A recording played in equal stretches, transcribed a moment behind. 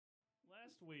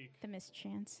week, The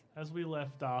mischance. as we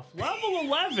left off, level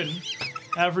 11.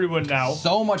 Everyone now.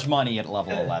 So much money at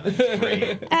level 11.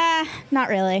 Great. Not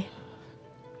really.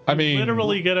 I mean,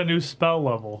 Literally get a new spell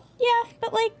level. Yeah,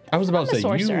 but like, I was about I'm to a say,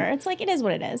 you- sorcerer. It's like, it is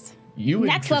what it is. you and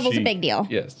Next level's a Trishik- big deal.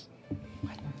 Yes.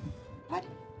 What?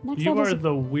 Next You level's are a-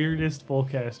 the weirdest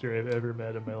fullcaster I've ever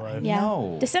met in my life. Yeah.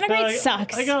 No. Disintegrate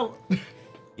sucks. I got.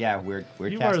 Yeah, weird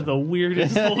You casting. are the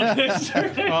weirdest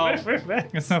fullcaster I've ever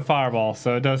met. It's no fireball,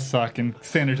 so it does suck. And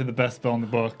standard to the best spell in the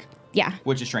book. Yeah.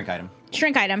 Which is shrink item.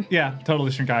 Shrink item. Yeah, totally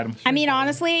shrink item. I mean,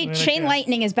 honestly, I chain can't-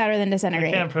 lightning is better than I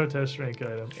disintegrate. can't protest shrink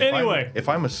item. If I'm- Anyway, if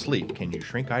I'm asleep, can you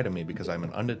shrink item me because I'm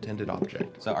an unattended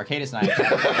object? So Arcadis and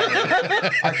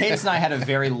I had a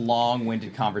very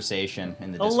long-winded conversation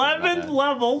in the Discord about 11th that.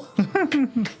 level.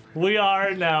 We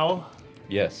are now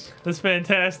Yes. this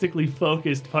fantastically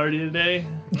focused party today.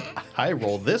 I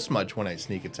roll this much when I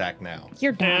sneak attack now.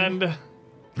 You're done.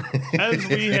 And as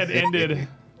we had ended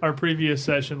our previous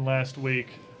session last week,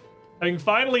 having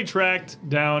finally tracked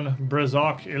down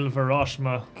Brazok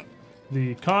Ilvaroshma,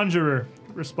 the conjurer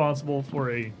responsible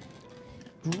for a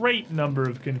great number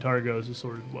of Kintargo's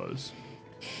assorted woes.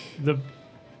 The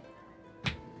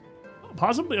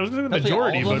possibly, I was going to say the Especially all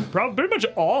majority, of them? but pretty much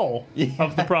all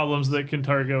of the problems that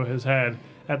Kintargo has had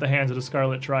at the hands of the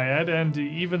Scarlet Triad, and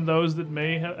even those that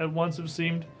may at once have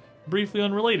seemed briefly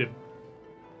unrelated.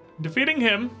 Defeating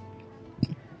him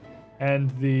and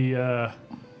the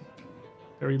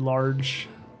very large,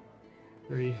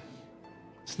 very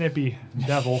snippy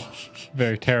devil,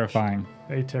 Very terrifying.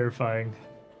 very terrifying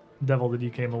devil that you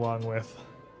came along with,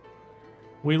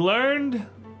 we learned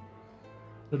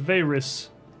that Varys,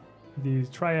 the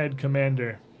Triad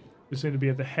commander, who seemed to be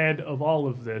at the head of all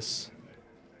of this,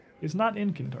 is not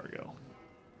in Kintargo.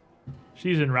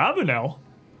 She's in Ravenel.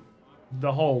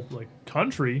 The whole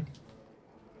country,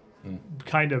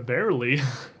 kind of barely,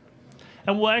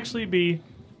 and will actually be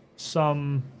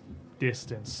some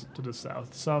distance to the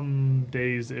south, some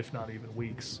days, if not even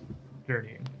weeks,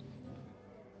 journeying.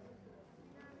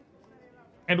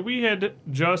 And we had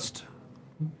just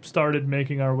started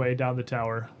making our way down the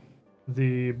tower.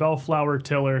 The Bellflower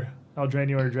Tiller,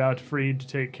 Eldranior Drought, freed to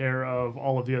take care of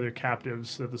all of the other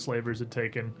captives that the slavers had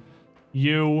taken.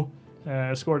 You,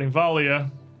 escorting Valia,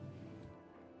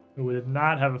 who did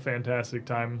not have a fantastic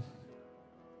time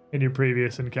in your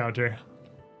previous encounter,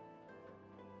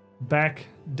 back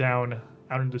down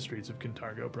out into the streets of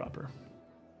Kintargo proper.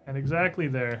 And exactly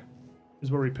there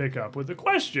is where we pick up with the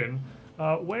question,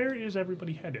 where is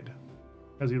everybody headed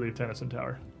as you leave Tennyson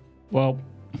Tower? Well,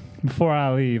 before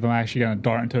I leave, I'm actually going to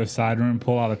dart into a side room,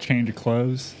 pull out a change of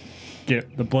clothes,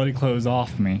 get the bloody clothes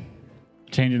off me,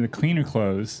 change into cleaner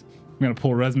clothes. I'm going to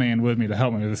pull Resume in with me to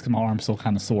help me with this because my arm's still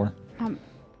kind of sore.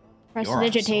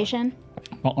 Prestidigitation.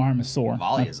 My arm is sore.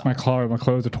 Volley is My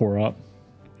clothes are tore up.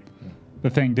 The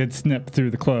thing did snip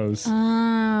through the clothes.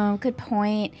 Oh, good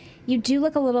point. You do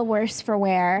look a little worse for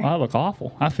wear. I look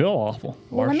awful. I feel awful.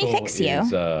 Well, let me fix you.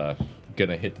 Is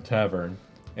gonna hit the tavern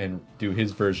and do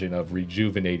his version of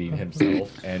rejuvenating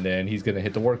himself, and then he's gonna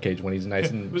hit the work cage when he's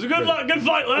nice and. It was a good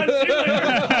fight, lads. See you later.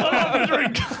 I'll have a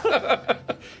drink.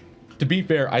 To be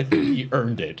fair, I think he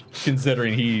earned it,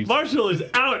 considering he. Marshall is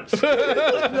out.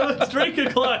 Let's drink a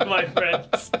clock, my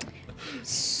friends.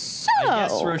 So,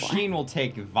 Yes, Roshin will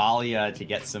take Valia to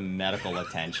get some medical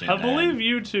attention. I then. believe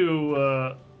you two,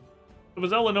 it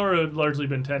was Eleanor who had largely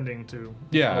been tending to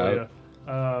Yeah.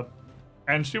 Valia.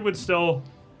 And she would still,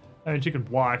 I mean, she can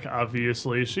walk,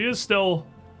 obviously. She is still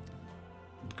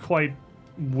quite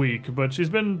weak, but she's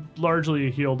been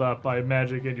largely healed up by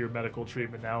magic and your medical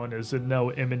treatment now and is in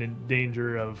no imminent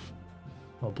danger of,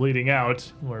 well, bleeding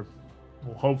out, or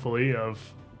well, hopefully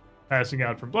of passing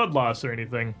out from blood loss or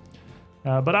anything.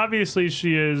 But obviously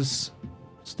she is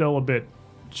still a bit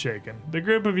shaken. The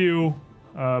group of you,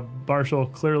 Marshall,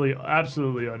 clearly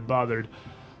absolutely unbothered,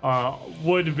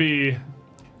 would be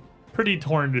pretty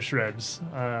torn to shreds.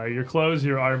 Your clothes,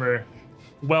 your armor,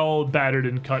 well battered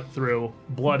and cut through,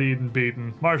 bloodied and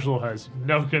beaten. Marshall has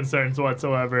no concerns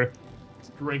whatsoever.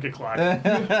 Drink a clock.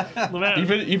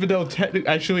 Even though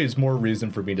actually it's more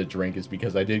reason for me to drink is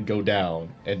because I did go down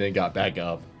and then got back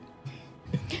up.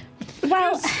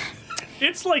 well,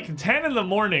 It's like 10 in the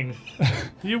morning.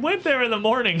 You went there in the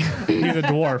morning. He's a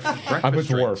dwarf. I'm a Breakfast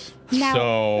dwarf, drinks. Now-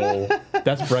 so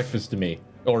that's breakfast to me,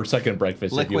 or second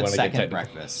breakfast if you Liquid want to get second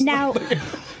technical. breakfast. now,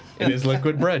 It is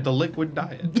liquid bread. The liquid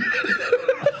diet.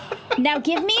 now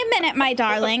give me a minute, my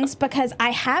darlings, because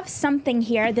I have something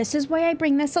here. This is why I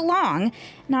bring this along.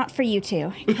 Not for you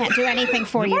two. I can't do anything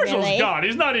for you, Marshall's really. gone.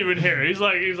 He's not even here. He's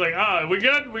like, we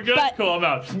good? We good? But- Cool, I'm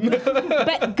out.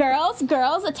 But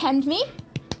girls, attend me.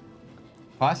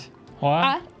 What?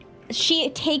 What? she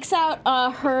takes out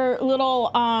her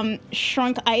little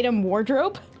shrunk item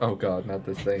wardrobe, Oh god, not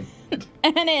this thing.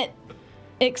 and it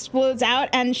explodes out,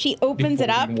 and she opens it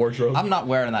up. Wardrobe. I'm not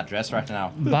wearing that dress right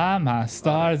now. By my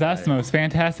stars, that's the most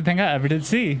fantastic thing I ever did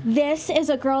see. This is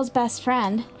a girl's best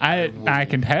friend. I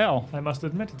can tell. I must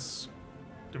admit, it's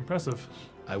impressive.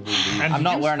 I will leave. And I'm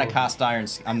not wearing a useful. cast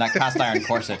iron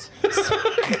corset.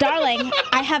 Darling,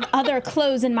 I have other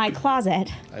clothes in my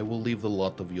closet. I will leave the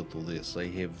lot of you to this. I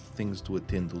have things to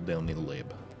attend to down in the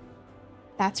lab.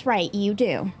 That's right, you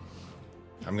do.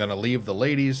 I'm gonna leave the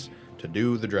ladies to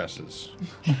do the dresses.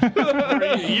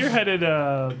 You're headed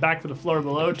back to the floor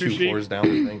below, 2 Trishik. floors down.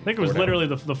 I I think it was literally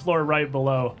the floor right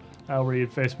below where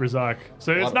you'd face Brzak.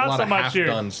 So it's not lot so of much here.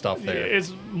 half-done stuff there.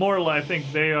 It's more like I think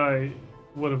they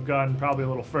would have gone probably a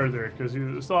little further because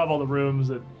you still have all the rooms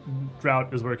that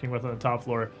Drought is working with on the top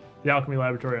floor, the alchemy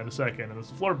laboratory on the second, and there's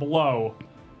the floor below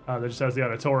that just has the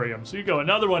auditorium. So you go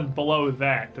another one below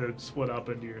that to split up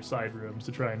into your side rooms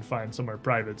to try and find somewhere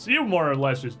private. So you more or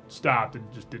less just stopped and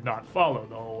just did not follow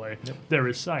the whole way. Yep. There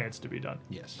is science to be done.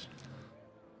 Yes.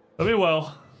 I mean,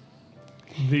 well,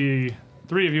 the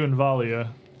three of you in Valia.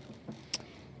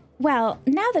 Well,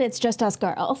 now that it's just us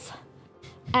girls,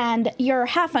 and you're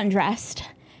half undressed,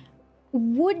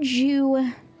 would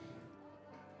you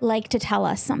like to tell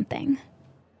us something?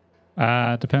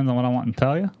 Depends on what I want to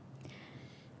tell you.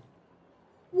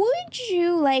 Would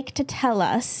you like to tell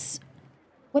us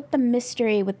what the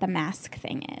mystery with the mask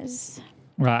thing is?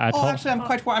 Right, I Oh, told. actually,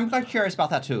 I'm quite curious about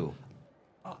that too.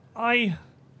 I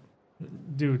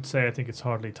do say I think it's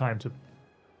hardly time to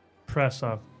press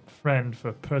a friend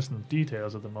for personal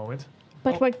details at the moment.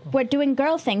 But we're doing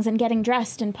girl things and getting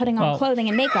dressed and putting on Well, clothing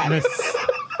and makeup.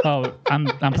 I'm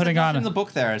putting It's in on. the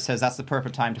book there. It says that's the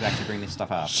perfect time to actually bring this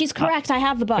stuff up. She's correct. I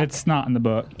have the book. It's not in the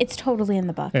book. It's totally in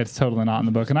the book. It's totally not in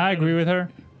the book, and I agree with her.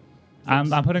 I'm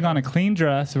putting on a clean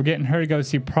dress. We're getting her to go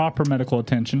see proper medical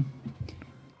attention.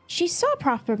 She saw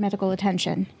proper medical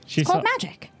attention. She It's called saw-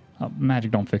 magic. Oh, magic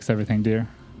don't fix everything, dear.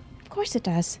 Of course it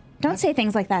does. Don't say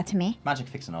things like that to me. Magic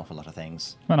fixes an awful lot of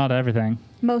things. Well, not everything.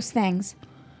 Most things.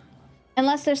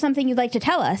 Unless there's something you'd like to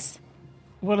tell us.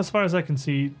 Well, as far as I can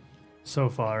see so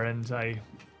far, and I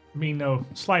mean no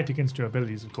slight against your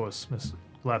abilities, of course, Miss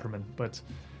Gladderman, but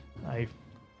I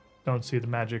don't see the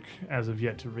magic as of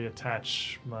yet to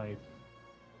reattach my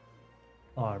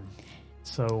arm.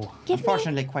 So, Give me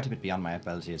Unfortunately, quite a bit beyond my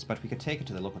abilities, but we could take it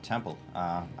to the local temple.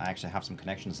 I actually have some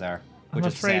connections there. Which I'm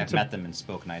is to say afraid I've to- met them and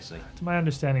spoke nicely. to my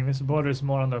understanding, this borders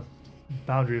more on the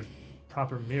boundary of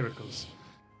proper miracles.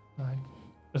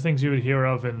 The things you would hear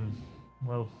of in,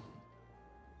 well,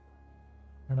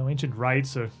 I don't know, ancient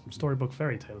rites or storybook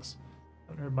fairy tales.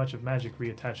 I haven't heard much of magic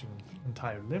reattaching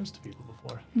entire limbs to people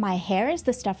before. my hair is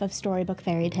the stuff of storybook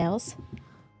fairy tales.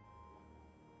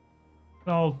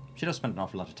 In all She does spend an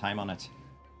awful lot of time on it.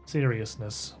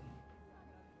 seriousness,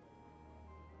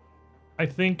 I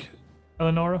think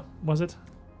Eleonora, was it?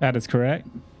 That is correct.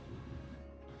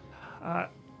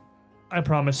 I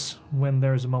promise, when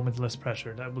there is a moment less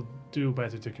pressured, I will do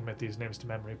better to commit these names to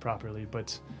memory properly.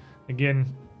 But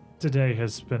again, today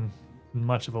has been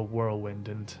much of a whirlwind,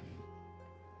 and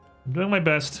I'm doing my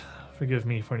best. Forgive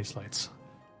me for any slights.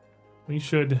 We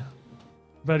should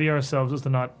ready ourselves as to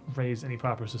not raise any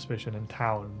proper suspicion in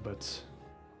town, but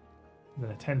then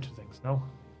attend to things, no?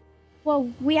 Well,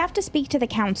 we have to speak to the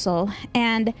council,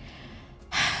 and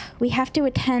we have to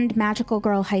attend Magical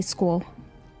Girl High School.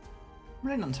 I'm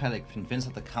really not entirely convinced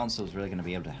that the council is really going to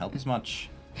be able to help as much.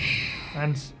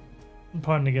 And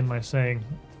pardon again my saying,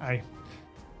 I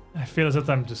feel as if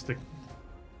I'm just a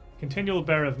continual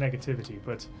bearer of negativity,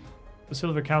 but the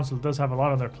Silver Council does have a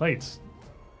lot on their plates.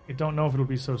 I don't know if it'll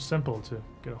be so simple to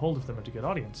get a hold of them and to get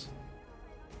audience.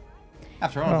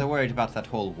 After all, they're worried about that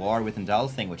whole war with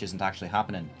Indal thing, which isn't actually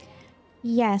happening.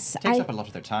 Yes, It takes up a lot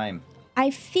of their time. I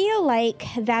feel like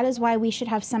that is why we should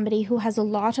have somebody who has a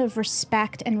lot of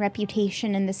respect and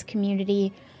reputation in this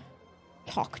community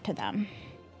talk to them.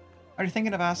 Are you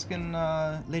thinking of asking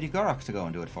Lady Gorok to go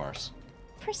and do it for us?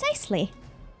 Precisely.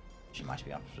 She might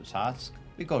be up for the task.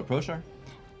 We go approach her.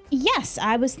 Yes,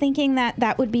 I was thinking that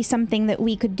that would be something that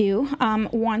we could do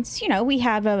once, we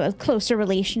have a closer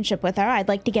relationship with her. I'd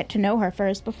like to get to know her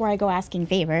first before I go asking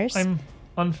favors. I'm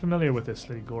unfamiliar with this,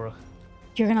 Lady Gora.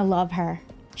 You're going to love her.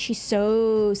 She's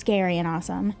so scary and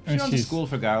awesome. She runs a school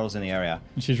for girls in the area.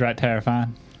 She's right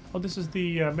terrifying. Oh, this is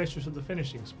the mistress of the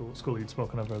finishing school you'd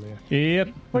spoken of earlier. Yep.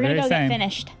 We're going to very go same. get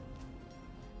finished.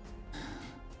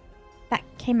 That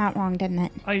came out wrong, didn't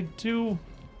it? I do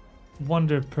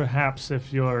wonder perhaps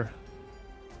if you're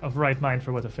of right mind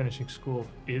for what a finishing school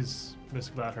is, Miss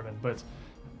Glatterman, but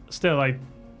still,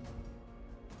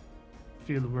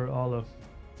 feel we're all a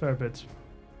fair bit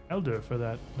elder for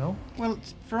that, no? Well,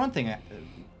 for one thing,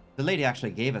 the lady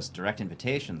actually gave us direct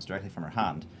invitations directly from her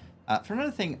hand. For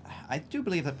another thing, I do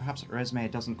believe that perhaps Resume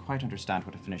doesn't quite understand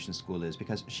what a finishing school is,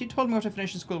 because she told me what a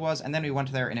finishing school was, and then we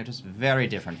went there, and it was very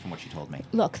different from what she told me.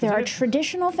 Look, there are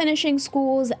traditional finishing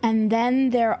schools, and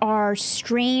then there are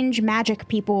strange magic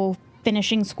people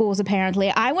finishing schools, apparently.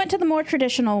 I went to the more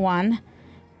traditional one.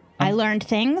 I learned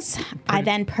things. I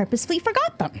then purposefully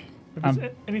forgot them. If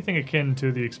it's anything akin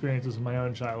to the experiences of my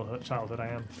own childhood, I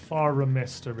am far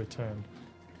remiss to return.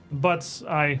 But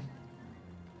I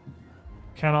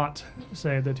cannot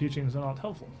say the teachings are not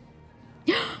helpful.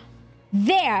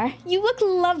 There, you look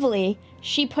lovely.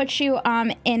 She puts you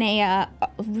in a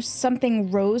something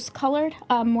rose-colored,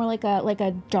 more like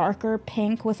a darker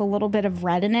pink with a little bit of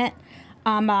red in it.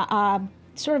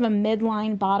 Sort of a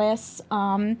midline bodice.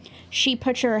 She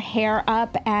put your hair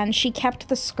up, and she kept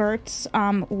the skirts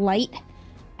light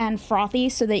and frothy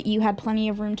so that you had plenty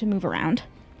of room to move around.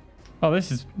 Oh,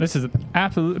 this is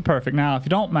absolutely perfect. Now, if you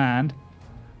don't mind,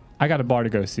 I got a bar to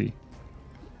go see.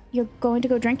 You're going to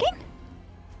go drinking?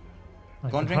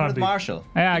 Go and drink with Marshall.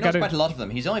 Yeah, he knows quite a lot of them.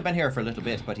 He's only been here for a little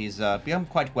bit, but he's become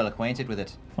quite well acquainted with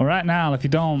it. Well, right now, if you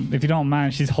don't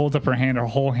mind, she holds up her hand. Her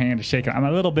whole hand is shaking. I'm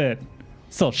a little bit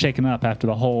still shaken up after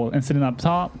the whole incident up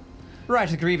top. Right,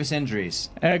 the grievous injuries.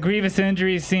 Grievous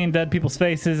injuries, seeing dead people's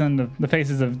faces and the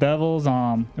faces of devils,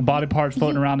 body parts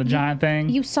floating around a giant thing.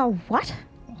 You saw what?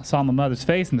 I saw my mother's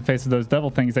face and the face of those devil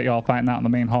things that y'all fighting out in the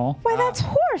main hall. Why, that's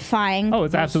horrifying. Oh,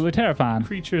 it's absolutely terrifying.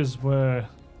 Creatures were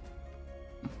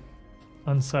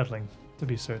unsettling, to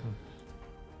be certain.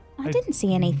 I didn't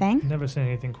see anything. Never seen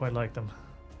anything quite like them.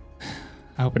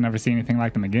 I hope I never see anything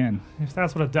like them again. If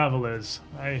that's what a devil is,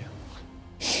 I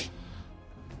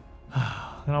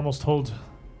almost hold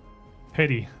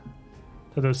pity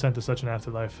to those sent to such an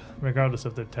afterlife, regardless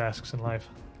of their tasks in life.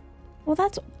 Well,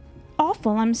 that's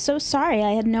awful. I'm so sorry.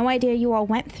 I had no idea you all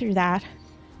went through that.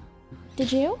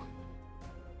 Did you?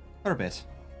 For a bit.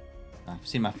 I've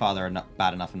seen my father not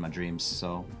bad enough in my dreams,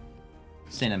 so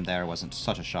seeing him there wasn't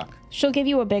such a shock. She'll give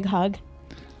you a big hug.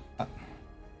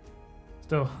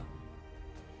 Still,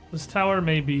 this tower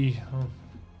may be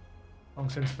long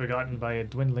since forgotten by a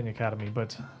dwindling academy,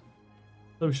 but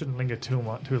though we shouldn't linger too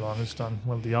long, just on,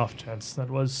 well, the off chance. That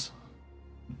was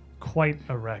quite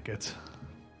a racket.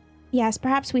 Yes,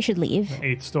 perhaps we should leave.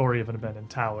 The 8th story of an abandoned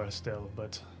tower still,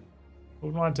 but we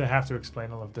would want to have to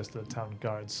explain all of this to the town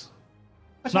guards.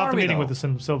 But Not are the we, meeting though? with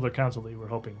the Silver Council that you were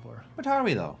hoping for. But are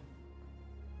we, though?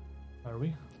 Are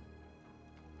we?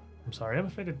 I'm sorry, I'm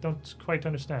afraid I don't quite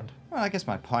understand. Well, I guess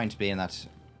my point being that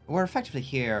we're effectively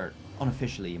here,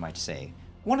 unofficially, you might say.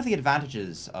 One of the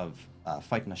advantages of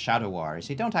fighting a shadow war is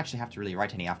you don't actually have to really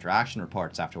write any after-action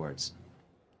reports afterwards.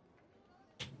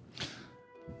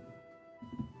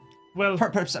 Well,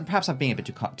 Perhaps I'm being a bit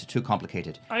too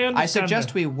complicated. I understand I suggest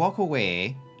that. we walk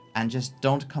away and just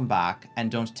don't come back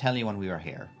and don't tell anyone we are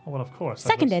here. well, of course.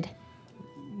 Seconded.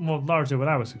 Well, largely what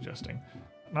I was suggesting.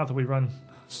 Not that we run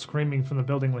screaming from the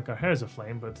building like our hair's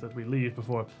aflame, but that we leave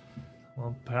before,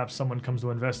 well, perhaps someone comes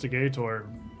to investigate or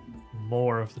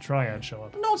more of the Triad show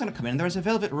up. No one's going to come in. There's a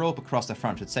velvet rope across the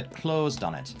front. It said closed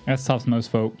on it. That stops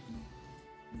most folk.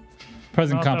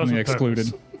 Present Well, that was company with excluded.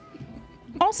 purpose.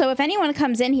 Also, if anyone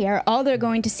comes in here, all they're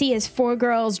going to see is 4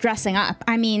 girls dressing up.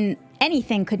 I mean,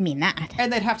 anything could mean that.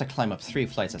 And they'd have to climb up 3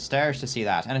 flights of stairs to see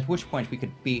that, and at which point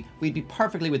we'd be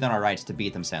perfectly within our rights to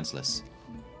beat them senseless.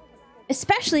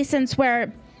 Especially since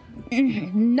we're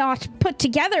not put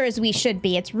together as we should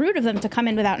be. It's rude of them to come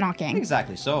in without knocking.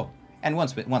 Exactly so. And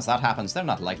once that happens, they're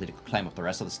not likely to climb up the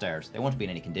rest of the stairs. They won't be in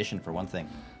any condition, for one thing.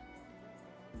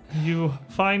 You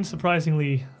find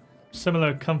surprisingly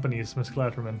similar companies, Miss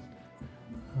Clatterman.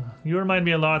 You remind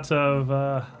me a lot of,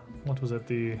 what was it,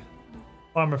 the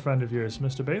farmer friend of yours,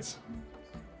 Mr. Bates?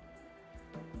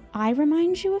 I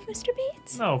remind you of Mr.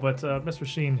 Bates? No, but Mr.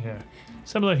 Sheen here.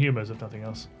 Similar humors, if nothing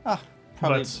else.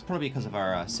 Probably But- because of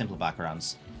our simple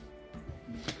backgrounds.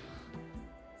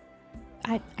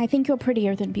 I think you're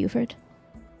prettier than Buford.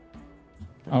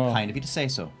 Oh. Kind of you to say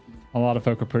so. A lot of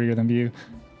folk are prettier than you.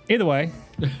 Either way,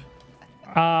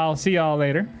 I'll see y'all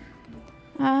later.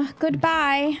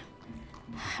 Goodbye.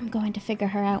 I'm going to figure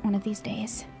her out one of these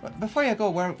days. But before you go,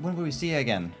 when will we see you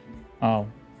again? Oh,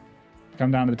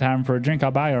 come down to the tavern for a drink.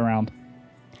 I'll buy you around.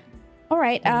 All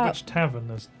right, Which tavern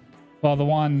is Well, the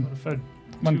one fed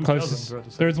one 2 closest. dozen throughout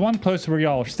the city? There's one close to where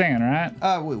y'all are staying,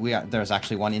 right? There's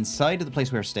actually one inside of the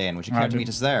place we're staying. Would you care to meet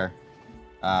us there?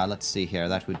 Let's see here.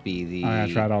 That would be the... Oh,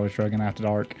 that's right. Always drugging after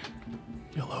dark.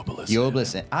 The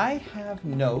Obelisk. I have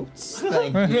notes.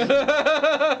 Thank you.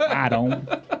 I don't.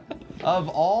 Of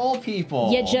all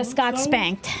people. You just got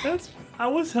spanked. I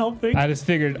was helping. I just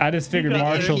figured got The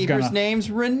Marshall's innkeeper's gonna. name's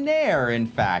Renair, in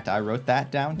fact. I wrote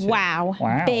that down too. Wow.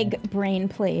 Wow. Big brain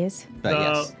plays. But Uh,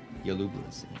 yes,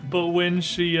 Yolublis. But when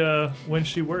she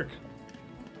work,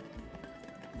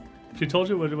 she told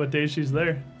you what day she's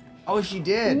there. Oh, she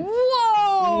did. Whoa!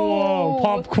 Whoa,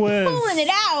 pop quiz. Pulling it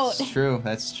out. That's true.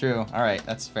 That's true. All right,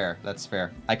 that's fair. That's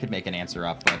fair. I could make an answer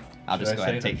up, but I'll just Should go I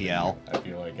ahead and say take it? the L. I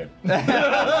feel like it.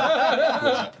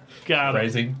 Got it.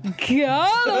 Phrasing.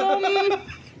 Got him.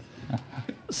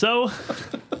 So,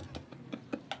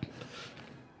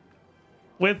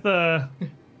 with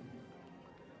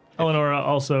Eleonora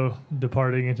also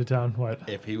departing into town, what?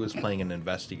 If he was playing an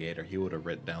investigator, he would have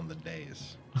written down the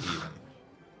days. Even.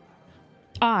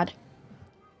 Odd.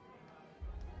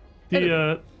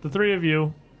 The three of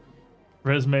you,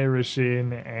 Resme,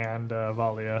 Rasheen, and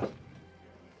Valia,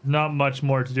 not much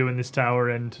more to do in this tower,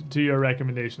 and to your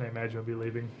recommendation, I imagine you'll be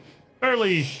leaving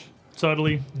fairly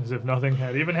subtly, as if nothing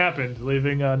had even happened,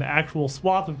 leaving an actual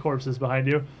swath of corpses behind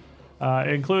you,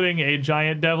 including a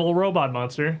giant devil robot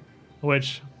monster,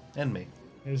 which And me.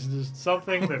 is just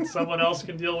something that someone else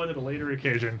can deal with at a later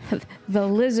occasion. The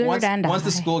lizard Once, and once the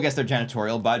I. school gets their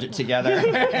janitorial budget together.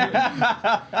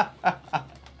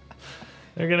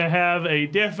 They're gonna have a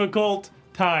difficult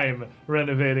time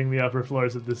renovating the upper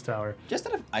floors of this tower. Just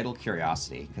out of idle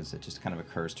curiosity, because it just kind of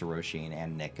occurs to Roisin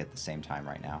and Nick at the same time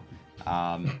right now.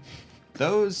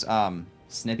 Those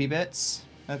snippy bits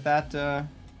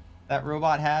that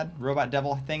robot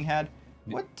devil thing had,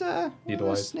 what are Needle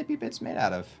those eyes. snippy bits made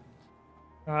out of?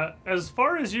 As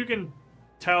far as you can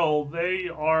tell, they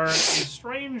are a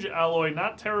strange alloy,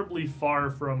 not terribly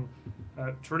far from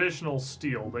traditional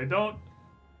steel. They don't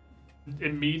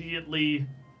immediately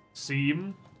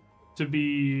seem to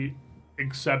be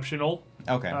exceptional,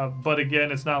 Okay. but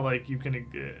again, it's not like you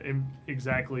can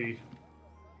exactly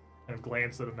kind of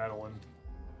glance at a metal and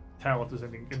tell if there's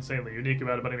anything insanely unique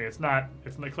about it. But I mean, it's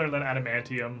clearly not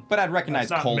adamantium. But I'd recognize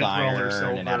It's not cold mithril or iron and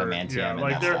silver. adamantium Yeah, and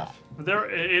like that stuff.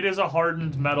 it is a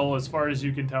hardened metal as far as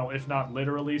you can tell, if not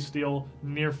literally steel,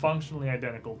 near functionally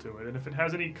identical to it. And if it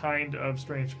has any kind of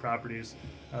strange properties,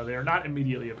 they are not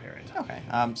immediately apparent. Okay.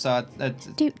 So it's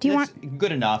Do you it's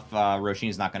good enough.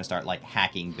 Roisin's not going to start like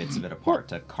hacking bits of it apart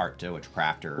to cart to a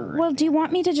crafter. Or Well, do you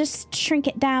want me to just shrink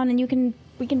it down and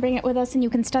we can bring it with us and you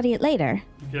can study it later?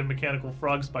 You get a mechanical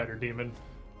frog spider demon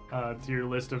to your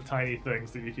list of tiny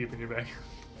things that you keep in your bag.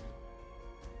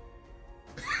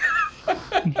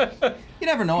 You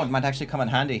never know; it might actually come in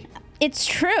handy. It's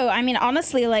true. I mean,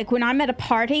 honestly, like when I'm at a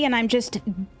party and I'm just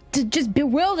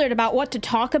bewildered about what to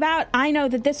talk about, I know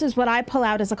that this is what I pull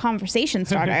out as a conversation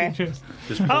starter. Just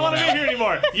I don't want to pulling be here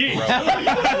anymore. Yeet.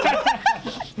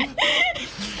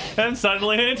 And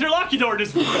suddenly an interlocutor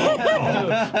just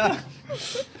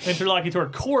interlocutor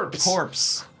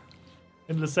corpse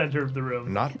in the center of the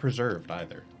room. Not preserved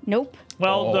either. Nope.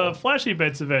 Well, Oh. the fleshy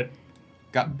bits of it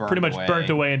Got burned pretty much burnt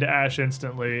away into ash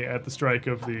instantly at the strike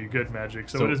of the good magic.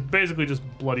 So So- it is basically just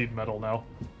bloodied metal now.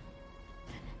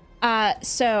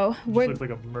 So It we're. looks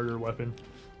like a murder weapon.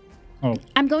 Oh,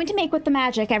 I'm going to make with the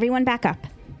magic. Everyone back up.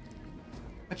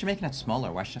 But you're making it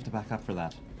smaller. Why should you have to back up for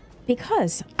that?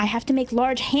 Because I have to make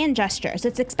large hand gestures.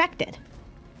 It's expected.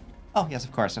 Oh yes,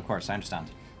 of course, I understand.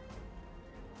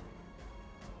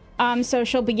 So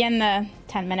she'll begin the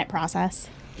 10-minute process.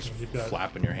 You've got-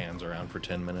 Flapping your hands around for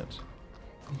 10 minutes.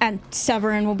 And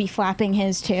Severin will be flapping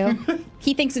his too.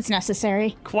 He thinks it's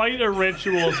necessary. Quite a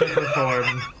ritual to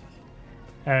perform.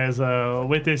 As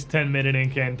with this 10-minute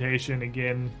incantation,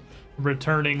 again,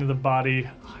 returning the body.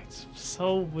 It's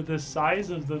so with the size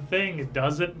of the thing, it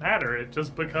doesn't matter. It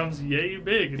just becomes yay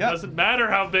big. It Yep. doesn't matter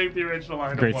how big the original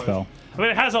item Great was. spell. I mean,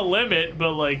 it has a limit,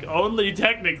 but like only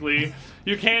technically.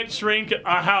 You can't shrink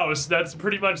a house. That's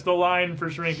pretty much the line for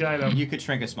shrink item. You could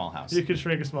shrink a small house. You could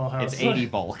shrink a small house. It's 80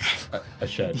 bulk. A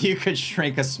shed. You could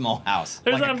shrink a small house.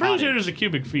 There's, like a I'm pretty sure cottage. there's a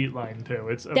cubic feet line too.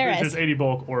 I'm There pretty sure is. it's 80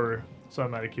 bulk or some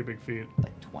amount of cubic feet.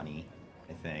 like 20,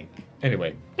 I think.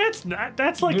 Anyway, That's not.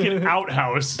 That's like an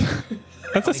outhouse.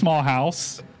 that's a small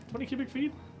house. 20 cubic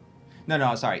feet?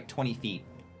 No, sorry, 20 feet.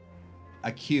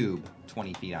 A cube,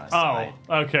 20 feet on a Oh, side.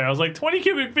 okay. I was like, 20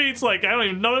 cubic feet's like, I don't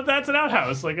even know if that's an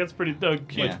outhouse. Like, that's pretty.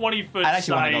 Yeah. 20 foot I actually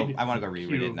side. want to go. I want to go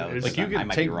reread it. cube No, is- Like, you I could might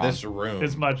be take wrong. this room.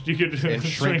 As much you could And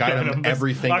shrink item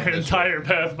everything Our in this entire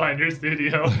Pathfinder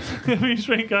studio. We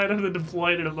shrink items and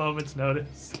deployed at a moment's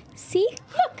notice. See?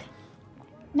 Look.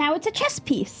 Now it's a chess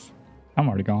piece. I'm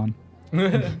already gone.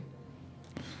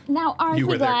 Now, aren't You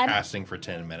we were there glad? casting for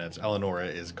 10 minutes. Eleonora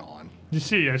is gone. You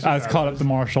see, I was caught up to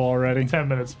Marshall already. 10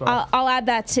 minutes spell. I'll add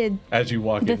that to. As you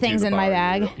walk The into things the in my bar,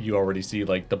 bag. you already see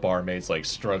like the barmaids like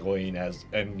struggling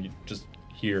and you just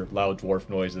hear loud dwarf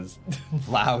noises.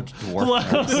 Loud dwarf.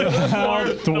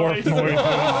 Dwarf noise.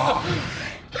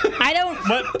 I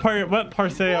don't. What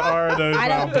Parseia are those? I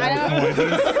don't.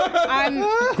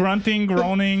 I'm. Grunting,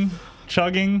 groaning,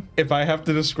 chugging. If I have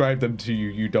to describe them to you,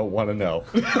 you don't want to know.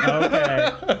 Okay.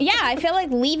 Yeah, I feel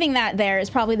like leaving that there is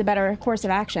probably the better course of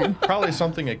action. Probably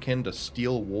something akin to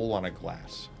steel wool on a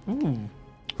glass.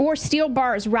 Or steel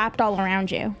bars wrapped all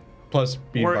around you. Plus,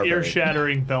 being Or barbarian.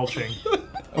 ear-shattering belching.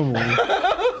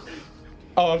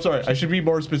 Oh, I'm sorry. I should be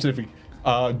more specific.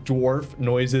 Dwarf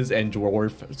noises and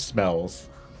dwarf smells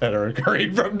that are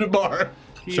occurring from the bar.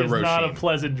 He So is not a Roshin.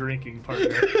 pleasant drinking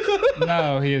partner.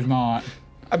 No, he is not.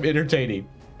 I'm entertaining.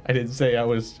 I didn't say I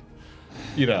was,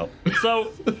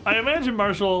 So, I imagine,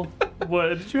 Marshall,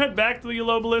 did you head back to the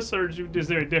Eulobalus, or is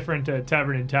there a different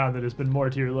tavern in town that has been more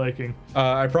to your liking?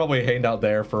 I probably hanged out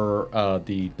there for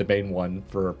the main one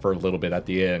for a little bit at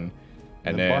the inn,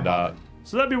 and The then bar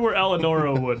So that'd be where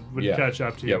Eleonora would Yeah. catch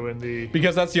up to Yep. you in the...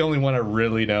 because that's the only one I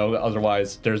really know.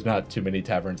 Otherwise, there's not too many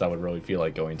taverns I would really feel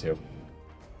like going to.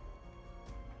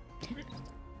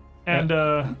 And,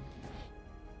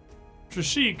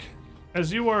 Trishik,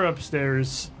 as you are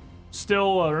upstairs,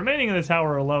 still remaining in the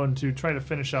tower alone to try to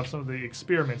finish up some of the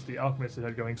experiments the alchemists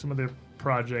had going, some of their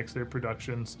projects, their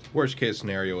productions. Worst case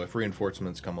scenario, if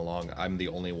reinforcements come along, I'm the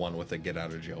only one with a get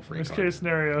out of jail free Worst card. case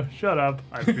scenario, shut up,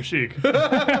 I'm Trishik.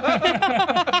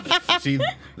 See,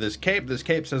 this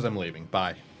cape says I'm leaving.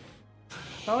 Bye.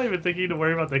 I don't even think you need to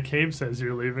worry about the cape says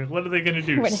you're leaving. What are they going to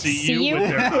do? What, See see you? with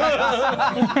their...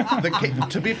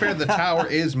 To be fair, the tower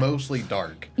is mostly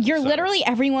dark. You're so- literally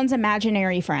everyone's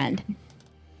imaginary friend.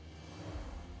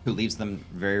 Who leaves them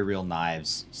very real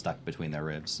knives stuck between their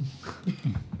ribs.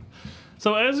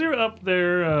 So as you're up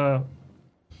there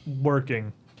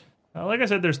working, like I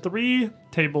said, there's 3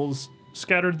 tables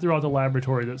scattered throughout the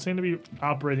laboratory that seem to be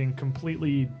operating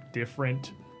completely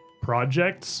different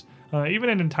projects, even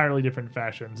in entirely different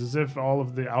fashions, as if all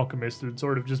of the alchemists had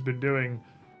sort of just been doing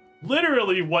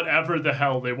literally whatever the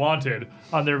hell they wanted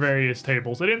on their various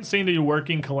tables. They didn't seem to be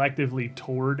working collectively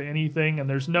toward anything, and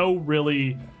there's no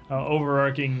really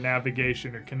overarching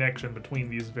navigation or connection between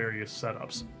these various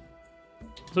setups.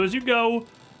 So as you go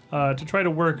to try to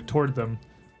work toward them,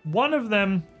 one of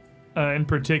them in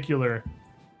particular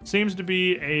seems to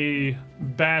be a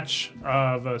batch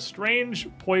of a strange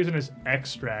poisonous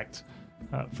extract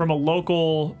from a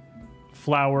local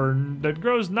flower that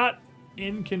grows not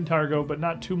in Kintargo, but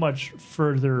not too much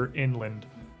further inland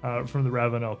from the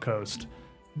Ravenel coast.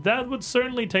 That would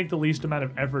certainly take the least amount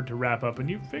of effort to wrap up, and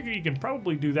you figure you can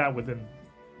probably do that within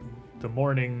the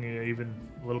morning, even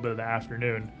a little bit of the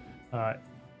afternoon,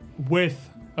 with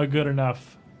a good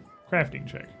enough crafting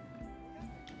check.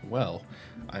 Well,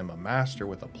 I'm a master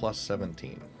with a plus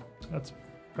 17. That's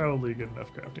probably a good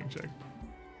enough crafting check.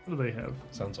 What do they have?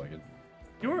 Sounds like it.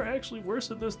 You are actually worse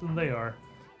at this than they are,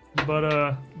 but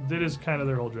that is kind of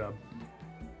their whole job.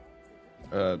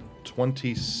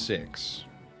 26.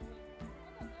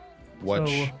 Which,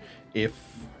 So- if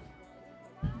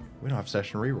we don't have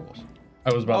session rerolls.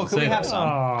 I was about Oh, to could say we have that.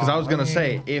 some? Because I was gonna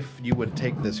say if you would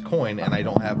take this coin and I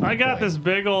don't have. my I got coin. this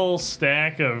big old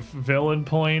stack of villain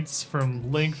points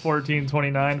from Link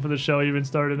 1429 for the show even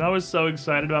started. And I was so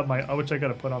excited about which I got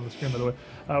to put on the screen by the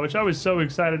way, which I was so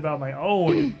excited about my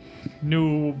own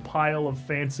new pile of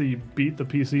fancy beat the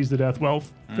PCs to death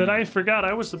wealth that I forgot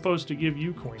I was supposed to give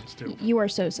you coins to. You are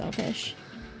so selfish.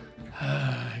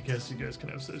 I guess you guys can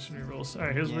have session rerolls. All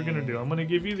right, here's what we're gonna do. I'm gonna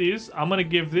give you these. I'm gonna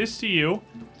give this to you,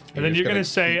 and then just you're gonna gonna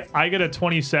say I get a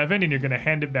 27, and you're gonna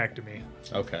hand it back to me.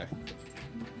 Okay.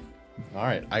 All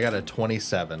right, I got a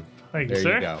 27. Thank you, There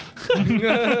sir. you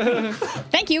go.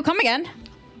 Thank you. Come again.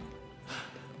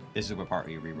 This is the part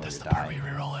where you reroll your die.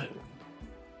 Reroll it.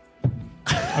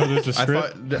 Oh, there's a I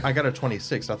script. thought I got a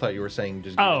 26. I thought you were saying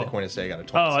just give me Oh. the coin and say I got a Oh,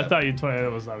 27. I thought you 20.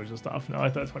 I was just off. No, I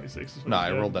thought 26. Is what No, you I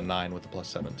did. rolled a 9 with a plus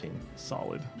 17.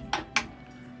 Solid.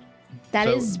 That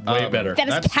So, is Way better. that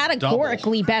is that's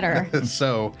categorically better.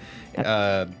 So,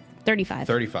 35.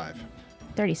 35.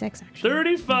 36 actually.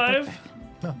 35.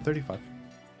 No, 35.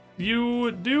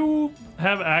 You do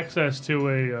have access to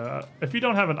a. If you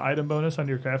don't have an item bonus on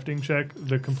your crafting check,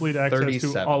 the complete access to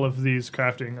 37. all of these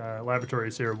crafting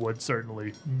laboratories here would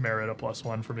certainly merit a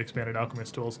 +1 from expanded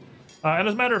alchemist tools. And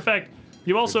as a matter of fact,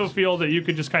 you also feel that you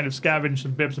could just kind of scavenge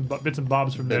some bits and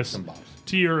bobs from Bits this and bobs.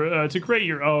 to your to create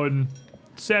your own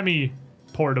semi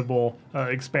portable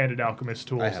expanded alchemist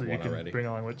tools I have that you one can already. bring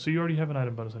along with. So you already have an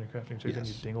item bonus on your crafting check.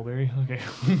 Yes. You dingleberry. Okay.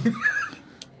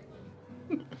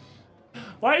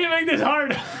 Why do you make this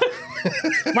hard?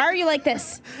 Why are you like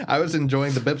this? I was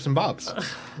enjoying the bips and bops.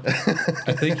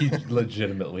 I think he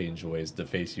legitimately enjoys the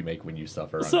face you make when you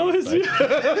suffer. on So the is you. inside.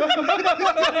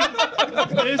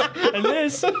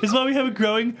 This is why we have a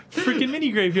growing freaking mini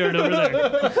graveyard over there.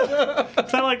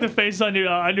 It's not like the face on your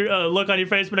look on your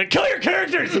face, but kill your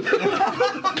characters.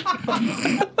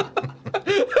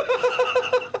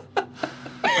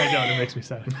 I don't. It makes me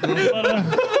sad. But,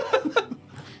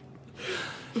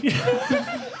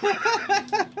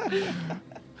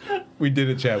 We did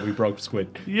it, Chad. We broke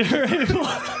Squid. you're able.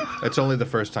 It's only the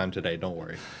first time today. Don't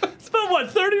worry. It's been what,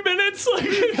 30 minutes? Like,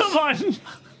 come on.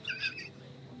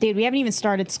 Dude, we haven't even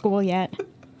started school yet.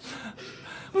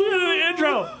 The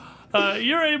intro.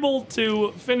 You're able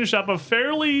to finish up a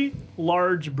fairly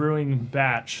large brewing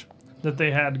batch that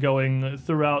they had going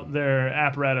throughout their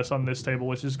apparatus on this table,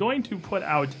 which is going to put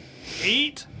out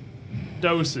 8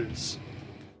 doses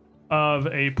of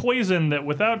a poison that,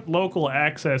 without local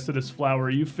access to this flower,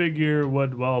 you figure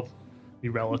would, well, be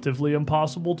relatively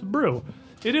impossible to brew.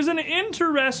 It is an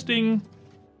interesting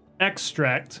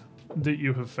extract that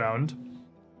you have found.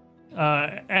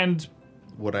 And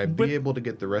Would I be able to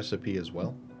get the recipe as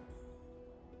well?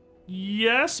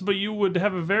 yes, but you would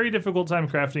have a very difficult time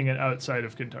crafting it outside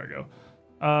of Kintargo.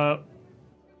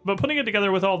 But putting it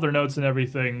together with all their notes and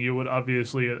everything, you would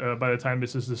obviously, by the time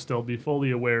this is distilled, be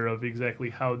fully aware of exactly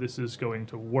how this is going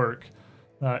to work.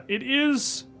 It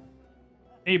is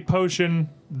a potion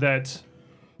that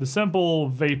the simple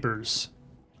vapors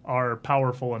are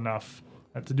powerful enough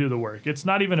to do the work. It's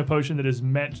not even a potion that is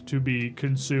meant to be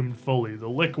consumed fully. The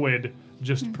liquid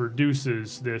just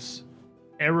produces this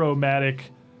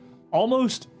aromatic,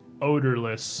 almost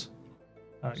odorless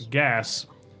gas.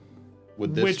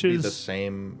 Would this Which be the is-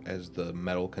 same as the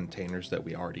metal containers that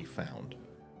we already found?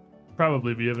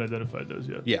 Probably, but you haven't identified those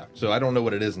yet. Yeah, so I don't know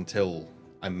what it is until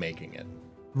I'm making it.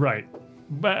 Right.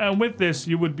 But with this,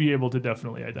 you would be able to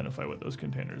definitely identify what those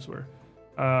containers were.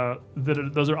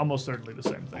 Those are almost certainly the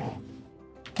same thing.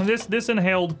 And this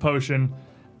inhaled potion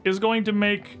is going to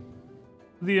make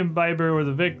the imbiber or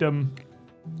the victim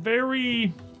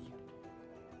very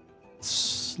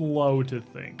slow to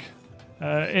think,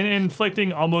 and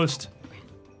inflicting almost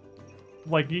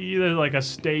like either like a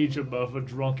stage above a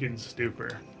drunken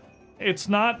stupor. It's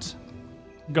not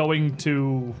going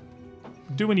to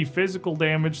do any physical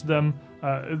damage to them.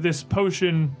 This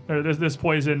potion or this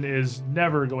poison is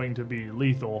never going to be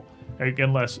lethal, like,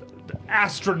 unless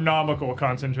astronomical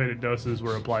concentrated doses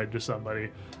were applied to somebody.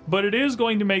 But it is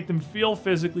going to make them feel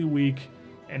physically weak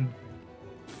and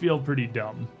feel pretty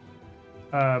dumb.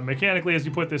 Mechanically, as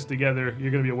you put this together,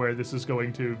 you're going to be aware this is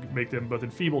going to make them both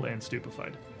enfeebled and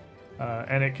stupefied.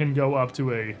 And it can go up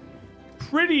to a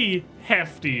pretty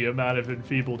hefty amount of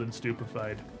enfeebled and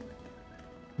stupefied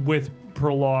with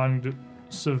prolonged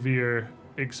severe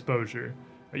exposure.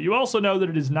 You also know that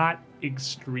it is not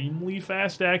extremely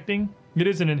fast acting. It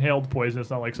is an inhaled poison. It's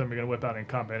not like something you're going to whip out in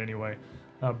combat anyway.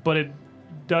 But it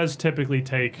does typically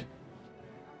take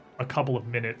a couple of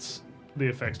minutes for the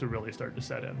effects to really start to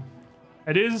set in.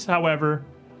 It is, however,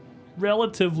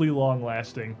 relatively long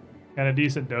lasting, and a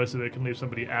decent dose of it can leave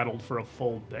somebody addled for a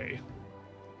full day.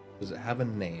 Does it have a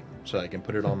name so I can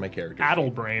put it on my character?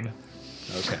 Addlebrain.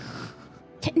 Okay.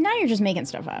 Now you're just making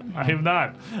stuff up. I am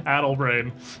not.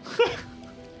 Addlebrain.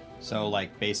 So,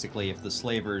 like, basically, if the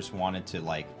slavers wanted to,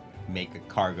 like, make a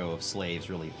cargo of slaves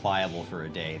really pliable for a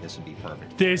day, this would be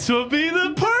perfect. This will be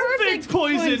the perfect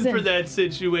poison poison. for that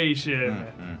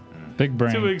situation. Big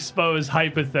brain. To expose,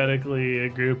 hypothetically, a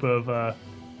group of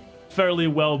fairly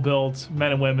well-built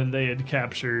men and women they had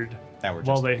captured That were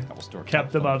while just they a couple store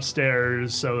kept them folk.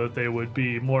 upstairs so that they would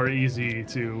be more easy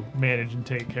to manage and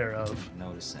take care of.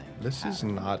 Noticing. This is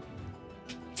not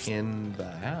in the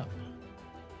app.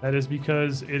 That is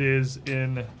because it is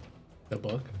in The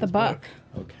book. The book.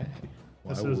 Okay.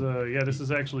 this Well, I is will- this is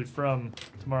actually from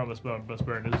Tomorrow Must Burn.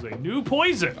 This is a new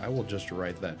poison. I will just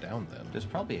write that down then. There's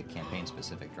probably a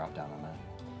campaign-specific drop-down on that.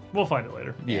 We'll find it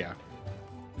later. Yeah.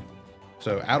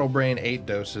 So Addlebrain 8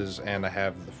 doses, and I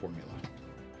have the formula.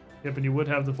 Yep, and you would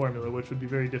have the formula, which would be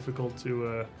very difficult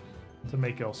to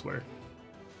make elsewhere.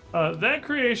 That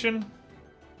creation,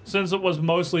 since it was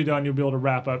mostly done, you'll be able to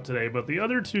wrap up today. But the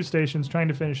other two stations, trying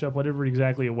to finish up whatever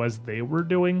exactly it was they were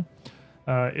doing,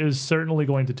 is certainly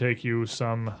going to take you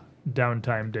some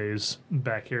downtime days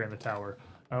back here in the tower.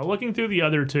 Looking through the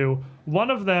other two, one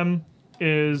of them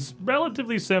is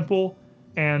relatively simple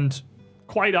and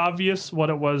quite obvious what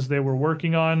it was they were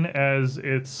working on, as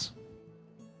it's,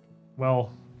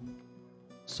 well,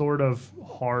 sort of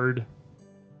hard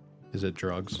Is it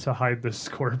drugs? to hide the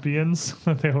scorpions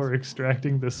that they were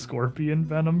extracting the scorpion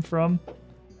venom from.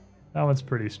 That one's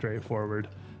pretty straightforward.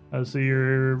 So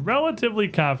you're relatively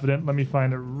confident. Let me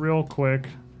find it real quick.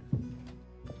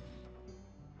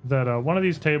 That one of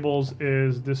these tables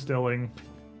is distilling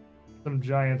some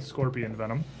giant scorpion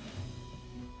venom.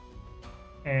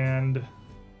 And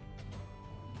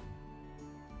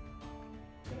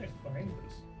can I find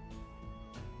this?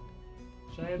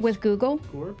 Giant With Google?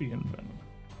 scorpion venom.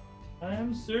 I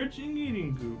am searching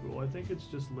eating Google. I think it's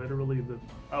just literally the.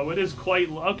 Oh, it is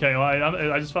quite. Okay, well,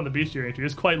 I just found the bestiary entry.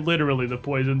 It's quite literally the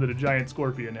poison that a giant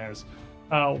scorpion has.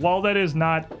 While that is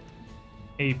not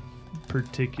a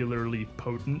particularly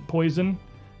potent poison,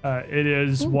 it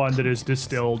is one that is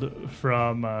distilled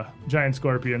from giant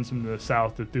scorpions from the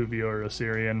south, the Thuvia or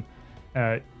Osirian.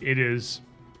 It is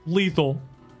lethal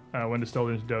when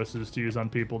distilled into doses to use on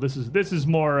people. This is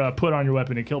more put on your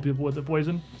weapon and kill people with the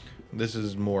poison. This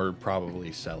is more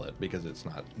probably sell it because it's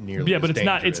not nearly. Yeah, as but it's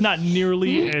dangerous. not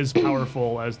nearly as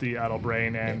powerful as the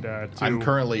Adelbrain and. I'm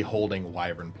currently holding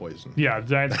wyvern poison. Yeah,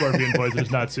 giant scorpion poison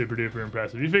is not super duper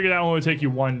impressive. You figure that one would take you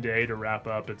 1 day to wrap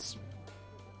up. It's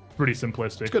pretty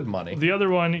simplistic. It's good money. The other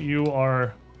one, you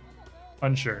are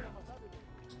unsure.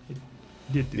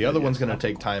 The other one's going to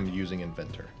take time using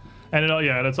Inventor. And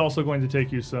it's also going to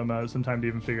take you some time to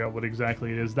even figure out what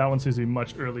exactly it is. That one seems to be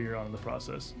much earlier on in the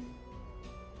process.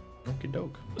 Okie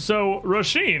doke. So,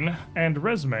 Roshin and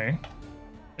Resme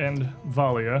and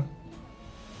Valia,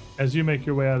 as you make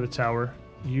your way out of the tower,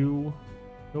 you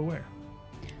go where?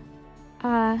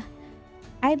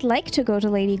 I'd like to go to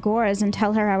Lady Gora's and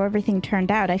tell her how everything turned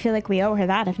out. I feel like we owe her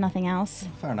that, if nothing else.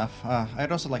 Fair enough.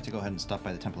 I'd also like to go ahead and stop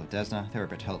by the Temple of Desna. They were a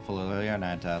bit helpful earlier, and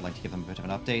I'd like to give them a bit of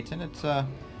an update. And it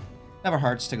never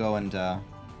hurts to go and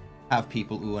have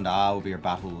people ooh and ah over your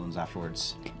battle wounds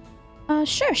afterwards.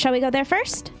 Sure. Shall we go there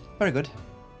first? Very good.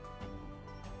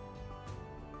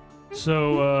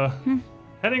 So,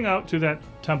 heading out to that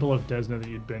Temple of Desna that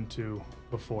you'd been to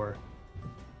before,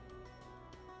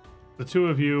 the two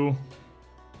of you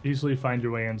easily find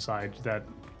your way inside that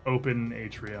open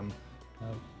atrium.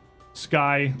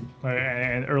 Sky,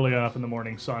 and early enough in the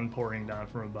morning, sun pouring down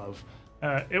from above.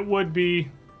 It would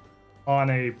be, on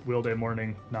a wheel day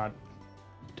morning, not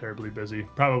terribly busy.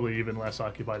 Probably even less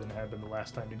occupied than it had been the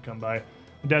last time you'd come by.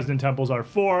 The Desnan temples are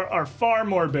far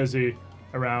more busy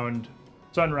around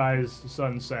sunrise,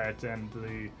 sunset, and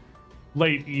the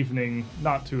late evening,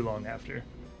 not too long after.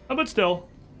 But still,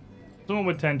 someone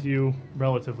would tend to you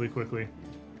relatively quickly.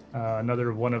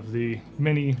 Another one of the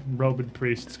many robed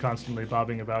priests constantly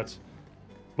bobbing about,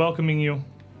 welcoming you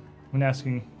and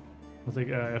asking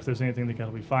if there's anything they can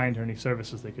help you find or any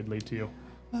services they could lead to you.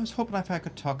 I was hoping if I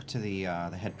could talk to the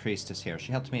head priestess here.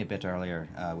 She helped me a bit earlier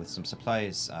with some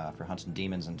supplies for hunting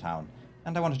demons in town,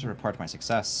 and I wanted to report my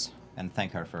success and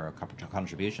thank her for her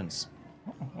contributions.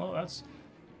 Oh, well, that's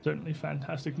certainly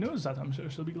fantastic news that I'm sure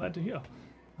she'll be glad to hear.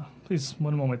 Please,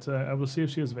 one moment. I will see if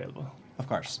she is available. Of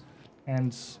course.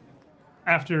 And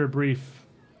after a brief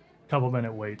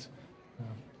couple-minute wait,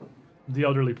 the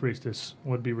elderly priestess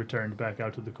would be returned back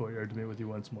out to the courtyard to meet with you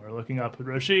once more. Looking up at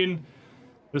Roshin,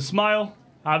 with a smile,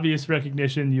 obvious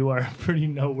recognition, you are a pretty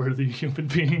noteworthy human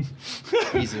being.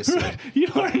 Easy to see. You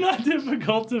are not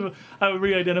difficult to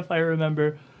re-identify or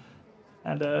remember.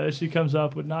 And she comes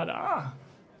up with nod.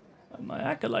 My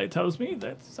acolyte tells me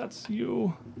that's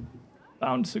you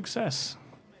found success.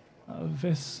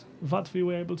 This what we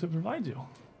were able to provide you.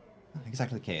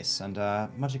 Exactly the case, and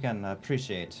much again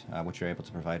appreciate what you're able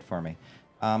to provide for me.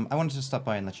 I wanted to stop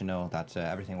by and let you know that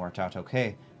everything worked out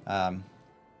okay,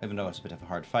 even though it's a bit of a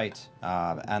hard fight.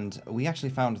 And we actually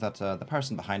found that the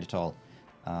person behind it all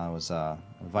was a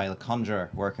vile conjurer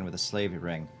working with a slavery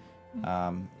ring.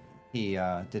 He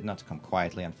did not come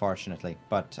quietly, unfortunately,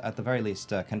 but at the very least,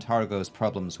 Cantargo's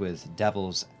problems with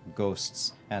devils,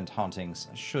 ghosts, and hauntings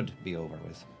should be over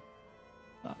with.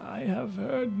 I have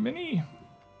heard many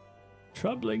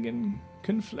troubling and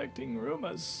conflicting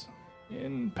rumors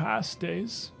in past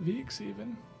days, weeks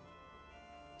even.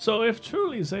 So if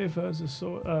truly Zephyr is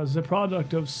the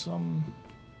product of some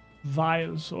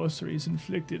vile sorceries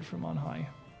inflicted from on high,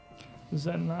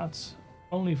 then not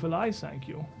only will I thank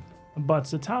you, but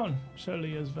the town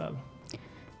surely as well.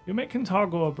 You make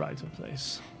Cantargo a brighter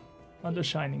place, under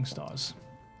shining stars.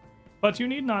 But you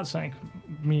need not thank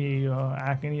me or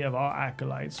any of our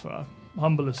acolytes for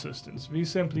humble assistance. We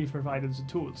simply provided the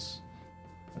tools.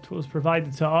 The tools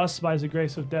provided to us by the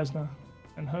grace of Desna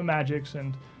and her magics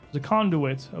and the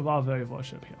conduit of our very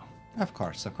worship here. Of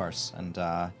course. And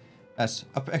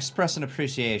express an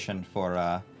appreciation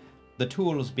for the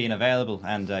tools being available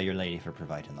and your lady for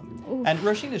providing them. And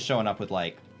Roshin is showing up with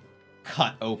like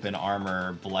cut open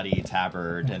armor, bloody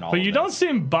tabard, and all. But of you this. don't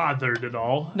seem bothered at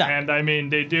all. No. And I mean,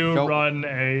 they do Nope. run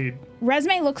a.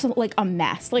 Resume looks like a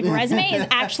mess. Like Resume has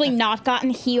actually not gotten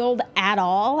healed at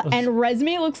all, and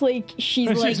Resume looks like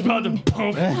she's about to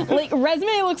boom. like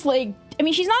Resume looks like. I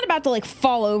mean, she's not about to like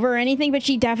fall over or anything, but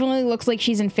she definitely looks like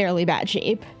she's in fairly bad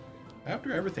shape.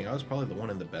 After everything, I was probably the one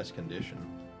in the best condition.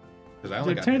 Because I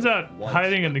only It got turns hit out once.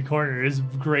 hiding in the corner is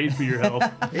great for your health.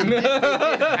 It did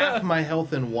half my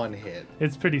health in one hit.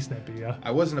 It's pretty snippy, yeah. I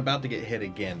wasn't about to get hit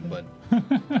again, but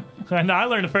And I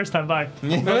learned the first time. Bye.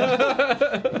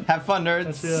 Have fun,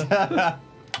 nerds.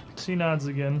 That's, She nods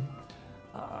again.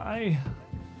 I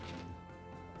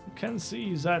can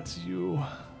see that you.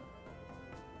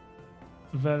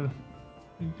 Well,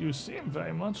 you seem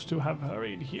very much to have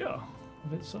hurried here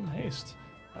with some haste.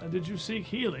 Did you seek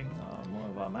healing? More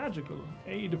of a magical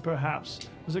aid, perhaps?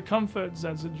 Was it comfort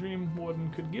that the Dream Warden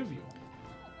could give you?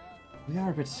 We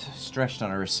are a bit stretched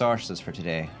on our resources for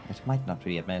today. It might not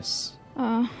be amiss.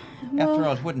 Well, After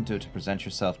all, it wouldn't do to present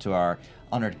yourself to our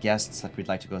honored guests that we'd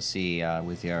like to go see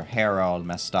with your hair all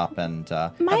messed up and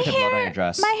a my bit of blood on your hair,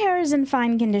 dress. my hair is in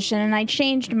fine condition, and I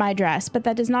changed my dress, but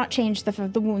that does not change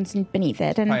the wounds beneath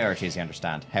it. And Priorities, you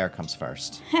understand. Hair comes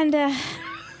first. and oh,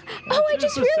 I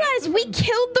just realized we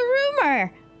killed the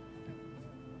rumor.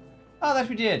 Oh, that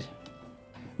we did.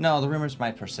 No, the rumors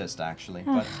might persist, actually,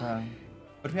 but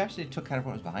we actually took care of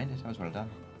what was behind it. That was well done.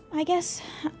 I guess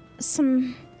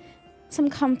some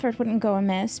comfort wouldn't go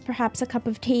amiss. Perhaps a cup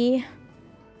of tea.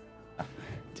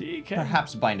 Tea can,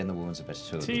 Perhaps binding the wounds a bit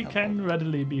too. would be tea helpful. can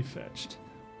readily be fetched.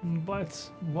 But,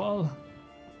 well,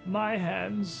 my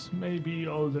hands may be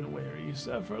old and weary.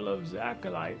 Several of the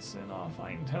acolytes in our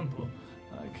fine temple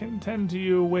can tend to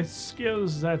you with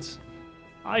skills that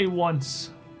I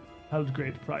once held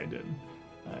great pride in.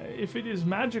 If it is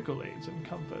magical aids and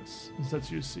comforts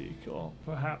that you seek, or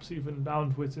perhaps even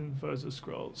bound within further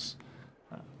scrolls,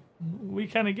 we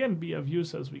can again be of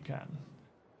use as we can.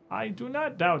 I do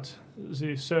not doubt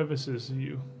the services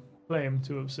you claim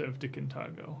to have served to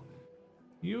Kintargo.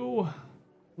 You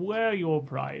wear your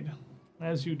pride,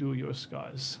 as you do your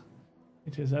scars.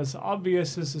 It is as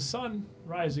obvious as the sun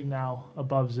rising now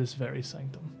above this very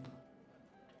sanctum.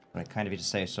 Right, kind of you to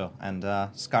say so. And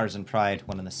scars and pride,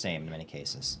 one and the same in many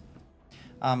cases.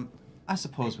 I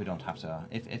suppose we don't have to.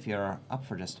 If you're up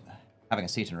for just having a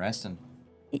seat and resting.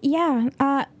 Yeah.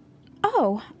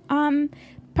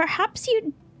 Perhaps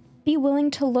you'd be willing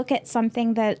to look at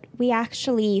something that we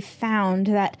actually found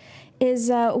that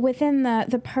is within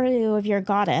the purview of your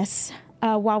goddess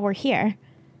while we're here.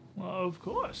 Well, of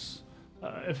course.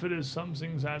 If it is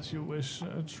something that you wish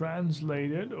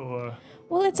translated, or...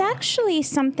 Well, it's actually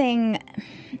something.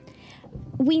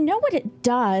 We know what it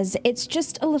does. It's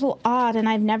just a little odd, and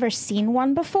I've never seen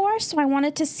one before, so I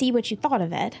wanted to see what you thought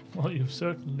of it. Well, you've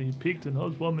certainly piqued an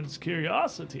old woman's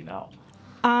curiosity now.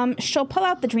 She'll pull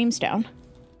out the Dreamstone.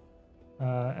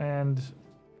 And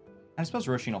I suppose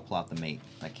Roshin will pull out the mate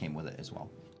that came with it as well.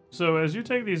 so as you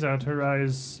take these out, her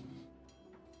eyes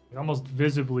almost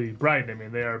visibly bright. I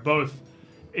mean, they are both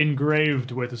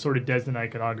engraved with a sort of Desden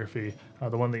iconography.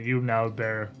 The one that you now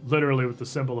bear, literally with the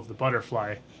symbol of the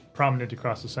butterfly prominent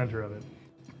across the center of it.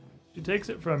 She takes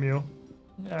it from you,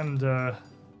 and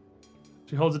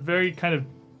she holds it very kind of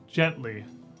gently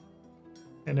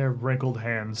in her wrinkled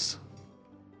hands.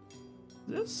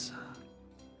 This,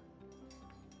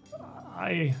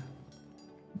 I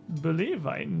believe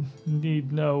I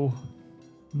need no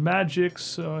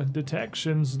magics or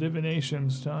detections,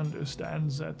 divinations to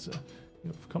understand that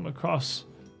you've come across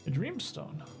a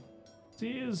Dreamstone.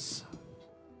 These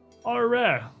are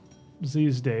rare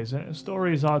these days, and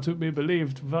stories are to be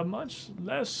believed, but much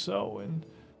less so in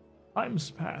times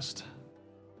past.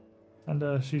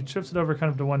 And she shifts it over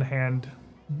kind of to one hand,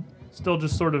 still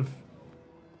just sort of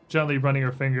gently running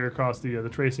her finger across the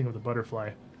tracing of the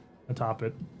butterfly atop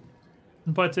it.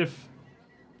 But if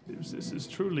this is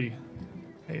truly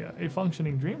a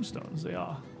functioning Dreamstones, they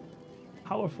are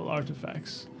powerful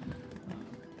artifacts.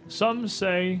 Some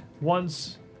say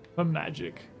once from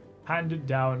magic, handed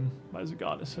down by the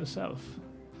goddess herself.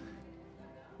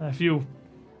 If you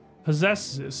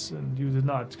possess this and you did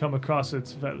not come across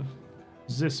it, well,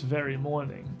 this very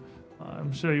morning,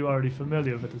 I'm sure you're already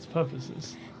familiar with its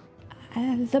purposes.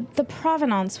 The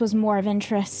provenance was more of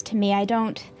interest to me.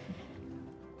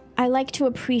 I like to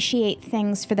appreciate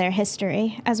things for their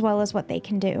history as well as what they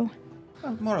can do.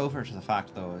 Well, moreover to the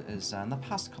fact, though, is in the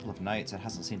past couple of nights it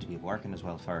hasn't seemed to be working as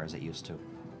well far as it used to.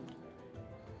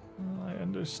 I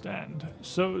understand.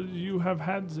 So you have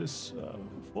had this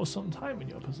for some time in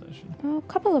your possession. Oh, a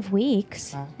couple of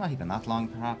weeks. Not even that long,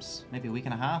 perhaps. Maybe a week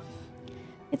and a half.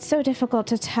 It's so difficult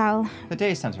to tell. The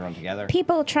days tend to run together.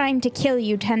 People trying to kill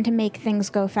you tend to make things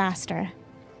go faster.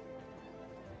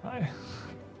 I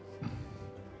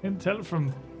can tell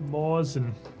from Moors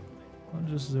and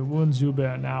just the wounds you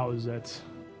bear now is that,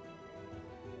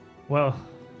 well,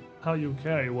 how you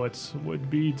carry what would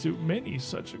be to many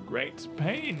such a great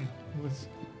pain with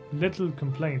little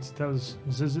complaints tells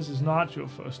this is not your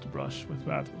first brush with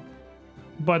battle.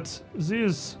 But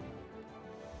these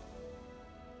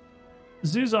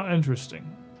are interesting.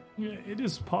 It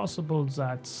is possible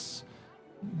that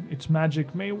its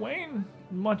magic may wane,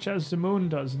 much as the moon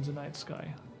does in the night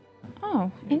sky.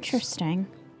 Oh, interesting.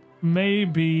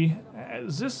 Maybe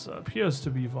this appears to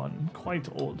be one quite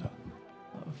old,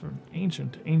 from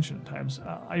ancient times.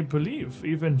 I believe,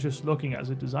 even just looking at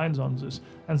the designs on this,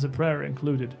 and the prayer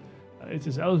included, it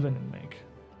is elven in make.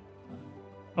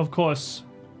 Of course,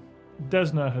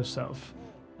 Desna herself,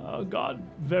 a god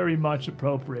very much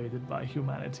appropriated by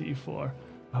humanity for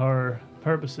her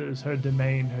purposes, her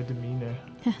domain, her demeanor.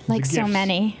 Like the so gifts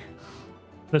many.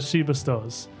 that she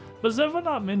bestows. But there were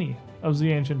not many of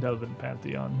the ancient elven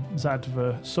pantheon that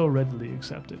were so readily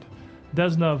accepted.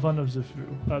 Desna, one of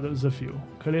the few.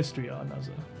 Calistria,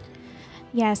 another.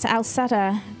 Yes,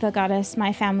 Alceta, the goddess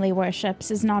my family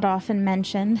worships, is not often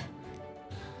mentioned.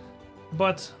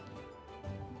 But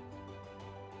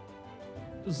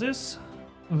this,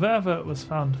 wherever it was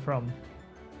found from,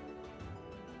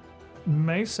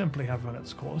 may simply have run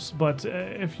its course. But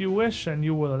if you wish and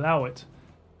you will allow it,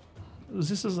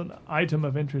 this is an item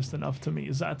of interest enough to me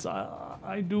that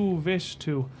I do wish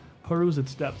to peruse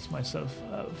its depths myself,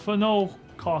 for no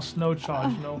cost, no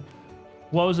charge, no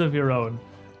woes of your own.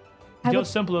 Your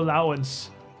simple allowance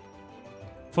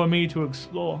for me to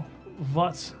explore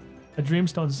what a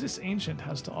dreamstone this ancient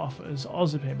has to offer is all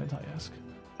the payment I ask.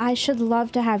 I should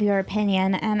love to have your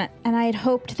opinion, and I had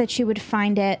hoped that you would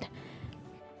find it.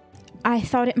 I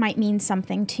thought it might mean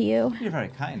something to you. You're very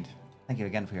kind. Thank you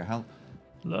again for your help.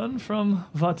 Learn from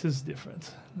what is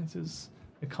different. It is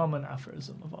a common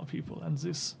aphorism of our people, and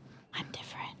this. I'm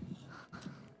different.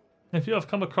 If you have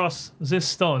come across this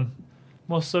stone,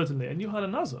 most certainly, and you had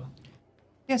another.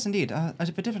 Yes, indeed. Of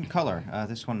a different color.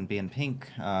 This one being pink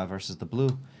versus the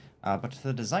blue. But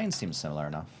the design seems similar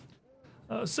enough.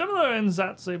 Similar in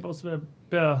that they both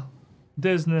bear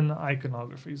Disney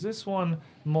iconography. This one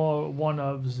more one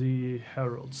of the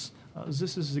heralds.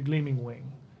 This is the Gleaming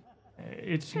Wing.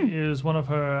 It is one of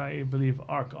her, I believe,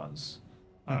 archons.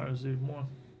 Are the more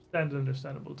standard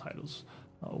understandable titles.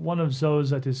 One of those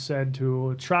that is said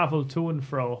to travel to and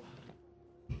fro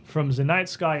from the night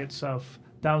sky itself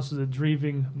down to the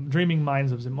dreaming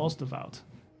minds of the most devout.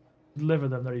 Deliver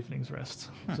them their evening's rest.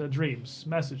 Their dreams,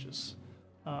 messages.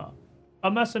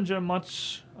 A messenger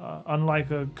much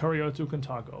unlike a courier to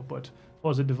Contago, but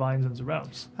for the divines and the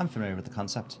realms. I'm familiar with the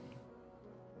concept.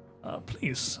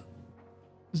 Please.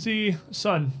 The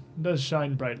sun does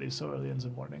shine brightly so early in the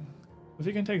morning. If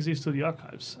you can take these to the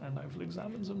archives, and I will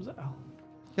examine them there.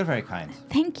 You're very kind.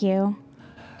 Thank you.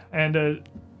 And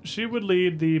she would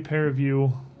lead the pair of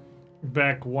you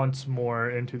back once more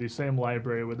into the same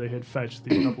library where they had fetched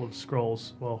the couple of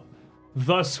scrolls. Well,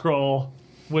 the scroll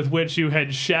with which you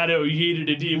had shadow yeeted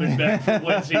a demon back from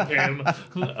whence he came.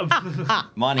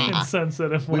 Money.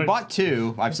 Insensitive. We bought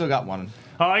 2. I've still got 1.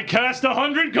 I cast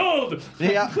 100 gold!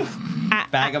 Yeah.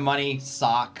 Bag of money,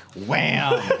 sock,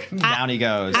 wham! Down he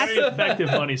goes. Very effective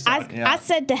money sock. I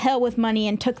said to hell with money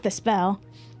and took the spell.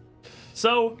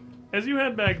 So, as you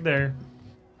head back there,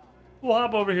 we'll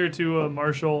hop over here to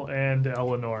Marshall and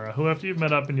Eleonora, who after you've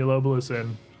met up in Yolobolus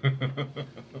Inn,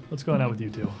 what's going on with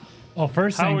you two? Well,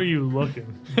 first How thing, are you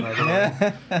looking? By the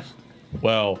way?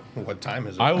 Well, What time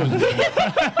is it? I was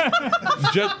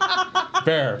just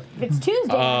fair. It's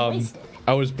Tuesday.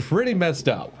 I was pretty messed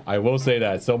up. I will say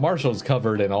that. So Marshall's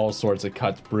covered in all sorts of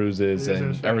cuts, bruises,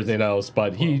 and everything else.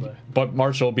 But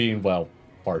Marshall being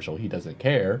Marshall, he doesn't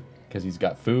care because he's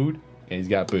got food and he's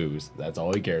got booze. That's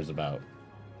all he cares about,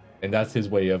 and that's his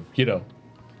way of patching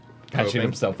Coping.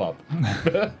 himself up.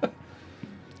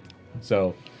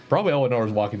 So probably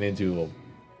Eleanor's walking into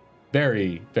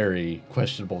very, very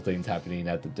questionable things happening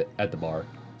at the bar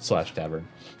 / tavern.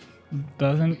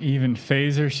 doesn't even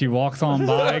phase her. She walks on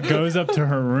by, goes up to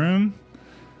her room,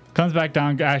 comes back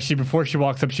down. Actually, before she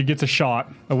walks up, she gets a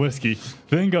shot of whiskey,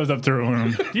 then goes up to her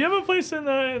room. Do you have a place in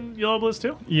Yolobolus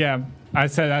too? Yeah, I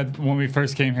said when we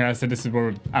first came here, I said this is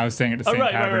where I was staying at the same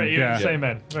tavern. Right. You're Yeah, the same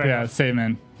man. Right. yeah, same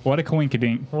in. What a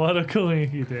coinkydink. What a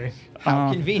coinky thing. How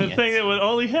The convenient. thing that would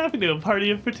only happen to a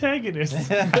party of protagonists.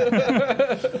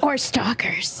 Or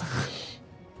stalkers.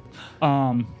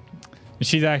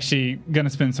 She's actually gonna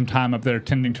spend some time up there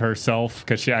tending to herself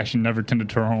because she actually never tended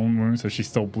to her own wound, so she's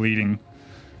still bleeding.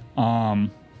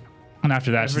 And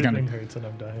after that, Everything hurts and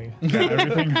I'm dying.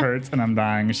 everything hurts and I'm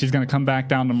dying. She's gonna come back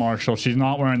down to Marshall. She's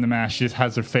not wearing the mask. She just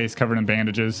has her face covered in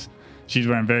bandages. She's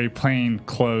wearing very plain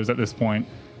clothes at this point.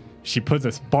 She puts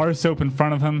this bar soap in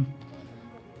front of him.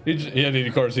 And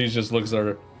of course, he just looks at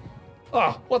her.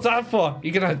 Oh, what's that for?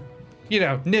 You gonna,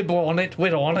 nibble on it,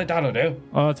 whittle on it? I don't know.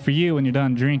 Oh, it's for you when you're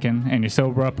done drinking and you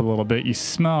sober up a little bit. You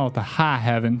smell the high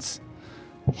heavens.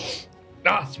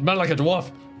 Ah, smell like a dwarf.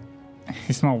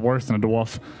 You smell worse than a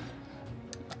dwarf.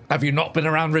 Have you not been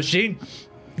around Rasheen?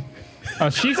 Oh,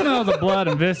 she smells the blood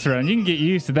and viscera, and you can get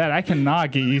used to that. I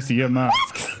cannot get used to your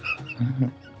musk.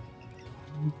 In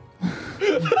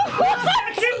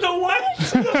the what?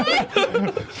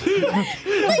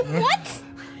 Like, what?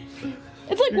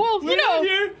 It's like, well, you know.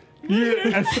 Here.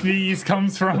 A sneeze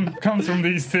comes from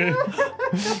these two.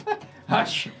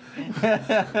 Hush.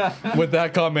 With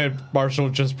that comment, Marshall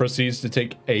just proceeds to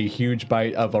take a huge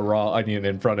bite of a raw onion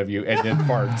in front of you and then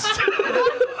farts.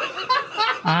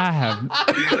 I have.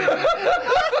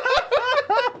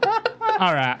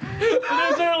 All right.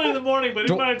 It is early in the morning, but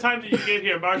by the time that you get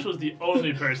here, Marshall's the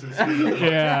only person sleeping.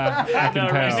 Yeah, I can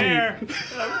Right tell. there,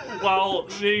 while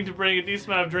needing to bring a decent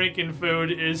amount of drinking food,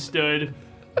 is stood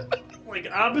like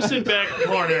opposite back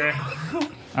corner,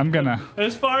 I'm gonna.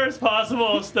 as far as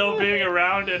possible, still being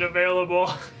around and available.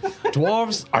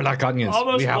 Dwarves are like onions.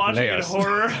 Almost we have watching layers. in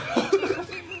horror.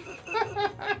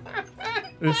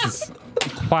 This is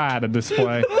quite a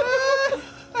display.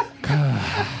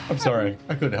 I'm sorry.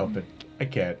 I couldn't help it. I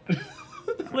can't.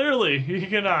 Clearly, you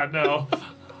cannot know.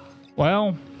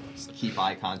 Well, Just keep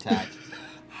eye contact.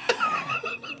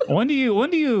 when do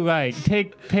you like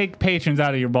take patrons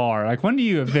out of your bar? Like, when do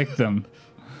you evict them?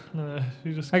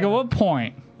 You just Like, at what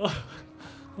point?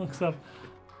 looks up.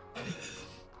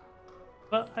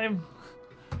 But I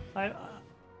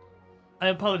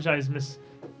apologize, Miss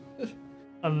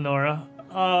Nora.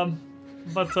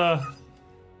 But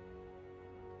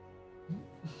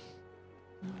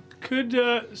could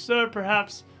sir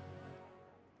perhaps,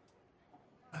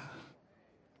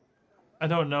 I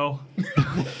don't know,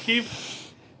 keep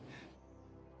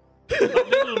a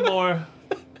little more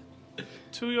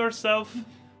to yourself?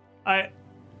 I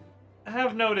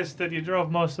have noticed that you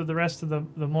drove most of the rest of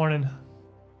the morning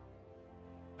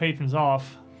patrons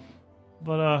off,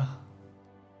 but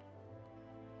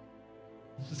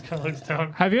just kind of looks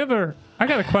down. Have you ever? I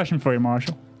got a question for you,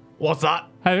 Marshall. What's that?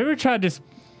 Have you ever tried just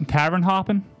tavern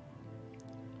hopping?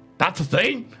 That's a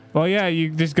thing? Well, yeah,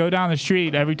 you just go down the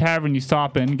street. Every tavern you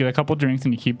stop in, get a couple drinks,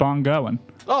 and you keep on going.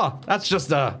 Oh, that's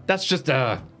just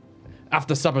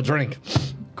after supper drink.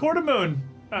 Quarter Moon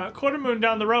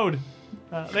down the road.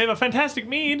 They have a fantastic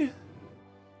mead.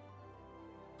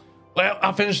 Well,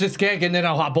 I'll finish this keg and then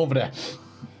I'll hop over there.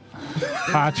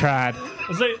 I tried.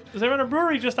 They run a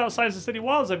brewery just outside the city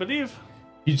walls, I believe.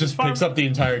 He just Farm- picks up the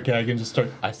entire keg and just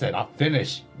starts. I said, I'll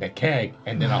finish the keg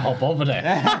and then I'll hop over there.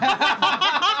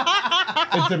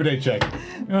 Intimidate check.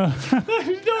 Give me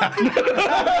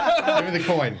the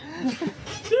coin.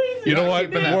 You know what?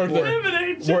 keeping that Worth for- it.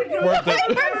 Intimidate Worth check.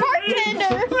 it.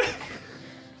 Bartender.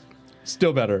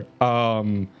 Still better.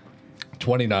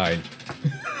 29.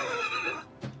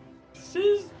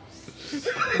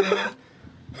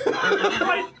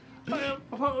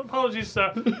 Apologies,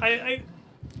 sir.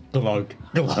 Glug.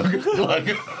 Glug. Glug.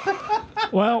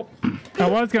 Well, I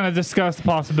was going to discuss the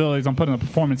possibilities on putting a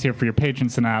performance here for your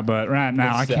patrons tonight, but right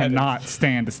now What's I that? cannot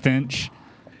stand the stench.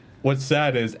 What's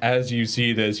sad is, as you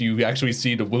see this, you actually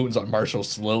see the wounds on Marshall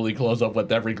slowly close up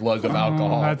with every glug of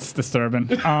alcohol. That's disturbing.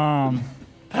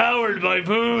 Powered by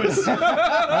booze.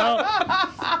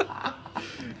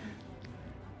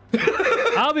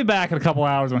 I'll be back in a couple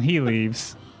hours when he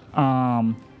leaves.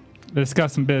 To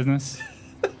discuss some business.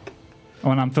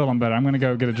 When I'm feeling better, I'm gonna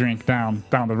go get a drink down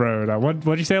the road.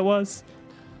 What'd you say it was?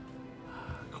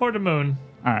 Quarter Moon.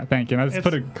 All right, thank you. Let's It's-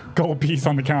 put a gold piece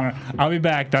on the counter. I'll be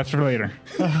back. That's for later.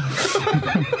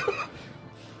 Of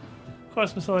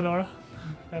course, Miss Eleonora.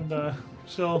 And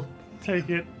she'll take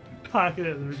it, pocket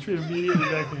it, and retreat immediately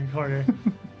back in the corner.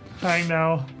 Trying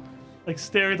now, like,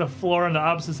 stare at the floor on the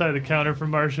opposite side of the counter from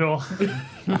Marshall.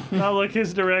 Not look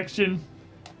his direction.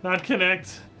 Not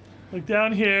connect. Look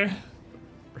down here.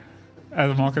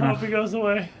 As I'm walking Hope off, he goes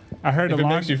away. I heard If a it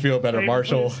long. makes you feel better, Table,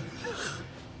 Marshall, please.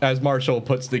 as Marshall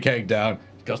puts the keg down,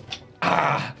 he goes,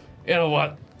 you know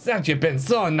what? Since you've been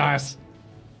so nice.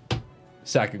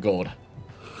 Sack of gold.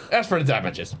 As for the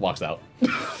damages, walks out.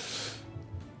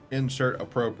 Insert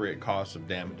appropriate cost of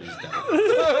damages down.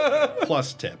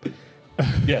 Plus tip.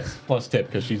 Yes, plus tip,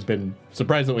 because she's been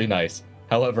surprisingly nice.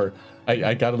 However,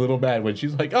 I got a little mad when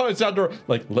she's like, oh, it's outdoor.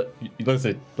 Like,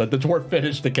 listen, let the dwarf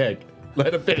finish the keg.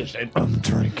 Let him finish it. I'm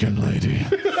drinking, lady.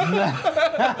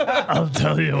 I'll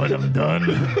tell you when I'm done.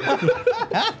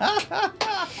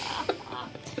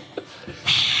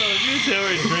 So you two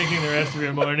are drinking the rest of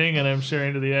your morning, and I'm sure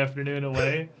into the afternoon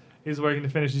away. He's working to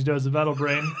finish his dose of Battle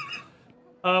Brain.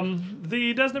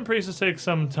 The Desmond Priestess takes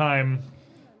some time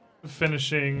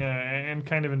finishing and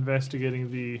kind of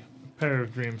investigating the pair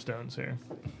of Dreamstones here.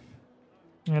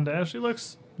 And as she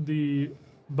looks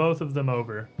both of them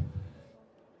over,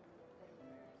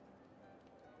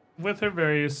 with her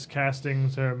various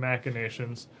castings, her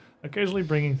machinations, occasionally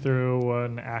bringing through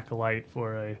an acolyte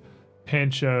for a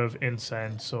pinch of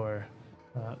incense or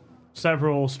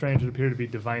several strange that appear to be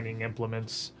divining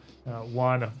implements.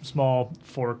 One, a small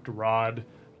forked rod,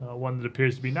 one that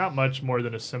appears to be not much more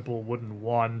than a simple wooden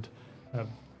wand,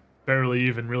 barely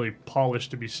even really polished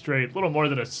to be straight, little more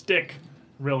than a stick,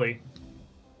 really.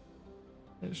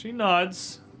 And she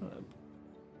nods,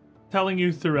 telling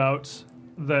you throughout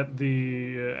that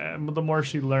the more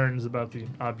she learns about the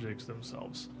objects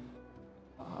themselves.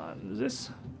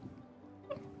 This,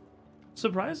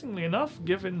 surprisingly enough,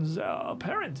 given their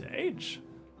apparent age,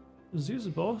 these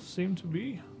both seem to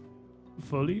be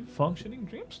fully functioning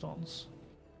Dreamstones.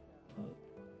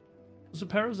 The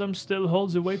pair of them still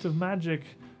holds the weight of magic,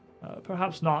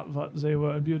 perhaps not what they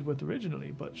were imbued with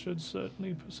originally, but should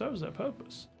certainly serve their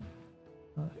purpose.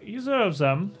 Either of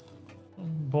them,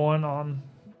 born on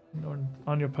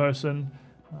your person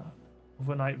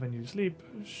overnight when you sleep,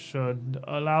 should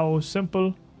allow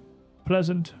simple,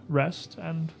 pleasant rest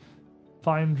and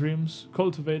fine dreams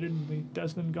cultivated in the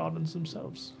Desmond Gardens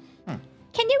themselves.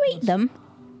 Can you eat them?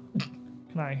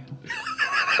 Can I?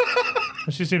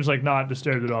 She seems like not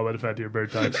disturbed at all by the fact that you're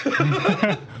bird types.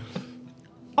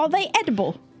 Are they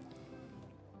edible?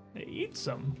 They eat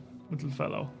some, little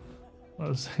fellow.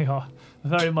 Well, they are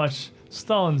very much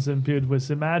stones imbued with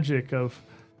the magic of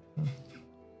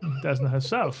Desna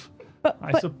herself. But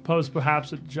I suppose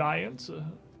perhaps a giant, a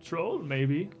troll,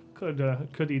 maybe, could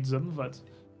eat them, but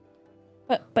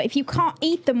if you can't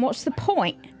eat them, what's the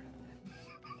point?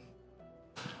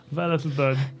 well, little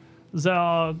bird, there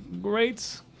are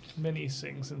great many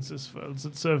things in this world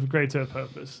that serve greater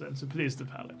purpose than to please the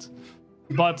palate.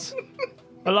 But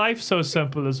a life so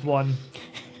simple as one,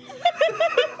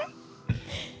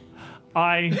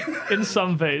 I, in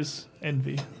some ways,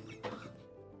 envy.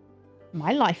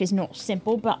 My life is not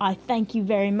simple, but I thank you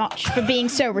very much for being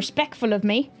so respectful of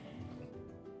me.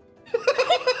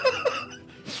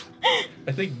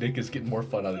 I think Nick is getting more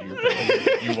fun out of your family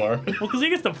than you are. Well, because he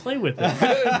gets to play with it.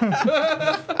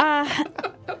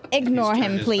 Ignore He's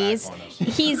him, turned his please.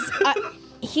 back on us.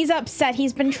 He's upset.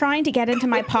 He's been trying to get into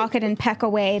my pocket and peck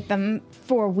away at them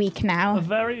for a week A now.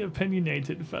 very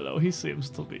opinionated fellow, he seems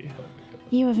to be.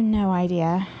 You have no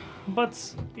idea.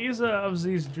 But either of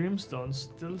these Dreamstones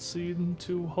still seem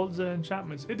to hold their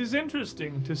enchantments. It is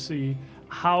interesting to see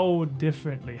how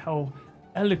differently, how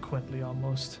eloquently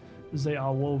almost, they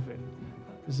are woven.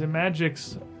 The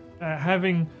magics,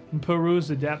 having perused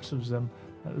the depths of them,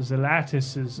 the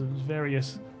lattices of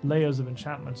various layers of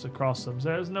enchantments across them,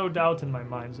 there is no doubt in my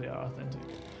mind they are authentic.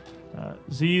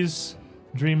 These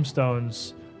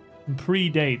Dreamstones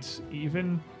predate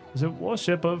even the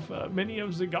worship of many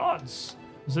of the gods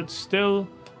that still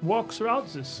walk throughout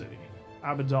this city.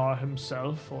 Abadar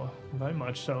himself, or very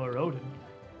much so Erodin.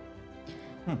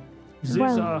 These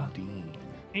Well- are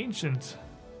ancient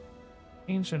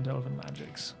elven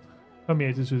magics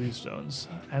permeated through these stones,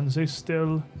 and they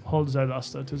still hold their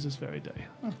luster to this very day.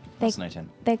 Fascinating.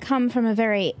 They come from a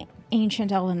very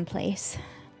ancient elven place.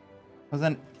 Well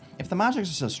then, if the magics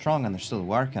are so strong and they're still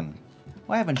working,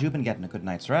 why haven't you been getting a good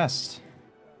night's rest?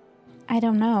 I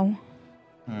don't know.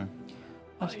 I'll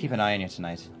have to keep an eye on you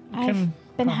tonight. I've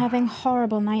been having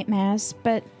horrible nightmares,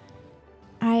 but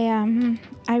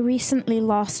I recently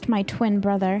lost my twin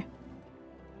brother.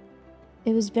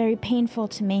 It was very painful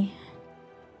to me.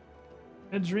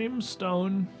 A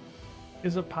Dreamstone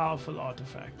is a powerful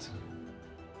artifact,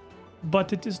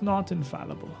 but it is not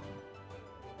infallible.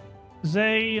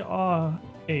 They are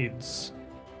aids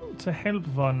to help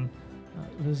one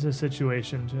with the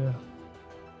situation,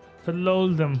 to lull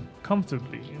them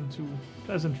comfortably into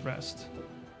pleasant rest.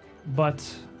 But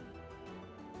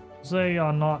they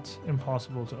are not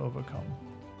impossible to overcome.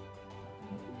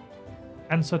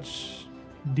 And such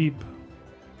deep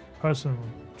personal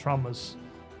traumas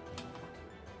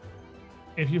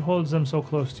if you hold them so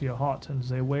close to your heart and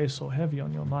they weigh so heavy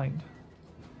on your mind,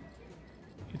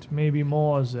 it may be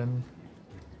more than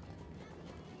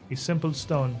a simple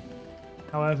stone,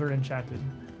 however enchanted,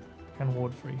 can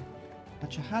ward free.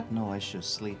 But you had no issue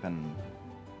sleeping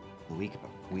the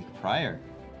week prior.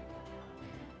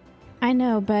 I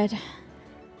know, but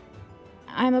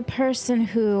I'm a person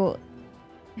who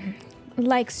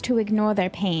likes to ignore their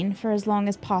pain for as long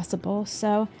as possible,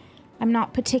 so I'm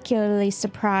not particularly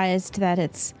surprised that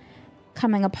it's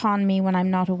coming upon me when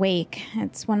I'm not awake.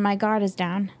 It's when my guard is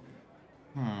down.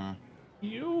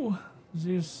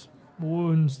 These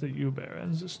wounds that you bear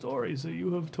and the stories that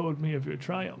you have told me of your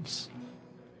triumphs,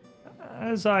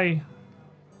 as I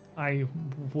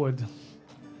would,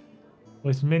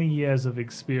 with many years of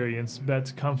experience,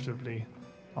 bet comfortably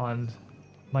on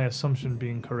my assumption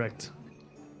being correct.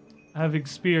 I have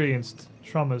experienced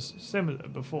traumas similar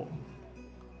before.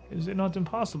 Is it not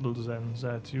impossible then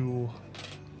that you,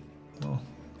 well,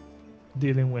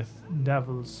 dealing with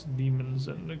devils, demons,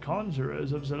 and the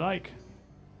conjurers of the like,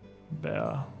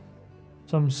 bear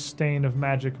some stain of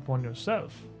magic upon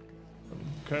yourself? Some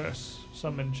curse,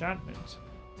 some enchantment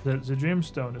that the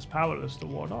Dreamstone is powerless to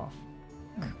ward off?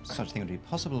 Such a thing would be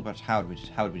possible, but how would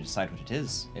we decide what it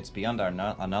is? It's beyond our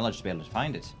knowledge to be able to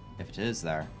find it, if it is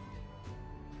there.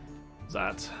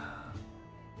 That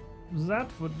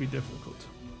would be difficult.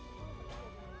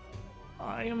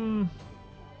 I am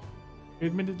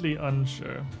admittedly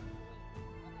unsure.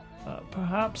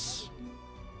 Perhaps,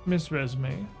 Miss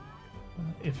Resme,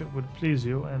 if it would please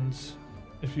you, and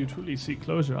if you truly seek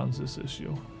closure on this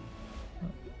issue,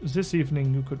 this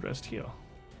evening you could rest here,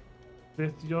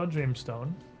 with your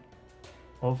Dreamstone,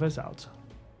 all without,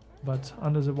 but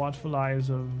under the watchful eyes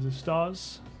of the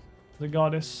stars, the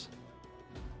goddess,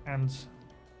 and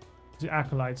the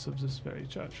acolytes of this very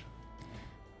church.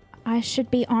 I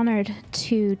should be honored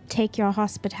to take your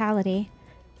hospitality.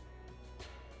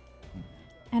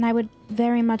 And I would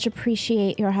very much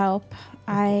appreciate your help.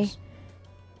 I'm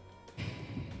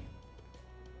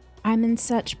in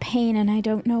such pain and I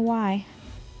don't know why.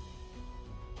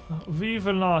 We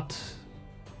will not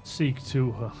seek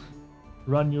to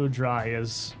run you dry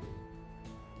as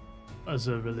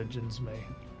other religions may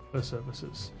for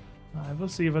services. I will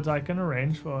see what I can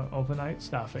arrange for overnight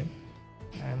staffing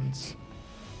and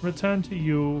return to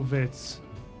you with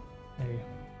a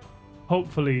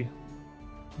hopefully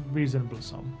reasonable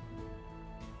sum.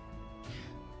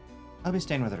 I'll be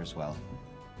staying with her as well.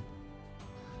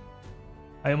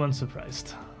 I am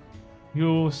unsurprised.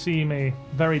 You seem a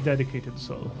very dedicated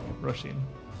soul, Roshin.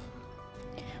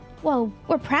 Well,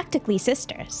 we're practically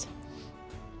sisters.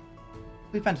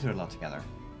 We've been through a lot together.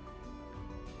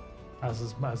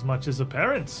 As much as a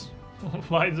parent.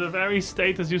 By the very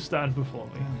state as you stand before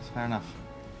me. Yes, fair enough.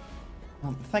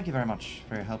 Well, thank you very much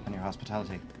for your help and your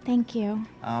hospitality. Thank you.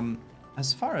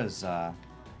 As far as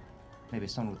maybe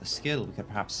someone with a skill, we could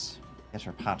perhaps get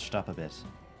her patched up a bit.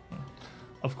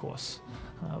 Of course.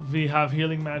 We have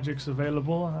healing magics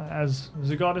available. As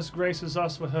the goddess graces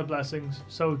us with her blessings,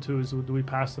 so too do we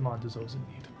pass them on to those in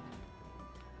need.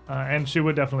 And she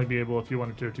would definitely be able, if you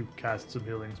wanted her to cast some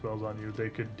healing spells on you, they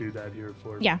could do that here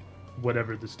for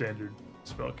whatever the standard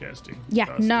spell casting. Yeah,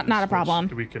 cost not is, a problem.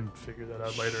 We can figure that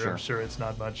out later. Sure. I'm sure it's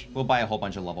not much. We'll buy a whole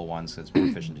bunch of level 1s, so it's more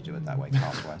efficient to do it that way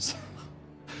cost-wise.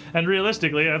 And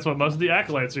realistically, that's what most of the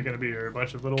acolytes are going to be, are a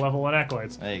bunch of little level 1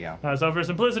 acolytes. There you go. So for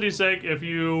simplicity's sake, if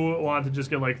you want to just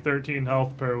get like 13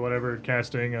 health per whatever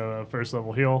casting a first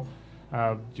level heal,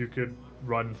 you could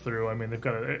run through. I mean, they've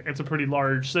got it's a pretty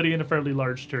large city and a fairly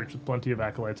large church with plenty of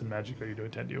acolytes and magic ready to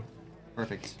attend you.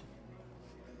 Perfect.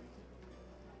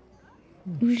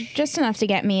 Just enough to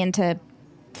get me into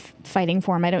fighting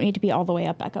form. I don't need to be all the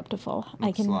way back up to full.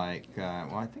 Looks like,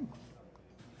 well, I think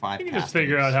 5 We can just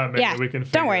figure out how many we can.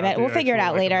 Don't worry about it. We'll figure it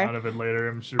out later. Amount of it later.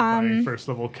 I'm sure buying first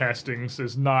level castings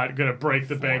is not going to break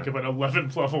the bank of an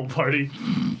 11th level party.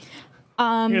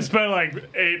 You spend like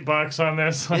 $8 on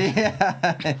this. Yeah,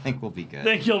 I think we'll be good. I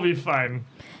think you'll be fine.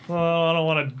 Well, I don't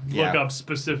want to look up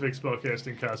specific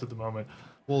spellcasting costs at the moment.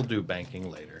 We'll do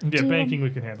banking later. Yeah, banking we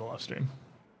can handle off stream.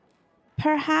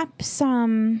 Perhaps,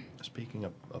 Speaking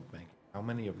of banking, how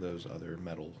many of those other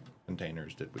metal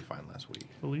containers did we find last week?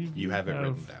 Believe You have it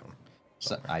written down.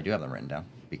 So, I do have them written down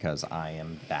because I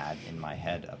am bad in my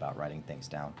head about writing things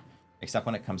down, except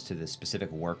when it comes to the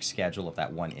specific work schedule of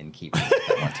that one innkeeper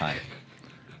at one time.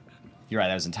 You're right,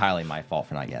 that was entirely my fault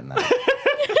for not getting that.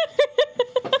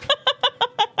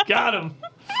 Got him.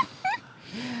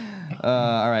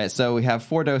 All right, so we have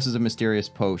 4 doses of mysterious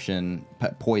poison.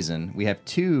 We have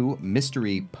 2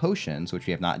 mystery potions, which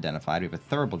we have not identified. We have a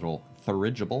thurible,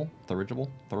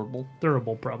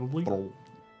 Durable, probably.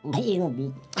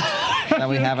 that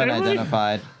we haven't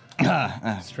identified.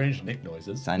 Strange Nick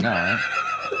noises. I know, right?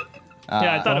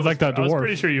 Yeah, I thought it was like that I was dwarf.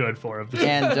 pretty sure you had 4 of them.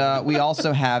 And we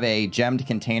also have a gemmed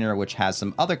container which has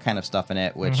some other kind of stuff in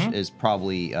it, which is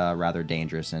probably rather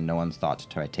dangerous, and no one's thought to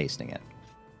try tasting it.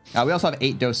 We also have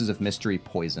 8 doses of mystery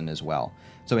poison as well.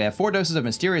 So we have 4 doses of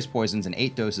mysterious poisons and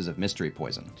 8 doses of mystery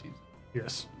poison.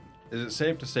 Yes. Is it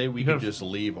safe to say we could just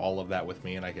leave all of that with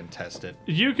me and I can test it?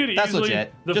 You could That's easily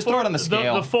legit. Just throw it on the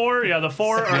scale. The 4 are the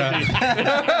 4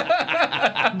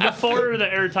 are the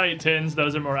airtight tins.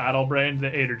 Those are more adult brained.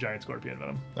 The 8 are giant scorpion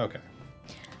venom. Okay.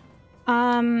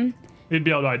 You'd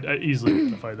be able to easily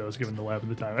identify those given the lab at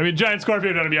the time. I mean, giant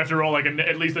scorpion venom, you have to roll like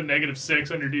at least a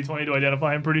 -6 on your d20 to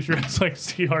identify. I'm pretty sure it's like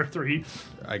CR3.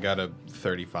 I got a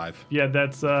 35. Yeah,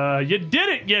 that's you did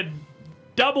it. You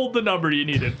doubled the number you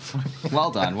needed.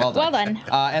 Well done, well Well done.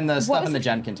 done. And the stuff was in the the-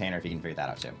 gem container, if you can figure that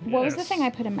out too. What was the Yes. thing I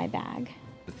put in my bag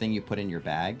The thing you put in your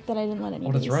bag. that I didn't let Oh,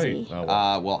 anybody that's right. see? Oh,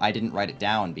 well. Well, I didn't write it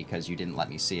down because you didn't let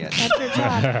me see it. That's your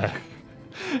job.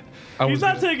 I He's was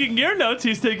not gonna- taking your notes.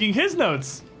 He's taking his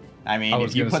notes. I mean, I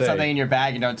was if you gonna put say- something in your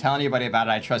bag and don't tell anybody about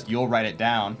it, I trust you'll write it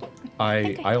down.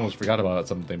 I almost forgot about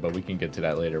something, but we can get to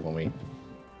that later when we.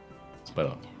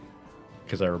 But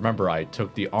because I remember I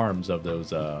took the arms of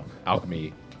those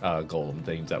alchemy golem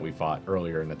things that we fought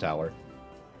earlier in the tower.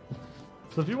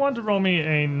 So if you want to roll me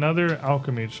another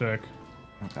alchemy check,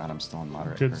 Oh god, I'm still in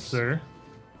moderate. good curse. sir.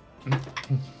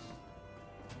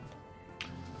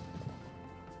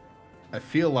 I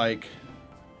feel like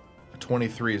a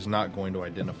 23 is not going to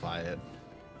identify it.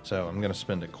 So I'm going to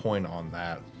spend a coin on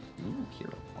that. Ooh,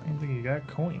 hero I point. don't think you got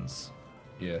coins.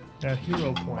 Yeah. Got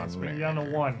hero points, but you got a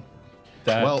 1.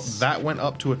 That's Well, that went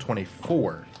up to a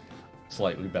 24.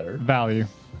 slightly better. Value.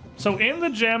 So in the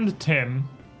jammed tin,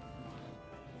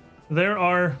 there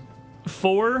are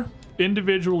 4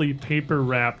 individually paper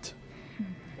wrapped,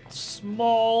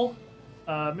 small,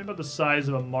 maybe about the size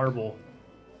of a marble,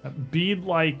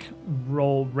 bead-like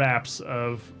roll wraps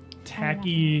of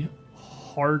tacky,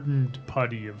 hardened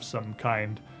putty of some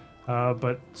kind.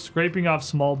 But scraping off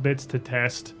small bits to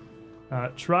test.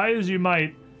 Try as you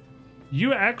might,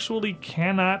 you actually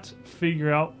cannot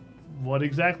figure out what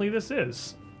exactly this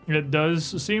is. It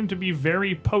does seem to be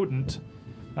very potent,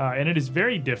 and it is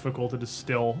very difficult to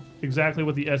distill exactly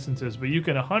what the essence is, but you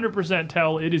can 100%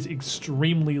 tell it is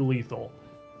extremely lethal.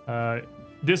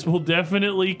 This will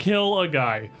definitely kill a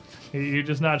guy. You're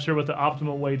just not sure what the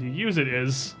optimal way to use it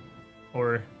is,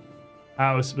 or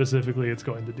how specifically it's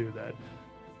going to do that.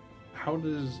 How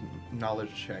does knowledge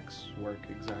checks work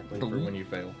exactly for when you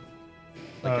fail?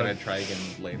 Like, can I try again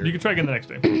later? You can try again the next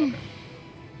day. Okay.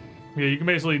 Yeah, you can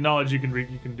basically knowledge you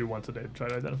can do once a day to try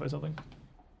to identify something.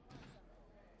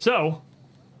 So,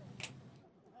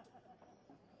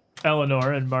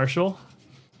 Eleanor and Marshall,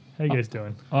 how you guys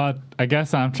doing? I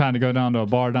guess I'm trying to go down to a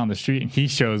bar down the street, and he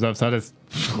shows up, so I just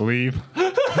leave.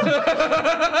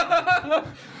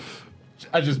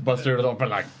 I just busted it open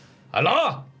like,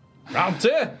 hello, round 2.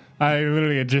 I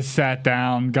literally had just sat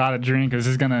down, got a drink. I was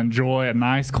just gonna enjoy a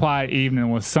nice, quiet evening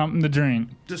with something to drink.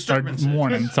 Disturbances. Or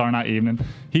morning, sorry, not evening.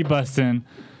 He busts in.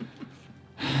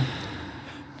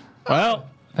 Well,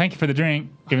 thank you for the drink,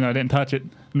 even though I didn't touch it,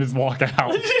 and just walk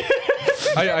out.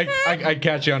 I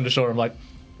catch you on the shoulder. I'm like,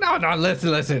 no,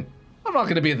 listen. I'm not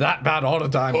gonna be that bad all the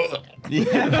time.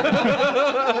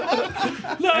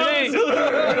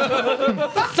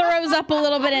 Throws up a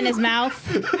little bit in his mouth.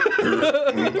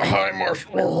 Hi,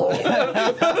 Marshall.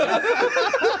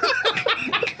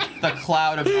 The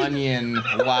cloud of onion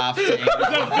wafting.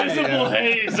 The visible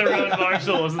haze around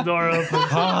Marshall as the door opens.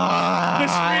 The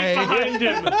street behind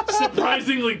him,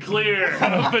 surprisingly clear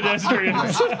of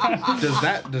pedestrians.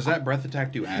 Does that breath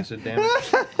attack do acid damage?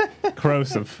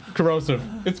 Corrosive. Corrosive.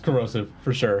 It's corrosive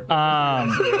for sure.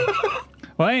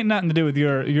 Well, it ain't nothing to do with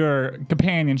your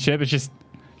companionship. It's just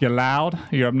you're loud,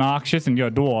 you're obnoxious, and you're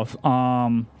a dwarf.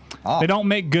 They don't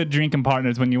make good drinking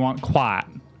partners when you want quiet.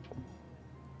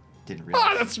 Didn't Ah,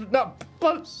 realize. that's not.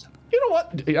 But you know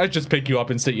what? I just pick you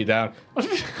up and sit you down.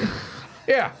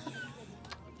 Yeah.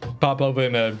 Pop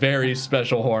open a very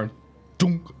special horn.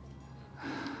 Dunk.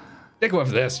 Take one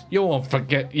of this. You will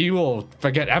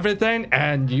forget everything,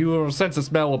 and your sense of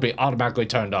smell will be automatically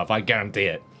turned off. I guarantee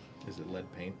it. Is it lead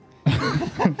paint?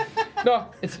 No,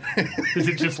 it's Is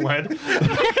it just lead?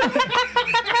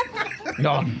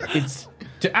 no. It's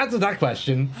to answer that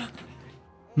question.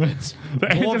 The answer to the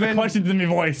Dwarven- question's in my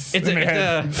voice. It's in my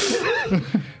head.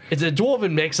 it's a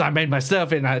dwarven mix I made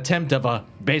myself in an attempt of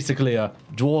basically a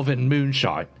dwarven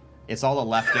moonshine. It's all the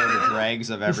leftover dregs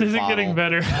of This every isn't bottle. getting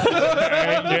better.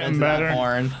 Getting Into that better.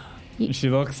 horn. She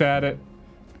looks at it.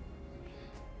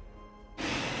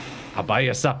 I'll buy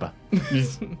you a supper.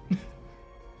 Just,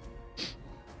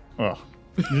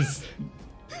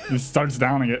 just starts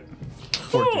downing it.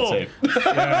 Fortune Oh. save.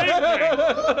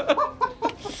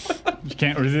 You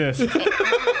can't resist.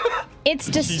 It's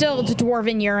distilled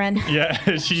dwarven urine. Yeah,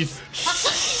 she's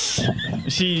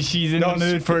in No, the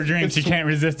mood for a drink. She can't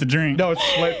resist a drink. No, it's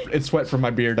sweat. It's sweat from my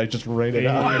beard. I just rained it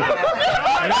out.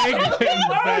 It's getting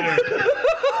better.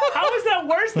 How is that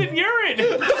worse than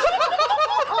urine?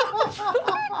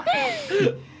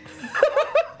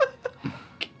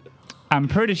 I'm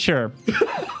pretty sure.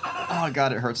 Oh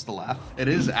god, it hurts to laugh. It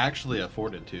is actually a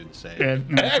fortitude save.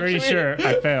 And I'm pretty sure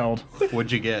I failed.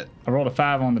 What'd you get? I rolled a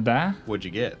 5 on the die. What'd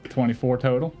you get? 24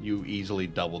 total. You easily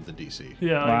doubled the DC.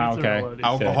 Yeah. Wow, it's a okay. melody.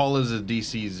 Alcohol is a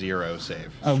DC 0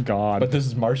 save. Oh God. But this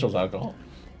is Marshall's alcohol.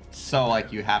 So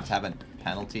like you have to have a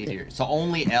penalty to your. So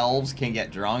only elves can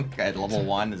get drunk at level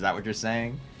 1. Is that what you're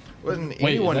saying? When Wait,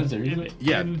 anyone, is that serious?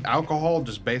 yeah, in- alcohol,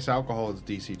 just base alcohol is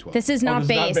DC 12. This is Oh, not this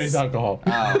is not base. base alcohol.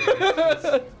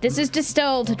 This is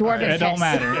distilled dwarven it don't piss.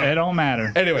 matter. It don't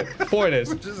matter. Anyway, point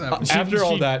is, Just have- after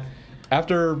all that,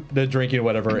 after the drinking,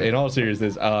 whatever, in all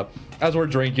seriousness, as we're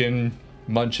drinking,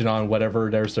 munching on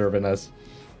whatever they're serving us,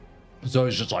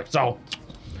 Zoe's just like, so,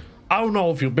 I don't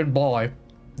know if you've been by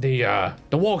the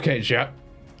wall cage yet.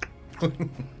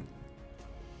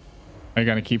 Are you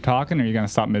gonna keep talking, or are you gonna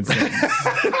stop mid sentence?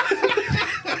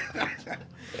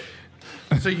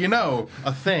 So you know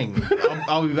a thing.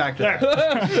 I'll be back to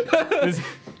that.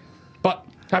 But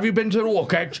have you been to the wall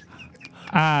cage?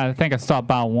 I think I stopped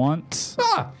by once.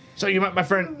 Ah, so you met my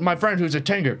friend who's a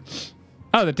Tengu.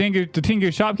 Oh, the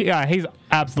Tengu shopkeeper. Yeah, he's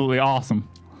absolutely awesome.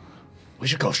 We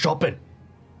should go shopping.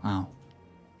 Oh.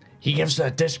 He gives a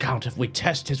discount if we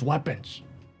test his weapons.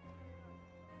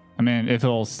 I mean, if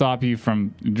it'll stop you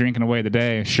from drinking away the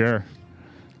day, sure.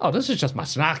 Oh, this is just my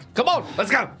snack. Come on, let's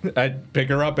go. I pick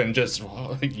her up and just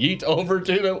yeet over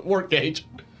to the work cage.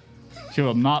 She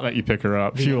will not let you pick her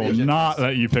up. She will not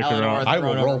let you pick her Eleanor up. I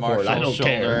will thrown roll over for it. I Marshall's don't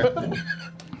care. shoulder.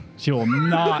 She will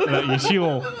not let you. She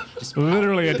will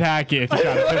literally attack you if you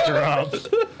try to pick her up.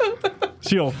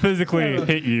 She'll physically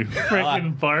hit you.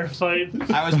 Freaking bar fight.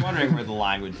 I was wondering where the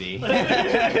line would be.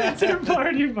 It's a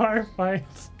party bar fight.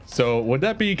 So would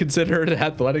that be considered an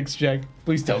athletics check?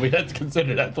 Please tell me that's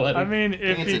considered athletic. I mean,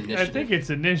 it's I initiative. think it's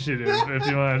initiative if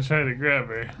you want to try to grab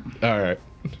her. all right.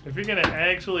 If you're gonna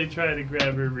actually try to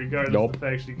grab her, regardless Nope. of the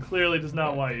fact she clearly does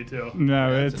not want you to.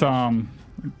 No, it's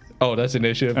Oh, that's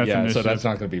initiative. That's yeah, so initiative. that's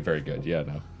not going to be very good. Yeah,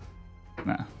 no.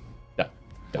 nah. Yeah.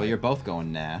 Well, you're both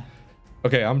going nah.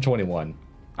 Okay, I'm 21.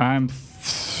 I'm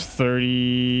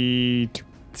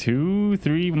 32,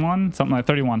 31, something like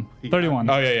 31. 31.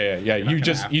 Oh yeah. You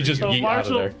just after you. yeet So out of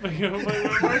Marshall, there. when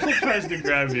Marshall tries to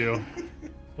grab you,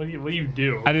 what do you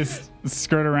do? I just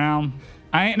skirt around.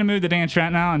 I ain't in the mood to dance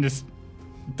right now and just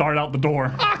dart out the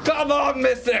door. Ah, come on,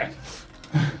 mister.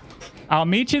 I'll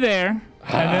meet you there,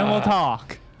 and then we'll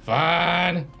talk.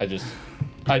 Fine.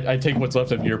 I take what's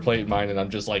left of your plate and mine, and I'm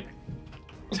just like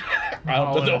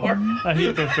out the door. A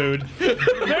heap of food.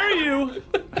 There you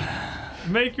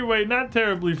make your way not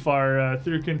terribly far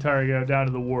through Kintargo down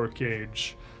to the war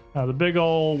cage. The big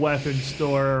old weapon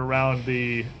store around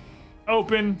the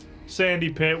open sandy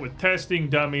pit with testing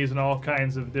dummies and all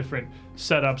kinds of different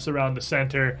setups around the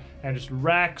center, and just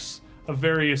racks of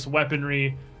various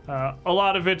weaponry. A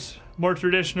lot of it more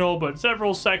traditional, but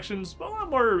several sections a lot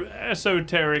more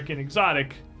esoteric and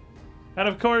exotic. And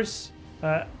of course,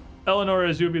 Eleanor,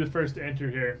 as you would be the first to enter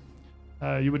here,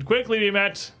 you would quickly be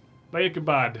met by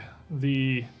Ichabod,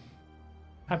 the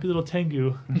happy little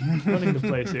Tengu running the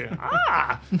place here.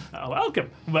 Welcome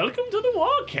to the war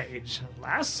cage,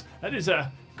 lass. That is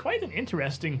quite an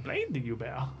interesting blade that you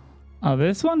bear. Oh,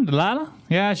 this one, Delilah?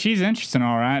 Yeah, she's interesting,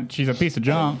 all right. She's a piece of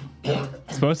junk.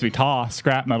 It's supposed to be tossed,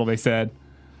 scrap metal, they said.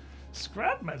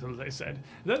 Scrap metal, they said.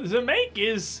 The make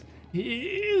is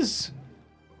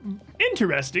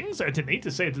interesting, certainly, to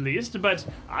say the least, but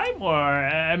I more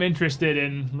am interested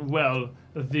in, well,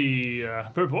 the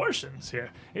proportions here.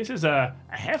 This is a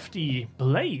hefty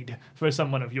blade for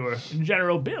someone of your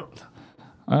general build.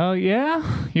 Oh,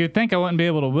 yeah? You'd think I wouldn't be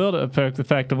able to wield it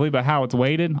effectively, but how it's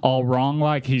weighted, all wrong,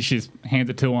 like he just hands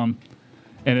it to him,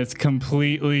 and it's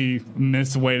completely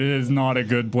misweighted. It is not a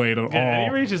good blade at And he all.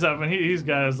 reaches up and he's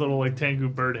got his little like Tengu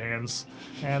bird hands,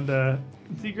 and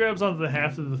he grabs onto the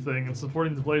haft of the thing and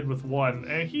supporting the blade with one.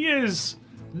 And he is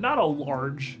not a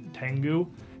large Tengu.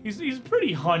 He's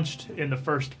pretty hunched in the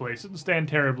first place. Doesn't stand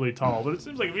terribly tall, but it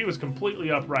seems like if he was completely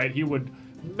upright, he would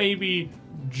maybe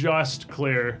just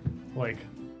clear like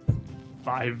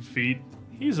 5 feet.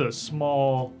 He's a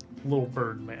small little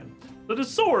bird man. But his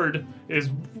sword is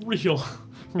real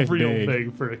It's big.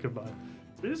 big for Ichabod.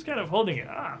 just kind of holding it.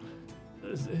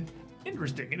 This is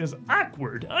interesting. It is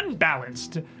awkward,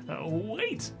 unbalanced.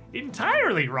 Weight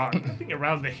entirely wrong. Nothing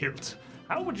around the hilt.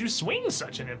 How would you swing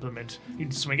such an implement?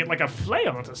 You'd swing it like a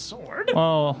flail, not a sword.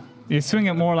 Well, you swing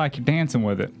it more like you're dancing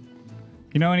with it.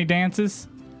 You know any dances?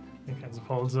 He kind of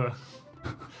holds a.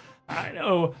 I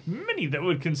know many that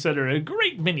would consider a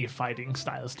great many fighting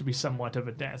styles to be somewhat of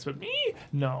a dance, but me,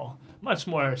 no. Much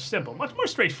more simple, much more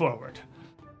straightforward.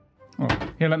 Well,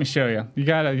 here, let me show you.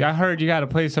 I heard you got a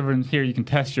place over in here you can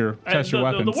test your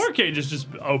weapons. The war cage is just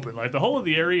open. Like the whole of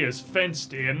the area is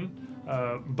fenced in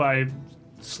by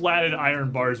slatted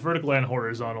iron bars, vertical and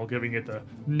horizontal, giving it the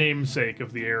namesake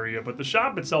of the area. But the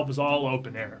shop itself is all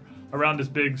open air around this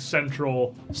big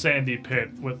central sandy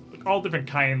pit with all different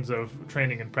kinds of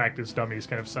training and practice dummies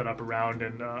kind of set up around,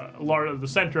 and the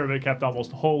center of it kept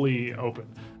almost wholly open,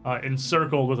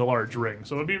 encircled with a large ring.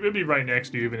 So it'd be right next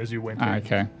to you even as you went in.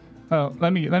 Okay. Well,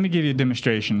 let me give you a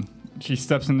demonstration. She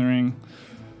steps in the ring.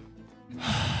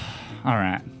 All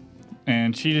right,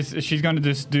 and she's gonna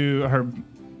just do her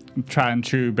tried and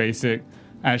true basic.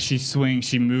 As she swings,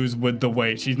 she moves with the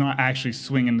weight. She's not actually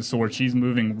swinging the sword. She's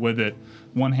moving with it.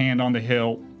 One hand on the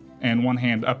hilt and one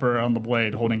hand upper on the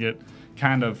blade, holding it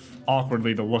kind of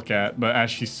awkwardly to look at. But as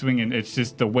she's swinging, it's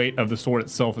just the weight of the sword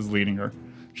itself is leading her.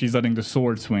 She's letting the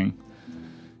sword swing.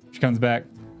 She comes back.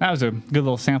 That was a good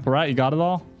little sample, right? You got it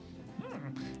all?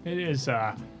 It is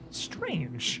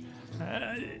strange.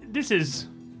 This is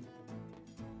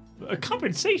a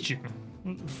compensation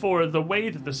for the way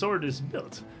that the sword is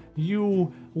built.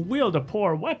 You wield a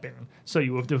poor weapon, so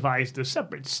you have devised a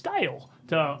separate style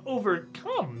to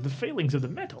overcome the failings of the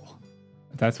metal.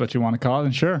 If that's what you want to call it,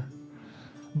 then sure.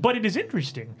 But it is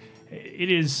interesting.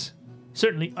 It is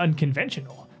certainly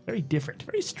unconventional, very different,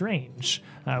 very strange.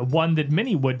 One that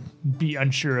many would be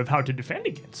unsure of how to defend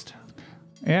against.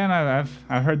 Yeah, and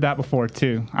I've heard that before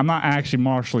too. I'm not actually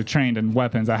martially trained in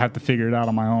weapons. I have to figure it out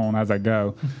on my own as I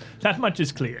go. That much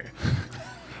is clear.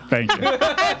 Thank you.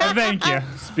 Thank you.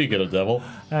 Speaking of devil.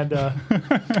 And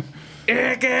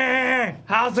Iggy!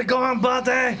 How's it going,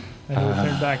 buddy? and he'll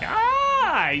turn back.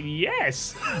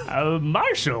 Yes,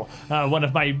 Marshall, one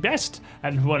of my best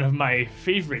and one of my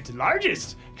favorite,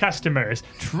 largest customers.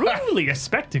 Truly a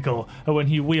spectacle when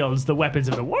he wields the weapons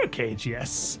of the war cage.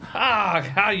 Yes.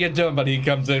 How you doing, buddy? He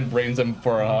comes in, brings him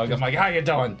for a hug. I'm like, how you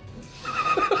doing?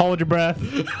 Hold your breath.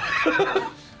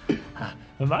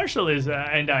 Marshall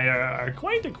and I are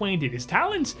quite acquainted. His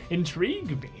talents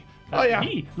intrigue me. Oh, yeah.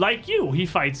 He, like you, he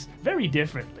fights very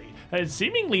differently,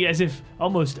 seemingly as if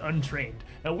almost untrained,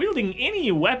 wielding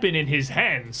any weapon in his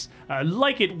hands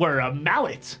like it were a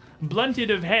mallet,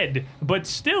 blunted of head, but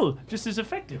still just as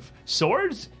effective.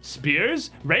 Swords, spears,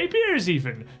 rapiers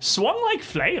even, swung like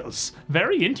flails.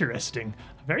 Very interesting,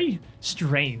 very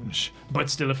strange, but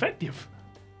still effective.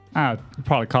 I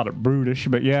probably called it brutish,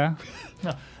 but yeah.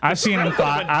 No, I've seen him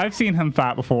fight. I've seen him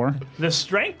fight before. the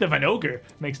strength of an ogre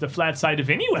makes the flat side of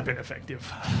any weapon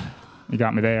effective. You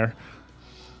got me there.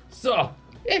 So,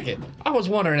 Iggy, I was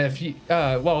wondering if you,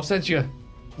 since you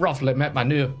roughly met my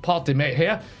new party mate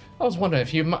here, I was wondering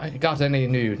if you got any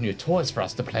new toys for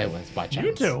us to play with by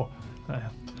chance.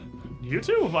 You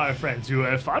two, my friends, who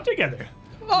have fought together.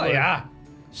 Oh, yeah.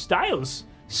 Styles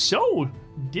so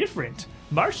different.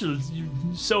 Marshall's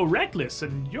so reckless,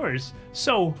 and yours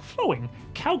so flowing,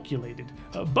 calculated.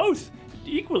 Both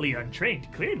equally untrained,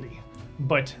 clearly,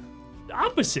 but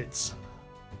opposites.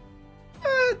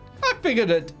 I figured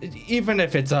that even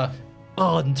if it's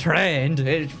untrained,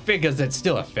 it figures it's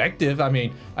still effective. I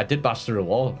mean, I did bash through a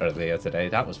wall earlier today.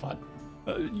 That was fun.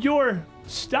 Your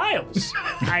styles,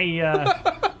 I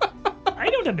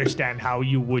don't understand how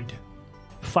you would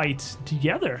fight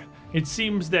together. It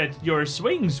seems that your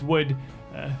swings would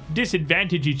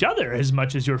disadvantage each other as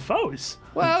much as your foes.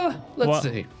 Well, let's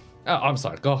see. Oh, I'm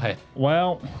sorry. Go ahead.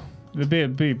 Well, to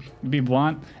be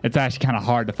blunt, it's actually kind of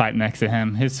hard to fight next to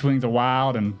him. His swings are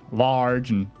wild and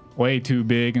large and way too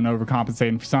big and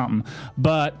overcompensating for something.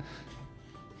 But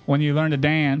when you learn to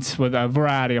dance with a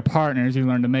variety of partners, you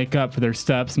learn to make up for their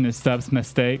steps, missteps,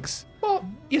 mistakes. Well,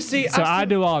 you see, So I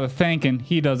do all the thinking,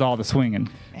 he does all the swinging.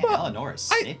 Man, Eleanor is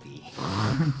snippy.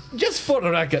 just for the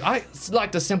record, I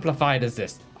like to simplify it as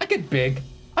this. I get big,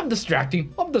 I'm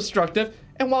distracting, I'm destructive,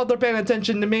 and while they're paying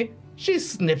attention to me, she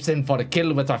snips in for the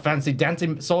kill with her fancy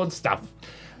dancing sword stuff.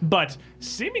 But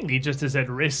seemingly just as at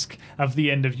risk of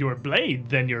the end of your blade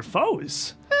than your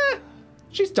foes.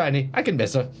 She's tiny, I can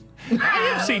miss her. I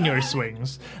have seen your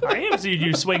swings. I have seen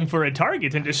you swing for a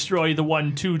target and destroy the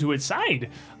 1-2 to its side.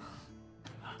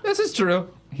 This is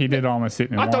true. He did almost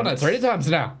hit me I've done it once. 3 times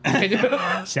now.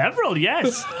 Several,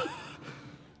 yes.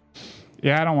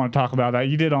 Yeah, I don't want to talk about that.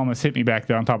 You did almost hit me back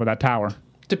there on top of that tower.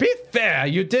 To be fair,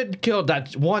 you did kill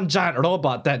that one giant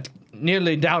robot that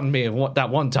nearly downed me that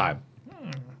one time.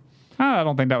 I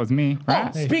don't think that was me. Oh,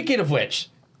 Right? speaking of which,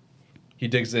 He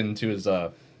digs into his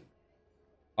on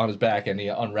his back and he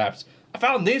unwraps. I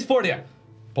found these for you.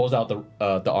 Pulls out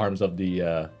the arms of the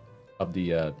alchemy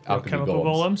Chemical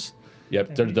golems.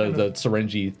 Yep, they're the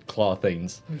syringy claw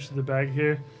things. Here's the bag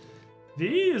here.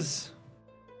 These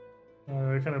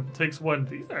kind of takes one.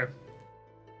 These are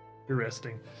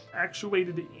interesting.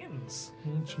 Actuated ends,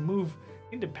 which move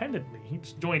independently,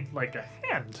 each joint like a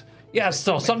hand. Yeah,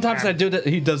 so sometimes I do that.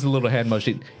 He does a little hand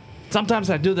motion. Sometimes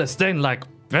I do this thing like,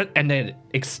 and then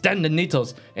extend the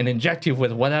needles and inject you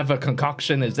with whatever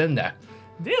concoction is in there.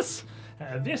 This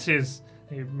is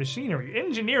machinery,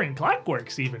 engineering,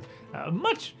 clockworks, even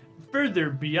much further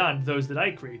beyond those that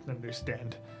I create and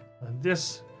understand.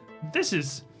 This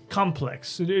is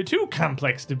complex, too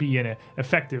complex to be an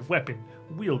effective weapon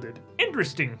wielded.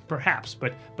 Interesting, perhaps,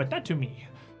 but not to me.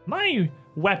 My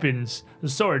weapons,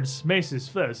 swords, maces,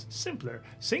 furs, simpler,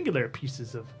 singular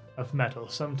pieces of metal,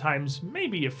 sometimes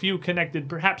maybe a few connected,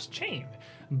 perhaps chain,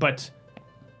 but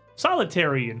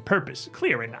solitary in purpose,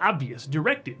 clear and obvious,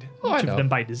 directed, I each know. of them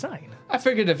by design. I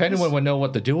figured if anyone would know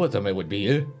what to do with them, it would be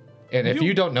you. And if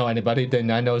you don't know anybody,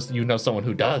 then I know you know someone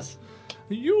who does.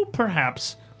 You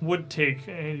perhaps would take.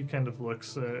 He kind of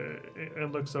looks.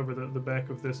 It looks over the back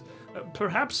of this.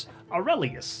 Perhaps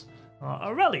Aurelius.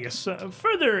 Aurelius,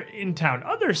 further in town,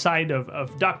 other side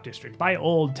of Dock District, by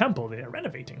Old Temple they are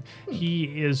renovating. He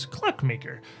is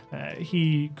clockmaker.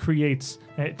 He creates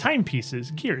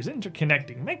timepieces, gears,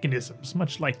 interconnecting mechanisms,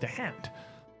 much like the hand.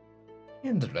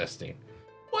 Interesting.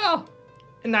 Well,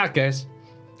 in that case,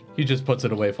 he just puts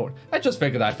it away for it. I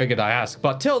figured I ask.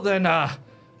 But till then, I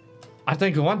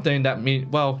think one thing that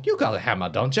well, you got a hammer,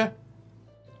 don't you?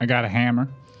 I got a hammer.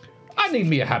 I need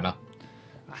me a hammer.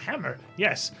 A hammer,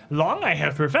 yes. Long I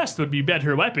have professed would be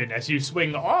better weapon, as you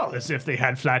swing all as if they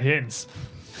had flat ends.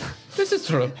 This is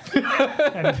true.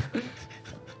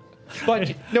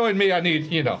 But knowing me, I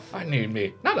need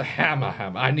me. Not a hammer.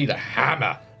 I need a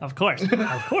hammer. Of course,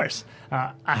 of course.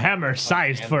 A hammer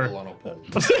sized for. Handle on a pole.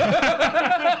 So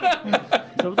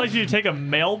I'd like you to take a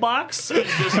mailbox and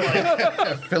just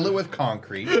like. Fill it with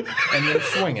concrete and then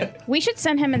swing it. We should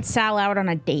send him and Sal out on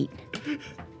a date.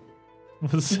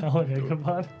 Sell an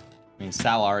Ichabod. I mean,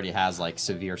 Sal already has like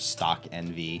severe stock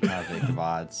envy of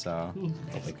Ichabod, so. Oh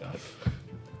my god.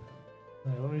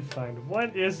 Let me find.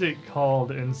 What is it called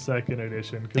in second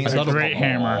edition? 'Cause think it's it's a great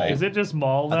hammer. Is it just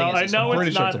Maul I now? think I it's just know Maul. it's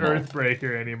Pretty sure not it's a Maul.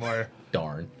 Earthbreaker anymore.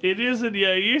 Darn. It isn't. Yeah,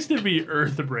 it used to be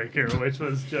Earthbreaker, which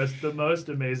was just the most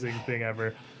amazing thing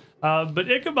ever. But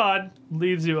Ichabod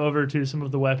leads you over to some of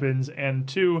the weapons and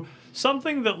to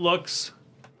something that looks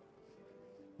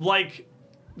like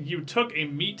you took a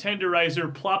meat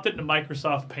tenderizer, plopped it into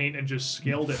Microsoft Paint, and just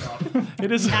scaled it up.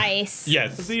 It is Nice.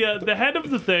 Yes. the head of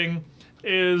the thing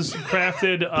is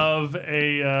crafted of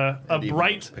a And even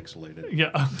bright. it's pixelated.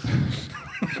 Yeah.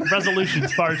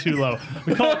 Resolution's far too low.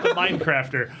 We call it the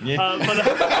Minecrafter.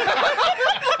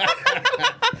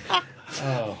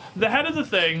 The head of the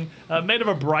thing, made of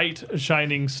a bright,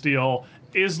 shining steel,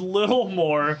 is little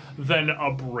more than a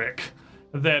brick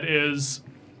that is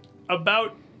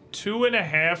about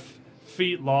 2.5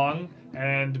 feet long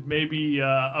and maybe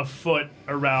a foot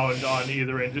around on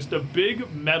either end. Just a big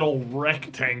metal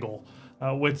rectangle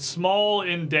with small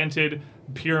indented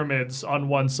pyramids on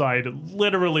one side,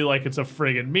 literally like it's a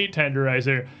friggin' meat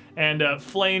tenderizer, and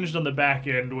flanged on the back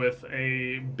end with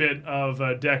a bit of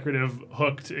a decorative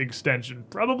hooked extension.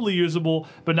 Probably usable,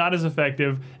 but not as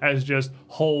effective as just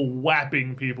whole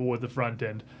whapping people with the front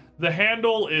end. The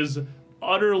handle is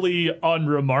utterly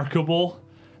unremarkable,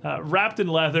 wrapped in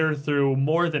leather through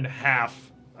more than half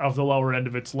of the lower end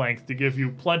of its length to give you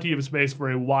plenty of space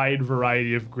for a wide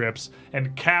variety of grips,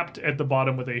 and capped at the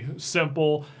bottom with a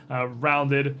simple,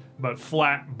 rounded but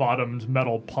flat-bottomed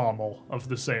metal pommel of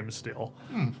the same steel.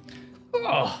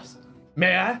 Oh,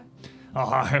 may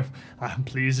I? I'm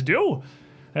pleased to.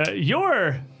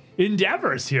 Your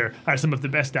endeavors here are some of the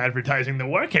best advertising the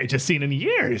Warcage has seen in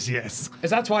years, yes.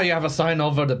 Is that why you have a sign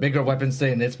over the bigger weapon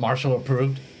saying it's Marshall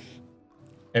approved?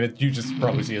 And you just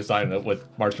probably see a sign up with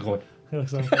Marshall going,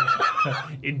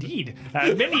 Indeed.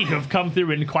 Many have come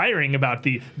through inquiring about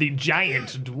the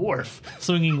giant dwarf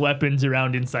swinging weapons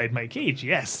around inside my cage,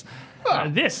 yes.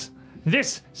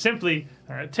 This simply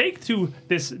take to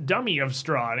this dummy of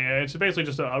straw. And it's basically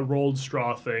just a rolled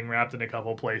straw thing wrapped in a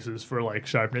couple places for like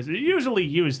sharpness. It's usually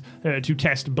used to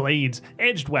test blades,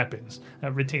 edged weapons,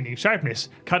 retaining sharpness,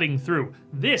 cutting through.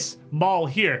 This maul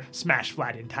here, smash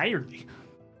flat entirely.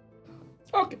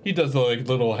 Okay. He does the like,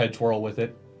 little head twirl with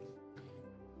it.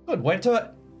 Good, way to it.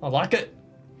 I like it.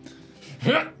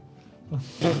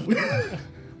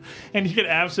 And you can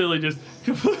absolutely just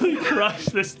completely crush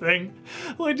this thing.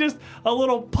 Like just a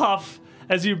little puff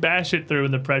as you bash it through,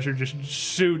 and the pressure just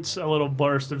shoots a little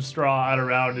burst of straw out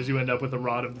around as you end up with a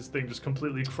rod of this thing just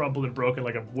completely crumpled and broken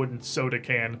like a wooden soda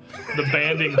can. The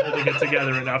banding holding it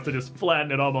together enough to just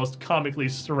flatten it almost comically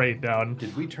straight down.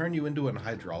 Did we turn you into an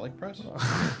hydraulic press?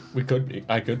 We could be.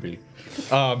 I could be.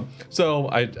 So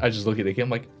I just look at it again. I'm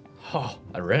like, Oh,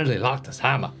 I really like this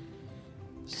hammer.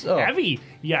 so. Heavy,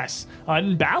 yes.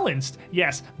 Unbalanced,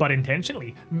 yes, but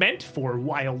intentionally. Meant for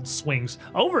wild swings.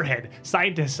 Overhead,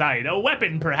 side to side. A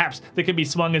weapon, perhaps, that can be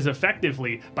swung as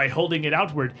effectively by holding it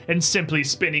outward and simply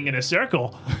spinning in a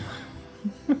circle.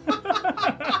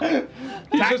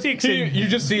 Tactics and, You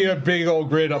just see a big old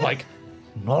grin. I'm like,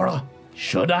 Nora,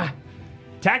 should I?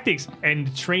 tactics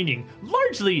and training,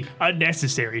 largely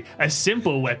unnecessary. A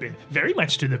simple weapon, very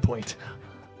much to the point.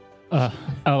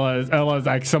 Ella's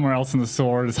like somewhere else in the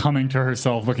sword, is humming to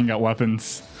herself, looking at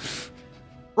weapons.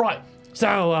 Right.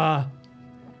 So,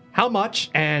 how much,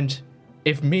 and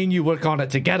if me and you work on it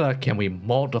together, can we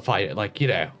multiply it? Like, you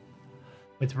know.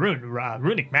 With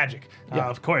runic magic,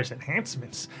 of course,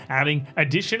 enhancements, adding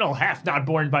additional heft not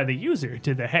borne by the user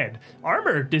to the head.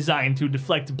 Armor designed to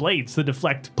deflect blades to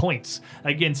deflect points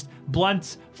against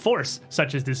blunt force,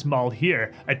 such as this maul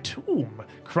here. A tomb,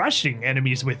 crushing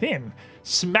enemies within,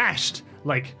 smashed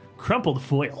like crumpled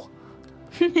foil.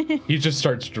 he just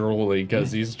starts drooling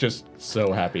because he's just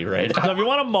so happy right now. So if you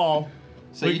want a maul,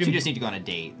 So we you two can- just need to go on a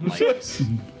date. Like,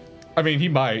 I mean, he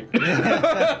might.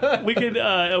 we could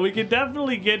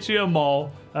definitely get you a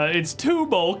maul. It's 2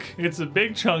 bulk. It's a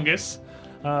big chungus,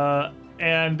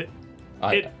 and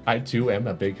I too am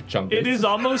a big chunk. it is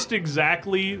almost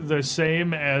exactly the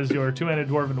same as your 2-handed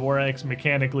dwarven war axe,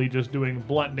 mechanically just doing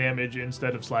blunt damage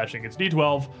instead of slashing. It's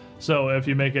D12, so if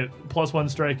you make it +1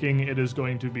 striking, it is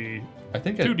going to be I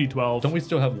think 2d12. Don't we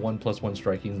still have 1+1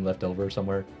 striking left over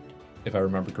somewhere? If I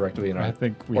remember correctly, and I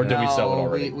think we or did we sell it no,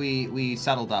 already? we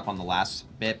settled up on the last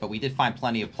bit, but we did find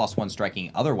plenty of +1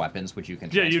 striking other weapons, which you can.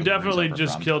 Yeah, you transfer the runes definitely over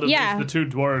just from. killed at Yeah. least the 2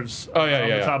 dwarves. Oh, yeah, on yeah, the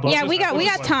yeah. top Yeah, left. we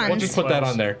got Just tons. We'll just put that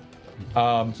on there.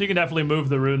 So you can definitely move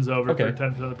the runes over Okay. for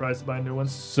 10% of the price to buy new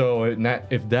ones. So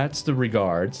if that's the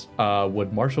regards,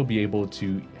 would Marshall be able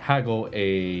to haggle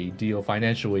a deal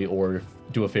financially or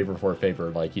do a favor for a favor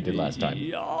like he did last time?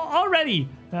 Already,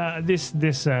 this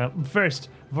first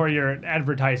for your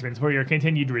advertisements, for your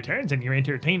continued returns and your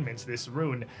entertainments, this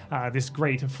rune, this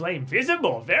great flame,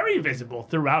 visible, very visible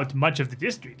throughout much of the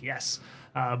district, yes.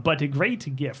 But a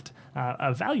great gift,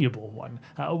 a valuable one,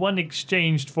 one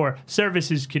exchanged for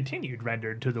services continued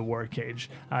rendered to the war cage.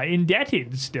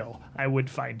 Indebted still, I would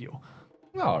find you.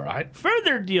 All right.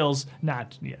 Further deals,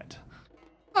 not yet.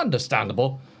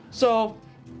 Understandable. So,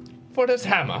 for this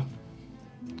hammer,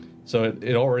 So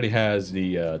it already has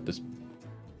the this.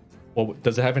 Well,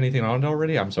 does it have anything on it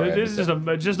already? I'm sorry. I This missed is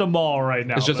it. just a maul right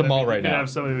now. It's just but a maul I mean, right you can now. have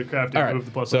somebody with crafting All right, move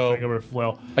the +1 so string over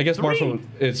flail. I guess Marshall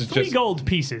is three just- gold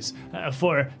pieces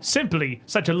for simply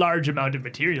such a large amount of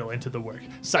material into the work,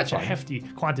 such a fine. hefty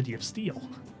quantity of steel.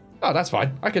 oh, that's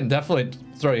fine. I can definitely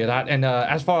throw you that. And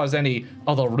as far as any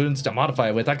other runes to modify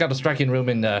it with, I got a striking room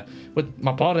in with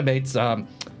my party mates. Do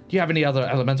you have any other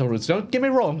elemental runes? Don't get me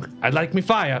wrong. I like me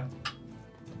fire.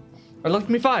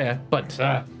 But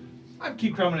I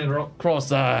keep coming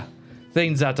across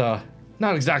things that are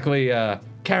not exactly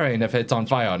caring if it's on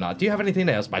fire or not. Do you have anything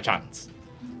else by chance?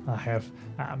 I have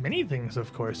many things,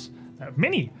 of course,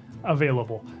 many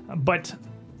available, but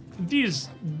these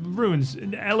runes,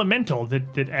 elemental,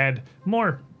 that add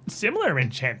more similar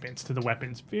enchantments to the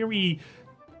weapons, very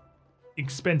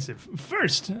expensive.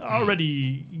 First,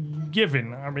 already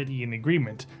given, already in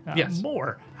agreement. Yes.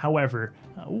 More, however,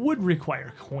 would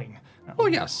require coin. Oh,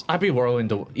 yes. I'd be willing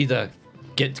to either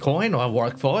get coin or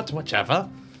work for it, whichever.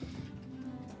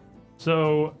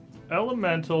 So,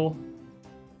 elemental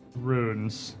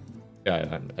runes.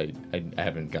 Yeah, I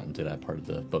haven't gotten to that part of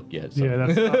the book yet. So. Yeah,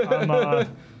 that's.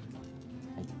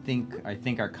 I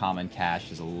think our common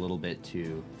cash is a little bit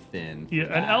too thin. for Yeah, an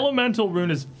that. elemental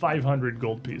rune is 500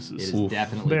 gold pieces. It is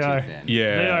definitely They too are- thin.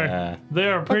 Yeah. They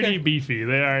are pretty Okay. beefy.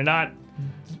 They are not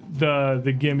the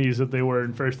gimmies that they were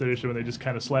in first edition when they just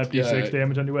kind of slapped you Yeah. 6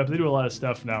 damage on your weapon. They do a lot of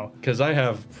stuff now. Because I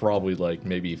have probably like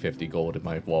maybe 50 gold in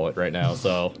my wallet right now,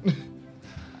 so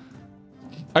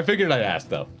I figured I'd ask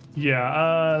though.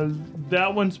 Yeah,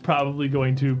 that one's probably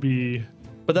going to be.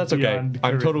 But that's okay. Beyond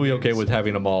I'm totally current okay needs. with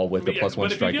having them all with the Yeah, +1 but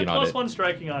if you striking get on it. +1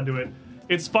 striking onto it,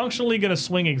 It's functionally going to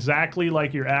swing exactly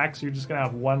like your axe. You're just going to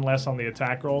have one less on the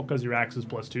attack roll because your axe is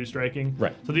 +2 striking.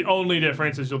 Right. So the only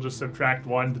difference is you'll just subtract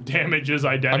 1. The damage is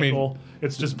identical.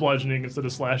 It's just bludgeoning instead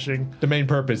of slashing. The main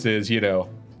purpose is,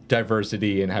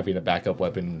 diversity and having a backup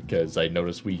weapon, because I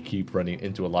notice we keep running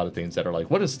into a lot of things that are like,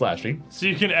 what is slashing? So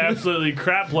you can absolutely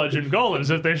crap bludgeon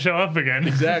golems if they show up again.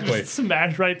 Exactly. Just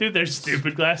smash right through their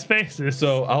stupid glass faces.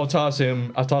 So I'll toss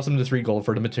him the 3 gold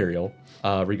for the material,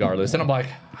 regardless. And I'm like,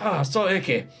 So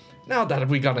icky. now that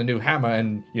we got a new hammer,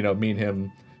 and me and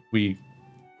him,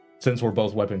 since we're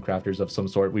both weapon crafters of some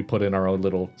sort, we put in our own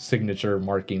little signature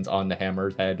markings on the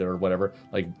hammer's head or whatever,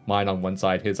 like mine on one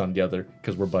side, his on the other,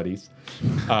 because we're buddies.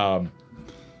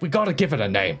 We gotta give it a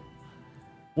name.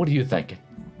 What are you thinking?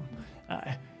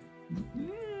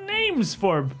 Names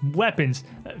for weapons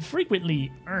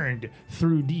frequently earned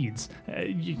through deeds.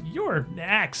 Your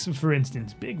axe, for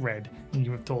instance, Big Red,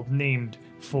 you have told named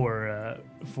for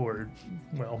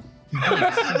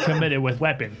deeds committed with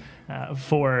weapon.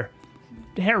 For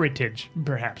heritage,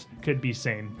 perhaps, could be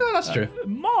sane. No, that's true.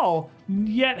 Maul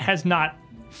yet has not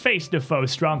faced a foe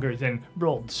stronger than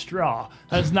rolled straw,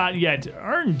 has not yet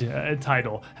earned a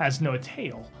title, has no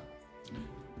tail.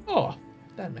 Oh,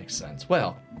 that makes sense.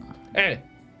 Well, hey,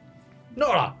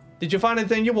 Nora, did you find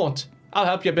anything you want? I'll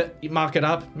help you a bit, mark it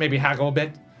up, maybe haggle a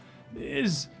bit.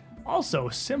 Is also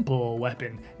simple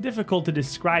weapon, difficult to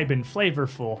describe in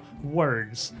flavorful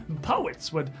words.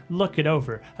 Poets would look it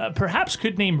over. Perhaps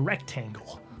could name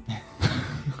rectangle.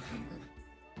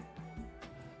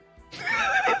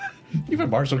 Even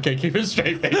Marshall can't keep his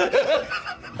straight face.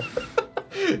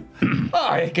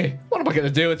 Okay, what am I gonna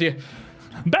do with you?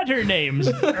 Better names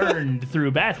earned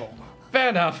through battle. Fair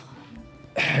enough.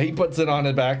 He puts it on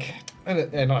his back,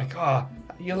 and like,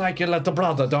 you like your little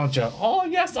brother, don't you? Oh,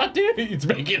 yes, I do. He's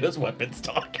making his weapons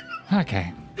talk.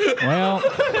 Okay. Well,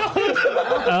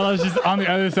 I was just on the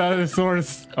other side of the sword.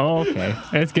 Oh, okay.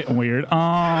 It's getting weird.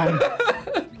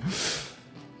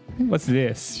 What's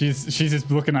this? She's just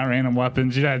looking at random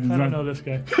weapons. I don't know this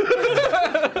guy.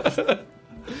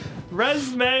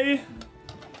 Resume.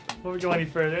 Before we go any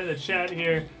further, the chat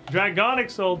here. Dragonic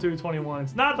Soul 221.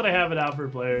 It's not that I have it out for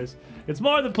players. It's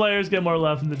more the players get more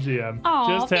love from the GM. Aw,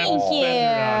 Just have to thank spend it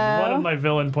around. you. One of my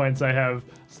villain points I have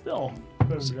still from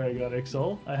Dragonic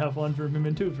Soul. I have one from him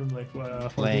and two from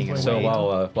Playing it. So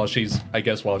Wait. while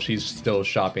she's still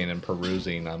shopping and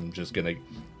perusing, I'm just gonna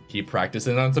keep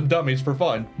practicing on some dummies for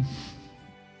fun.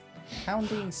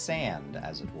 Pounding sand,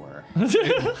 as it were.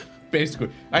 Basically,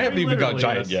 I haven't even got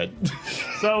literally giant is. yet.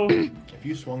 So If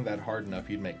you swung that hard enough,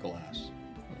 you'd make glass.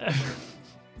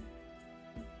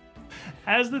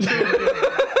 as the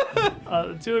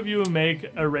two of you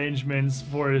make arrangements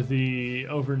for the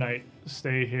overnight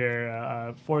stay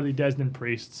here, for the Desmond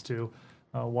priests to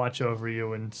watch over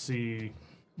you and see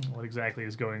what exactly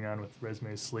is going on with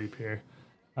Resume's sleep here,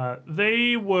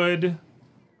 they would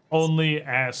only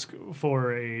ask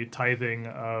for a tithing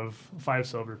of 5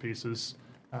 silver pieces,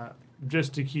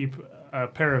 just to keep a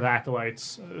pair of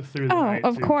acolytes through the night.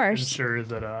 of to course. ensure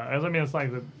that, it's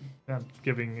like that. Not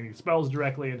giving any spells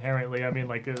directly inherently. I mean,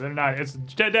 like, they're not. It's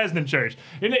Desmond Church.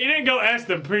 You didn't go ask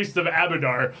the priests of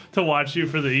Abadar to watch you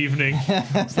for the evening.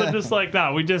 So just like,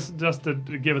 no, we just to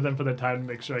give them for the time to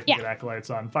make sure I can get acolytes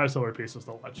on. 5 silver pieces,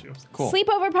 they'll watch you. Cool.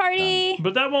 Sleepover party.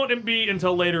 But that won't be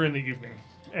until later in the evening.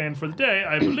 And for the day,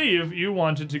 I believe you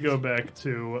wanted to go back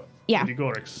to Yeah. Lady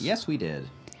Gorix. Yes, we did.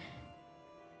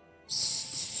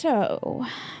 So,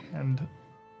 And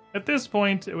at this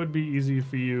point, it would be easy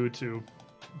for you to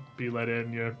be let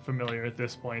in. You're familiar at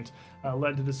this point.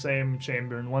 Led to the same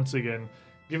chamber, and once again,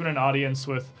 given an audience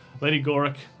with Lady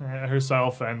Goric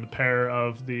herself and a pair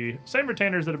of the same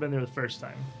retainers that have been there the first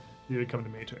time you would come to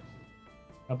meet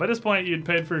her. By this point, you'd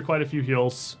paid for quite a few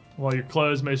heals. While your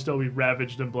clothes may still be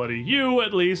ravaged and bloody, you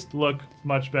at least look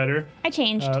much better. I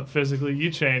changed. Physically,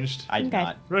 you changed. I did Okay.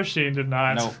 not. Roshin did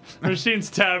not. No. Roshin's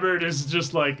tabard is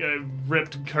just like a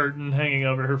ripped curtain hanging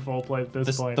over her full plate at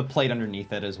this point. The plate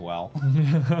underneath it as well.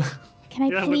 Can I Yeah,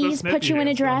 with the please put snippy you in a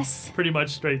hands, though. dress? Pretty much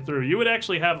straight through. You would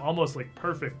actually have almost like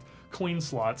perfect queen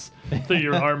slots through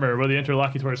your armor where the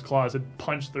interlocutor's claws had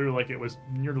punched through like it was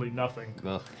nearly nothing.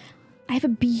 Ugh. I have a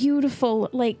beautiful,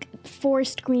 like,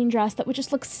 forest green dress that would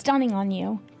just look stunning on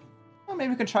you. Well, maybe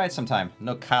we can try it sometime.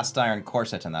 No cast iron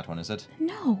corset in that one, is it?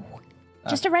 No,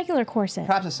 just a regular corset.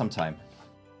 Perhaps at some time.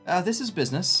 This is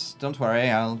business. Don't worry,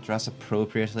 I'll dress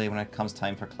appropriately when it comes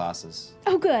time for classes.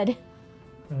 Oh, good.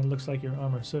 And it looks like your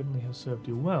armor certainly has served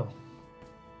you well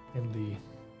in the...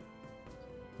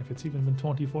 If it's even been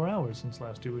 24 hours since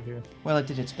last you were here. Well, it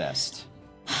did its best.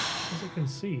 As I can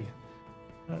see,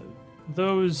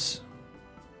 those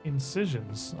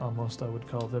incisions, almost I would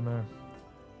call them, are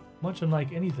much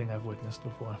unlike anything I've witnessed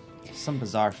before. Some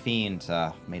bizarre fiend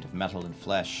made of metal and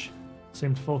flesh,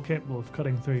 Seemed full capable of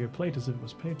cutting through your plate as if it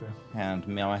was paper. and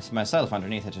myself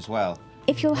underneath it as well.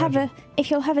 If you'll have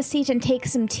a seat and take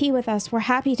some tea with us, we're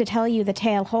happy to tell you the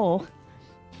tale whole.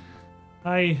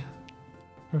 I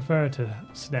prefer to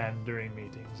stand during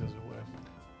meetings, as it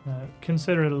were.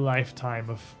 Consider it a lifetime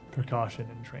of precaution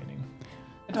and training.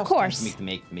 It Of also tends course. to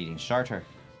make the meeting shorter.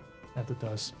 That it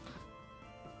does.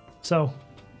 So,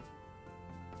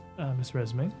 Miss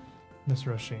Resme, Miss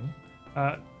Roshin,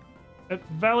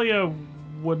 Valia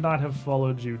would not have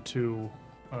followed you to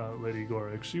Lady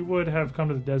Gorick. She would have come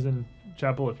to the Dezen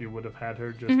Chapel if you would have had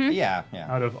her just Yeah.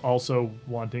 out of also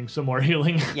wanting some more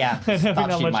healing. Yeah. and having thought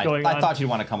not she much might. going I on. thought she'd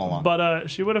want to come along. But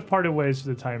she would have parted ways for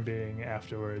the time being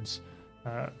afterwards,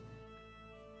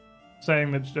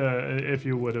 saying that if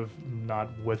you would have not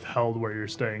withheld where you're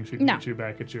staying, she'd No. meet you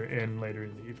back at your inn later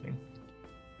in the evening.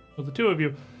 So the two of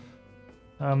you,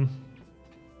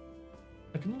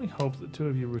 I can only hope the two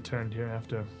of you returned here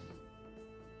after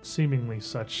seemingly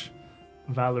such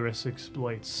valorous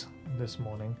exploits this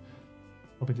morning,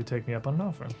 hoping to take me up on an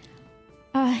offer.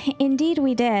 Indeed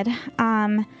we did.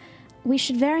 We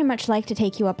should very much like to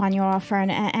take you up on your offer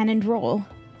and enroll.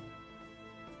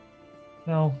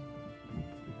 Now,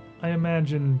 I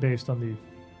imagine, based on the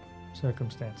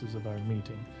circumstances of our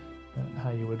meeting,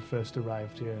 how you had first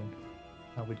arrived here and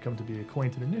how we'd come to be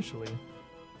acquainted initially,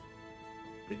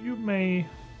 that you may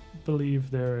believe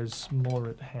there is more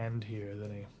at hand here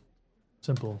than a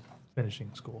simple finishing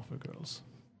school for girls.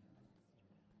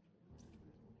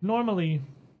 Normally,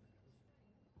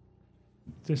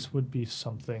 this would be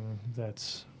something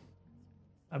that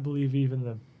I believe even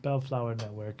the Bellflower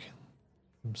Network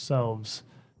themselves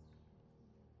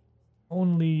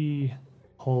only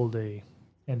hold a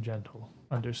gentle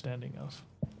understanding of.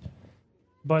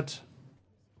 But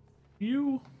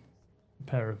you, a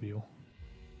pair of you,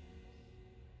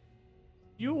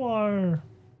 you are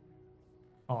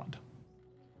odd.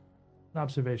 An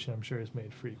observation I'm sure is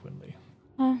made frequently.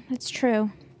 Oh, that's true.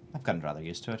 I've gotten rather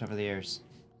used to it over the years.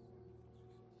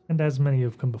 And as many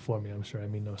have come before me, I'm sure I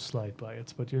mean no slight by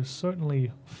it, but you're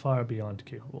certainly far beyond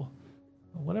capable.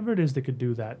 Whatever it is that could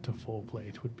do that to full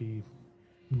plate would be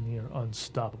near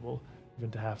unstoppable, even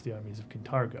to half the armies of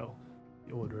Kintargo.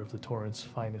 The Order of the Torrent's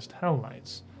finest Hell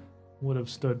Knights would have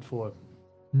stood for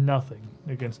nothing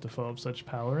against a foe of such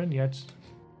power, and yet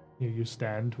here you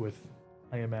stand with,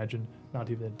 I imagine, not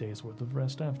even a day's worth of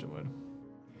rest afterward.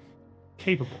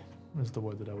 Capable is the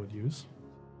word that I would use.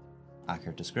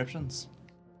 Accurate descriptions.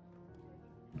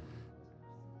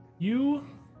 You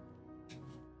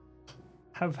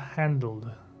have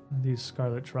handled the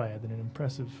Scarlet Triad in an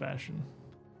impressive fashion.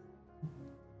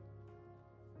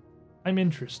 I'm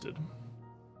interested.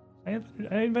 I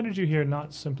invited you here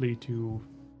not simply to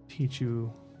teach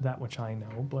you that which I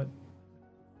know, but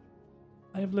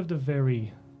I have lived a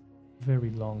very, very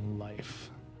long life.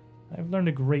 I've learned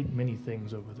a great many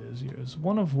things over those years,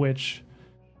 one of which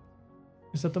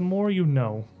is that the more you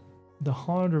know, the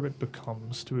harder it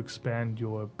becomes to expand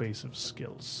your base of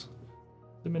skills.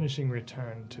 Diminishing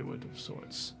return to it of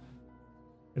sorts.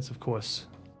 It's, of course,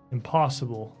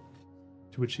 impossible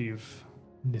to achieve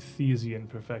Nethesian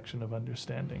perfection of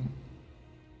understanding.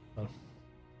 Well,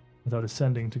 without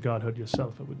ascending to godhood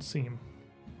yourself, it would seem.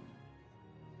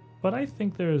 But I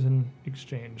think there is an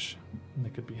exchange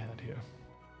that could be had here.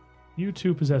 You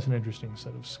two possess an interesting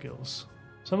set of skills,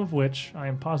 some of which I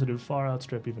am positive far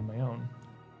outstrip even my own.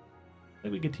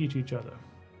 Maybe we could teach each other.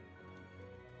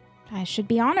 I should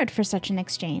be honored for such an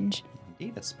exchange.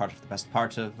 Indeed, that's part of the best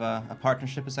part of a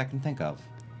partnership as I can think of.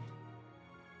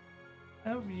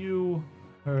 Have you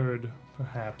heard,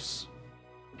 perhaps,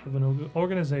 of an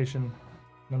organization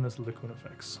known as Liquid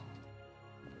Effects?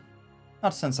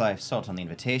 Not since I saw it on the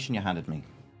invitation you handed me.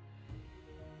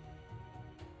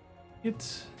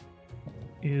 It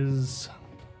is...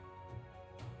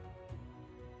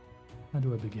 How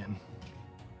do I begin?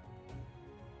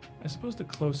 I suppose the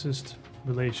closest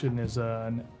relation is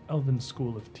an elven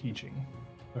school of teaching,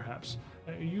 perhaps.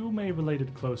 You may relate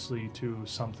it closely to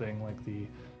something like the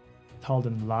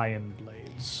Talden Lion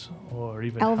Blades, or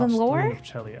even Elven House lore? Throne of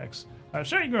Cheliax.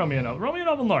 Sure, you can roll me a note. Roll me an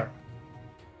elven lore.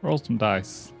 Roll some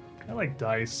dice. I like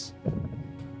dice.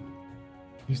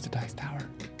 Use the dice tower.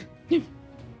 Do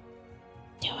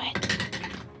it.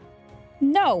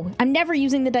 No, I'm never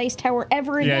using the dice tower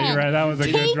ever again. Yeah, you're right. That was a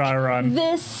good Take dry run.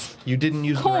 This. You didn't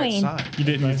use the Coin. right side. You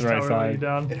didn't use the right Tower lay side.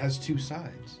 down. It has two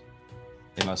sides.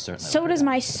 They most certainly So will. does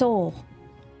my soul.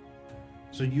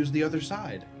 So use the other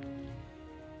side.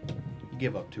 You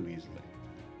give up too easily.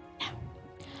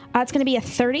 It's going to be a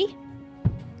 30.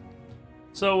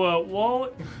 So, while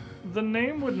the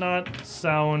name would not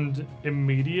sound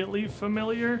immediately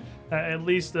familiar, at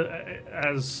least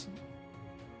as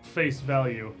face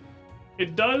value.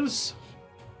 It does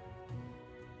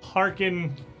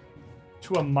hearken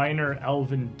to a minor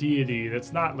elven deity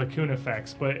that's not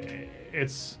Lacunifex, but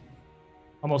it's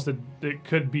almost it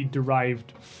could be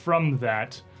derived from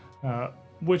that,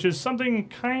 which is something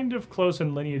kind of close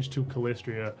in lineage to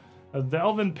Callistria. The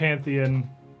elven pantheon,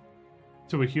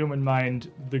 to a human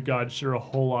mind, the gods share a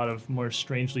whole lot of more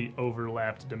strangely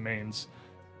overlapped domains.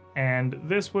 And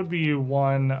this would be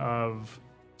one of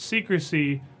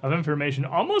secrecy, of information,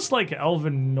 almost like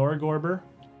elven Norgorber,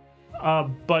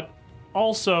 but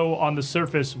also on the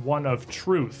surface one of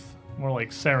truth, more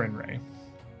like Sarenrae.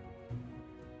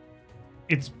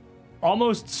 It's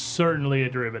almost certainly a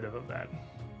derivative of that.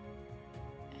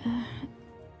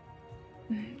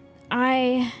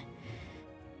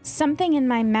 Something in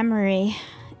my memory,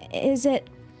 is it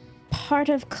part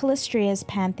of Callistria's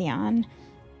pantheon?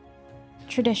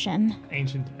 Tradition.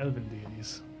 Ancient elven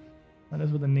deities. That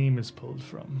is where the name is pulled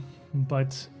from.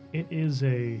 But it is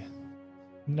a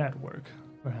network,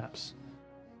 perhaps.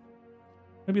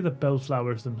 Maybe the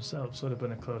bellflowers themselves would have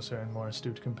been a closer and more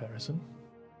astute comparison.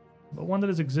 But one that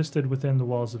has existed within the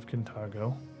walls of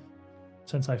Kintargo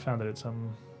since I founded it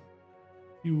some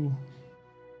few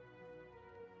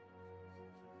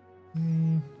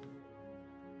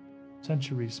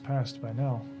centuries past by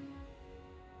now.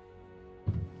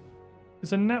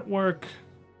 It's a network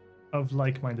of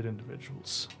like-minded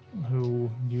individuals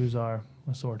who use our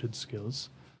assorted skills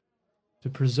to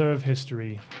preserve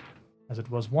history as it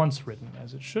was once written,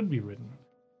 as it should be written,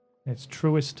 in its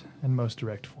truest and most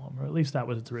direct form, or at least that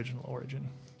was its original origin.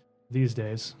 These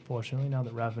days, fortunately, now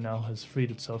that Ravenel has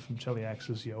freed itself from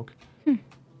Cheliax's yoke,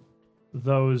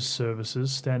 those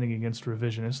services standing against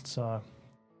revisionists are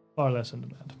far less in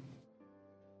demand.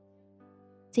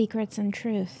 Secrets and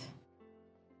truth.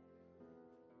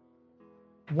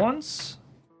 Once,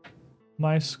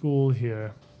 my school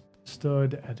here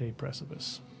stood at a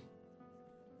precipice.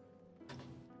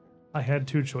 I had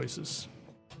two choices.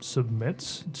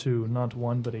 Submit to not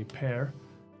one but a pair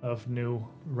of new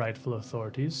rightful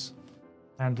authorities,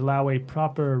 and allow a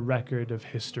proper record of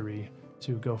history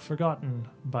to go forgotten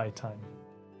by time.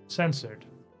 Censored,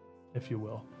 if you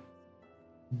will,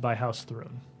 by House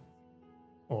Thrune.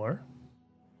 Or,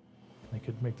 I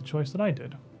could make the choice that I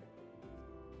did.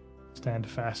 Stand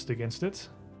fast against it,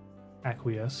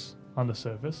 acquiesce on the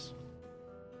surface,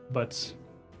 but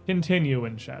continue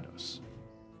in shadows,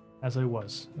 as I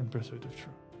was in pursuit of truth.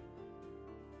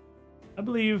 I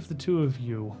believe the two of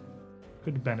you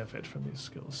could benefit from these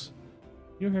skills.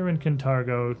 You're here in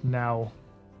Kintargo now,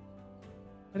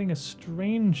 getting a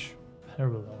strange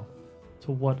parallel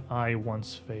to what I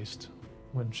once faced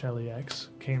when Cheliax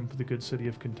came for the good city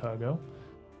of Kintargo,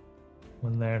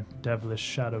 when their devilish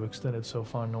shadow extended so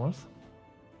far north.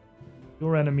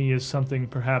 Your enemy is something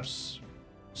perhaps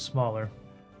smaller,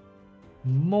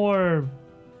 more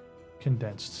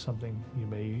condensed, something you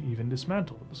may even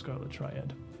dismantle with the Scarlet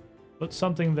Triad, but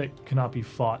something that cannot be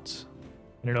fought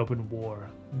in an open war,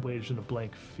 waged in a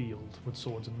blank field with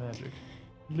swords and magic.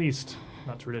 At least,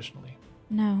 not traditionally.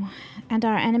 No, and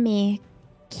our enemy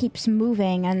keeps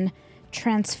moving and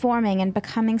transforming and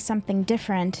becoming something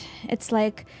different. It's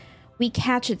like we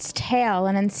catch its tail,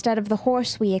 and instead of the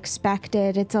horse we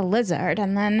expected, it's a lizard,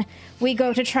 and then we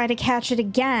go to try to catch it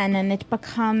again, and it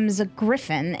becomes a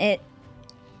griffin.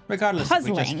 Regardless,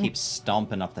 puzzling. if we just keep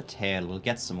stomping up the tail, we'll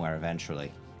get somewhere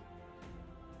eventually.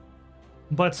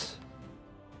 But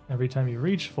every time you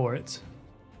reach for it,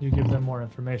 you give them more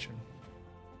information.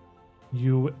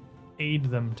 You aid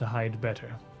them to hide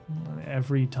better.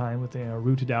 Every time that they are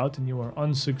rooted out and you are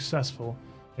unsuccessful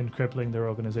in crippling their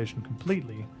organization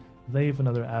completely, they have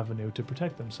another avenue to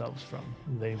protect themselves from.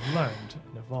 They've learned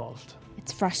and evolved.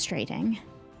 It's frustrating.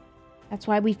 That's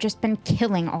why we've just been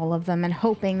killing all of them and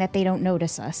hoping that they don't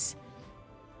notice us.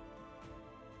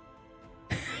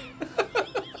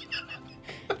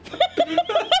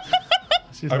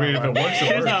 She's I not mean, if it laughing. works, it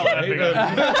She's works. not laughing.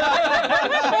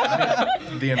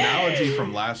 The analogy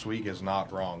from last week is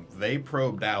not wrong. They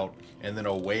probed out, and then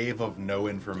a wave of no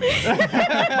information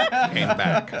came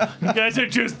back. You guys are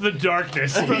just the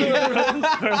darkness. from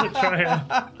the Triad.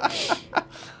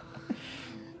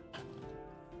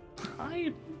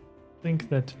 I think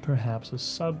that perhaps a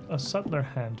subtler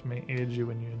hand may aid you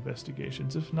in your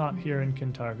investigations, if not here in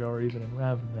Kintargo or even in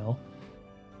Ravenel,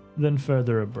 then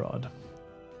further abroad.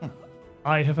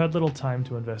 I have had little time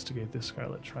to investigate this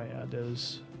Scarlet Triad,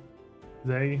 as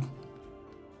they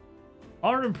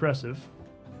are impressive.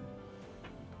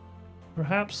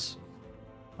 Perhaps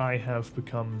I have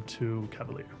become too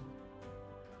cavalier.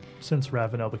 since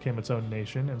Ravenel became its own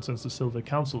nation, and since the Silver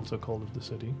Council took hold of the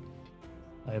city,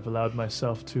 I have allowed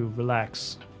myself to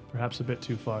relax, perhaps a bit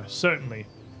too far, certainly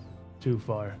too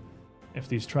far. If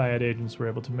these Triad agents were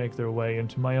able to make their way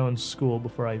into my own school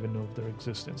before I even knew of their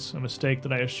existence, a mistake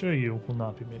that I assure you will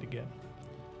not be made again.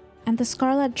 And the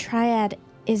Scarlet Triad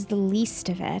is the least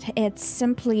of it. It's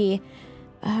simply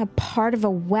part of a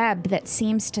web that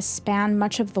seems to span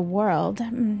much of the world.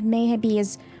 Maybe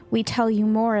as we tell you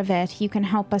more of it, you can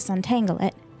help us untangle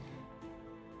it.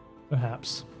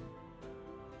 Perhaps.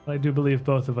 But I do believe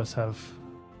all of us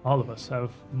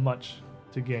have much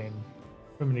to gain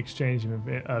from an exchange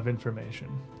of information.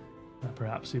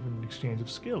 Perhaps even an exchange of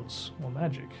skills or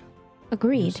magic. You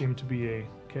Agreed. seem to be a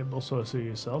capable sorcerer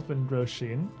yourself, and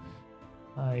Roshin,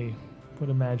 I would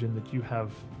imagine that you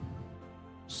have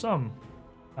some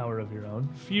power of your own.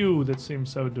 Few that seem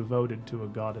so devoted to a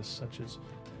goddess such as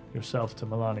yourself to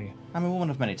Milani I'm a woman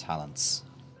of many talents.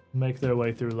 make their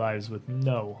way through lives with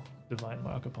no divine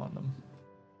mark upon them.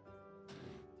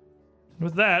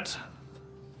 With that,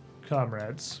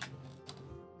 comrades,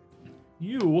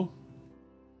 you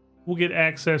will get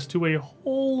access to a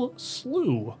whole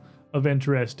slew of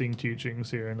interesting teachings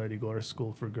here in Lady Gore's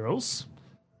School for Girls.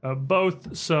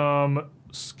 Both some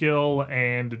skill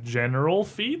and general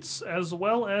feats, as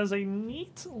well as a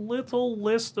neat little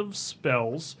list of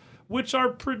spells, which are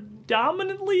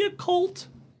predominantly occult,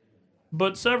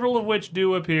 but several of which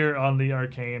do appear on the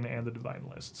arcane and the divine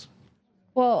lists.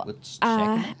 Well, Let's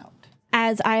check it out.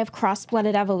 as I have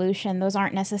cross-blooded evolution, those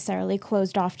aren't necessarily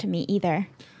closed off to me either.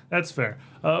 That's fair.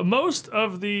 Most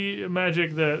of the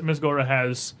magic that Miss Gora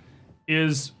has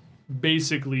is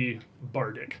basically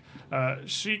bardic.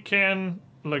 She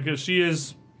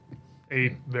is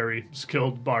a very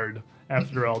skilled bard.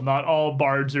 After all, not all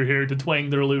bards are here to twang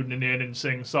their lute in and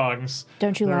sing songs.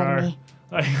 Don't you lie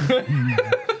to me.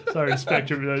 Sorry,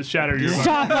 Spectrum, shatter your mind.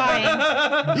 Stop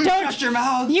lying. Don't Shut your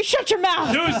mouth! you shut your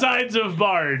mouth. Two sides of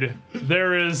bard.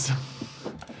 There is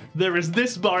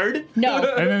this bard, No.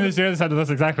 And then there's the other side that's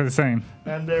exactly the same.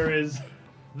 and there is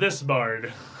this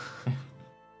bard.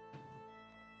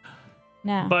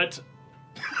 No. But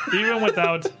even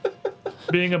without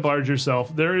being a bard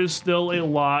yourself, there is still a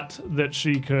lot that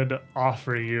she could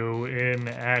offer you in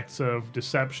acts of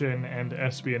deception and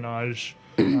espionage.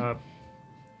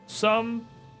 Some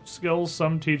skills,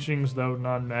 some teachings, though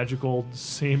non-magical,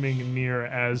 seeming near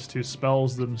as to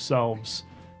spells themselves,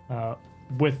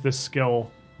 with the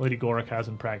skill Lady Gorik has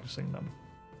in practicing them.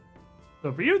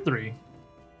 So for you three,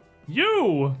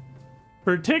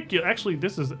 actually,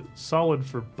 this is solid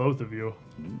for both of you.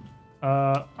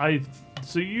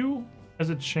 So you, as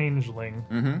a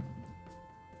changeling,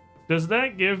 does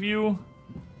that give you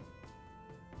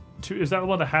is that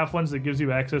one of the half ones that gives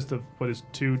you access to what is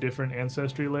 2 different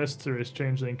ancestry lists, or is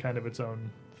changeling kind of its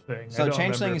own thing? So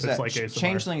changeling is ASMR.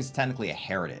 changeling is technically a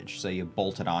heritage, so you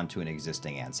bolt it onto an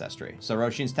existing ancestry. So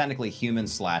Roshin's technically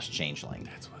human/changeling.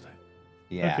 That's what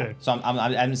Yeah. Okay. So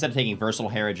I'm instead of taking versatile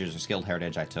heritage or skilled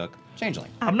heritage, I took changeling.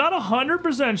 I'm not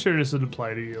 100% sure this would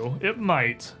apply to you. It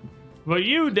might. But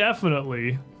you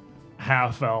definitely,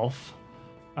 half-elf,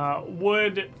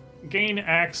 would gain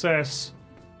access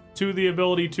to the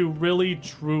ability to really,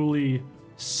 truly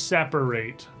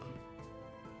separate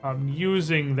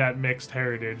using that mixed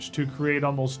heritage to create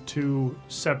almost 2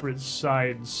 separate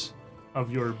sides of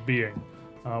your being.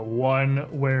 One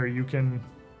where you can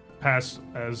pass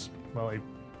as, well,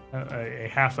 a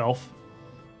half-elf,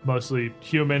 mostly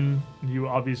human. You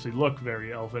obviously look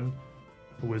very elven,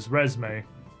 who is Resme,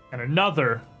 and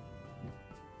another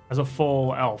as a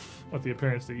full elf with the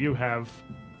appearance that you have,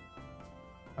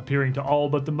 appearing to all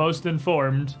but the most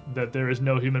informed that there is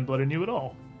no human blood in you at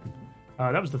all.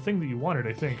 That was the thing that you wanted,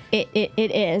 I think. It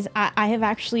is. I have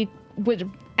actually,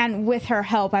 with her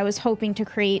help, I was hoping to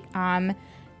create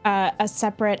a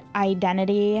separate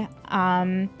identity.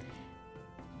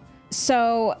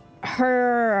 So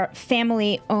her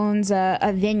family owns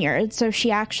a vineyard, so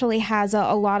she actually has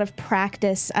a lot of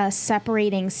practice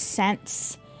separating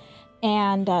scents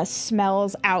and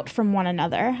smells out from one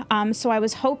another. So I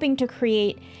was hoping to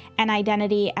create an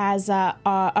identity as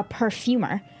a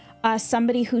perfumer,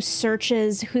 somebody who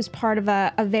searches, who's part of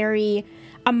a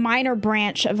minor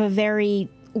branch of a very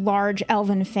large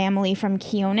elven family from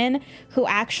Keonan, who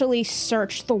actually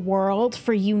search the world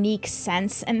for unique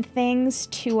scents and things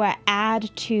to add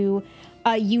to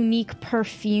unique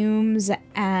perfumes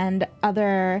and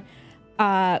other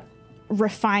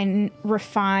refined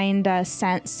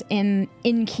scents in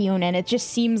Keonan. It just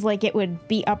seems like it would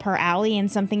be up her alley and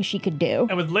something she could do.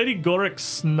 And with Lady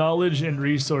Gorik's knowledge and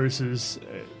resources,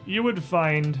 you would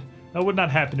find That would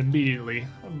not happen immediately,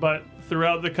 but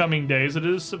throughout the coming days, it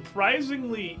is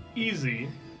surprisingly easy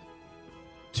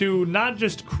to not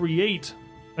just create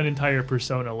an entire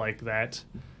persona like that,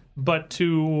 but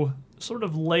to sort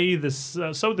of lay this,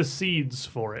 sow the seeds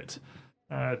for it,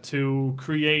 to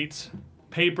create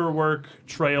paperwork,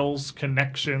 trails,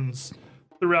 connections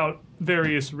throughout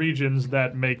various regions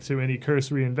that make to any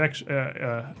cursory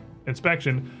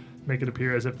inspection make it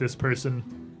appear as if this person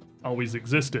always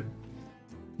existed,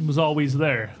 was always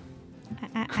there,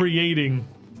 creating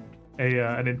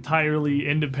an entirely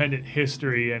independent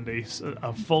history and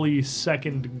a fully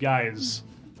second guise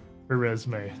for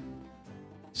Resume.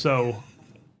 So,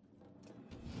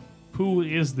 who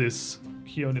is this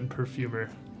Kionan perfumer?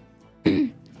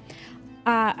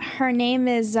 Her name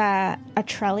is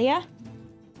Atrelia.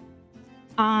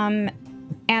 And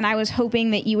I was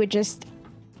hoping that you would just...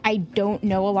 I don't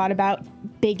know a lot about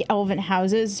big elven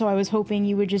houses, so I was hoping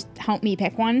you would just help me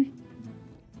pick one.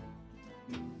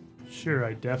 Sure,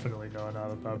 I definitely know a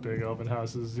lot about big elven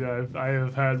houses. Yeah, I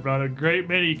have had run a great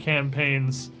many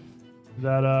campaigns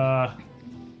that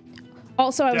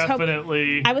Also, I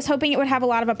was hoping it would have a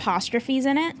lot of apostrophes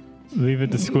in it. Leave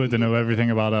it to Squid to know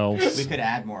everything about elves. We could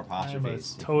add more I'm a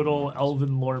apostrophes. total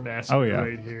elven lore master Oh, yeah.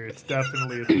 right here. It's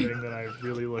definitely a thing that I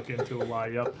really look into a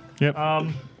lot. Yep. Yep.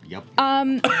 Yep.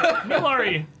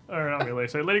 Milari, or not Milari,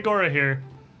 sorry, Lady Gora here.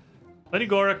 Lady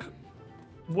Gorak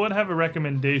would have a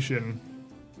recommendation.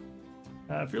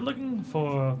 If you're looking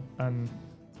for an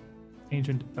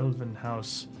ancient elven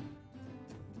house,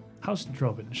 House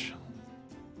Drovage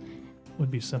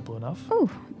would be simple enough. Ooh.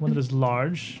 One that is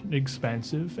large,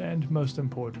 expansive, and most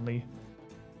importantly,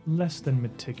 less than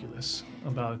meticulous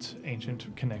about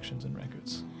ancient connections and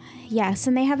records. Yes,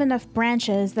 and they have enough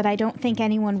branches that I don't think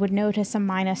anyone would notice a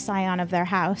minus scion of their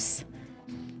house.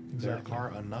 There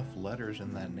are enough letters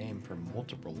in that name for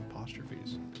multiple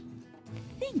apostrophes.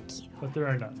 Thank you. But there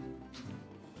are none.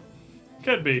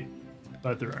 Could be,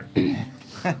 but there aren't.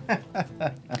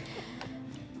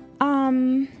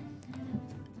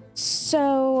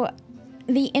 So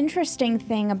the interesting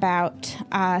thing about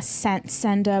scents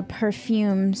and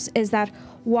perfumes is that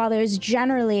while there's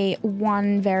generally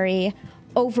one very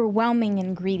overwhelming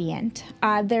ingredient,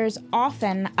 there's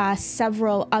often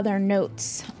several other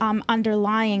notes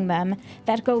underlying them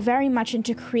that go very much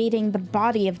into creating the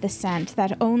body of the scent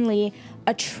that only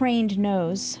a trained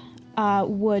nose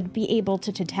would be able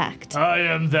to detect. I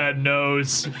am that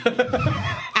nose.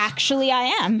 Actually,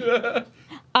 I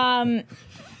am.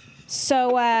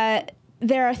 So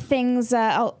there are things,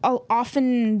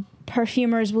 often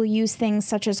perfumers will use things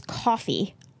such as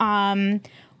coffee,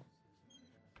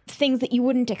 things that you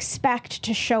wouldn't expect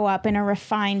to show up in a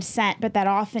refined scent, but that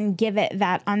often give it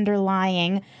that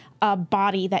underlying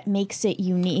body that makes it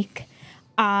unique.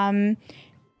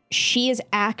 She is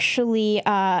actually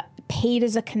paid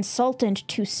as a consultant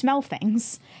to smell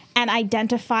things and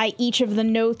identify each of the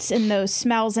notes in those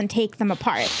smells and take them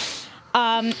apart.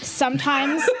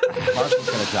 Sometimes... Marshall's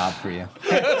got a job for you.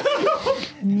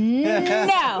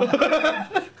 No.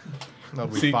 That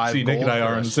would be See, 5 Nick gold and I for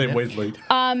are on a the same sniff.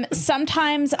 wavelength.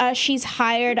 Sometimes she's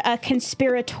hired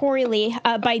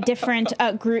conspiratorially by different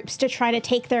groups to try to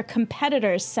take their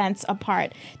competitors' scents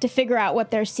apart to figure out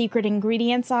what their secret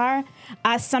ingredients are.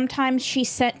 Sometimes she's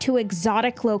sent to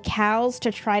exotic locales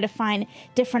to try to find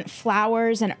different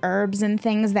flowers and herbs and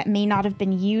things that may not have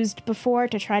been used before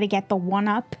to try to get the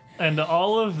one-up. And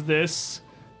all of this,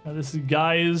 this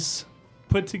guy is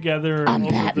put together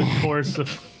over the course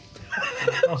of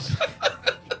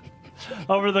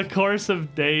over the course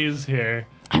of days here.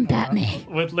 I'm Batman.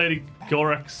 With Lady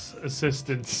Gorak's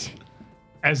assistance,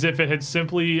 as if it had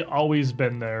simply always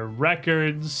been there.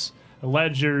 Records,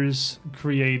 ledgers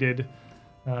created,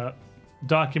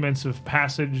 documents of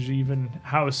passage, even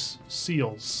house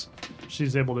seals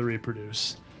she's able to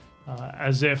reproduce.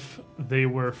 As if they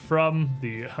were from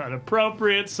the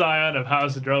inappropriate scion of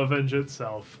House Drovage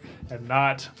itself, and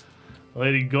not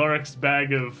Lady Gorak's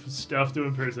bag of stuff to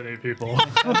impersonate people.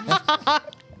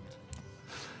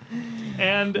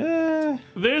 And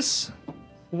this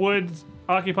would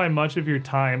occupy much of your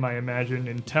time, I imagine,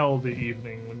 until the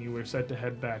evening when you were set to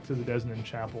head back to the Desnan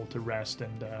Chapel to rest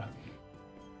and,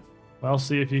 well,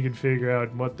 see if you can figure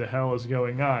out what the hell is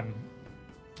going on.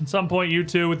 At some point, you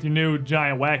two, with your new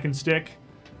giant whacking stick,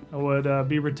 would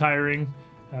be retiring.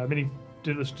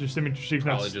 She's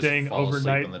not Probably just staying fall asleep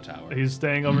overnight. in the tower. He's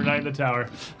staying overnight in the tower.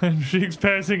 And Sheik's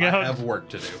passing I out, have work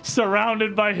to do.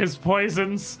 surrounded by his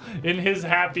poisons in his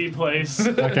happy place.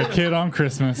 Like a kid on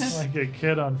Christmas. Like a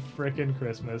kid on frickin'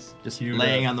 Christmas. Just Cute,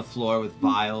 laying on the floor with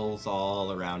vials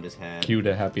all around his head. Cue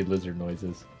to happy lizard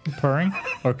noises. Purring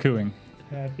or cooing?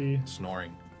 Happy.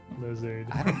 Snoring. lizard.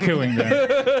 Cooing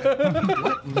them.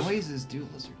 What noises do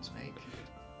lizards make?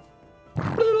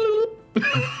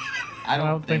 I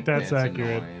don't think that's a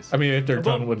accurate. noise. I mean, if their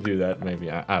tongue would do that, maybe.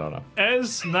 I don't know.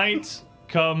 As night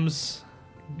comes,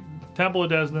 Temple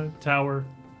of Desna, Tower,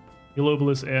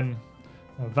 Eulobalus Inn,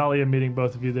 Valia meeting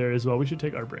both of you there as well. We should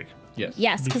take our break. Yes.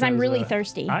 Yes, because I'm really uh,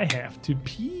 thirsty. I have to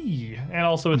pee. And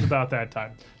also, it's about that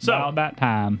time. So, About that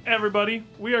time. everybody,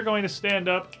 we are going to stand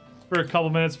up for a couple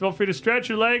minutes. Feel free to stretch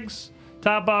your legs,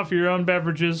 top off your own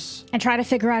beverages. And try to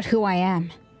figure out who I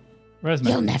am. You'll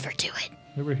Resme. never do it.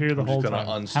 We were here the I'm whole just gonna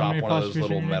time. How unstop many one of those apostrophes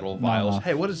little you need? metal Not vials. enough.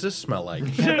 Hey, what does this smell like?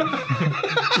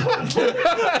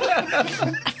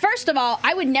 First of all,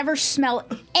 I would never smell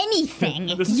anything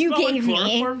Does it you smell like gave me.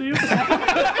 chloroform to you?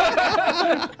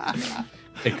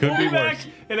 It could We'll be be back worse.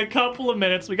 in a couple of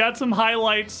minutes. We got some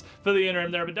highlights for the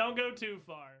interim there, but don't go too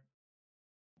far.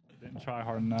 Didn't try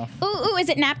hard enough. Ooh, is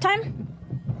it nap time?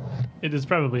 It is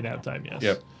probably nap time, yes.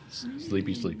 Yep.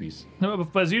 Sleepy sleepies. No,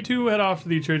 but as you two head off to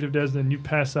the Church of Desna and you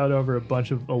pass out over a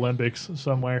bunch of Olympics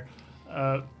somewhere,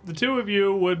 the two of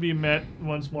you would be met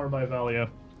once more by Valia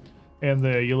and the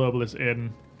Eulobalus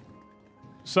Inn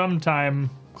sometime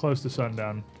close to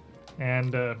sundown.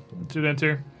 And should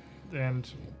enter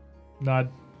and nod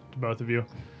to both of you.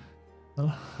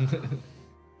 Well,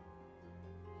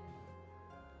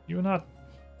 you're not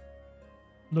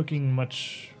looking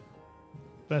much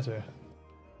better,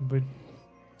 but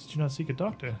did you not seek a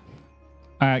doctor?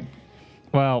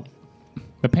 Well,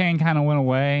 the pain kind of went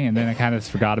away, and then I kind of just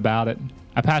forgot about it.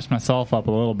 I patched myself up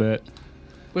a little bit,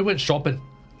 We went shopping.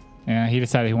 and he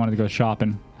decided he wanted to go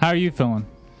shopping. How are you feeling?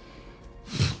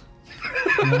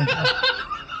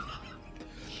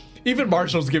 Even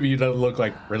Marshall's giving you that look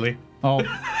like, really? Oh,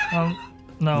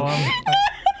 No,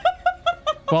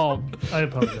 well, I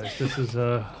apologize. This is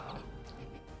an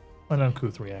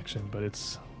uncouth reaction, but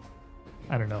it's,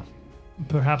 I don't know,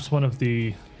 perhaps one of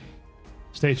the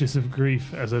stages of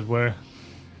grief, as it were.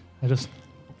 I just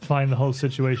find the whole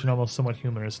situation almost somewhat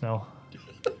humorous now.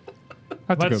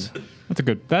 that's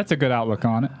a good outlook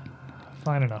on it.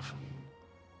 Fine enough.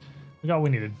 We got what we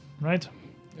needed, right?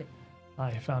 Yep.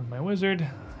 I found my wizard,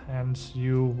 and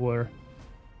you were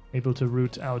able to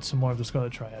root out some more of the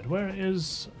Scarlet Triad. Where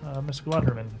is Miss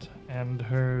Glutterman and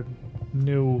her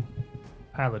new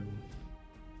paladin?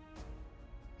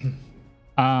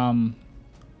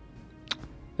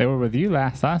 They were with you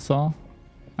last I saw.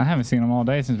 I haven't seen them all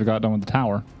day since we got done with the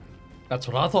tower. That's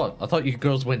what I thought. I thought you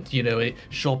girls went,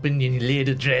 shopping in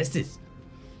leather dresses.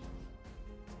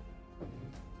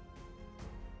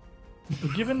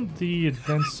 But given the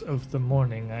events of the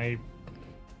morning, I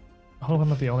hope I'm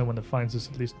not the only one that finds this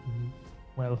at least,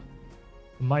 well,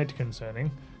 might concerning.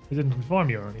 They didn't inform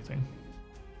you or anything.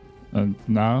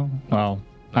 No. Well,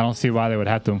 I don't see why they would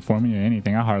have to inform me or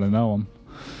anything. I hardly know them.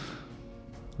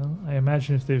 Well, I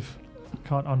imagine if they've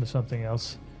caught onto something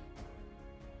else,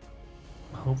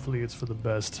 hopefully it's for the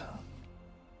best.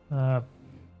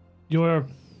 Your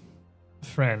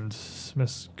friend,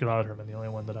 Miss Glauderman, the only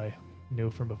one that I knew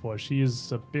from before, she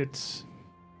is a bit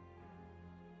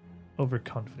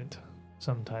overconfident.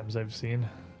 Sometimes I've seen.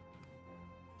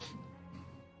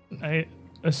 I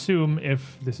assume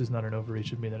if this is not an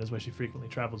overreach of me, that is why she frequently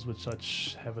travels with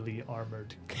such heavily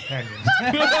armored companions.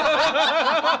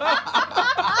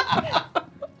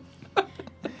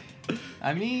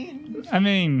 I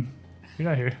mean, You're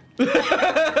not here.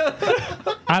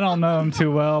 I don't know him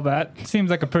too well, but that seems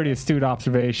like a pretty astute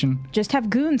observation. Just have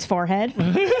Goon's forehead.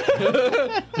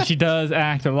 She does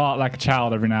act a lot like a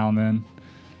child every now and then.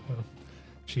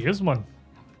 She is one.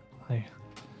 I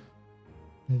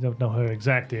don't know her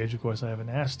exact age, of course I haven't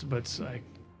asked, but I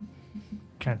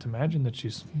can't imagine that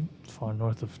she's far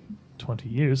north of 20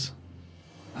 years.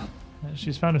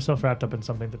 She's found herself wrapped up in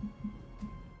something that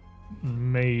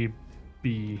may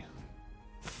be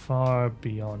far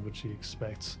beyond what she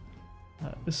expects.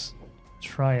 This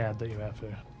triad that you have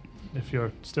here, if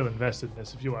you're still invested in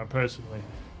this, if you are personally,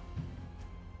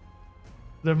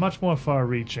 they're much more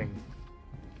far-reaching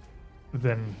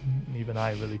than even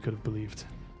I really could have believed.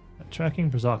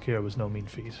 Tracking Brazak here was no mean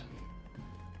feat.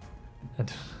 And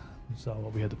we saw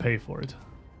what we had to pay for it.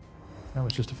 That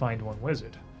was just to find one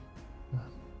wizard.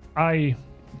 I,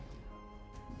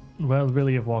 well,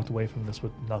 really have walked away from this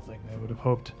with nothing. I would have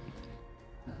hoped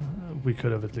we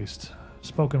could have at least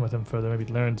spoken with him further, maybe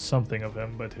learned something of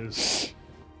him, but his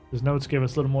notes gave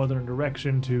us little more than a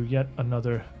direction to yet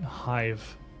another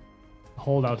hive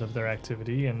holdout of their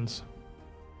activity, and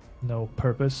no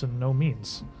purpose and no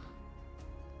means.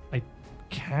 I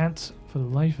can't for the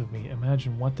life of me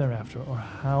imagine what they're after or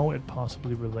how it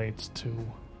possibly relates to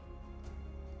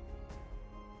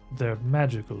their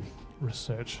magical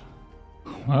research?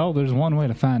 Well, there's one way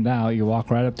to find out. You walk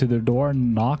right up to their door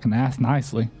and knock and ask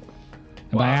nicely.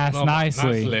 And by ask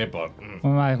nicely,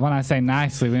 when I say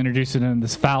nicely, we introduce it into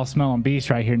this foul-smelling beast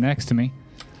right here next to me.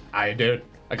 Hey, dude,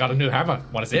 I got a new hammer.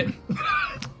 Want to see it?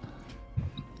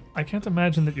 I can't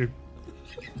imagine that you're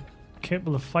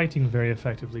capable of fighting very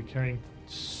effectively, carrying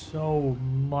so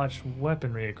much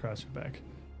weaponry across your back.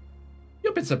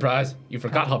 You've been surprised. You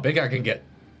forgot how big I can get.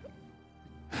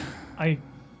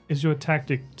 Is your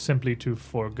tactic simply to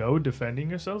forego defending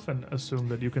yourself and assume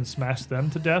that you can smash them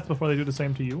to death before they do the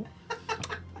same to you?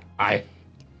 Aye.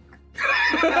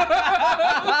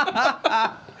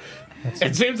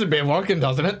 It seems to be working,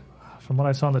 doesn't it? From what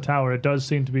I saw in the tower, it does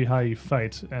seem to be how you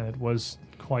fight, and it was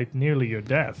quite nearly your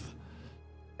death.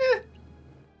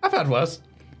 I've had worse.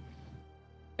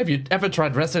 Have you ever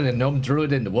tried wrestling a gnome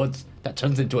druid in the woods that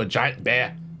turns into a giant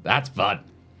bear? That's fun.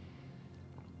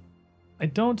 I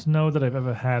don't know that I've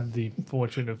ever had the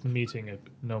fortune of meeting a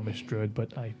gnomish druid,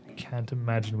 but I can't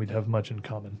imagine we'd have much in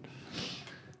common.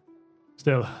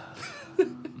 Still.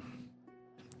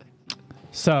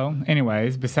 So,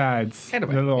 anyways, besides the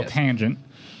little tangent,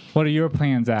 what are your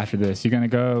plans after this? You gonna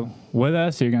go with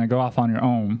us, or you gonna go off on your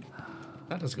own?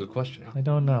 That is a good question. I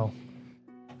don't know.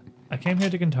 I came here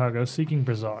to Kintargo seeking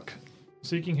Brazok.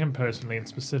 Seeking him personally and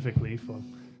specifically for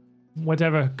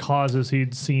whatever causes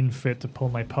he'd seen fit to pull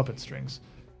my puppet strings.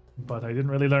 But I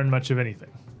didn't really learn much of anything.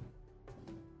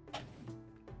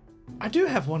 I do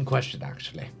have one question,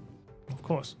 actually. Of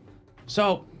course.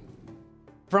 So,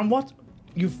 from what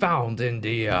you found in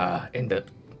the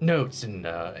notes in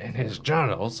his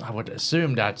journals, I would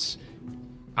assume that,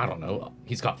 I don't know,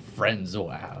 he's got friends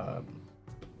or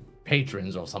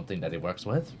patrons or something that he works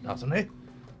with, doesn't he?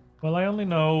 Well, I only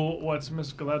know what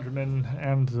Miss Galadriman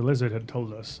and the lizard had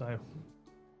told us. I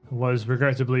was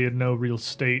regrettably in no real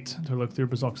state to look through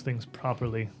Brazok's things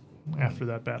properly after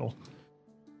that battle.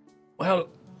 Well,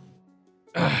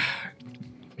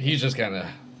 he just kind of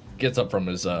gets up from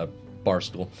his bar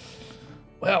stool.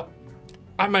 Well,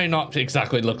 I may not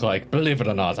exactly look like, believe it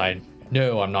or not, I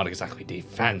know I'm not exactly the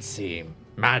fancy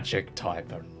magic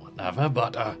type or whatever,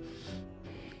 but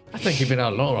I think even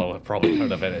Laurel have probably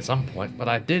heard of it at some point, but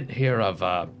I did hear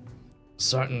of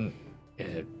certain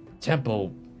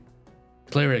temple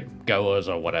cleric goers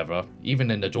or whatever,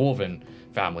 even in the dwarven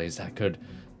families, that could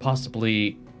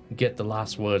possibly get the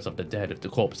last words of the dead if the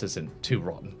corpse isn't too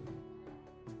rotten.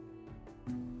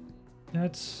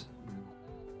 That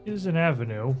is an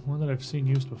avenue, one that I've seen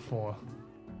used before.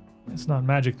 It's not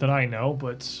magic that I know,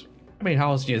 but... I mean,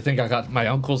 how else do you think I got my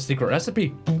uncle's secret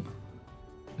recipe?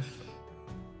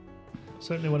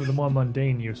 Certainly one of the more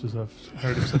mundane uses I've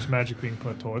heard of such magic being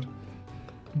put toward.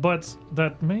 But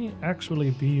that may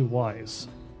actually be wise.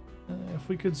 If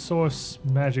we could source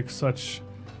magic such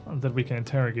that we can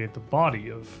interrogate the body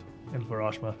of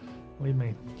Ilvarashma, we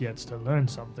may yet to learn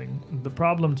something. The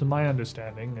problem, to my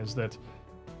understanding, is that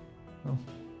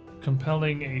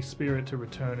compelling a spirit to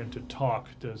return and to talk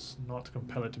does not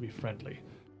compel it to be friendly,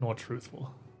 nor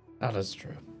truthful. That is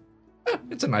true.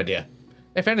 It's an idea.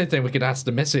 If anything, we could ask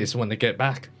the missus when they get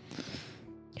back.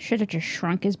 Should have just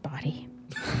shrunk his body.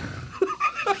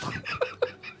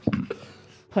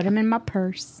 Put him in my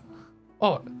purse.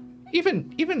 Oh,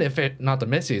 even if it not the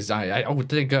missus, I would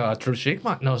think Trushik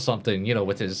might know something, you know,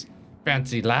 with his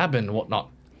fancy lab and whatnot.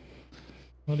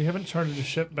 Well, you haven't chartered a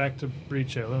ship back to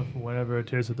Breach Hill, wherever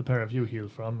it is that the pair of you hail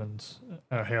from,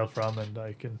 and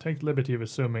I can take liberty of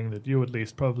assuming that you at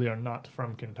least probably are not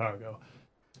from Kintargo.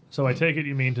 So I take it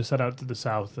you mean to set out to the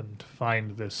south and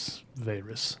find this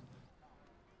Varys.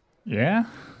 Yeah?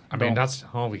 I mean, that's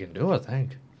all we can do, I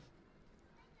think.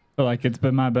 Feel like it's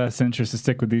been my best interest to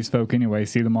stick with these folk anyway,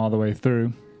 see them all the way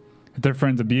through. If their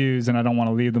friends abuse, and I don't want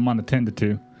to leave them unattended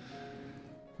to.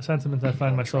 A sentiment I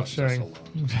find myself sharing.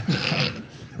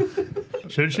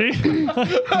 Should she?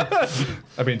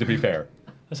 I mean, to be fair.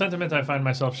 A sentiment I find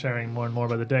myself sharing more and more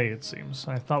by the day, it seems.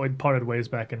 I thought we'd parted ways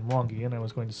back in Wongi, and I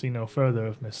was going to see no further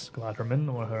of Miss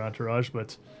Glatterman or her entourage,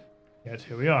 but yet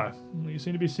here we are. You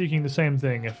seem to be seeking the same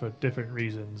thing, if for different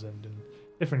reasons and in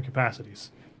different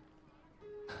capacities.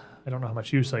 I don't know how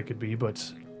much use I could be,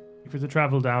 but if you're to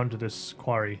travel down to this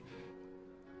quarry,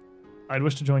 I'd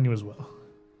wish to join you as well.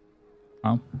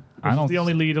 I This don't. is the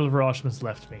only lead Ilvarashman's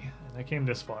left me, and I came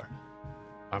this far.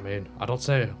 I mean, I don't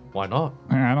say why not.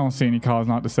 I don't see any cause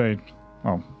not to say,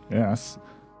 oh, yes.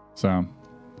 So,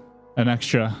 an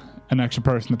extra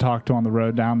person to talk to on the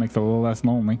road down makes it a little less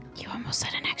lonely. You almost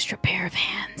said an extra pair of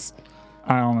hands.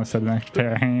 I almost said an extra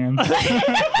pair of hands.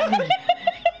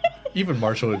 Even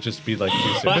Marshall would just be like,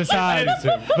 too soon. Besides,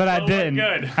 but I didn't.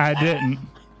 good. I didn't.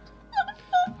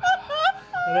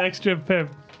 An extra pair.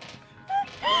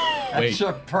 Wait.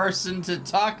 Your person to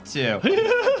talk to.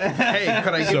 Hey,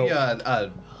 could I give So-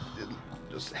 you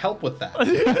just help with that?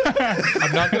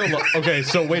 I'm not gonna lie. Okay,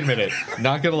 so wait a minute.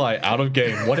 Not gonna lie. Out of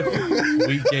game. What if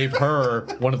we gave her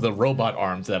one of the robot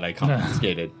arms that I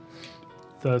confiscated?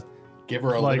 The Give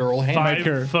her a like literal hand.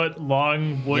 5-foot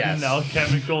long wooden Yes.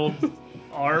 alchemical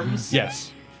arms.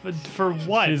 Yes. But for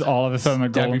what? She's all of a sudden a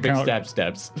Stabby golden big count.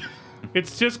 stabs.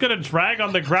 It's just gonna drag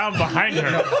on the ground behind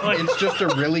her. Like, It's just a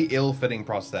really ill-fitting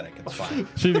prosthetic. It's fine.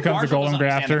 She becomes a Marshall golden doesn't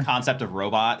understand grafter. the concept of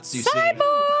robots. You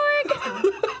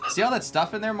Cyborg! see all that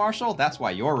stuff in there, Marshall? That's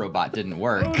why your robot didn't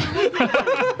work.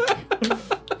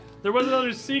 there was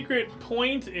another secret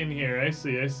point in here. I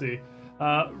see.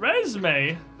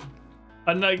 Resume.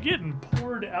 Getting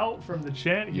poured out from the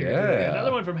chat here. today. Yeah.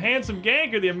 Another one from Handsome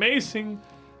Ganker, the amazing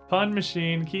pun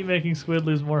machine. Keep making squid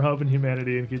lose more hope in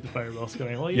humanity and keep the fireballs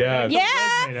going. Well, Yes. Yeah.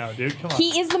 Resume now, dude. Come on.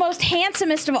 He is the most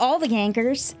handsomest of all the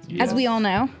gankers, as we all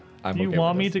know. I'm Do you okay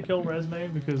want with me this. to kill Resume?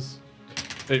 Because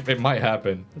It might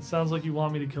happen. it sounds like you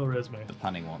want me to kill Resume. The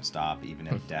punning won't stop, even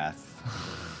in death.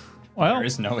 Well, There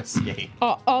is no escape.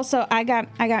 Also, I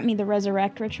got me the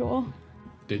resurrect ritual.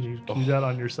 Did You you? do that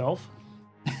on yourself?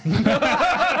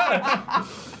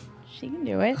 She can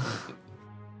do it.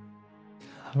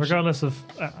 Regardless of,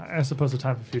 I suppose the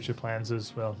time for future plans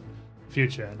is, well,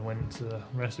 future, and when the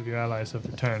rest of your allies have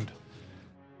returned.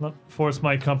 Not force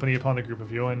my company upon a group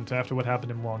of you, and after what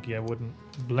happened in Wonky, I wouldn't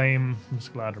blame Miss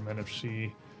Gladderman if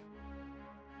she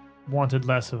wanted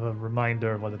less of a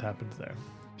reminder of what had happened there.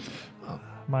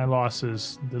 My loss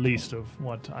is the least of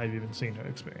what I've even seen her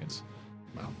experience.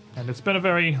 And it's been a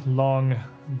very long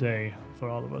day for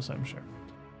all of us, I'm sure.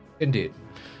 Indeed.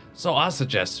 So I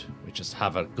suggest we just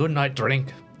have a good night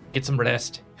drink, get some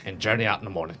rest, and journey out in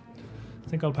the morning. I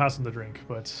think I'll pass on the drink,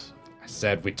 but I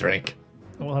said we drink.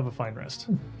 we'll have a fine rest.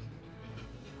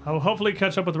 I will hopefully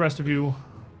catch up with the rest of you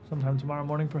sometime tomorrow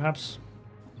morning, perhaps.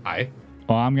 Aye.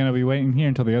 well, I'm gonna be waiting here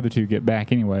until the other two get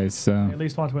back, anyways. So I at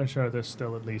least want to ensure they're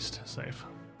still at least safe.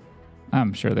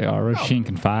 I'm sure they are. Roshin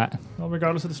can fight. Well,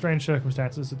 regardless of the strange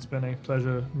circumstances, it's been a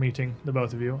pleasure meeting the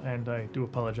both of you, and I do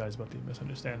apologize about the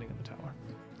misunderstanding in the tower.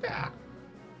 Yeah.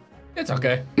 It's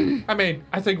okay. I mean,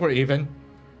 I think we're even.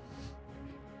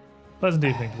 Pleasant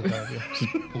evening to the pair of you.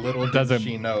 Little did Doesn't-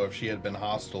 she know if she had been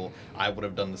hostile, I would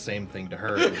have done the same thing to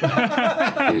her.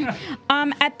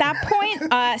 At that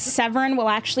point, Severin will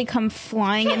actually come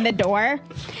flying in the door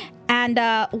and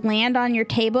land on your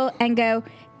table and go,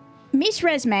 Miss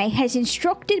Resume has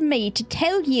instructed me to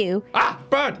tell you, Ah,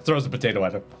 bird! Throws a potato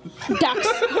at him. ducks,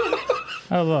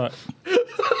 Oh look,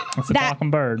 it's a That-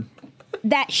 talking bird.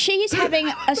 that she is having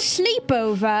a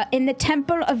sleepover in the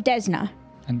Temple of Desna.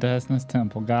 And Desna's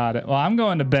temple. Got it. Well, I'm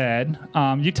going to bed.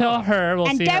 You tell her. We'll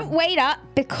And see. don't her. wait up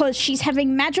because she's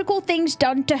having magical things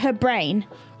done to her brain.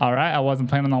 All right. I wasn't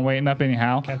planning on waiting up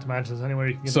anyhow. Can't imagine there's anywhere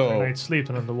you can get So- a night's sleep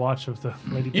under the watch of the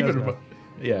Lady Even, Desna.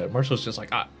 yeah, Marshall's just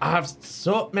like, I have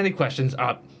so many questions.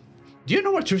 Do you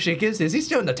know where Trushik is? Is he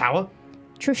still in the tower?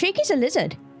 Trishik is a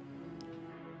lizard.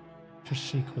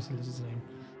 Trishik was his name.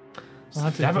 I'll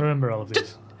have to Damn it. remember all of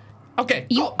these. Okay.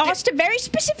 You go, asked a very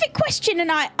specific question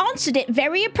and I answered it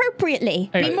very appropriately.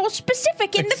 Hey, Be more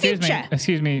specific in the future.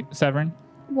 Excuse me, Severin.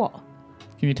 What?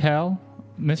 Can you tell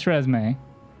Miss Resume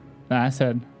that I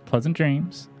said pleasant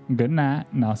dreams, good night,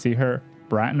 and I'll see her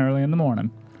bright and early in the morning?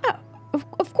 Oh,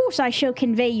 of course I shall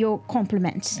convey your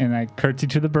compliments. And I curtsy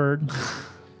to the bird.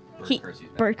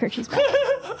 Bird curtsies back.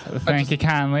 Thank you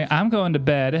kindly. I'm going to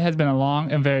bed. It has been a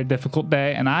long and very difficult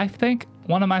day, and I think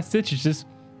one of my stitches just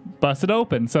busted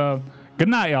open. So, good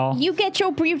night, y'all. You get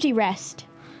your beauty rest.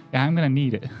 Yeah, I'm gonna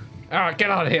need it. All right, get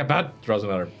out of here, bud. Throws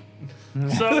another.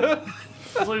 So,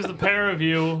 this leaves the pair of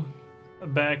you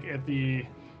back at the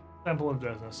Temple of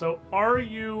Desna. So, are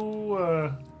you,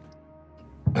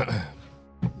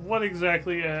 what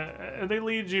exactly, they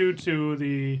lead you to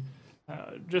the,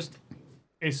 just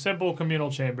a simple communal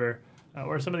chamber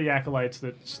where some of the acolytes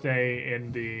that stay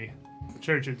in the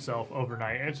church itself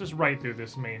overnight, and it's just right through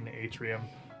this main atrium,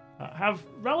 have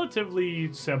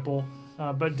relatively simple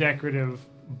but decorative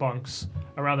bunks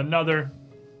around another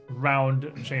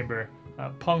round chamber,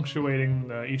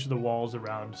 punctuating each of the walls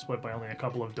around, split by only a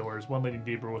couple of doors, one leading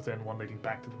deeper within, one leading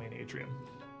back to the main atrium.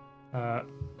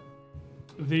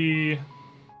 The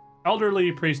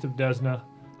elderly priest of Desna,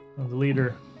 the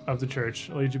leader of the church,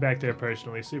 leads you back there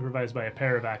personally, supervised by a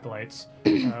pair of acolytes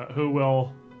who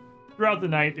will, throughout the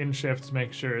night in shifts,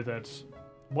 make sure that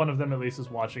one of them at least is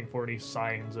watching for any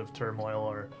signs of turmoil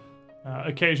or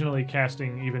occasionally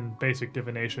casting even basic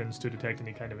divinations to detect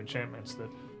any kind of enchantments that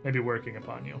may be working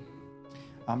upon you.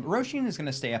 Roshin is going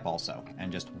to stay up also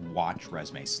and just watch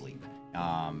Resume sleep.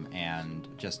 and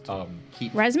just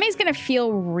keep. Resume's gonna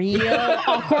feel real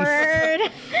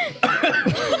awkward.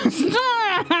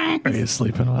 Are you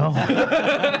sleeping well?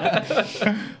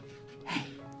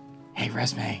 Hey,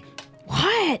 Resume,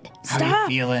 What? how Stop. are you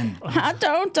feeling?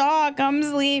 Don't talk. I'm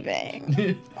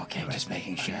sleeping. Okay, just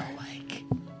making sure.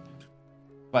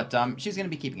 But she's gonna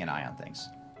be keeping an eye on things.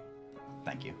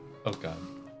 Thank you. Oh god.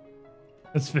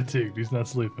 It's fatigued. He's not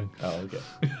sleeping. Oh okay.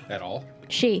 At all?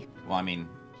 She. Well, I mean,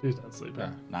 She's not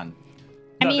sleeping. none.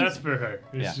 I No, mean- that's for her.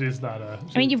 Yeah. She's not a.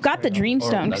 I mean, you've got the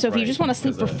Dreamstone, that's so if you right, just want to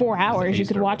sleep for because, 4 it's an hours, you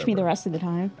Easter could or watch me the whatever. rest of the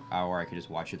time. Or I could just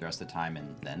watch you the rest of the time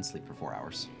and then sleep for 4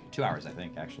 hours. 2 hours, I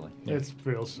think, actually. It's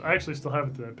real. I actually still have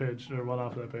it to that page, or one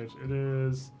off of that page. It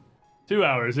is 2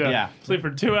 hours. Yeah. Yeah. Sleep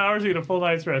for 2 hours, you get a full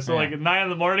night's rest. So Yeah. like at 9 in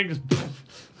the morning, just.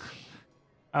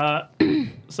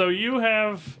 So you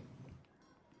have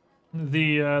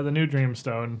the new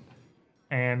Dreamstone,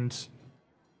 and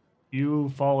you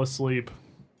fall asleep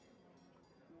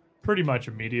pretty much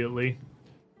immediately.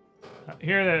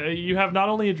 Here, you have not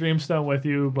only a Dreamstone with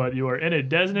you, but you are in a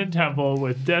Desnan temple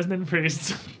with Desnan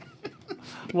priests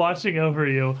watching over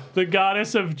you, the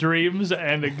goddess of dreams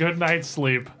and a good night's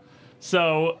sleep.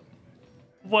 So,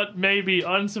 what may be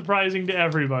unsurprising to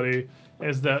everybody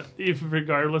is that, even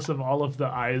regardless of all of the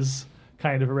eyes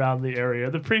kind of around the area,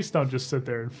 the priests don't just sit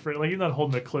there and like he's not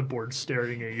holding a clipboard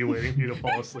staring at you, waiting for you to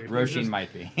fall asleep. They're Roshin just-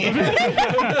 might be.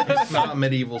 It's not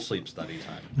medieval sleep study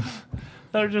time.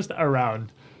 They're just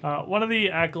around. One of the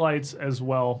acolytes as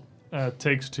well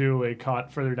takes to a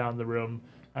cot further down the room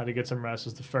to get some rest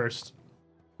as the first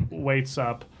waits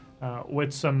up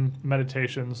with some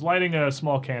meditations, lighting a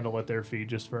small candle at their feet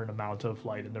just for an amount of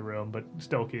light in the room, but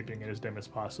still keeping it as dim as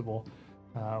possible,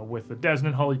 with the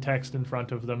Desnan holy text in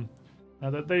front of them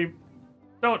that they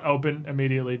don't open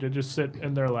immediately, to just sit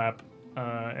in their lap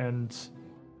and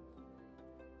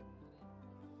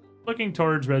looking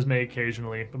towards Resme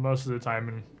occasionally, but most of the time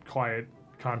in quiet,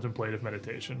 contemplative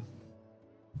meditation.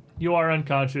 You are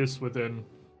unconscious within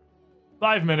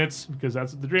 5 minutes, because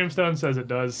that's what the Dreamstone says it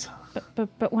does.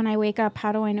 But when I wake up,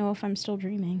 how do I know if I'm still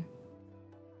dreaming?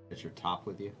 Is your top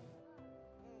with you?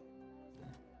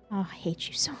 Oh, I hate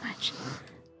you so much.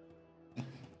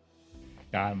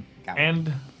 Got him.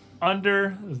 And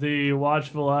under the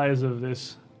watchful eyes of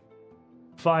this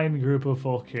fine group of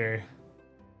folk here,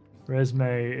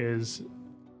 Resme is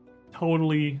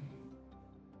totally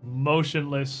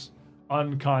motionless,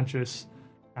 unconscious,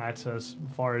 at as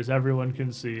far as everyone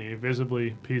can see, a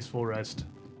visibly peaceful rest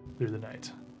through the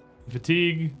night.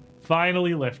 Fatigue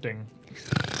finally lifting.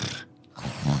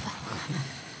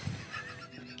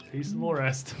 Peaceful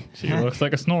rest. She looks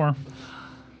like a snore.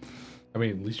 I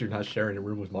mean, at least you're not sharing a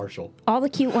room with Marshall. All the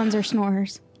cute ones are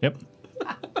snorers. Yep.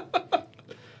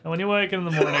 And when you wake in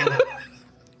the morning,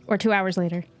 Or 2 hours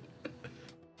later.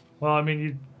 well, I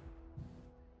mean,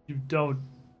 you don't,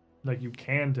 like, you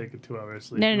can take a 2 hour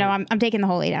sleep. No, You were- I'm taking the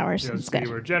whole 8 hours. Yes, It's good.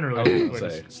 you were generally I was gonna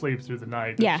going say. to sleep through the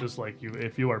night. Yeah. It's just like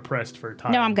if you are pressed for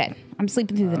time. No, I'm good. I'm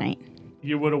sleeping through the night.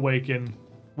 You would awaken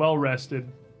well rested,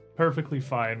 perfectly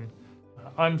fine,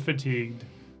 unfatigued,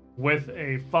 with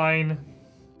a fine,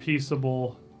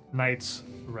 peaceable night's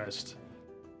rest.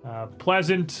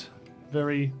 Pleasant,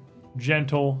 very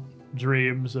gentle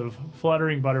dreams of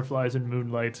fluttering butterflies in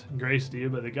moonlight, graced to you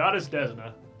by the goddess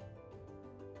Desna.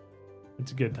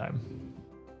 It's a good time.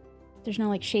 There's no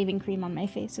like shaving cream on my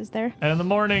face, is there? And in the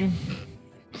morning,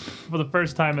 for the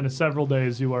first time in several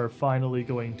days, you are finally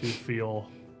going to feel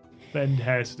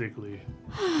fantastically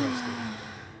rested.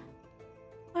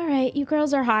 All right, you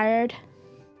girls are hired.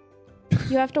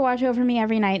 You have to watch over me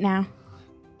every night now.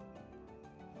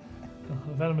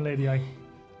 Well, my lady,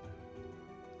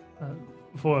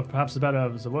 for perhaps the better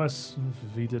of the worse,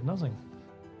 we did nothing.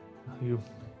 You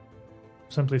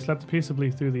simply slept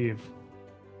peaceably through the eve.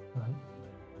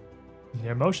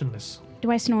 You're motionless.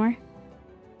 Do I snore?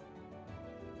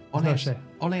 Only, No shame.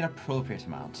 only an appropriate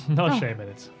amount. No Oh. shame in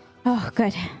it. Oh,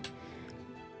 good.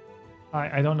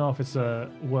 I don't know if it's a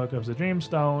work of the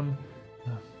Dreamstone,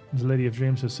 the Lady of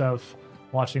Dreams herself,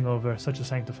 watching over such a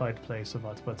sanctified place of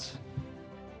it, but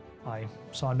I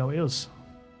saw no ills.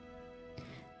 How do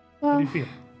Well, you feel?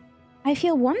 I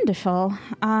feel wonderful.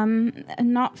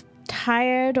 Not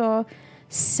tired or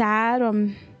sad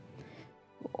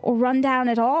or run down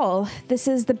at all. This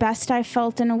is the best I've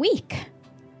felt in a week.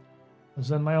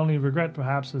 Then my only regret,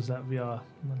 perhaps, is that we are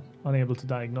unable to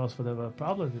diagnose whatever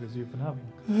problem it is you've been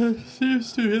having.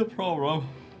 Seems to be a problem.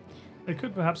 It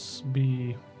could perhaps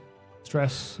be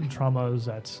stress and traumas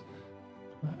that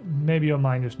maybe your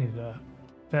mind just needed a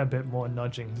fair bit more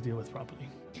nudging to deal with properly.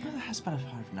 There has been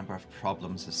a number of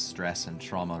problems with stress and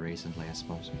trauma recently, I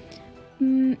suppose.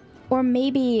 Or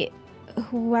maybe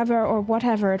whoever or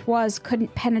whatever it was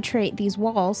couldn't penetrate these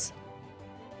walls.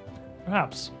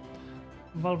 Perhaps.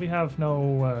 While we have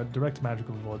no direct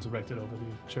magical wards erected over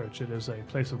the church, it is a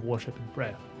place of worship and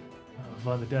prayer.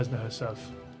 Father Desna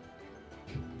herself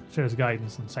shares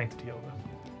guidance and sanctity over,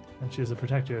 and she is a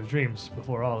protector of dreams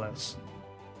before all else.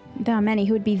 There are many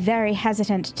who would be very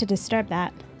hesitant to disturb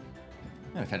that.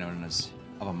 And if anyone is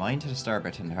of a mind to disturb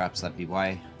it, and perhaps that'd be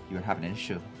why you were having an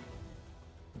issue.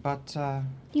 But,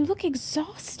 You look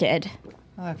exhausted.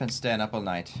 I've been staying up all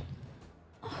night.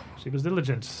 She was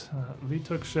diligent. We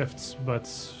took shifts, but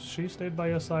she stayed by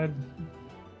your side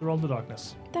through all the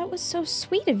darkness. That was so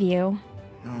sweet of you.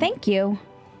 Thank you.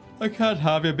 I can't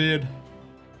have you being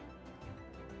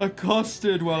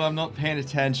accosted while I'm not paying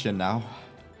attention now.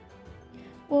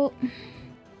 Well,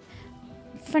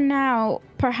 for now,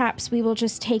 perhaps we will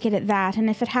just take it at that, and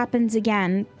if it happens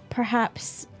again,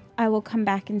 perhaps I will come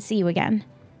back and see you again.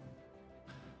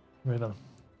 Very well.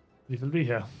 We will be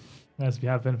here, as we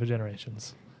have been for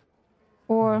generations.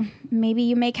 Or maybe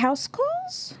you make house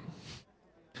calls?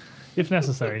 If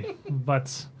necessary.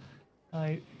 But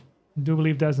I do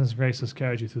believe Desna's Grace has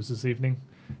carried you through this evening,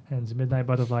 and the Midnight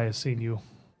Butterfly has seen you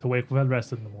to wake well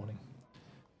rested in the morning.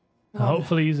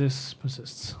 Hopefully this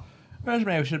persists.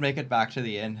 Resume, we should make it back to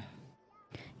the inn.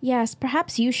 Yes,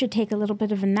 perhaps you should take a little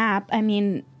bit of a nap. I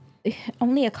mean,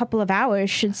 only a couple of hours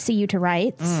should see you to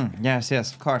rights. Yes,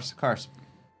 of course.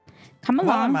 Come While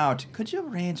I'm along. out, could you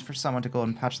arrange for someone to go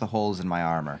and patch the holes in my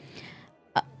armor?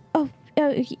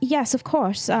 Yes, of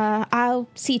course. I'll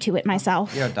see to it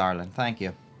myself. You're a darling. Thank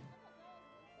you.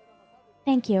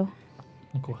 Thank you.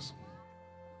 Of course.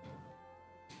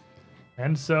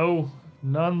 And so,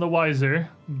 none the wiser,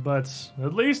 but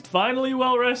at least finally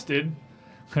well rested.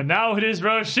 And now it is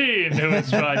Roisin who is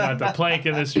trying not to plank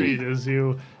in the street as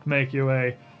you make your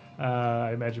way,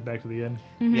 I imagine, back to the inn.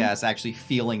 Yes, actually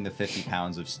feeling the 50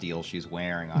 pounds of steel she's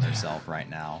wearing on herself right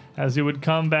now. As you would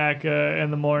come back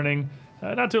in the morning,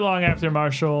 not too long after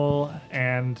Marshall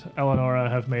and Eleonora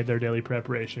have made their daily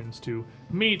preparations to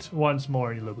meet once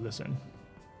more in Ulubis Inn.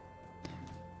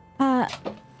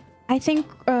 I think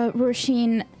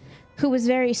Roisin, who was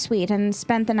very sweet and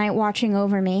spent the night watching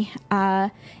over me,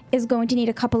 is going to need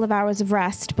a couple of hours of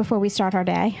rest before we start our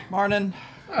day. Morning.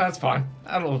 That's fine.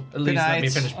 That'll at least let me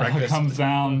night. finish breakfast. Comes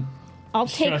down. I'll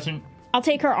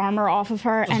take her armor off of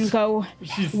her and go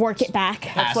work it back.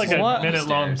 It's like a What?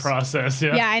 minute-long process,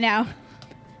 yeah. Yeah, I know.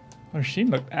 Oh, she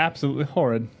looked absolutely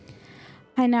horrid.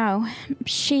 I know.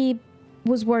 She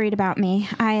was worried about me.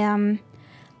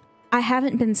 I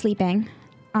haven't been sleeping,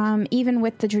 even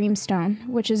with the Dreamstone,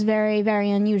 which is very,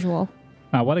 very unusual.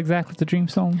 Now, what exactly is the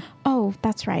Dreamstone? Oh,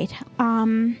 that's right.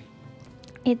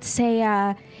 It's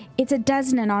a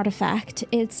Desnan artifact.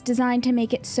 It's designed to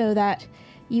make it so that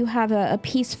you have a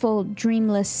peaceful,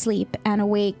 dreamless sleep and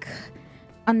awake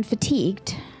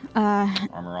unfatigued.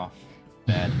 Armor off.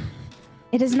 Dead.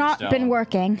 It has not Stone. been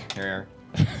working. Here.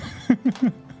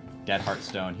 Dead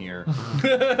Heartstone here.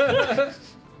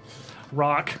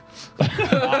 Rock.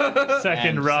 Second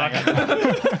And rock.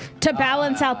 To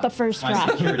balance out the first My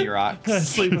rock. security rocks.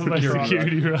 Sleep with my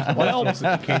security rock. Well, Just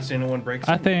in case anyone breaks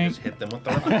I in, you think- just hit them with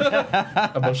the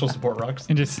rock. Emotional support rocks.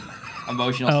 and just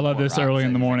Emotional I love support this rocks, early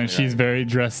in the morning. exactly She's right. very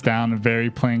dressed down and very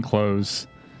plain clothes.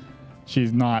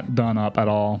 She's not done up at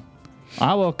all.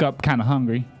 I woke up kind of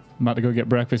hungry. I'm about to go get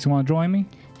breakfast. You want to join me?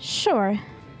 Sure.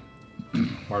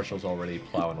 Marshall's already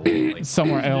plowing away. Like,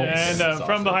 Somewhere else. And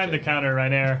from behind the counter,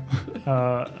 Rainier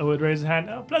would raise his hand.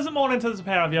 Pleasant morning to the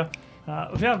pair of you.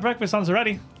 If you have breakfast on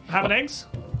ready, having eggs?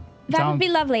 That Sound- would be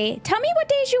lovely. Tell me what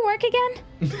days you work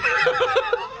again?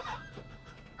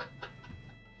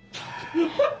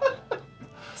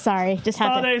 Sorry, just had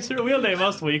to. Holidays through wheel day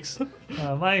most weeks.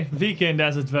 My weekend,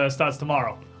 as it were, starts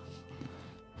tomorrow.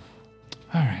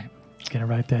 All right. Gonna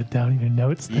write that down in your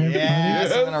notes there.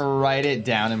 Yes, I'm gonna write it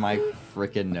down in my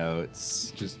freaking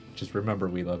notes. just remember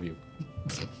we love you.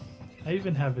 I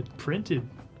even have it printed.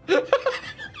 I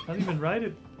don't even write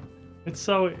it.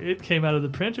 It came out of the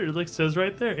printer. It says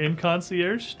right there, in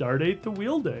concierge, start date the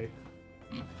wheel day.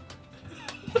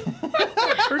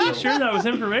 Pretty sure that was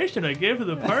information I gave to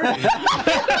the party.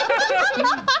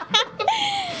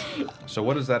 So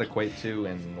what does that equate to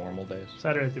in normal days?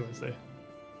 Saturday through Wednesday.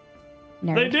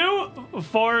 Nerd. They do,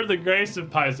 for the grace of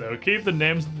Paizo, keep the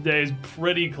names of the days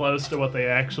pretty close to what they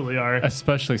actually are.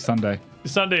 Especially Sunday.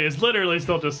 Sunday is literally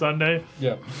still just Sunday.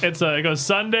 Yeah. It goes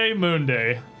Sunday, Moon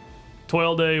Day,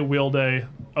 Toil Day, Wheel Day,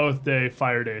 Oath Day,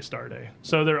 Fire Day, Star Day.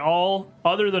 So they're all,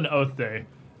 other than Oath Day,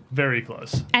 very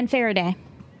close. And Faraday.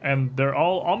 and they're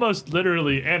all almost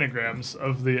literally anagrams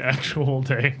of the actual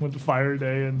day with Fire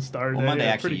Day and Star Well, Day. Monday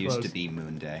Yeah, actually pretty used close. to be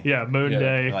Moon Day. Yeah, Moon Yeah.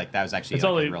 Day. Like that was actually It's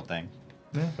like only- a real thing.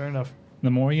 Yeah, fair enough. The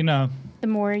more you know. The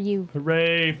more you.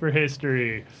 Hooray for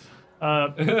history.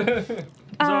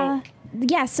 So,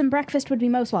 Yes, some breakfast would be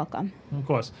most welcome. of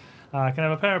course. Can I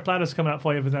have a pair of platters coming up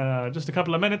for you within just a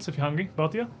couple of minutes if you're hungry,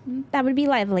 both of you? That would be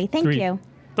lively. Thank 3. you.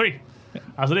 3,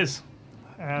 as it is.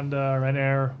 And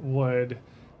Renair would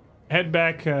head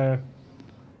back,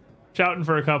 shouting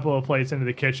for a couple of plates into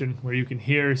the kitchen where you can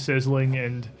hear sizzling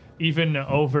and even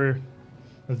over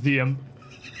the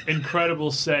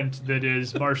incredible scent that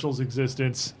is Marshall's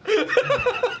existence.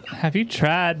 Have you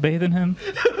tried bathing him?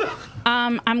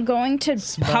 I'm going to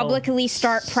publicly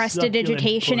start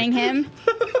prestidigitationing him.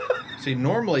 See,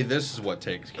 normally this is what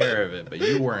takes care of it, but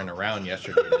you weren't around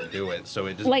yesterday to do it, so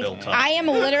it just Like, built up. I am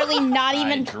literally not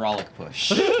even. Hydraulic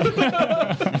push.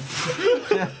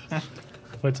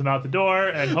 Puts them out the door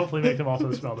and hopefully make them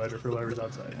also smell better for whoever's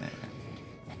outside.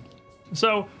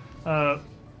 So,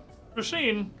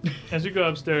 Rasheen, as you go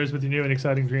upstairs with your new and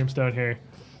exciting Dreamstone here,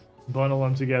 bundle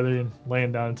them together and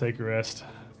laying down and take a rest.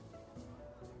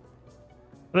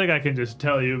 I think I can just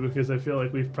tell you because I feel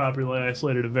like we've properly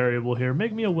isolated a variable here.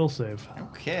 Make me a will save.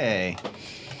 Okay.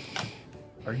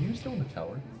 Are you still in the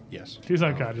tower? Yes. He's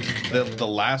unconscious. The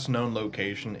last known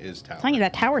location is tower. Telling you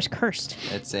that tower's cursed.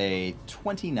 It's a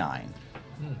 29.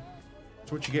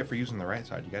 That's what you get for using the right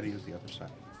side. You got to use the other side.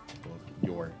 Well,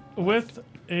 your. With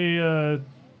a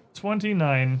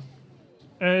 29,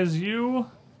 as you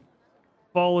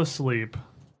fall asleep,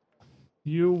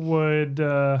 you would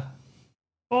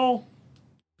fall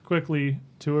quickly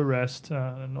to a rest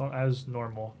as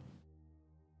normal.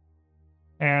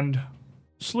 And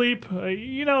sleep,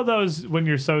 you know those when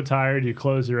you're so tired you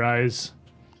close your eyes,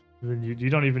 and you're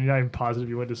not even positive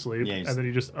you went to sleep, Yeah, and then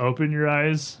you just open your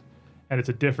eyes, and it's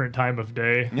a different time of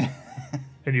day.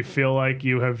 And you feel like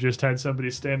you have just had somebody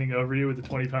standing over you with a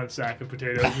 20-pound sack of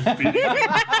potatoes just beating you.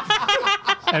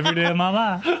 Every day of my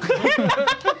life.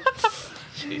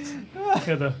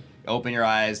 Yeah, the- Open your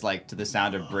eyes like to the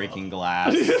sound of breaking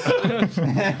glass.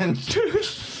 And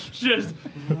just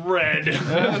red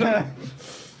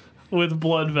with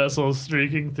blood vessels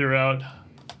streaking throughout.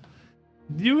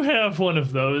 You have one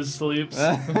of those sleeps.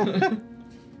 But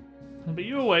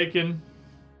you awaken,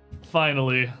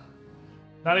 finally.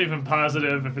 Not even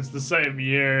positive if it's the same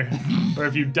year or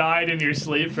if you died in your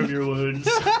sleep from your wounds.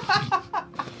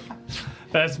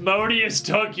 Asmodeus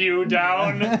took you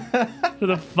down to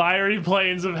the fiery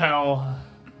plains of hell.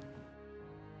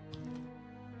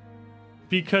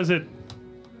 Because it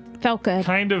Felt good.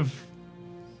 kind of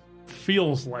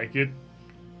feels like it.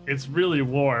 It's really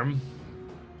warm,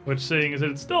 which, seeing as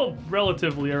it's still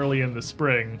relatively early in the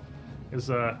spring, is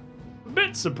a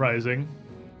bit surprising.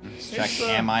 check, It's,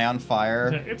 am I on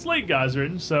fire? It's late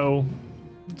Gazrin, so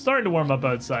it's starting to warm up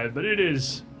outside, but it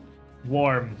is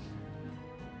warm.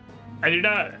 And you're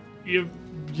not, you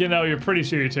know, you're pretty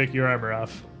sure you take your armor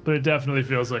off, but it definitely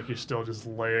feels like you're still just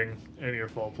laying in your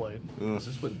full plate. Is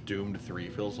this what Doomed 3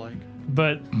 feels like?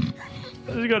 But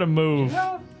as you go to move,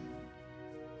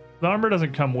 the armor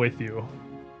doesn't come with you,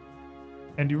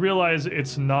 and you realize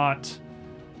it's not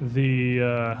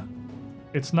the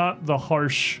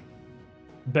harsh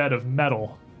bed of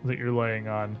metal that you're laying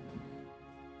on,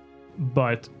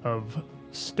 but of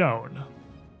stone.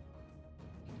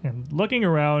 And looking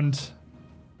around,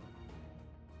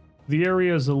 the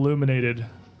area is illuminated,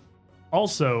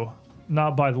 also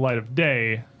not by the light of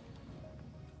day,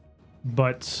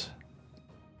 but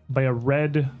by a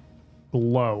red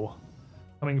glow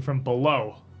coming from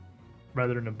below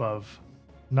rather than above,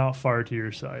 not far to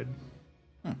your side.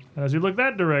 And as you look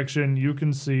that direction, you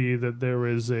can see that there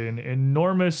is an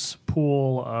enormous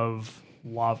pool of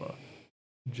lava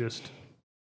just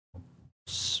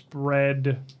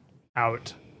spread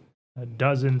out.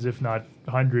 Dozens, if not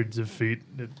hundreds of feet.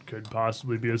 It could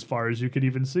possibly be as far as you could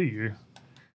even see.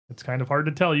 It's kind of hard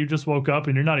to tell. You just woke up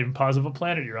and you're not even positive what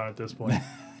planet you're on at this point.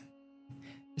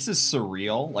 This is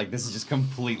surreal. Like, this is just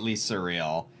completely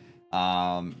surreal.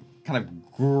 Kind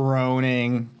of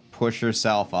groaning, push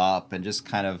yourself up, and just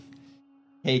kind of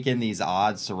take in these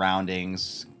odd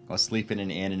surroundings. Go sleep in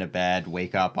an inn in a bed,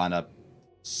 wake up on a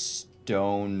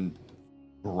stone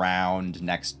ground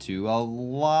next to a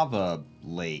lava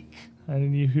lake.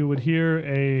 And you would hear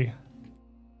a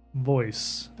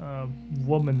voice, a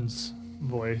woman's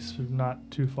voice, not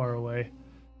too far away.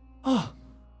 Oh,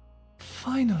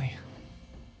 finally.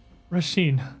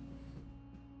 Rasheen.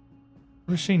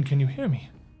 Rasheen, can you hear me?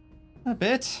 A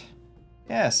bit.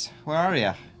 Yes. Where are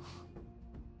you?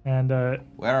 And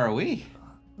Where are we?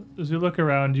 as you look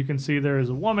around, you can see there is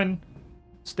a woman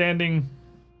standing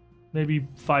maybe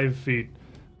 5 feet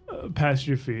past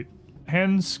your feet.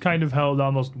 Hands kind of held,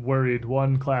 almost worried,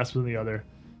 one clasped in the other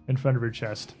in front of her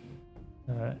chest.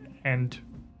 And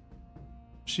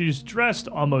she's dressed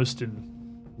almost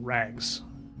in rags,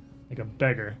 like a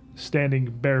beggar, standing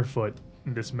barefoot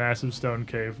in this massive stone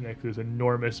cave next to this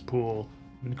enormous pool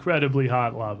of incredibly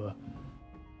hot lava.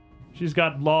 She's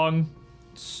got long,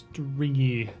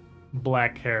 stringy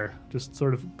black hair just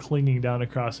sort of clinging down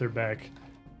across her back.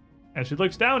 And she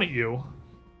looks down at you.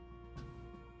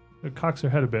 It cocks her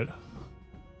head a bit.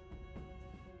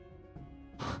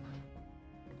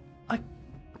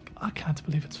 I can't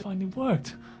believe it's finally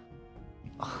worked.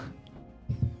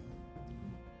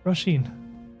 Rasheen.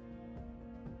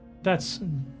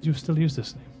 You still use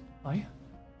this name, aye?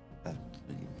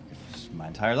 My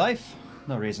entire life.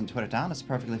 No reason to put it down. It's a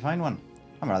perfectly fine one.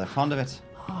 I'm rather fond of it.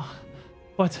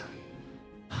 But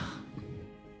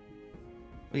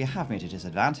Well, you have me at a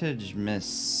disadvantage,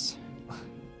 Miss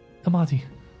Tamati.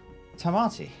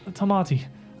 Tamati.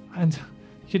 And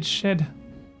you'd shed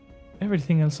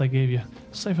everything else I gave you,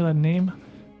 save for that name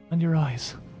and your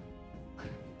eyes.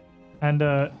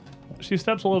 And she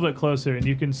steps a little bit closer, and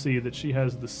you can see that she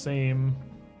has the same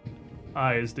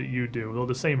eyes that you do, well,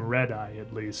 the same red eye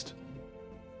at least,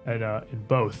 and in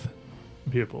both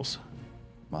pupils.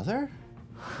 Mother?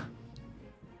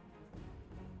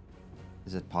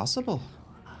 Is it possible?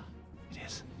 It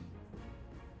is.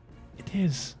 It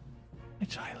is, my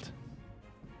child.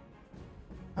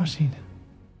 Rasheen.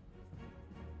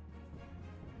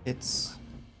 It's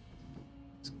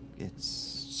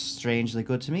strangely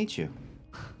good to meet you.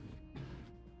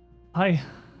 I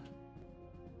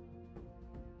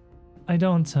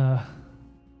don't, I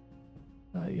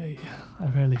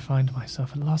rarely find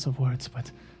myself at a loss of words,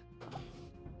 but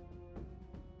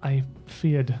I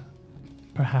feared,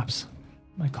 perhaps,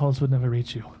 my calls would never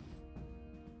reach you.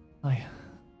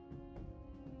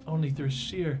 Only through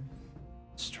sheer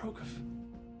stroke of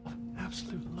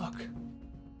absolute luck,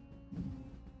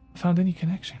 found any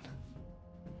connection.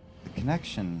 The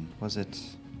connection, was it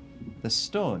the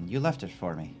stone? You left it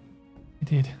for me. I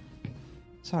did.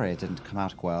 Sorry it didn't come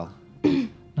out well.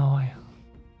 No, I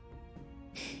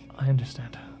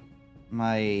understand.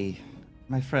 My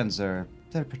friends they're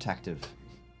protective.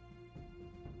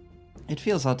 It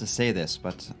feels odd to say this,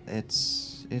 but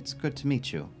it's good to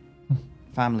meet you.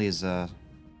 Family is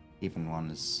even one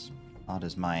as odd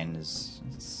as mine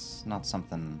it's not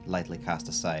something lightly cast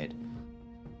aside.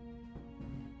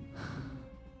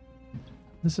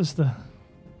 This is the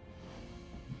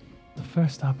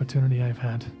first opportunity I've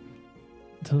had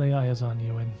to lay eyes on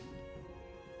you in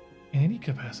any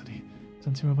capacity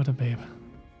since you were but a babe.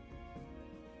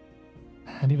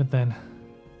 And even then,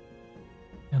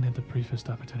 I only had the briefest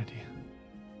opportunity.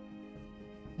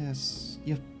 Yes,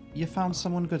 you found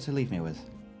someone good to leave me with.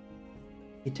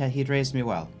 He'd raised me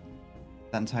well.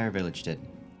 That entire village did.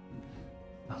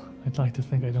 I'd like to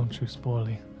think I don't choose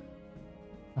poorly.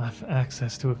 I have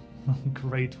access to a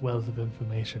great wealth of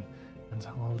information, and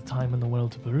all the time in the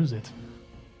world to peruse it.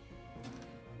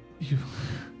 You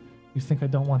think I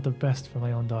don't want the best for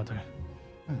my own daughter?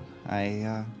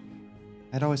 I'd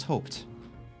always hoped.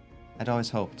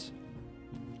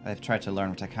 I've tried to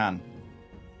learn what I can.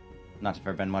 Not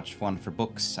ever been much one for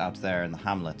books out there in the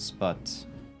hamlets, but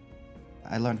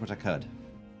I learned what I could.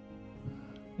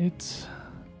 It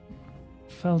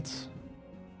felt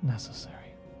necessary.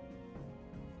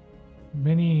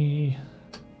 Many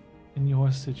in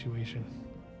your situation,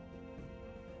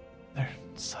 they're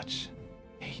such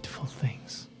hateful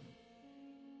things.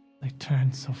 They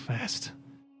turn so fast.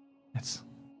 It's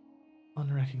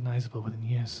unrecognizable within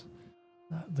years.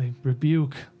 They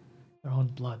rebuke their own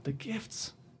blood, the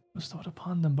gifts bestowed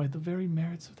upon them by the very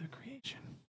merits of their creation.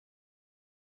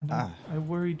 And I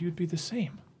worried you'd be the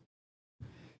same.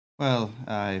 Well,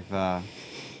 I've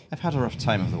had a rough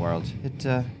time of the world. It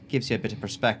gives you a bit of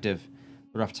perspective.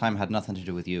 The rough time had nothing to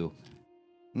do with you.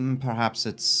 Perhaps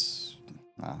it's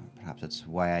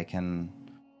why I can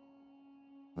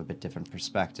have a bit different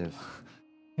perspective.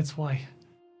 It's why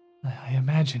I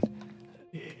imagine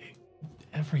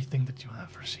everything that you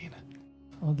have, Rasheen.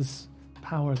 All this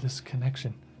power, this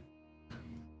connection.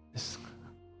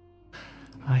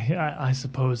 I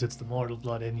suppose it's the mortal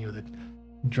blood in you that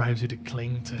drives you to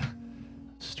cling to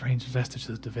strange vestiges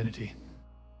of divinity.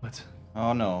 But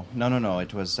oh no!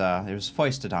 It was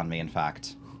foisted on me. In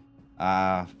fact,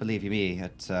 believe you me,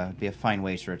 it'd be a fine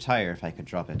way to retire if I could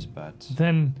drop it. But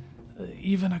then,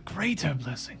 even a greater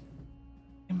blessing.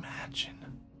 Imagine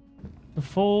the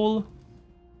full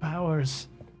powers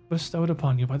bestowed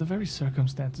upon you by the very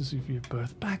circumstances of your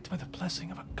birth, backed by the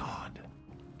blessing of a god.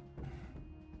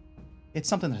 It's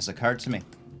something that has occurred to me.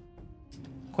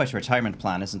 Quite a retirement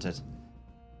plan, isn't it?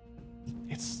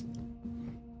 It's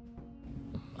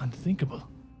unthinkable.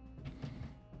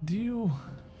 Do you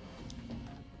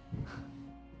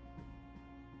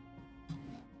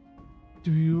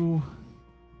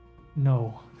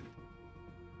know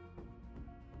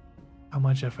how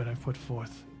much effort I've put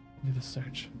forth into the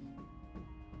search?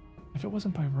 If it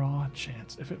wasn't by raw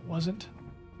chance, if it wasn't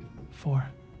for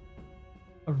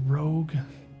a rogue, I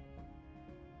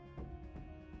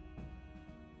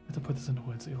have to put this into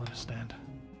words that you'll understand.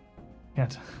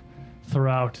 Can't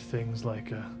throw out things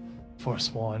like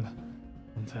Forsworn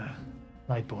and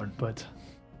Nightborn, but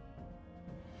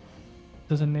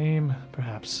does a name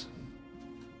perhaps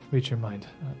reach your mind?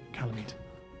 Calamite.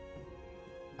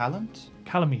 Talent?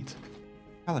 Calamite.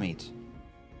 Calamite.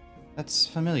 That's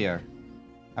familiar.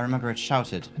 I remember it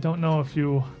shouted. I don't know if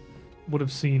you would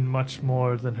have seen much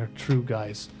more than her true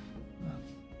guise.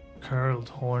 Curled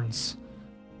horns,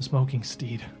 smoking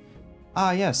steed.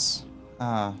 Ah, yes.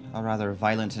 A rather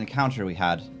violent encounter we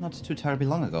had not too terribly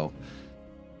long ago.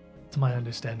 To my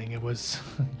understanding, it was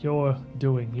your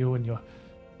doing, you and your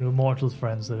mortal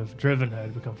friends that have driven her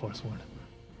to become Forsworn.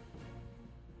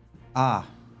 Ah.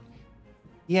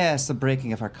 Yes, the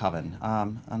breaking of her coven.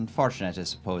 Unfortunate, I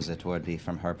suppose it would be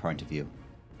from her point of view.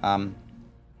 To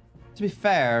be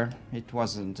fair, it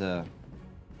wasn't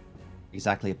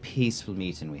exactly a peaceful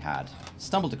meeting we had.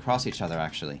 Stumbled across each other,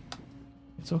 actually.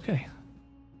 It's okay.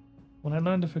 When I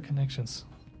learned of her connections,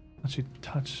 that she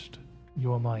touched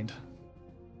your mind,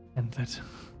 and that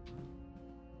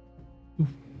you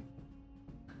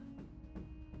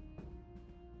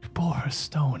bore her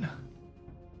stone.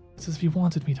 It's as if you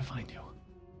wanted me to find you.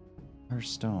 Her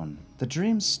stone. The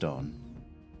Dream Stone.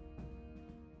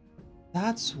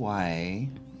 That's why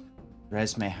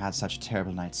Resme had such a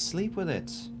terrible night's sleep with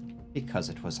it. Because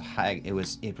it was hag. It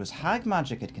was hag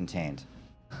magic it contained.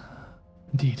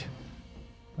 Indeed.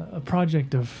 A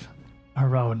project of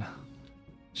her own.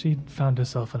 She found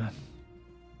herself in a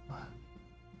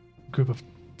group of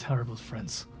terrible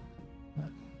friends.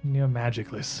 Near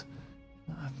magicless.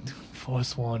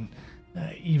 Forsworn,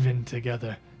 even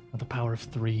together with the power of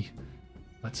 3.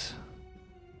 But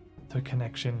their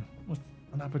connection with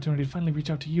an opportunity to finally reach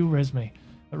out to you, Resme.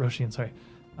 Roshian, sorry.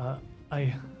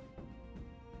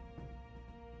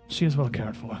 She is well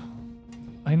cared for.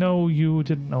 I know you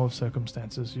didn't know of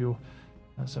circumstances. You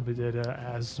simply did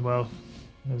as well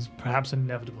as perhaps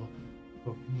inevitable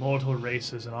for mortal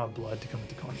races in our blood to come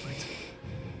into conflict.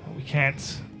 We can't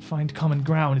find common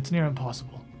ground. It's near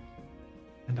impossible.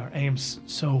 And our aims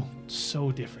so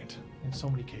different in so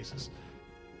many cases.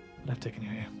 But I've taken you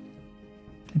here.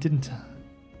 I didn't.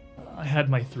 I had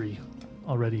my 3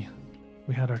 already.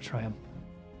 We had our triumph.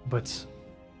 But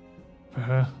for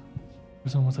her,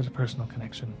 there's almost such a personal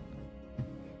connection.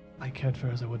 I cared for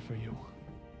her as I would for you.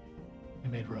 We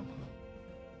made room.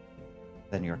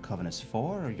 Then your coven is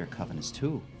 4 or your coven is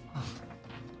 2?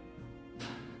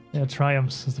 Yeah,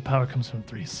 triumphs as the power comes from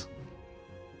 3s.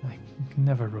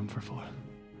 Never room for 4.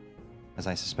 As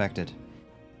I suspected.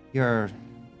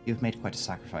 You've made quite a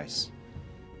sacrifice.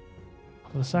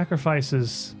 Well, the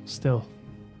sacrifices still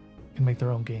can make their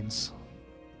own gains.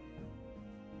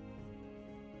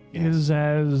 It Yes. is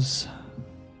as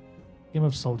a game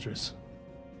of soldiers.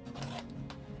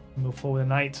 You move forward a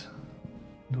knight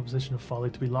into a position of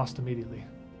folly to be lost immediately.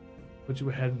 Put you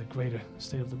ahead in the greater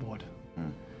state of the board.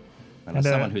 Well, And, as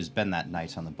someone who's been that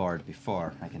knight on the board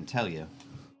before, I can tell you,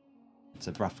 it's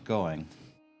a rough going.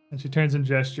 And she turns and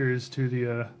gestures to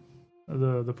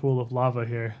the pool of lava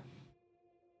here.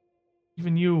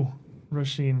 Even you,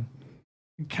 Roshin,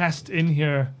 cast in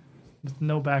here with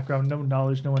no background, no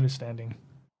knowledge, no understanding.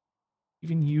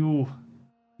 Even you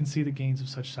can see the gains of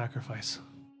such sacrifice.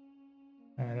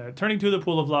 And turning to the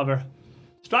pool of lava,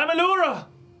 Strymalura!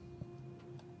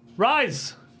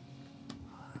 Rise!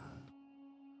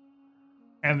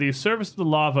 And the surface of the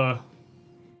lava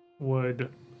would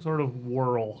sort of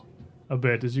whirl a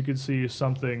bit as you could see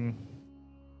something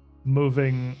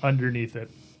moving underneath it.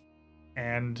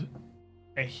 And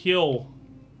a hill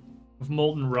of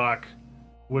molten rock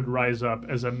would rise up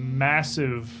as a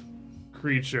massive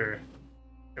creature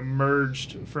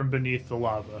emerged from beneath the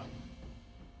lava.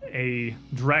 A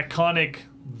draconic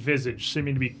visage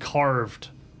seeming to be carved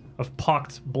of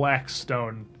pocked black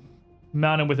stone,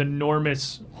 mounted with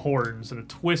enormous horns and a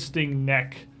twisting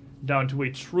neck down to a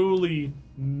truly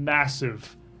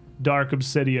massive dark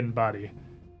obsidian body.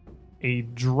 A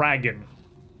dragon,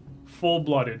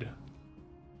 full-blooded,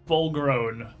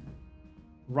 full-grown,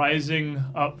 rising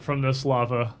up from this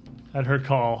lava at her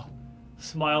call,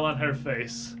 smile on her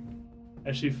face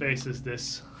as she faces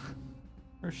this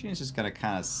Roshin's just gonna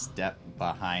kind of step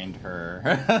behind her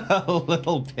a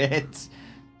little bit,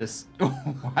 just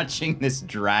watching this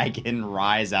dragon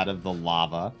rise out of the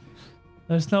lava.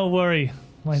 There's no worry,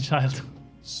 my child.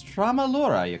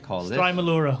 Stramalura, you call it?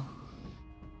 Strimalura.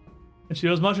 And she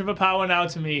owes much of her power now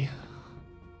to me.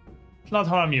 I'll not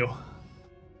harm you.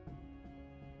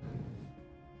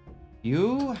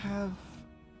 You have...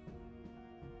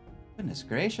 Goodness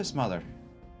gracious, Mother.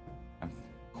 I'm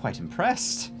quite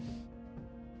impressed.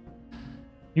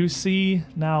 You see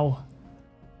now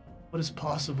what is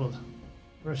possible,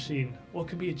 Roshin. What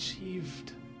can be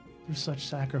achieved through such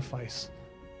sacrifice.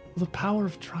 The power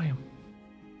of Triumph.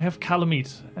 I have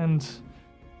Calamite, and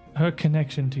her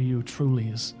connection to you truly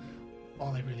is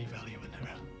all I really value in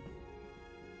her.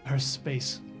 Her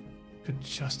space could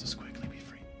just as quickly be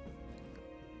free.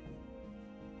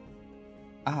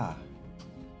 Ah.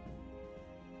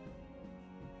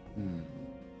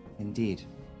 Indeed.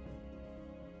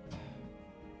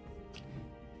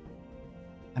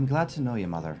 I'm glad to know you,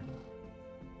 Mother.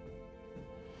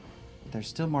 But there's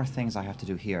still more things I have to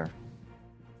do here.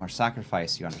 More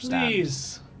sacrifice, you understand?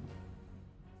 Please.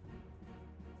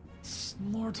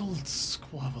 Mortal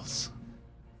squabbles.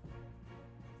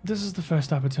 This is the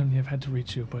first opportunity I've had to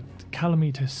reach you, but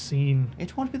Calamite has seen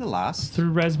It won't be the last.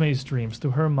 through Resme's dreams,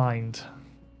 through her mind.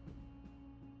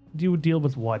 Do you deal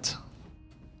with what?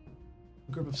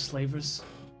 A group of slavers?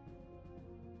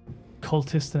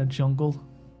 Cultists in a jungle?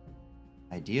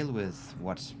 I deal with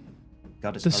what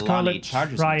Goddess The Milani Scarlet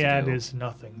charges Triad me to do. is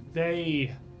nothing.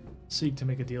 They seek to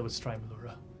make a deal with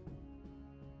Strimalura.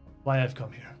 Why I've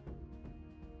come here.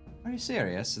 Are you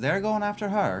serious? They're going after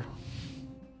her?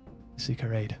 Seek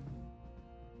her aid.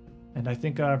 And I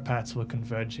think our paths will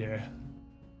converge here,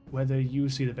 whether you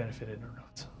see the benefit in it or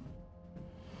not.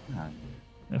 Ah,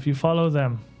 If you follow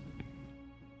them,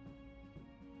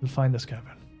 you'll find this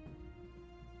cavern.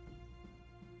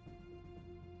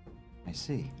 I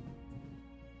see.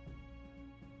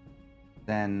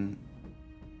 Then,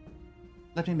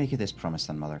 let me make you this promise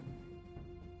then, Mother.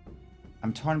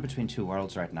 I'm torn between two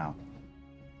worlds right now.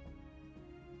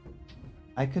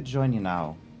 I could join you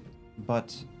now,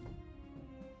 but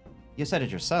you said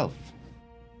it yourself.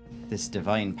 This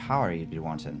divine power you'd be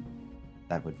wanting,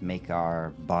 that would make our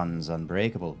bonds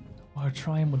unbreakable. Our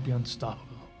triumph would be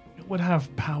unstoppable. It would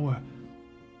have power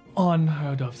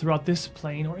unheard of throughout this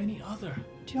plane or any other.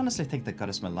 Do you honestly think that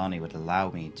Goddess Milani would allow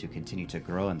me to continue to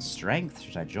grow in strength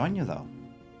should I join you, though?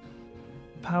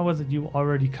 Power that you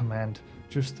already command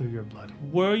just through your blood.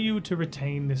 Were you to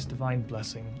retain this divine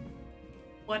blessing,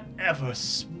 whatever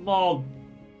small,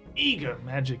 eager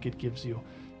magic it gives you,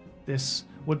 this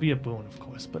would be a boon, of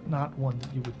course, but not one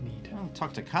that you would need. Well,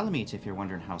 talk to Calamite if you're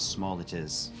wondering how small it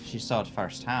is. She saw it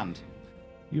firsthand.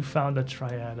 You found a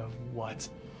triad of what?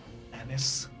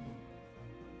 Anis?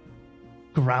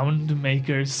 Ground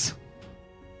makers?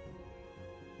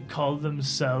 They call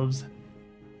themselves...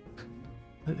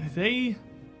 They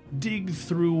dig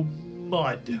through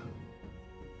mud.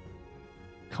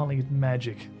 Calling it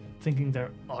magic, thinking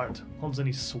their art holds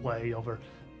any sway over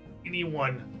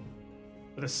anyone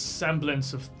with a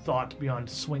semblance of thought beyond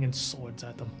swinging swords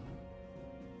at them.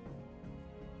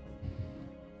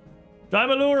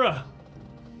 Daimalura!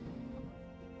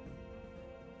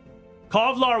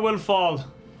 Kovlar will fall,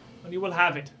 and you will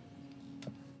have it.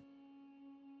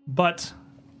 But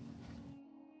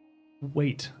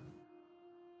wait.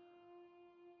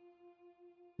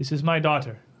 This is my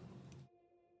daughter.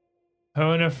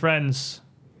 Her and her friends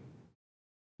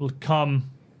will come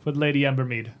for Lady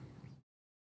Embermead.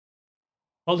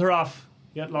 Hold her off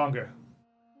yet longer.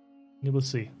 You will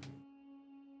see.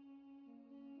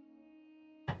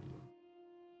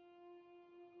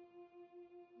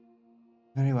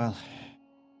 Very well.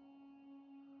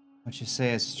 What you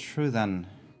say is true, then.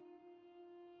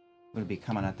 We'll be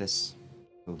coming at this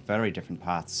through very different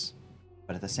paths,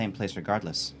 but at the same place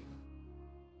regardless.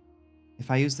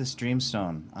 If I use this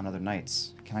Dreamstone on other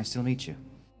nights, can I still meet you?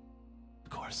 Of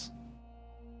course.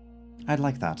 I'd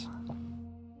like that.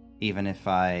 Even if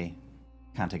I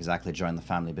can't exactly join the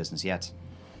family business yet.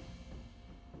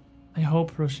 I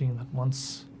hope, Roshin, that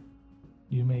once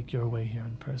you make your way here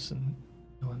in person,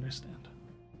 you'll understand.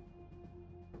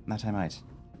 That I might.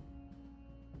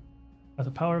 By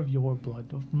the power of your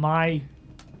blood, of my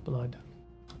blood.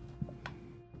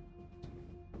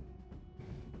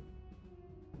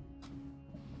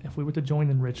 If we were to join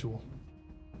in ritual,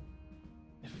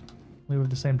 if we were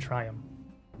the same triumph,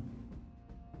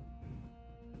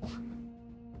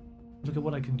 look at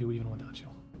what I can do even without you.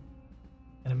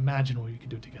 And imagine what we could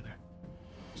do together.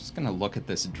 Just gonna look at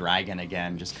this dragon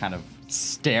again, just kind of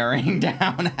staring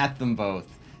down at them both.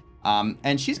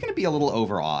 And she's going to be a little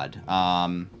overawed.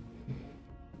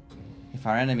 If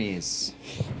our enemies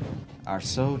are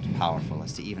so powerful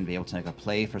as to even be able to make a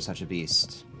play for such a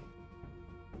beast,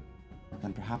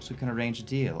 then perhaps we can arrange a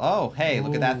deal. Oh, hey,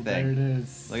 look at that thing. There it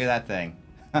is. Look at that thing.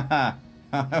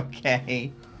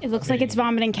 Okay. It looks like it's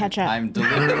vomiting ketchup. I'm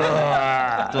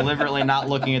deliberately not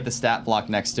looking at the stat block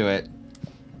next to it.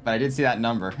 But I did see that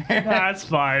number. That's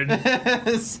fine.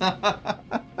 So-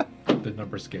 The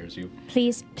number scares you.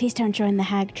 Please don't join the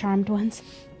hag charmed ones.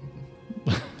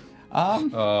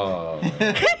 Oh.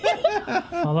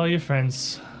 Follow your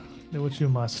friends. Do what you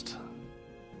must.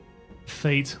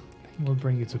 Fate will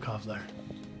bring you to Kovlar.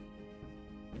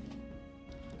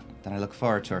 Then I look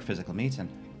forward to our physical meeting.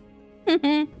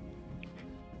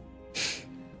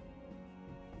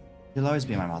 You'll always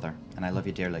be my mother, and I love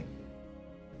you dearly.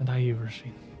 And I,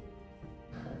 Rasheen.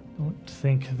 Don't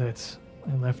think that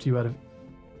I left you out of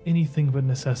anything but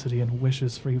necessity and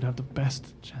wishes for you to have the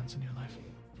best chance in your life.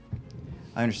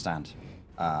 I understand.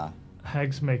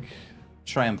 Hags make the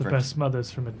Triumvirate. best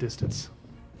mothers from a distance.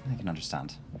 I can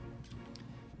understand.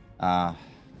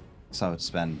 So it's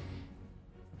been...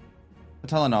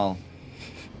 But all in all,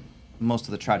 most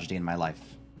of the tragedy in my life,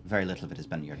 very little of it has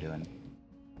been your doing.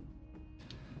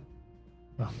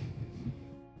 Well,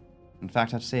 In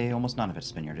fact, I'd say almost none of it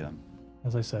has been your doing.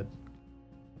 as I said,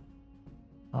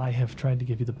 I have tried to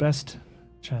give you the best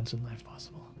chance in life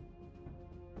possible.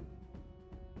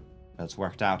 But it's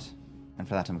worked out, and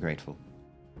for that I'm grateful.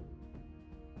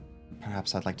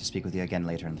 Perhaps I'd like to speak with you again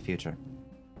later in the future.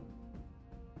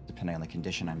 Depending on the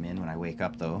condition I'm in when I wake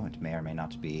up, though, it may or may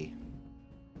not be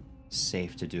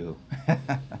safe to do.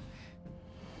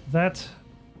 That,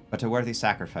 But a worthy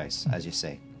sacrifice, as you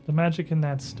say. the magic in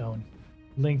that stone,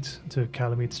 linked to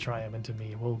Calamit's triumph and to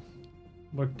me, will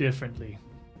work differently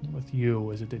with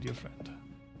you as it did your friend.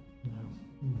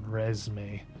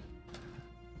 Resme.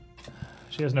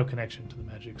 She has no connection to the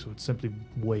magic, so it simply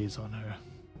weighs on her.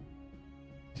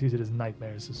 She sees it as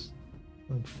nightmares, as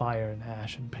like fire and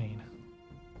ash and pain.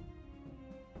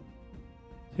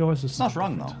 Yours is It's not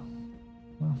wrong, different.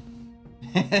 though. Well,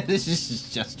 This is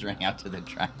gesturing out to the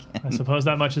dragon. I suppose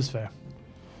that much is fair.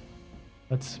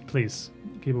 But please,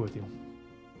 keep it with you.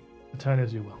 Return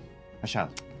as you will. I shall.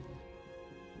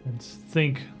 And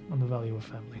think on the value of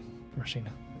family,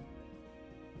 Rashina.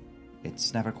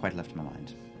 It's never quite left my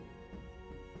mind.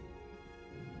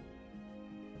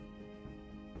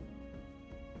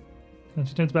 And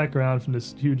she turns back around from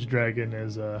this huge dragon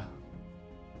as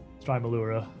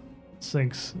Strymalura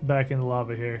sinks back in the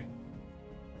lava here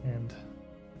and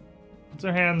puts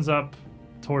her hands up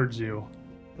towards you.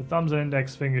 The thumbs and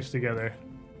index fingers together,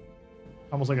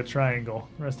 almost like a triangle.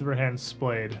 The rest of her hands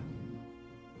splayed.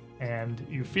 And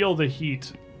you feel the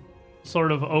heat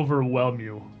sort of overwhelm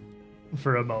you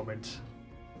for a moment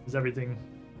as everything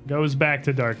goes back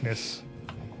to darkness.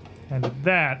 And at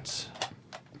that,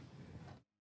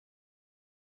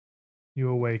 you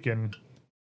awaken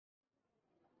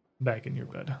back in your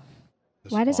bed.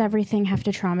 Why does everything have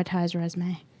to traumatize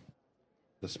Resme?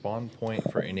 The spawn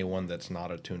point for anyone that's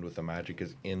not attuned with the magic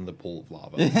is in the pool of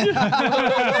lava.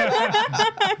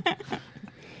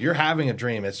 You're having a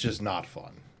dream. It's just not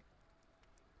fun.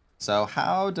 So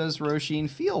how does Roisin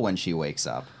feel when she wakes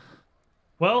up?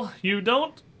 Well, you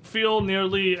don't feel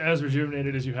nearly as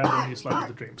rejuvenated as you had when you slept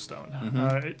with the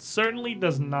Dreamstone. It certainly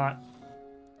does not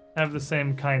have the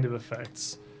same kind of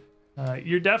effects.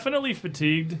 You're definitely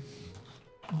fatigued,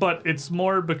 but it's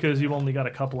more because you've only got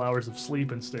a couple hours of sleep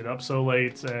and stayed up so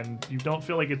late, and you don't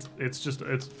feel like it's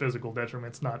physical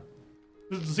detriment. It's not.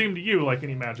 It doesn't seem to you like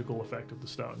any magical effect of the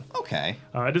stone. Okay.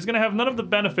 It is going to have none of the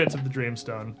benefits of the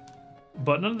Dreamstone,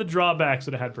 but none of the drawbacks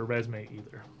that it had for Resme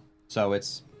either. So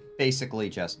it's basically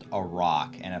just a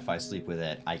rock, and if I sleep with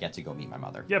it, I get to go meet my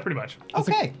mother. Yeah, pretty much.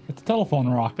 Okay. It's a telephone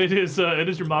rock. It is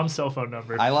your mom's cell phone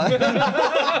number. I like.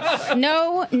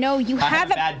 No, you I had have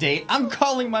a a bad date. I'm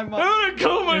calling my mom. I'm gonna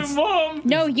call my mom.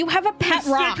 no, you have a pet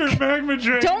rock. Sticker magma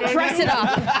drain. Don't dress it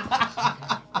up.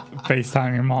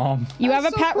 FaceTime your mom. You have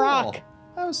a So pet cool. rock.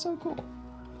 That was so cool.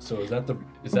 So is that the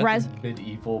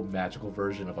medieval magical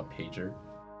version of a pager?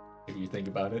 If you think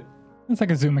about it. It's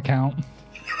like a Zoom account.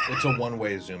 It's a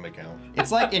one-way Zoom account.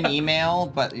 It's like an email,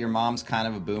 but your mom's kind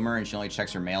of a boomer, and she only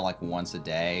checks her mail like once a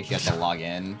day. She has to log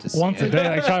in to see Once a it.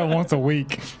 day. I try it once a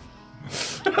week.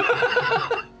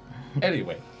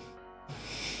 Anyway,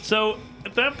 So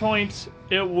at that point,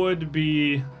 it would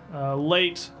be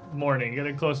late morning,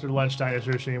 getting closer to lunchtime, as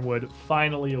Rishim would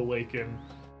finally awaken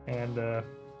and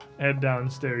head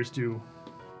downstairs to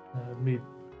meet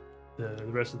the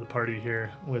rest of the party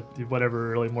here with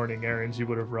whatever early morning errands you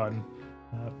would have run.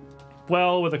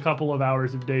 well with a couple of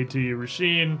hours of day tea.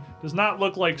 Rasheen does not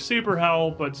look like super hell,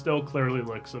 but still clearly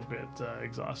looks a bit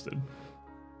exhausted.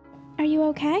 Are you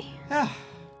okay? Yeah,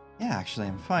 actually,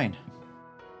 I'm fine.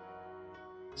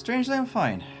 Strangely, I'm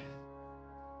fine.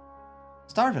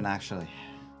 Starving, actually.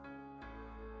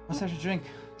 What's there to drink?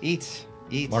 Eat.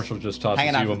 Marshall just tosses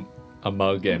Hanging out. you a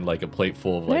mug and like a plate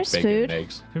full of like There's bacon food. and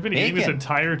eggs. We've been eating this Bacon.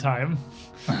 entire time.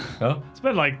 Huh? It's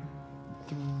been like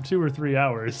 2 or 3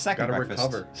 hours. Second Gotta breakfast.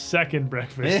 recover. Second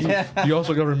breakfast. Yeah. You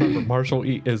also gotta remember Marshall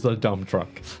is a dump truck.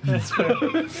 That's fair.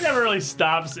 He never really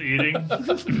stops eating.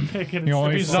 Picking You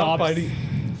only If he's not stops. fighting,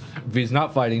 if he's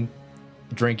not fighting,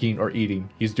 drinking or eating,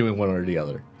 he's doing one or the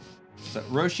other. So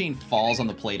Roisin falls on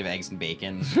the plate of eggs and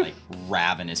bacon, like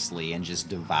ravenously, and just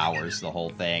devours the whole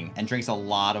thing, and drinks a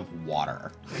lot of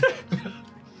water.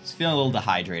 He's feeling a little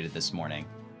dehydrated this morning.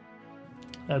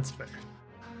 That's fair.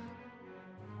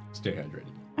 Stay hydrated.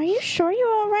 Are you sure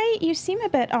you're all right? You seem a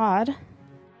bit odd.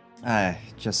 I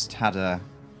just had a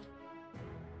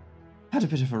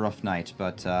bit of a rough night,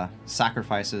 but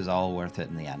sacrifices all worth it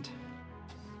in the end.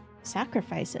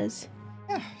 Sacrifices.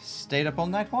 Yeah, stayed up all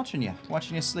night watching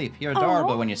you sleep. You're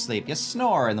adorable Aw. when you sleep. You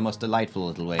snore in the most delightful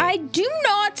little way. I do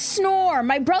not snore.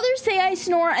 My brothers say I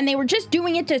snore, and they were just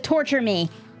doing it to torture me.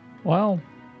 Well,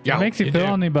 Yeah, it makes you you feel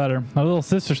do. any better. My little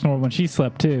sister snored when she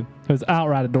slept too. It was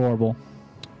outright adorable.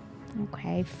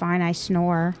 Okay, fine, I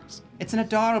snore. It's an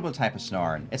adorable type of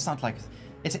snoring. It's not like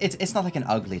it's not like an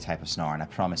ugly type of snoring. I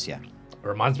promise you. It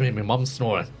reminds me of my mom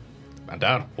snoring. My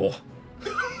dad, oh.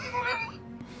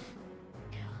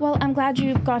 Well, I'm glad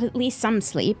you got at least some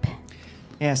sleep.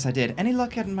 Yes, I did. Any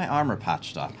luck getting my armor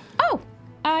patched up? Oh,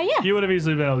 yeah. You would have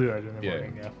easily been able to do that in the Yeah.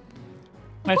 morning, yeah.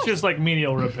 That's just like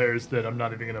menial repairs that I'm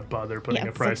not even going to bother putting Yeah,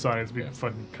 a price on. It's be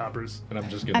fucking coppers. And I'm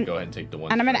just gonna And- go ahead and take the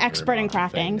one. and I'm an striker expert in mod thing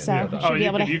crafting, and so- you're done. Should Oh, be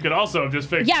able to- you could also have just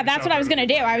fix Yeah, that's what I was gonna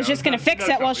do. I was just gonna fix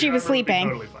it while she was sleeping.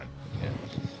 Totally fine.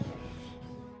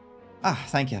 Ah,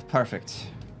 thank you. Perfect.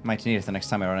 Might need it the next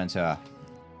time I run into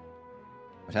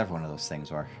whatever one of those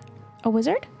things were. A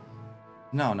wizard?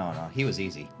 No. He was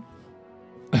easy.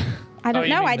 I don't you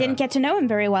know. mean I didn't get to know him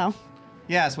very well.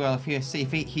 Yes, well, if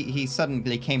he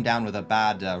suddenly came down with a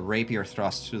bad rapier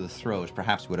thrust through the throat,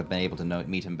 perhaps would have been able to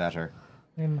meet him better.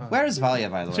 Where is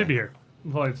Valia, by the way? Should be here.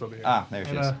 Void's will be here. Ah, there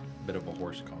she And, is. Bit of a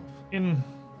horse cough. in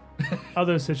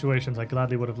other situations, I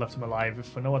gladly would have left him alive if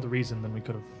for no other reason than we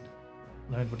could have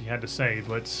learned what he had to say.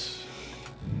 But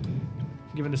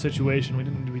given the situation,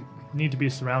 we need to be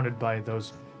surrounded by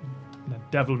those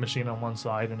a devil machine on one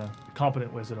side and a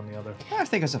competent wizard on the other. I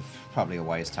think it's probably a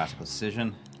wise tactical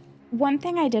decision. One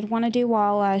thing I did want to do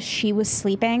while she was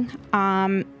sleeping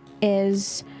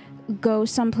is go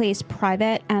someplace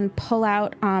private and pull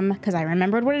out, because I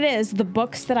remembered what it is, the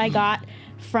books that I got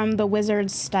from the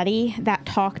wizard's study that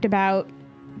talked about,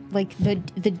 like, the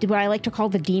what I like to call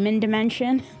the demon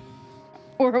dimension,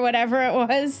 or whatever it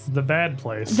was. The bad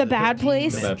place. The bad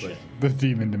place. The bad place. The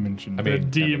demon dimension. I The mean,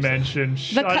 dimension.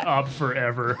 Shut up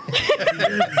forever.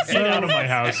 Get out of my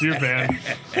house. You're banned.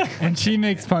 When she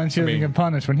makes puns, she doesn't get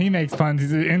punished. When he makes puns,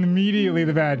 he's immediately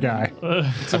the bad guy.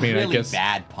 It's a I mean, I really guess-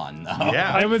 bad pun, though.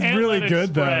 Yeah. It was Can't really let it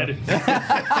good, though. spread.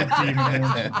 Demon.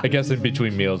 I guess in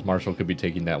between meals, Marshall could be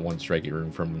taking that one striking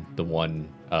room from the one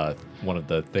of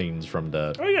the things from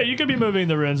the. Oh yeah, you could be moving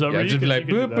the runes over. Yeah, You just be could- like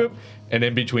you could boop do that. boop, and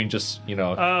in between, just piece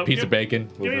give- of bacon.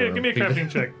 Give me a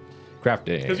crafting check.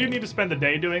 Crafting. Because you need to spend the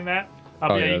day doing that.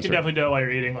 Oh, yeah, yeah, you that's can right. definitely do it while you're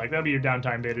eating. Like that'd be your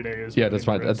downtime day to day. Yeah, that's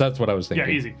fine. That's what I was thinking.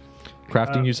 Yeah, easy.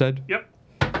 Crafting, you said? Yep.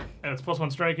 And it's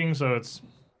 +1 striking, so it's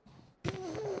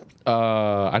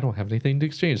I don't have anything to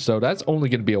exchange, so that's only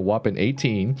going to be a whopping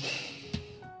 18.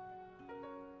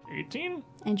 18.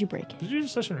 And you break it. Did you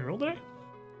just session reroll day?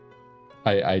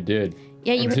 I did.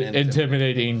 Yeah, you.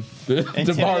 Intimidating the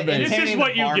barmaid. This is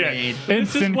what you get. This is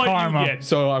Instant what karma. you get.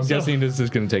 So I'm guessing this is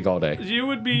going to take all day. You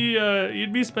would be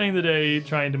you'd be spending the day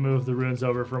trying to move the runes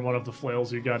over from one of the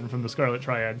flails you gotten from the Scarlet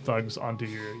Triad thugs onto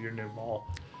your new mall.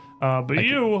 But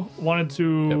you wanted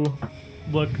to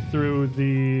look through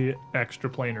the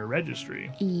extraplanar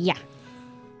registry. Yeah.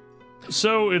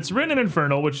 So it's written in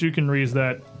Infernal, which you can read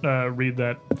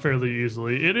that fairly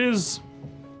easily. It is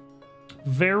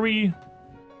very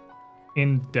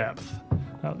in depth.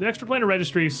 The extraplanar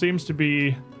registry seems to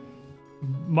be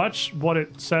much what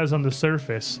it says on the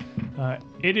surface.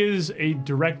 It is a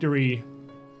directory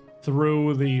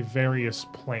through the various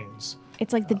planes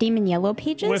It's like the Demon Yellow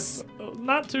pages. with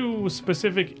not to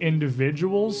specific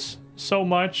individuals so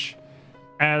much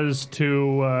as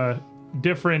to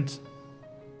different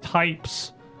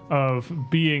types of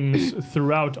beings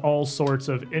throughout all sorts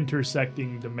of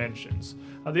intersecting dimensions.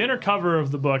 The inner cover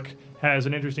of the book has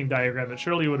an interesting diagram that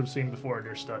surely you would have seen before in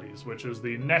your studies, which is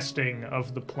the nesting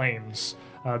of the planes,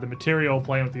 the material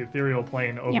plane with the ethereal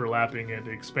plane overlapping and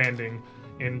expanding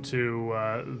into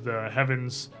the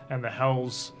heavens and the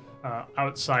hells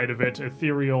outside of it,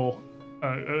 ethereal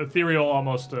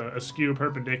almost askew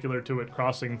perpendicular to it,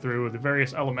 crossing through the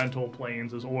various elemental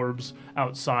planes as orbs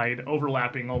outside,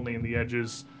 overlapping only in the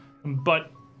edges,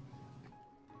 but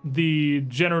the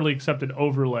generally accepted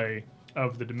overlay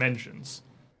of the dimensions.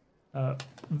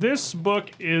 This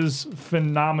book is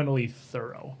phenomenally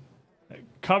thorough,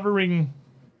 covering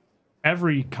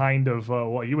every kind of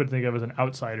what you would think of as an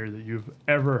outsider that you've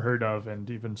ever heard of, and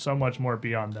even so much more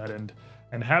beyond that.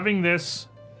 And having this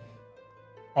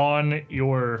on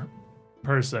your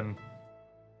person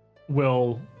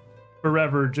will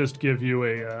forever just give you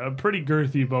a pretty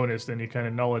girthy bonus to any kind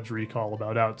of knowledge recall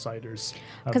about outsiders.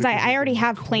 Because I already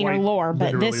have planar lore,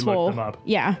 but this will,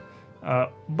 yeah.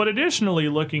 But additionally,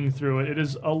 looking through it, it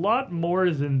is a lot more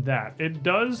than that. It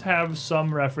does have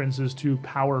some references to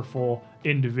powerful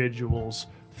individuals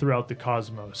throughout the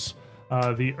cosmos.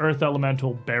 The Earth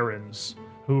Elemental Barons,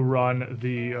 who run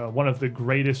the one of the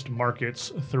greatest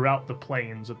markets throughout the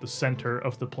planes at the center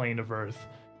of the plane of Earth.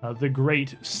 The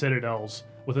great citadels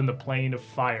within the plane of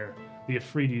fire, the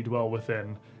Afridi dwell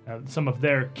within. Some of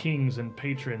their kings and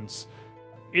patrons.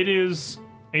 It is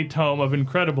a tome of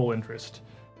incredible interest.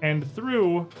 And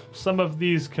through some of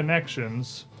these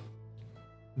connections,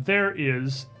 there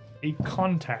is a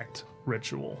contact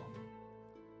ritual.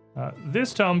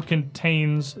 This tome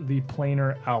contains the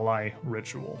Planar Ally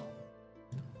ritual,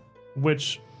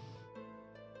 which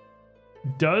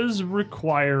does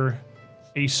require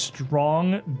a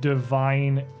strong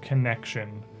divine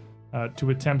connection to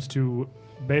attempt to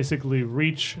basically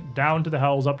reach down to the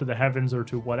hells, up to the heavens, or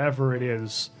to whatever it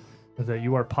is that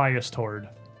you are pious toward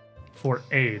for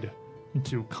aid,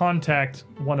 to contact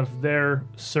one of their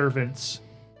servants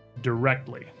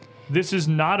directly. This is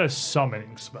not a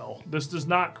summoning spell. This does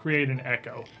not create an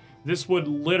echo. This would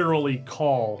literally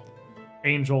call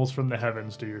angels from the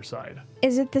heavens to your side.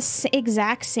 Is it the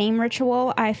exact same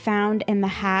ritual I found in the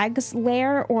Hag's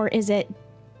Lair, or is it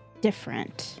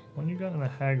different? When you got in the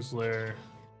Hag's Lair...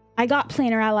 I got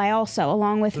Planar Ally also,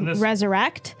 along with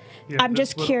Resurrect. Yeah, I'm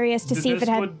just curious to see if it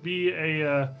had... This would be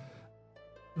a...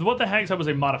 what the Hags had was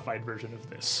a modified version of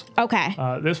this. Okay.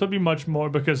 This would be much more,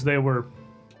 because they were,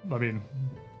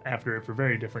 after it for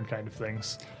very different kind of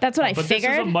things. That's what I but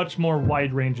figured. This is a much more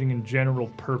wide-ranging and general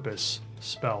purpose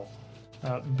spell.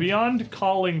 Beyond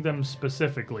calling them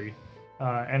specifically,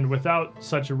 and without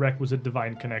such a requisite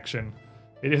divine connection,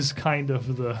 it is kind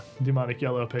of the Demonic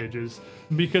Yellow Pages,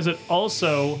 because it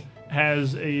also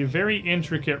has a very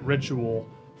intricate ritual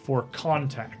for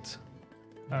contact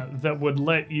that would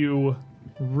let you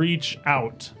reach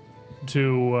out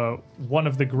to one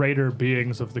of the greater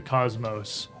beings of the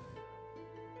cosmos,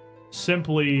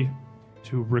 simply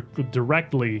to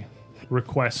directly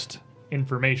request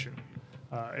information.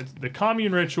 It's the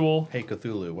commune ritual. Hey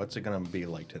Cthulhu, what's it gonna be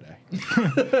like today?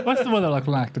 What's the weather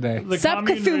looking like today? The Sup,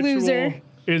 commune Cthulhu-zer? ritual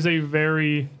is a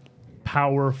very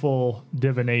powerful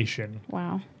divination.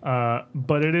 Wow.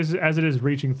 But it is, as it is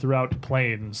reaching throughout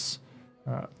planes,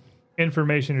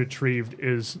 information retrieved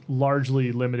is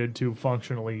largely limited to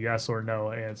functionally yes or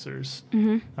no answers.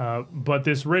 But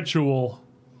this ritual,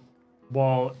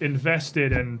 while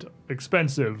invested and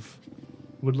expensive,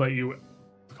 would let you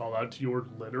call out to your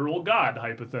literal god,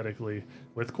 hypothetically,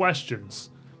 with questions.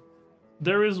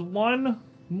 There is one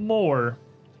more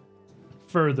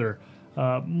further,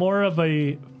 more of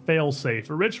a failsafe,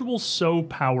 a ritual so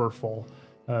powerful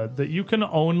that you can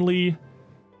only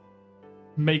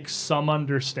make some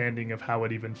understanding of how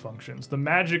it even functions. The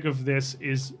magic of this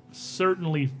is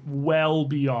certainly well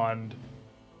beyond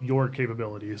your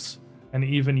capabilities and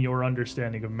even your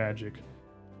understanding of magic.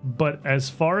 But as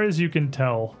far as you can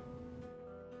tell,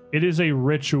 it is a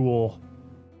ritual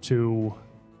to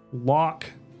lock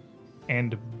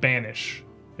and banish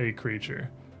a creature,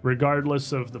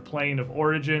 regardless of the plane of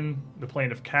origin, the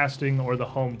plane of casting, or the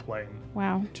home plane.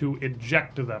 Wow. To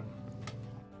eject them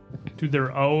to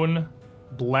their own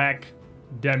black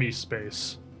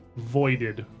demispace,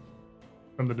 voided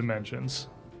from the dimensions.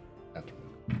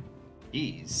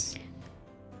 Jeez.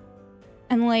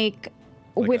 And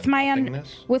with my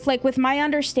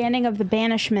understanding of the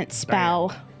banishment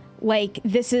spell,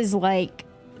 this is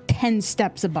 10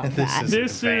 steps above that.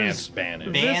 This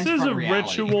is a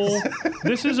ritual.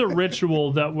 This is a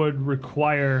ritual that would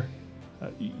require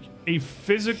a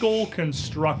physical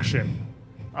construction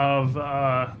of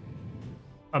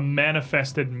a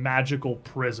manifested magical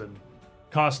prison,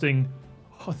 costing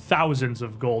thousands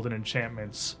of golden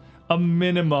enchantments, a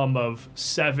minimum of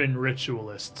 7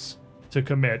 ritualists to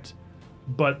commit,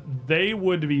 but they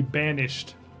would be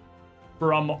banished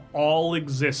from all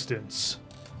existence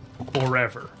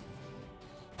forever.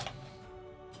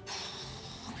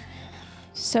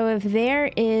 So if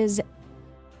there is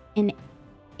an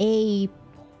A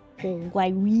hole I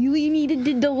really needed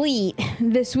to delete,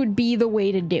 this would be the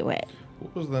way to do it.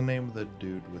 What was the name of the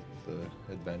dude with the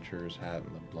adventurer's hat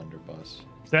and the blunderbuss?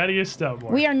 Thaddeus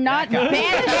Stoutmore. We are not banishing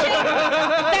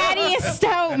Thaddeus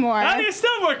Stoutmore. Thaddeus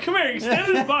Stoutmore, come here,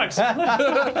 extend this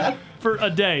box for a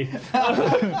day.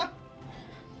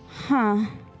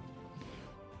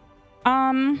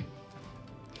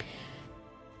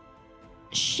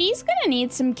 She's gonna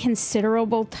need some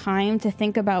considerable time to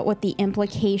think about what the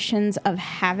implications of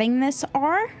having this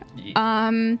are.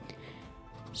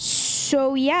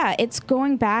 So yeah, it's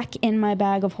going back in my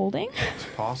bag of holding. It's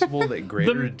possible that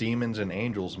greater demons and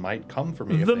angels might come for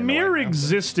me. If The they know mere I have this.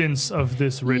 existence of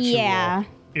this ritual Yeah.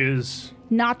 is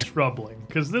Not troubling,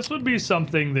 because this would be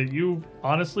something that you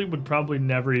honestly would probably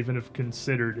never even have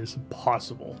considered as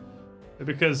possible.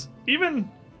 Because even,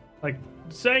 like,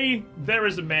 say there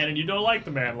is a man and you don't like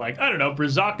the man, like, I don't know,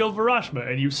 Brizako Varashma,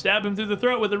 and you stab him through the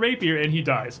throat with a rapier and he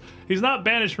dies. He's not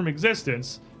banished from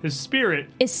existence. His spirit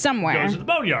is somewhere. goes to the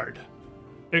Boneyard.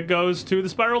 It goes to the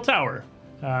Spiral Tower,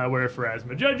 where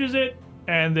Pharasma judges it,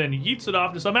 and then yeets it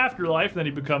off to some afterlife, and then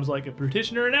he becomes like a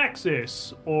practitioner in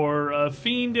Axis, or a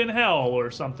fiend in Hell, or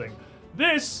something.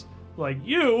 This, like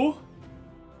you,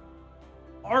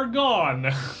 are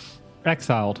gone.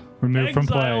 Exiled. Removed from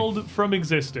play. Exiled from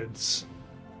existence.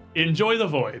 Enjoy the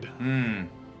void.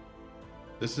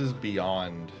 This is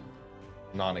beyond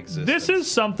non-existent. This is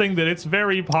something that it's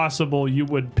very possible you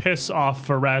would piss off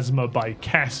Pharasma by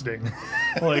casting.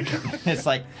 Like, It's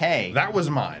like, hey, that was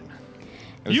mine.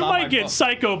 it was you on my might get book.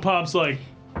 Psycho Pops like,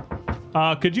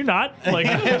 could you not? Like,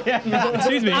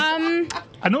 Excuse me.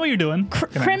 I know what you're doing.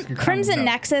 Can I ask you Crimson comment?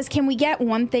 Nexus, can we get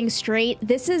one thing straight?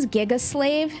 This is Giga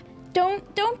Slave.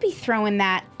 Don't be throwing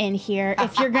that in here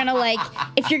if you're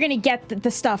gonna get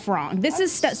the stuff wrong. This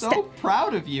is so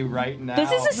proud of you right now. this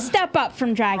is a step up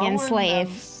from Dragon Throwing them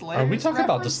Slave. Are we talking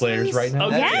about the Slayers right now?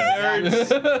 okay, Yes.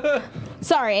 nerds.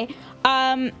 Sorry.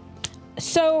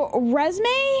 So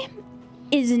Resme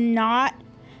is not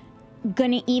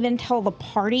gonna even tell the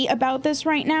party about this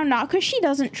right now, not because she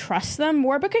doesn't trust them,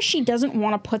 more because she doesn't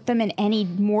want to put them in any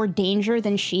more danger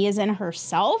than she is in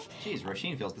herself. Jeez,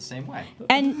 Roshin feels the same way.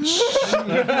 And Not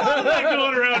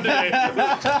going around today.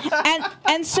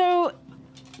 and so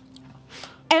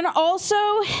and also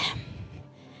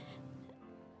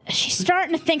she's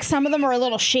starting to think some of them are a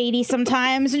little shady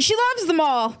sometimes, and she loves them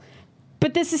all.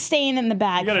 But this is staying in the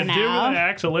bag You got for a dude with an now.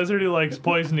 axe, a lizard who likes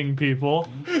poisoning people,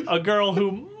 a girl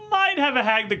who might have a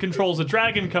hag that controls a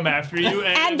dragon come after you,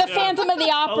 And the Phantom of the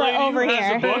a Opera lady over who has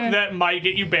here. a book that might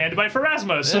get you banned by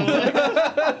Pharasma. So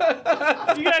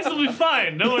you guys will be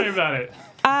fine. Don't worry about it.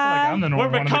 I'm the We're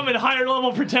normal one. becoming higher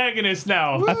level protagonists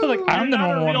now. I feel like You're I'm the not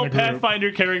normal a one real in the group.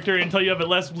 Pathfinder character until you have at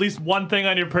least one thing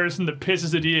on your person that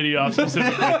pisses a deity off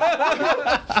specifically.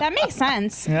 That makes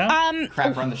sense. Yeah?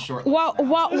 Crap, run the short. While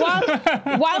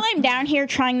I'm down here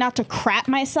trying not to crap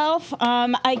myself,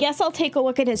 I guess I'll take a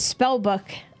look at his spell book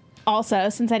also,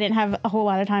 since I didn't have a whole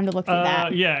lot of time to look through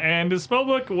that. Yeah, and his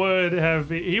spellbook would have.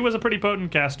 He was a pretty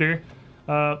potent caster.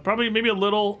 Probably maybe a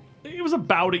little. He was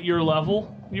about at your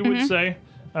level, you would say.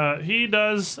 He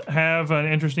does have an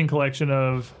interesting collection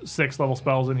of 6 level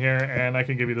spells in here, and I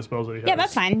can give you the spells that he has. Yeah,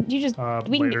 that's fine. You just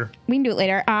later. We can do it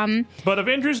later. But of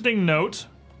interesting note,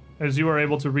 as you are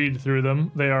able to read through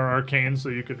them, they are arcane, so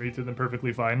you can read through them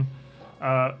perfectly fine.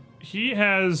 He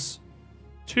has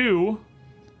 2.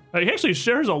 He actually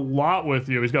shares a lot with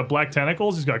you. He's got Black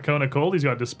Tentacles, he's got Cone of Cold, he's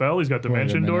got Dispel, he's got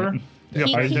Dimension Door. minute. He's got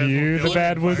He- Fire he- Death, you the Fireball,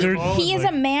 bad wizard? Fireball, He is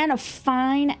like- a man of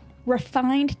fine,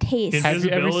 refined taste. Is- Have you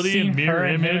ever Visibility seen and mirror her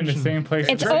and him in image the and- same place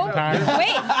It's at the same time?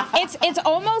 wait, it's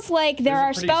almost like there There's a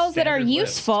are pretty spells that are standard list.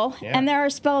 useful Yeah. and there are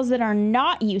spells that are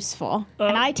not useful,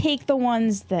 and I take the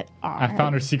ones that are. I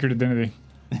found her secret identity.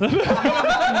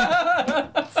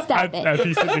 Stop I it.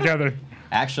 pieced it together.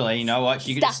 Actually, you know what?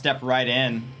 You can just Stop. step right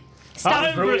in.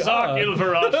 I'm Razak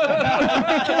Ilvaraj,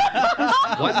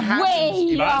 What happens?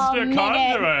 Wait Master a minute.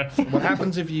 Conjurer. What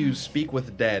happens if you speak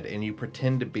with dead and you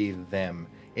pretend to be them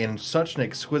in such an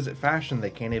exquisite fashion they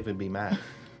can't even be mad?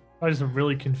 I'm just a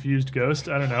really confused ghost.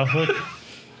 I don't know.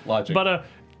 Logic. But a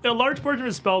large portion of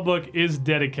his spellbook is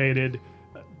dedicated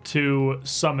to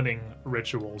summoning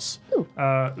rituals.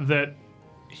 That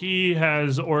he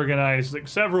has organized like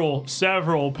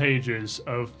several pages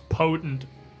of potent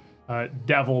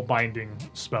devil binding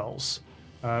spells.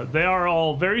 They are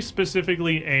all very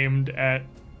specifically aimed at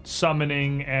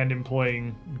summoning and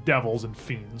employing devils and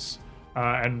fiends,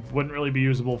 and wouldn't really be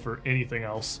usable for anything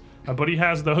else. But he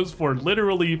has those for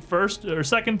literally first or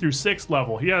second through sixth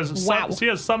level. He has he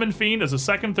has Summon Fiend as a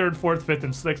second, third, fourth, fifth,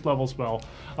 and sixth level spell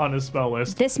on his spell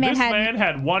list. This man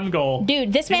had one goal.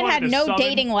 Dude, this He man wanted had to no summon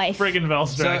dating life. Friggin'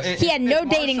 Velstrax. He had no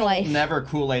dating life. Never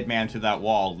Kool-Aid Man through that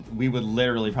wall. We would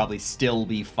literally probably still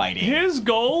be fighting. His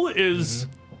goal is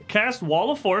cast Wall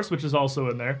of Force, which is also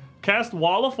in there. Cast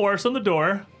Wall of Force on the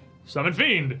door. Summon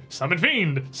Fiend, Summon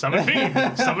Fiend, Summon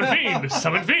Fiend, Summon Fiend,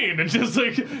 Summon Fiend, and just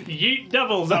like yeet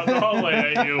devils out the hallway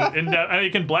at you. And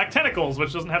he can black tentacles,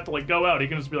 which doesn't have to like go out. He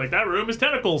can just be like, that room is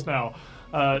tentacles now.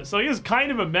 So he is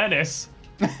kind of a menace.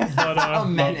 But, A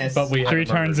menace. But we 3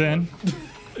 turns in.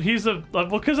 he's a well,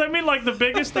 because I mean, like the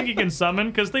biggest thing he can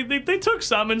summon, because they took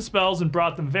summon spells and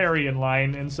brought them very in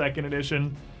line in second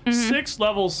edition. 6th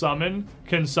level summon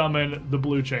can summon the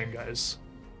blue chain guys.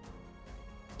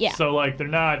 Yeah. So like they're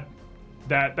not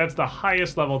that's the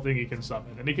highest level thing he can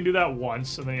summon, and he can do that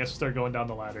once, and then he has to start going down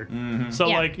the ladder. So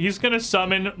Yeah. like he's gonna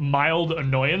summon mild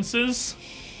annoyances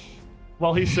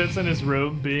while he sits in his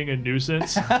room being a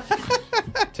nuisance.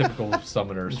 Typical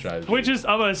summoner strategy. Which is,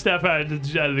 I'm gonna step out of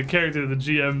the character, the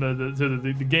GM,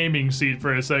 the gaming seat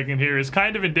for a second here. Is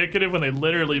kind of indicative when they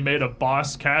literally made a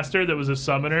boss caster that was a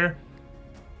summoner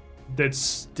that's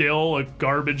still a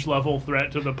garbage level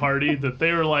threat to the party. That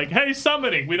they were like, "Hey,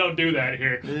 summoning, we don't do that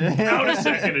here." Out of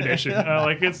second edition,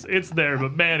 like it's there,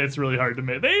 but man, it's really hard to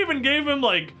make. They even gave him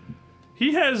like,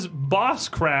 he has boss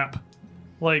crap,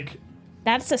 like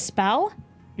That's a spell?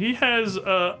 he has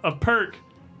a perk.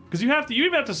 Because you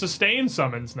even have to sustain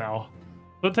summons now.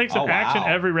 So it takes an Oh, action wow.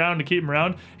 every round to keep him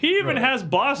around. He even Right. has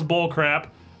boss bull crap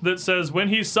that says when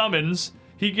he summons,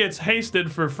 he gets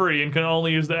hasted for free and can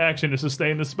only use the action to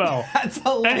sustain the spell. That's And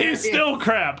hilarious. he's still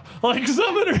crap. Like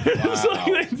Summoner.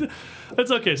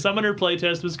 That's okay. Summoner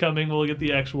playtest was coming. We'll get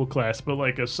the actual class. But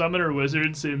like a Summoner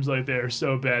Wizard seems like they are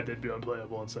so bad they'd be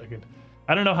unplayable in second.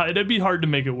 I don't know how. It'd be hard to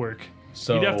make it work.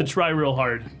 So You'd have to try real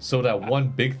hard. So that one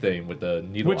big thing with the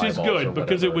needle Which is eyeballs or good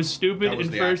because it whatever, was stupid That was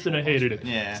in the first and I actual hated boss it.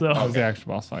 fight. Yeah. So That was the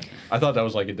actual boss fight. I thought that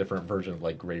was like a different version of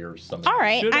like Greyer something. All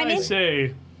right. should I mean,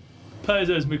 say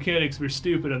Paizo's mechanics were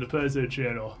stupid on the Paizo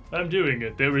channel? I'm doing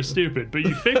it. They were stupid, but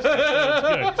you fixed it.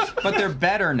 So it's good. But they're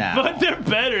better now. But they're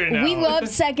better now. we love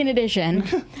second edition.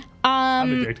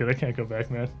 I'm addicted. I can't go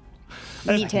back, man.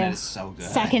 Me too. That is so good.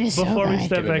 Second is so Before we good.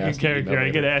 step Get back in asked to character, email I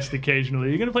get later. asked occasionally,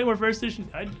 "Are you gonna play more first edition?"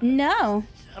 I No.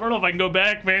 don't know if I can go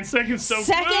back, man. Second's so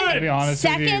Second- To be good. honest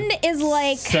with you, Second is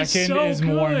like second so is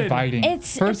more good. inviting.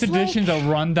 First it's edition's a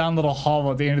rundown little hall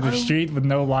at the end of the street with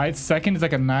no lights. Second is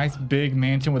like a nice big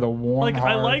mansion with a warm Like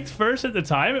I hearth. liked first at the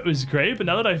time; it was great. But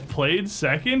now that I've played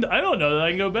second, I don't know that I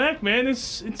can go back, man.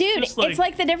 It's dude, just it's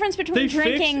like the difference between they fixed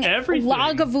drinking everything.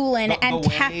 Lagavulin and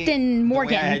Captain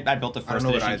Morgan. The way I built the don't first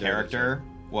know what edition either character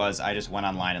was I just went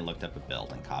online and looked up a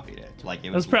build and copied it. Like it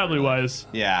was That's probably literally- wise.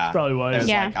 Yeah. probably wise. It was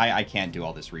Yeah. like, I can't do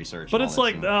all this research. But and it's all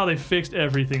like, this and- oh, they fixed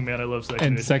everything, man. I love second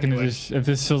And edition. second anyway. edition, if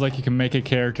this feels like you can make a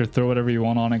character, throw whatever you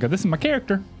want on it, go, this is my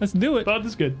character. Let's do it. Both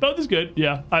is good. Both is good.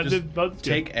 Yeah, I Just did. Both is good.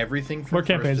 Take everything More from first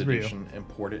campaigns for you. edition and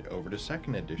port it over to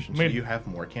second edition, I so mean- you have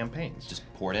more campaigns. just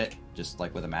port it, just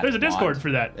like with a magic There's a Discord wand.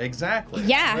 for that. Exactly.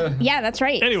 Yeah, that's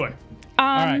right. Anyway,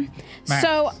 right, Max.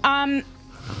 So,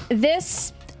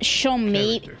 this she'll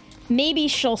Character. maybe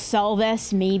she'll sell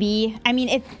this. Maybe I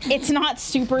mean it's not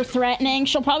super threatening.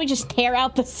 She'll probably just tear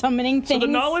out the summoning so things. the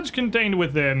knowledge contained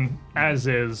within, as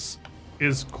is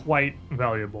quite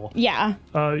valuable. Yeah.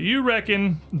 You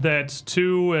reckon that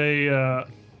to a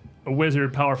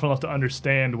wizard powerful enough to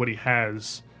understand what he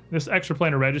has, this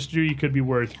extraplanar registry could be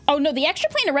worth. Oh no, the extra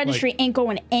planar registry ain't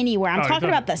going anywhere. I'm Oh, talking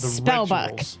you're about the spell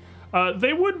book. rituals.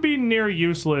 They would be near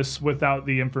useless without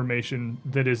the information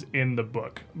that is in the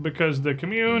book, because the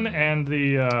commune and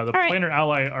the right. planar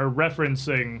ally are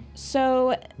referencing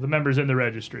So the members in the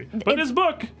registry. But It's- this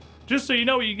book, just so you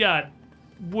know what you got,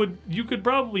 you could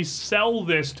probably sell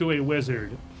this to a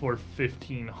wizard for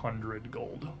 1,500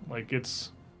 gold. Like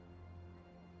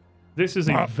this is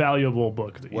a valuable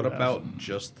book. That What you have. about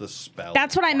just the spell?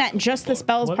 that's what I meant. Just the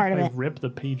spells What part if of I it. rip the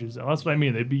pages out? That's what I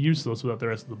mean. They'd be useless without the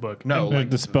rest of the book. No, The- like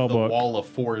the spell book. Wall of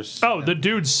Force. Oh, the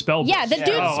dude's spell book. Yeah, the dude's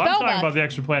Oh, I'm spell talking book. about the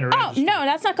extraplanar Oh registry. no,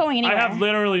 that's not going anywhere. I have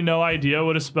literally no idea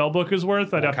what a spell book is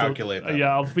worth. I'd We'll have calculate to that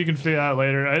yeah, later. we can figure out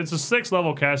later. It's a 6th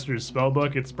level caster's spell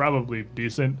book. It's probably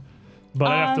decent. But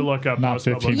I have to look up Not most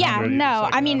spellbooks 1500. Yeah, under you, no,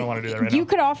 so I mean, don't want to do that right you now.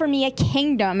 could offer me a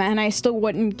kingdom and I still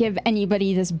wouldn't give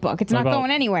anybody this book. It's What not about-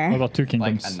 going anywhere. What about 2 Like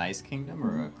kingdoms? a nice kingdom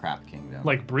or a crap kingdom?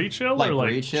 Like Breach Hill like or like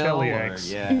Breach Hill Shelly or Eggs?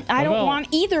 yeah. I don't about- want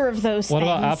either of those What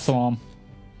things. about Absalom?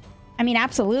 I mean,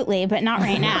 absolutely, but not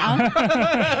right now.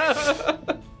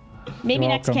 Maybe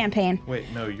You're next welcome. campaign. Wait,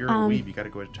 no, you're a weeb. You gotta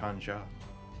go to Tanja.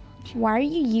 Why are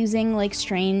you using like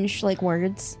strange like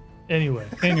words? Anyway.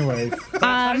 Anyways,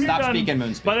 Stop done- speaking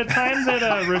Moonspeak. By the time that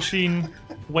Rasheen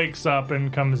wakes up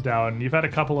and comes down, you've had a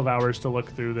couple of hours to look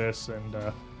through this and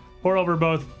pour over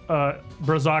both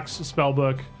Brazok's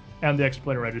spellbook and the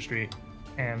Explainer Registry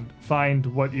and find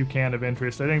what you can of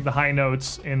interest. I think the high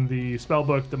notes in the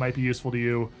spellbook that might be useful to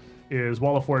you is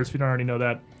Wall of Force, if you don't already know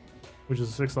that, which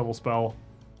is a 6th level spell.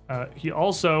 He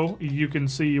also, you can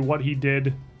see what he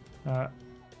did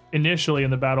initially in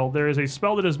the battle. There is a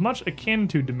spell that is much akin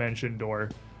to Dimension Door,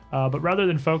 but rather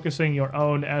than focusing your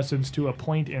own essence to a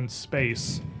point in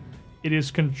space, it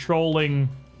is controlling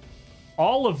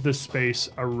all of the space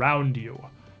around you,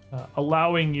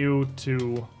 allowing you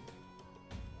to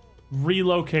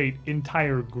relocate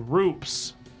entire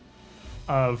groups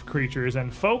of creatures,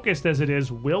 and focused as it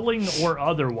is, willing or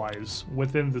otherwise,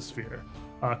 within the sphere.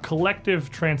 Collective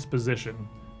Transposition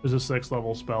is a 6th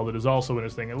level spell that is also in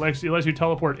his thing. It lets you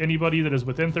teleport anybody that is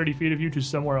within 30 feet of you to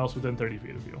somewhere else within 30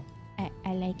 feet of you.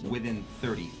 I like it. Within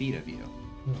 30 feet of you.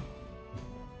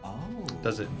 Oh.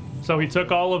 Does it? So he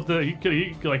took all of the he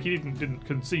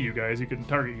couldn't see you guys. He couldn't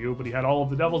target you, but he had all of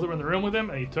the devils that were in the room with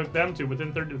him, and he took them to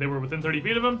within 30. They were within 30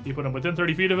 feet of him. He put them within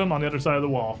 30 feet of him on the other side of the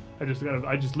wall. I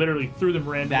just literally threw them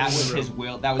randomly. That in was the room. his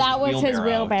will. That was his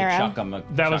wheelbarrow. To chuck 'em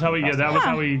That was how he. Yeah, that was Huh.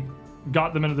 how he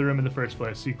got them into the room in the first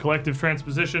place. He collective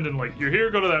transpositioned and like, you're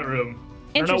here, go to that room.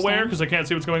 I don't know where Interesting. because I can't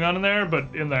see what's going on in there, but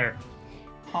in there.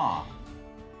 Huh.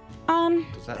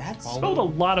 Does that That's follow? Spelled a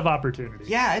lot of opportunity.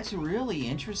 Yeah, it's really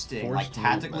interesting. Forced Like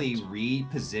tactically movement.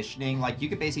 repositioning. Like you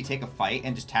could basically take a fight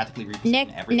and just tactically reposition Nick,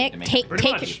 everything to make take it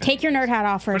Pretty much. take your nerd hat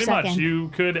off for Pretty a second. much, you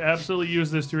could absolutely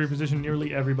use this to reposition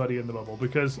nearly everybody in the bubble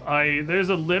because there's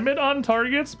a limit on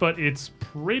targets, but it's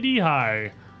pretty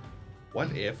high.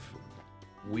 What if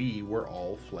we were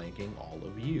all flanking all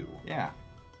of you? Yeah.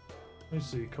 Let's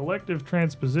see, collective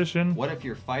transposition. What if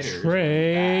your fighters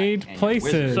Trade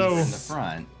places. So, in the So-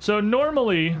 front. So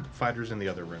normally, Fighters in the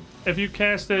other room. if you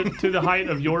cast it to the height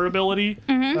of your ability,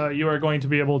 you are going to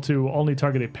be able to only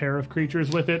target a pair of creatures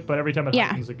with it. But every time it Yeah.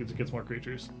 heightens, it gets more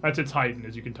creatures. That's its heighten,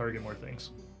 is you can target more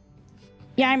things.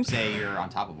 Yeah, I'm. Say you're on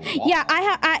top of a wall. Yeah,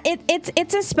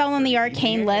 it's a spell on the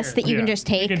arcane list that you can Yeah, just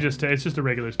take. You can just take. It's just a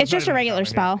regular spell. It's just a regular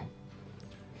spell.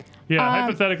 Yeah,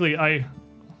 hypothetically,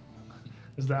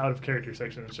 is the out of character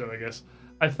section of the show, I guess.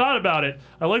 I thought about it.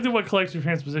 I looked at what collective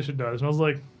transposition does, and I was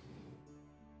like,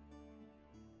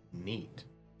 Neat.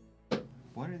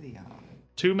 What are the odds?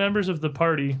 2 members of the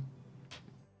party,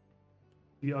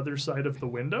 the other side of the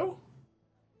window,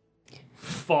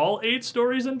 fall 8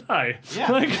 stories and die.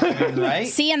 Yeah. Like, Right?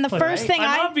 See, and the first thing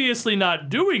I'm I obviously not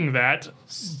doing that,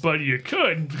 but you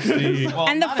could. He Well,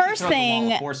 And the not if he first throws the wall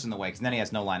thing- of force in the way, because then he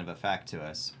has no line of effect to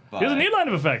us. But doesn't need line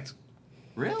of effect.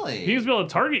 really? He needs to be able to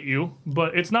target you,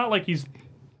 but it's not like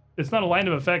it's not a line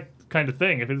of effect kind of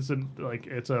thing. If it's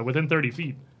within 30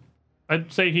 feet. I'd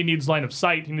say he needs line of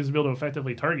sight. He needs to be able to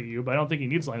effectively target you, but I don't think he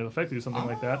needs line of effect to do something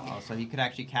like that. Oh, so he could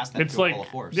actually cast that It's through like, a wall of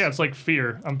force. yeah, it's like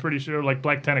fear. I'm pretty sure, like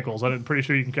Black Tentacles. I'm pretty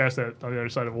sure you can cast that on the other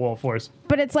side of a wall of force.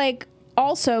 but it's like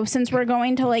also since we're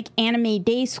going to like anime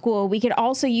day school, we could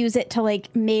also use it to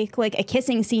like make like a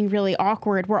kissing scene really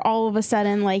awkward, where all of a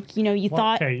sudden like you Well,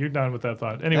 thought okay, you're done with that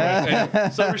thought. Anyway,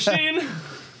 so Rasheen,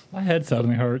 My head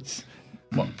suddenly hurts.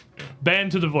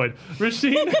 banned to the void.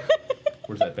 Rasheen,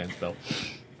 Where's that fan spell?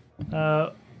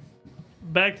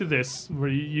 back to this, where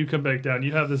you come back down.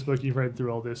 You have this book. You've read through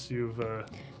all this. You've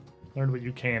learned what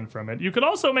you can from it. You could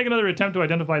also make another attempt to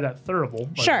identify that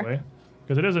Thurible, by Sure. the way,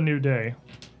 because it is a new day.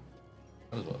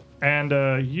 As well.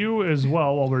 And you as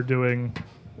well, while we're doing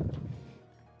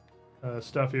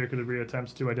stuff here, could be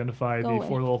attempts to identify Go the away.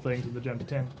 4 little things in the gem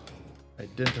 10.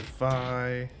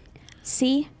 Identify.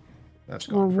 see That's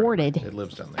gone forever. Rewarded. It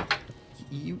lives down there.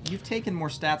 You've taken more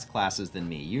stats classes than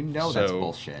me. You know that's So-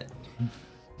 bullshit.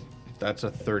 That's a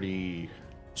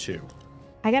 32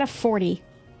 I got a 40.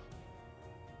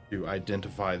 to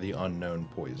identify the unknown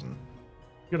poison.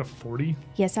 You got a 40.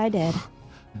 Yes, I did.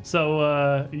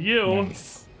 So you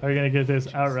Nice. are going to get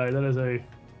this outright. That is a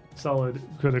solid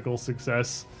critical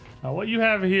success. What you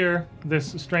have here,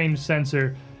 this strange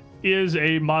sensor, is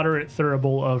a moderate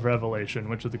Thurible of Revelation,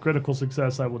 which with the critical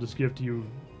success I will just give to you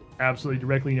absolutely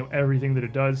directly. You know everything that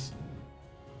it does.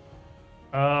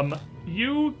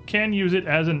 You can use it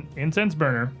as an incense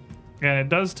burner. And it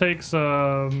does take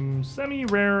some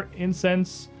semi-rare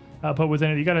incense put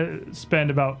within it. You gotta spend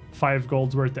about 5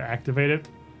 gold's worth to activate it.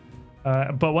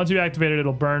 But once you activate it,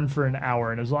 it'll burn for an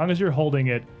hour. And as long as you're holding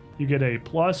it, you get a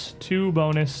 +2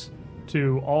 bonus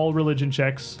to all religion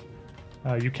checks.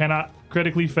 You cannot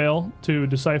critically fail to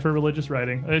decipher religious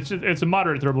writing. It's a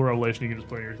moderate verbal revelation. You can just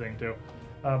put in your thing too.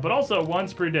 But also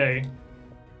once per day,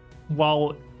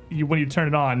 when you turn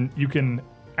it on, you can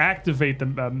activate the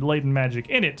latent magic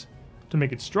in it to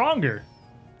make it stronger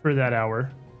for that hour.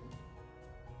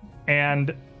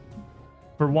 And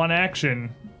for one action,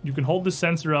 you can hold the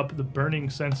censer up, the burning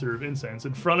censer of incense,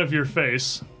 in front of your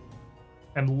face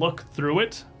and look through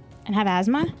it, And have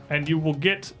asthma? and you will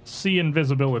get see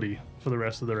invisibility for the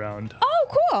rest of the round. Oh,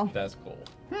 cool. That's cool.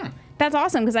 That's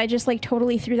awesome because I just like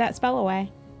totally threw that spell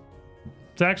away.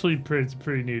 It's actually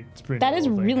pretty neat. It's pretty That neat is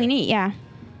little thing really there. neat, yeah.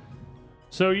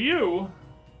 So you,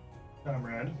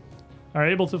 comrade, are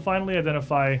able to finally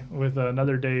identify with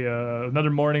another day, another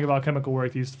morning of alchemical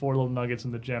work, these 4 little nuggets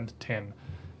in the gemmed tin.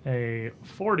 A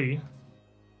 40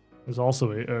 is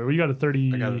also you got a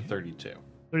 30. I got a 32.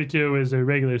 32 is a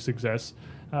regular success.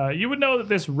 You would know that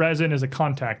this resin is a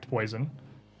contact poison,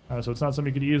 so it's not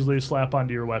something you could easily slap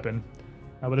onto your weapon.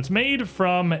 But it's made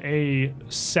from a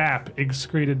sap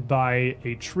excreted by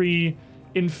a tree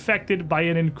infected by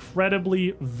an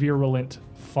incredibly virulent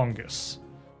fungus.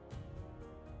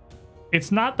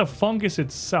 It's not the fungus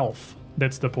itself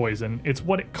that's the poison, it's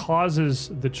what it causes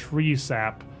the tree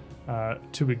sap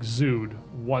to exude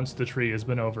once the tree has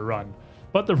been overrun.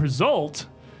 But the result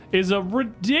is a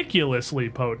ridiculously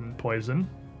potent poison.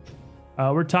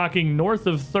 We're talking north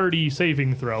of 30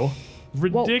 saving throw.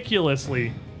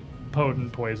 Ridiculously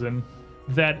potent poison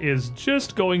that is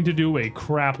just going to do a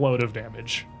crap load of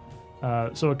damage.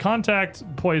 So a contact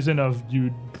poison of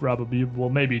you probably will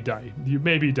maybe die. You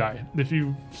maybe die. If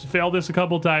you fail this a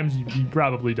couple times, you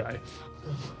probably die.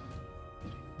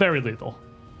 Very lethal.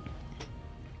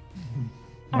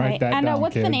 All Write right. that And down,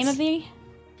 what's the name kids. of the?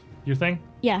 Your thing?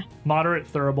 Yeah. Moderate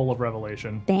Thurible of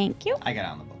Revelation. Thank you. I got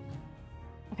it on the book.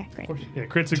 Okay, great. Yeah,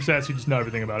 crit success, you just know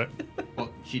everything about it. Well,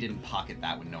 she didn't pocket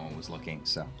that when no one was looking,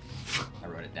 so I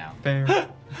wrote it down. Fair.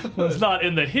 It's not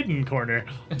in the hidden corner.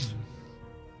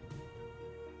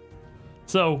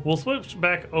 So we'll switch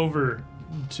back over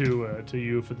to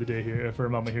you for the day here for a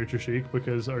moment here, Trishik,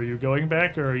 because are you going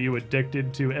back or are you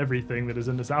addicted to everything that is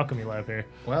in this alchemy lab here?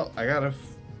 Well,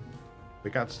 we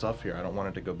got stuff here. I don't want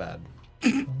it to go bad.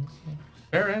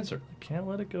 Fair answer. Can't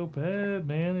let it go bad,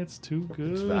 man. It's too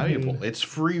good. It's valuable. It's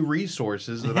free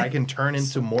resources that I can turn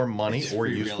into more money It's or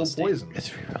free real useful estate. poison. It's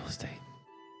free real estate.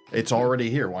 It's already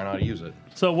here. Why not use it?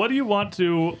 So what do you want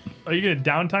to? Are you gonna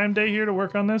downtime day here to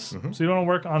work on this? Mm-hmm. So you want to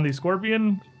work on the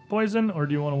scorpion poison, or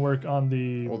do you want to work on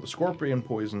the? Well, the scorpion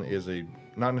poison is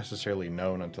not necessarily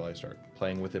known until I start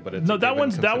playing with it, but it's No, a that given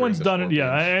one's considering the done. Yeah,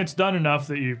 scorpions. it's done enough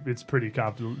that it's pretty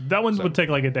confident. That one So- would take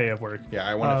like a day of work. Yeah,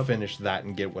 I want to finish that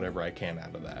and get whatever I can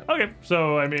out of that. Okay,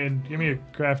 so I mean, give me a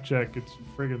craft check. It's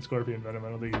friggin' scorpion venom. I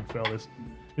don't think you can fail this.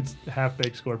 It's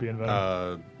half-baked scorpion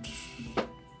venom.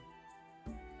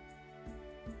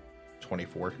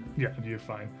 24. Yeah, you're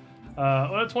fine.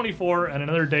 Well, 24 and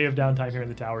another day of downtime here in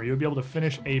the tower, you'll be able to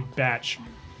finish a batch,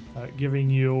 giving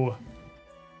you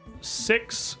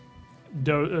 6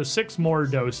 more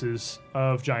doses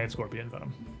of giant scorpion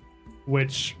venom,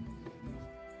 which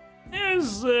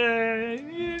is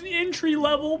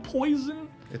entry-level poison.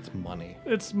 It's money.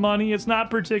 It's money. It's not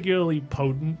particularly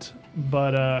potent,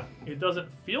 but it doesn't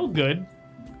feel good.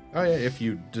 Oh yeah, if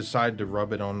you decide to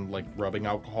rub it on like rubbing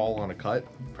alcohol on a cut,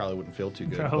 probably wouldn't feel too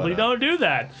good. Probably but, don't do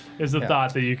that. Is the yeah.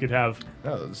 thought that you could have.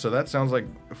 No, so that sounds like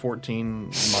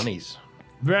 14 monies.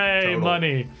 Ray Total.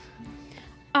 money.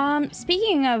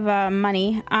 Speaking of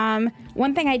money,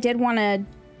 one thing I did want to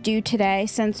do today,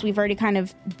 since we've already kind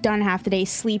of done half the day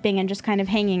sleeping and just kind of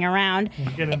hanging around,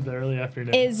 Get into the early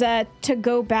afternoon. is to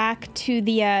go back to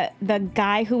the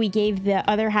guy who we gave the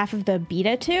other half of the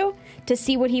beta to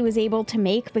see what he was able to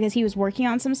make, because he was working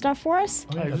on some stuff for us.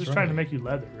 Oh, he was just trying to make you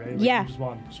leather, right? Like, Yeah. You just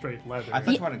want straight leather. I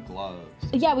thought you wanted gloves.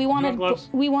 Yeah, we wanted gloves?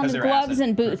 we 'Cause wanted they're gloves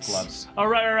and acid-proof boots. Gloves. Oh,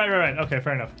 right. Okay,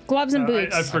 fair enough. Gloves and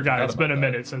boots. I forgot. It's been a about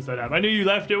that. minute since that happened. I knew you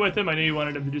left it with him. I knew you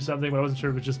wanted him to do something, but I wasn't sure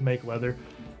if it would just make leather.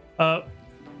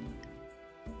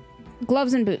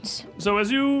 Gloves and boots. So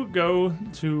as you go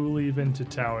to leave into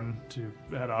town to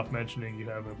head off, mentioning you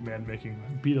have a man making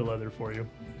beta leather for you,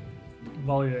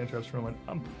 Valia interrupts for a moment.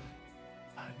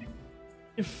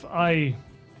 If I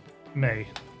may,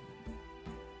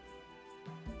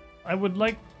 I would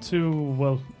like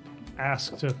to,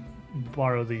 ask to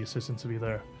borrow the assistance of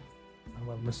either,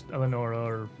 Miss Eleonora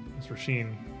or Miss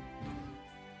Rasheen.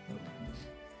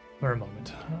 for a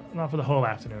moment. Not for the whole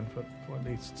afternoon, but for at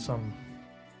least some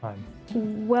time.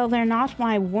 Well, they're not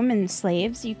my woman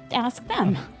slaves. You ask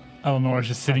them. Eleanor's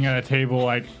just sitting at a table,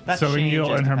 like That sewing needle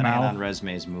changes in her depending on mouth.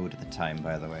 Resume's mood at the time,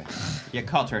 by the way. You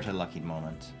caught her at a lucky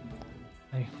moment.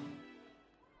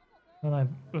 Well,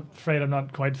 I'm afraid I'm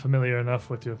not quite familiar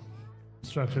enough with your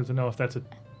structure to know if that's a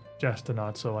jest or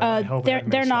not, so I hope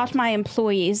They're not my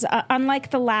employees.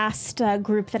 Unlike the last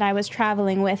group that I was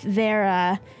traveling with,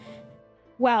 they're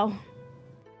well,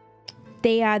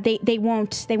 they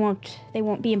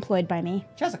won't be employed by me.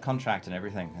 She has a contract and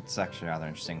everything. It's actually rather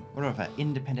interesting. What about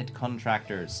independent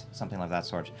contractors, something like that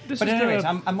sort. This But is anyways,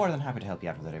 the- I'm more than happy to help you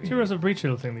out with it. Here was a breach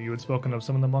hill thing that you had spoken of,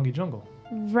 some in the Mongi jungle.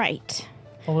 Right.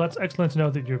 Well, that's excellent to know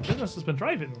that your business has been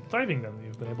thriving then.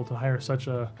 You've been able to hire such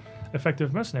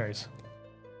effective mercenaries.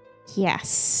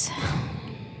 Yes.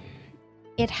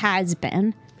 It has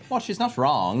been. Well, she's not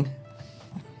wrong.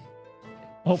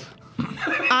 Oh,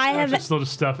 I have. Just little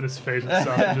stuff in his face and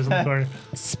stuff. Just in the corner.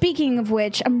 Speaking of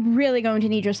which, I'm really going to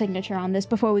need your signature on this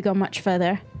before we go much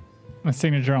further. my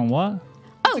signature on what?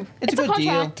 Oh, It's a good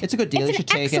deal. contract. It's a good deal. You It's should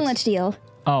an take it. excellent deal.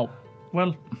 Oh,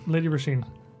 Well, Lady Rasheen,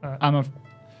 I'm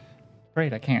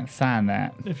afraid I can't sign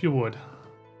that. if you would.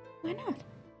 Why not?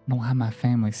 I don't have my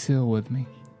family seal with me.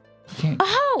 Can't.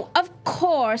 Oh, of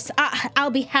course. I'll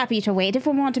be happy to wait if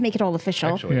we want to make it all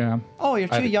official. Actually, Yeah. Oh, you're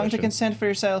I have too a young to question. consent for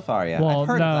yourself, are you? Well, I've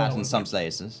heard no. of that in some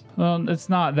places. Well, it's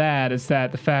not that. It's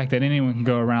that the fact that anyone can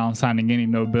go around signing any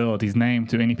nobility's name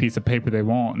to any piece of paper they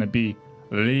want and it'd be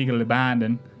legally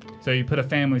binding. So you put a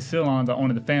family seal on that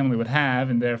only the family would have,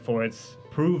 and therefore it's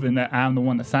proven that I'm the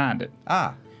one that signed it.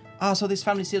 So these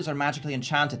family seals are magically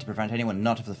enchanted to prevent anyone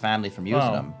not of the family from using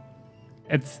Well, them.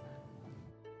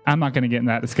 I'm not going to get in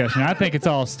that discussion. I think it's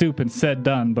all stupid, said,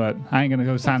 done, but I ain't going to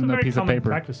go sign It's a no very piece of common paper.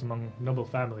 practice among noble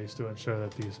families to ensure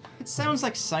that these. It sounds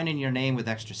like signing your name with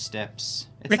extra steps.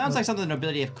 It sounds like something the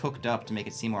nobility have cooked up to make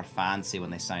it seem more fancy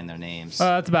when they sign their names.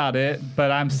 That's about it,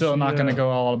 but I'm still not going to go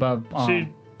all above She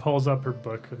pulls up her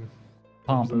book and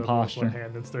pomp holds it and up with one posture.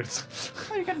 hand and starts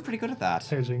Oh, you're getting pretty good at that.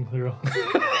 paging through.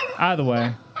 Either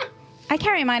way, I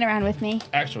carry mine around with me.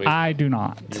 Actually, I do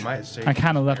not. You might say I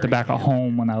kind of left it very back at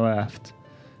home when I left.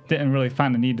 Didn't really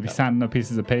find the need to be signing no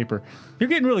pieces of paper. You're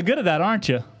getting really good at that, aren't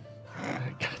you?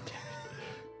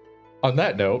 on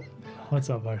that note, What's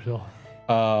up, Marshall?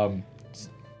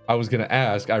 I was gonna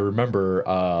ask. I remember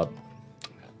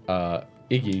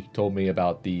Iggy told me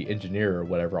about the engineer or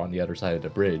whatever on the other side of the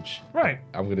bridge. Right.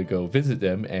 I'm gonna go visit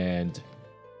them, and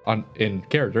in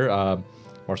character,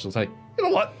 Marshall's like, you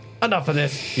know what? Enough of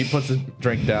this. He puts his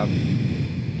drink down.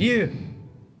 You,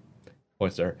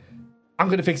 points there. I'm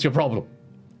gonna fix your problem.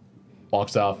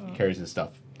 Walks off, carries his stuff.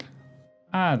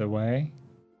 Either way.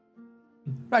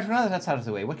 Right, well, now that that's out of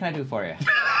the way, what can I do for you?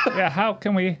 Yeah, how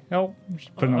can we help?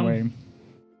 Just put it away.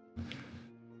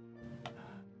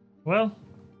 Well,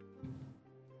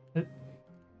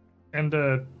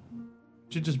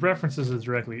 she just references it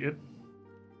directly. It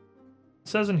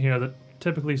says in here that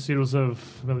typically seals of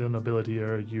familial nobility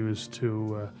are used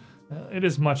to. It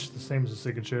is much the same as a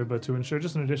signature, but to ensure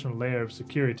just an additional layer of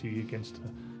security against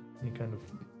any kind of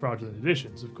fraudulent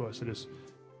additions. Of course, it is.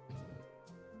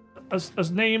 A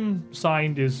name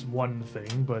signed is one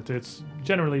thing, but it's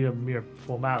generally a mere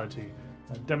formality,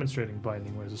 demonstrating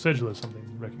binding, whereas a sigil is something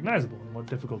recognizable and more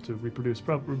difficult to reproduce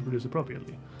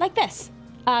appropriately. Like this.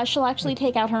 She'll actually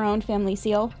take out her own family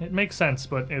seal. It makes sense,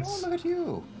 but Oh, it's look at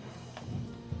you.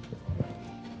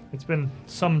 it's been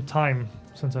some time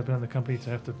since I've been in the company to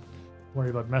have to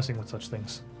worry about messing with such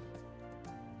things.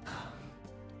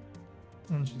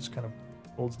 And she just kind of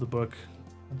holds the book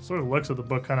and sort of looks at the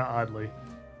book kind of oddly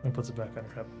and puts it back on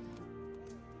her hip.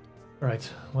 Right,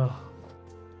 well,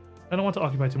 I don't want to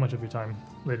occupy too much of your time,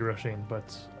 Lady Rasheen,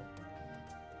 but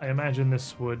I imagine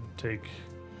this would take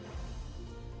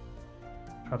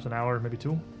perhaps an hour, maybe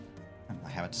two. I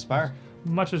have it to spare.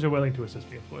 Much as you're willing to assist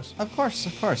me, of course. Of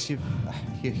course.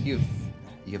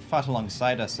 You've fought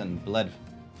alongside us and bled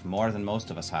more than most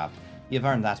of us have. You've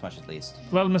earned that much at least.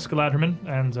 Well, Miss Galadriman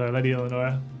and Lady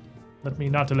Eleonora, let me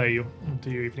not delay you to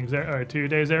your to your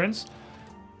day's errands.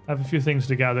 I have a few things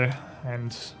to gather,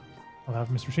 and I'll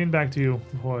have Miss Rasheen back to you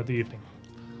before the evening.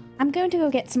 I'm going to go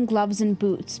get some gloves and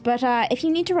boots, but if you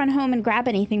need to run home and grab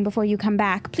anything before you come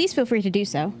back, please feel free to do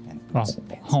so. Well,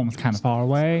 home's kind of far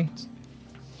away.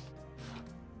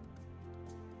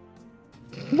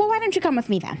 Well, why don't you come with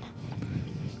me then?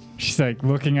 She's like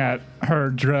looking at her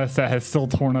dress that has still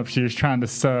torn up. She was trying to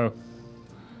sew.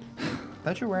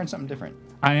 Thought you were wearing something different.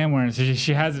 I am wearing it. So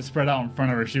she has it spread out in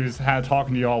front of her. She was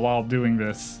talking to y'all while doing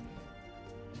this.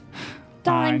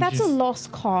 Darling, Fine, that's a she's-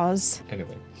 lost cause.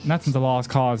 Anyway, Nothing's a lost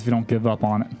cause if you don't give up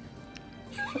on it.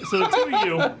 So the two of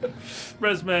you,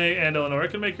 Resme and Eleanor,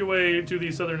 can make your way to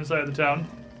the southern side of the town,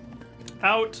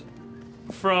 out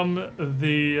from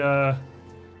the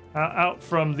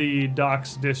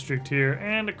docks district here,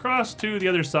 and across to the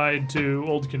other side to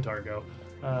Old Kintargo,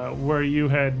 where you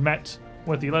had met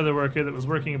with the leather worker that was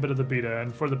working a bit of the beta,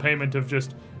 and for the payment of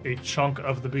just a chunk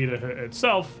of the beta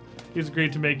itself, he's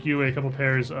agreed to make you a couple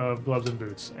pairs of gloves and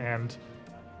boots. And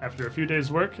after a few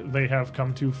days' work, they have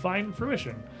come to fine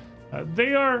fruition.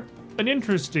 They are an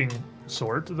interesting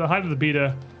sort. The hide of the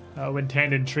beta, when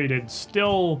tanned and treated,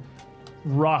 still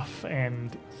rough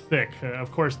and thick.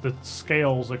 Of course, the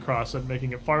scales across it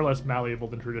making it far less malleable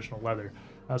than traditional leather.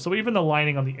 So even the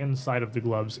lining on the inside of the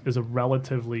gloves is a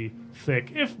relatively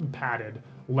thick, if padded,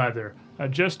 leather,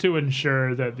 just to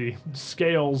ensure that the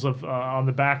scales of on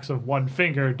the backs of one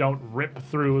finger don't rip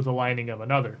through the lining of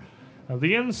another.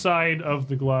 The inside of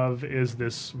the glove is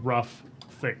this rough,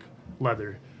 thick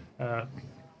leather.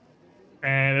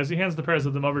 And as he hands the pairs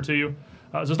of them over to you,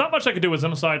 so there's not much I could do with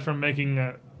them aside from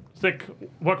making thick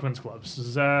workman's gloves.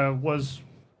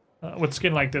 With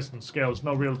skin like this and scales,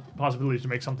 no real possibility to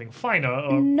make something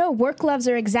finer. No, work gloves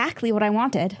are exactly what I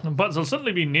wanted. But they'll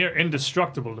certainly be near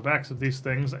indestructible, the backs of these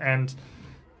things, and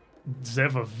they're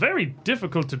very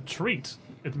difficult to treat,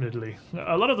 admittedly.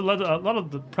 A lot of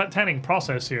the tanning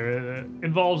process here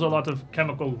involves a lot of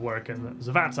chemical work, and there's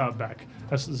vats out back.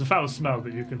 There's a foul smell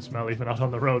that you can smell even out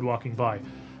on the road walking by.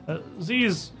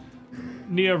 These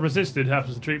near resisted half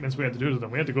of the treatments we had to do to them.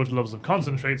 We had to go to levels of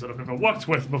concentrates that I've never worked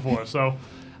with before, so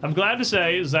I'm glad to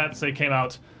say that they came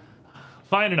out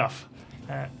fine enough.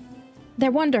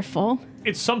 They're wonderful.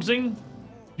 It's something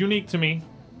unique to me,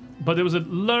 but it was a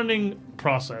learning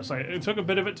process. It took a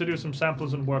bit of it to do some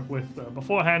samples and work with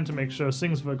beforehand to make sure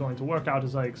things were going to work out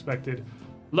as I expected.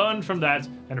 Learned from that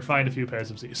and refined a few pairs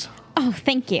of these. Oh,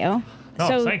 thank you. No,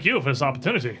 So, thank you for this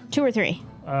opportunity. 2 or 3?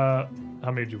 How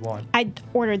many did you want? I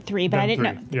ordered 3, but Then I didn't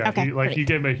three. know. Yeah, Okay, he great.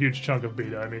 gave him a huge chunk of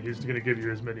beta. I mean, he's going to give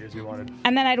you as many as you wanted.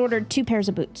 And then I'd ordered 2 pairs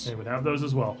of boots. They would have those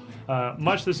as well.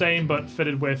 Much the same, but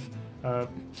fitted with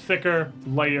thicker,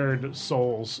 layered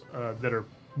soles that are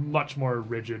much more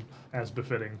rigid, as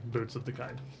befitting boots of the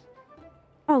kind.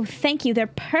 Oh, thank you. They're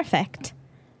perfect.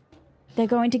 They're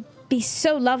going to be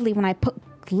so lovely when I put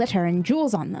glitter and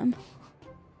jewels on them.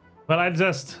 But I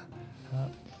just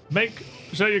make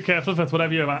sure you're careful with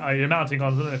whatever you're mounting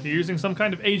on them. If you're using some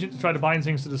kind of agent to try to bind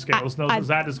things to the scales, know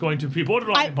that is going to be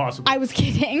borderline impossible. I was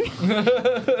kidding.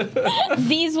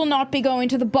 These will not be going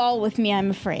to the ball with me,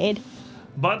 I'm afraid.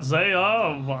 But they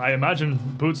are, I imagine,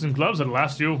 boots and gloves that'll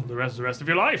last you the rest of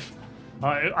your life.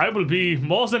 I will be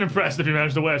more than impressed if you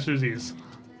manage to wear shoesies.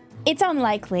 It's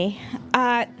unlikely.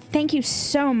 Thank you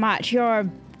so much. Your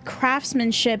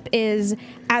craftsmanship is,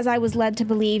 as I was led to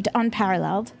believe,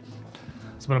 unparalleled.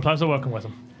 It's been a pleasure working with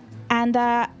them. And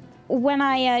when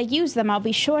I use them, I'll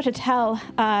be sure to tell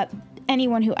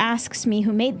anyone who asks me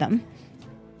who made them.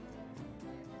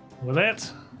 With that,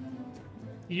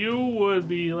 you would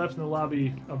be left in the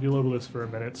lobby of Eulobalus for a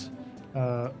minute.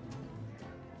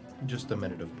 Just a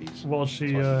minute of peace. While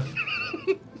she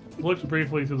looks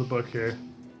briefly through the book here.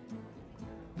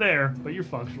 There, but you're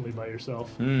functionally by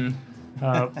yourself. Putting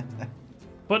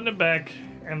it back,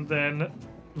 and then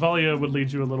Valia would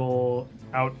lead you a little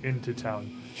out into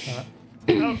town.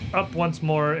 Up once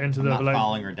more into the... I'm not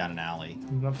following her down an alley.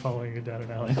 I'm not following you down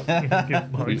an alley.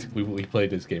 Get mugged. We played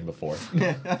this game before.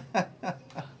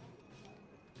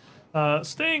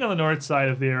 Staying on the north side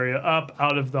of the area, up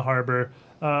out of the harbor,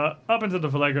 up into the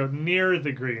Vallejo, near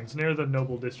the Greens, near the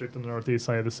Noble District on the northeast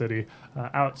side of the city,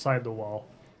 outside the wall.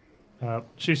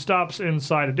 She stops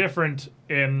inside a different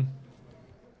inn,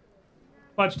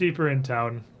 much deeper in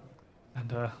town,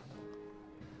 and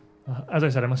as I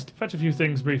said, I must fetch a few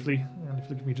things briefly, and if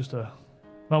you give me just a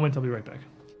moment, I'll be right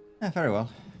back. Very well.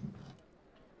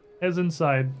 Heads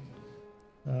inside,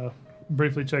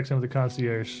 briefly checks in with the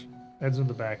concierge, heads in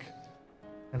the back,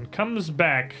 and comes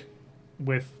back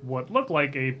with what looked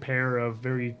like a pair of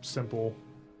very simple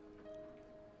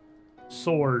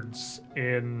swords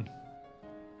in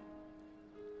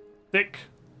thick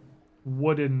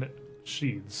wooden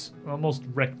sheaths, almost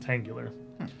rectangular.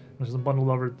 Which is a bundle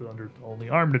over under the only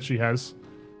arm that she has.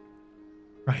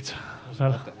 Right. I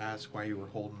have to ask why you were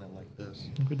holding it like this.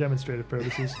 For demonstrative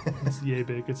purposes. It's yay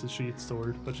big. It's a sheath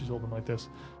sword, but she's holding like this.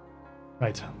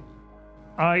 Right.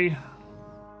 I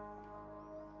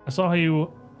saw how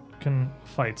you can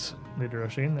fight, Leader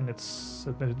Oshin, and it's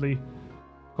admittedly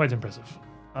quite impressive.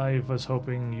 I was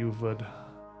hoping you would...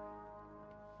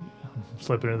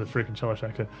 slip it into the freaking Chelish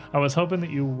accent. I was hoping that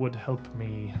you would help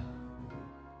me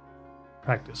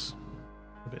practice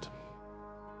a bit.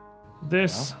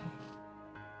 This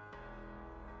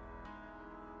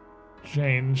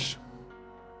change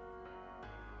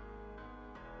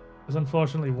is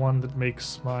unfortunately one that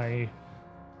makes much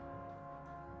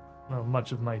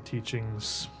of my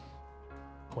teachings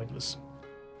pointless.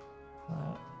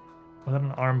 Without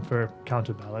an arm for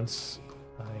counterbalance,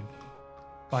 I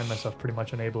find myself pretty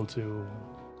much unable to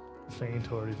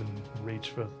feint or even reach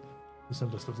for the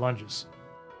simplest of lunges.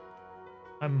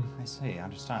 I see, I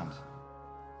understand.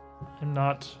 I'm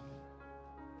not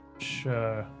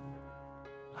sure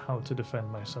how to defend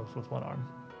myself with one arm.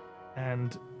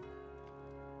 And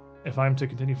if I'm to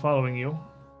continue following you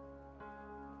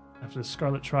after the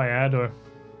Scarlet Triad, or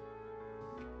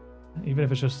even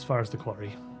if it's just as far as the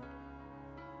quarry,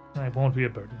 I won't be a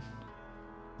burden.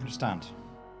 I understand.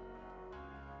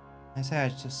 I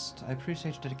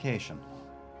appreciate your dedication.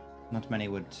 Not many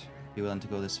would be willing to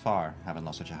go this far, having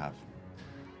lost what you have.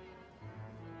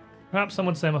 Perhaps some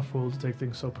would say I'm a fool to take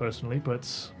things so personally,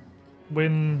 but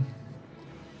when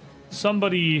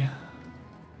somebody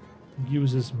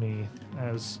uses me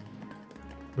as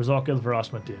Razak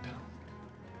Ilverasma did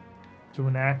to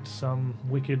enact some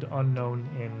wicked unknown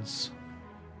ends,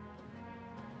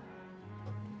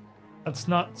 that's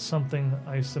not something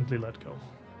I simply let go.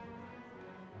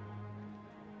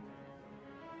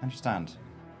 I understand.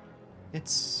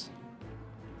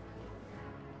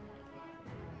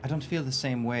 I don't feel the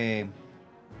same way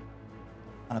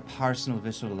on a personal,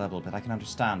 visceral level, but I can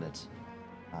understand it.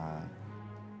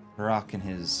 Barak and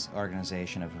his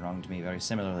organization have wronged me very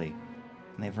similarly,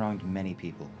 and they've wronged many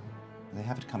people. They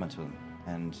have it coming to them,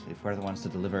 and if we're the ones to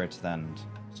deliver it, then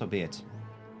so be it.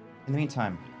 In the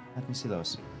meantime, let me see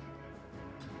those.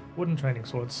 Wooden training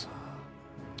swords.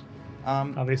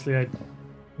 Um, Obviously, I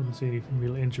wouldn't see any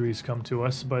real injuries come to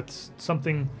us, but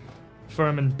something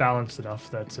firm and balanced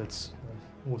enough that it's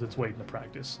worth its weight in the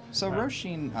practice. So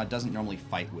Roshin doesn't normally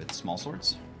fight with small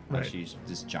swords. Right. She's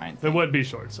this giant There thing. would be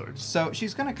short swords. So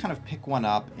she's gonna kind of pick one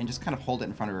up and just kind of hold it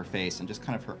in front of her face, and just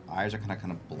kind of her eyes are gonna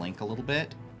kind of blink a little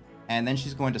bit, and then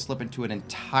she's going to slip into an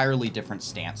entirely different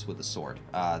stance with the sword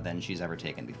than she's ever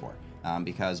taken before,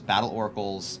 because battle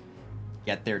oracles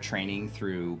get their training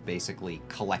through basically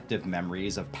collective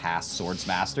memories of past swords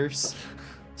masters.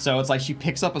 So it's like she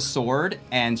picks up a sword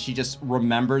and she just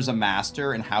remembers a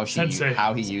master and how Sensei.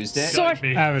 how he used it. Sword.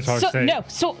 Me. Avatar state.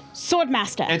 Sword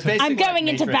master. It's basically I'm going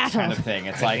like into Matrix battle. kind of thing.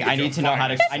 It's like I need to know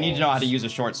how to use a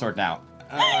short sword now.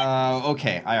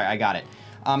 Okay, all right, I got it.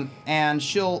 And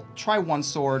she'll try one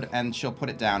sword and she'll put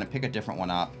it down and pick a different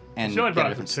one up and She only get a brought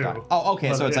different two. style. Oh, okay,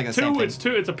 But so it's like the same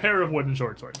thing. It's a pair of wooden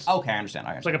short swords. Okay, I understand.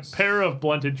 It's like a pair of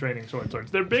blunted training short swords.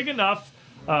 They're big enough,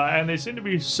 and they seem to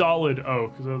be solid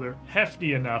oak, so they're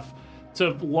hefty enough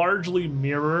to largely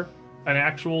mirror an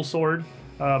actual sword.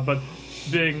 But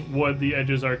being wood, the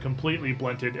edges are completely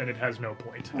blunted, and it has no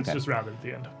point. It's Okay. just rounded at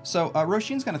the end. So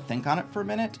Roshin's going to think on it for a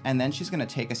minute, and then she's going to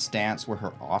take a stance where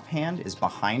her offhand is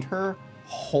behind her,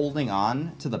 holding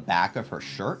on to the back of her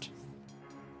shirt.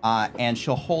 And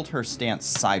she'll hold her stance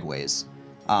sideways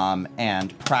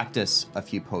and practice a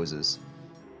few poses.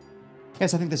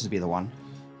 Yes, I think this would be the one.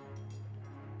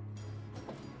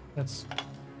 That's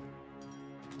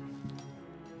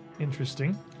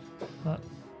interesting.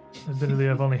 Admittedly,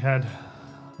 I've only had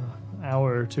an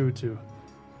hour or two to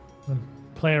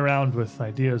play around with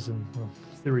ideas and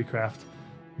theory craft,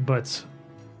 but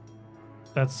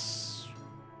that's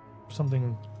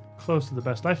something close to the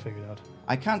best I figured out.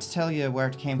 I can't tell you where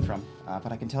it came from,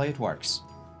 but I can tell you it works.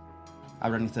 I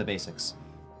run with the basics.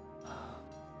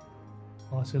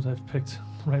 Well, it seems I've picked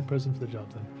the right person for the job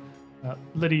then.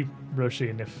 Lady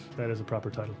Roshin, if that is a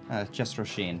proper title. Just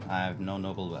Roshin.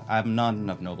 I'm none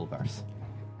of noble birth.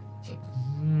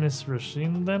 Miss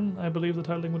Roshin, then, I believe the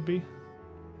titling would be.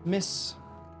 Miss...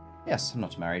 Yes, I'm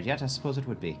not married yet. I suppose it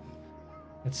would be.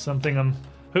 It's something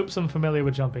hoops I'm familiar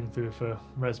with jumping through for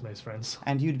Resume's friends.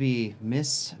 And you'd be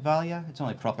Miss Valia? It's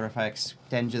only proper if I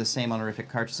extend you the same honorific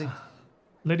courtesy.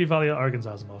 Lady Valia Argans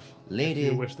Asimov. Lady...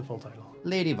 If you wish the full title.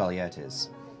 Lady Valia it is.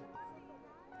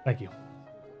 Thank you.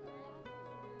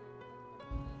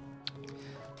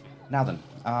 Now then,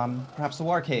 perhaps the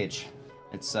War Cage.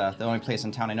 It's the only place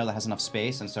in town I know that has enough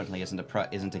space, and certainly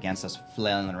isn't against us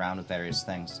flailing around with various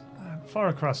things. Far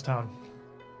across town.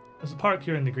 There's a park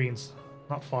here in the Greens.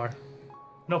 Not far.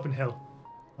 An open hill.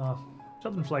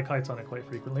 Children fly kites on it quite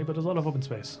frequently, but there's a lot of open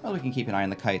space. Well, we can keep an eye on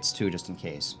the kites too, just in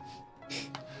case.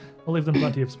 I'll leave them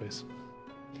plenty of space.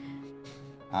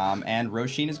 And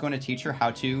Roshin is going to teach her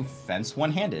how to fence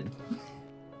one-handed.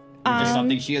 Which is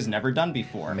something she has never done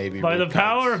before. Maybe By the with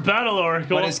power kites. of Battle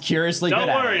Oracle. But is curiously Don't good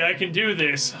at worry, it. I can do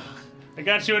this. I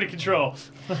got you under control.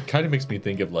 Kind of makes me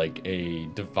think of like a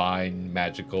divine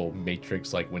magical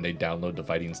matrix, like when they download the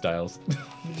fighting styles.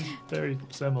 Very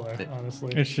similar,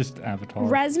 honestly. It's just Avatar.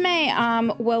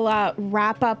 Resme will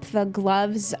wrap up the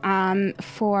gloves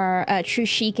for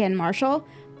Trushik and Marshall.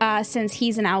 Since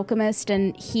he's an alchemist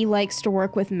and he likes to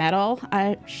work with metal,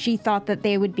 she thought that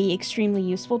they would be extremely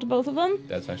useful to both of them.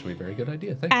 That's actually a very good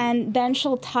idea. Thank you. And then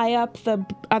she'll tie up the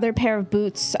other pair of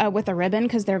boots with a ribbon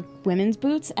because they're women's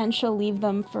boots, and she'll leave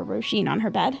them for Roshin on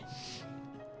her bed.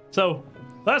 So,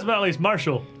 last but not least,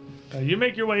 Marshall, you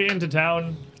make your way into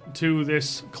town to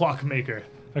this clockmaker.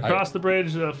 Across the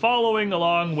bridge, following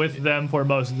along with them for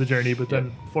most of the journey, but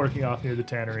then forking off near the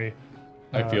tannery.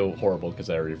 I feel horrible because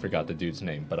I already forgot the dude's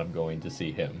name, but I'm going to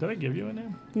see him. Did I give you a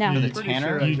name? No. The Pretty tanner?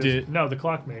 sure I You just- did. No, the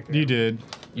clockmaker. You did.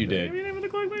 You Did I give you did. the name of the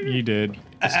clockmaker? You did.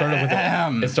 It started with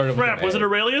an. It started with Crap, an was A. it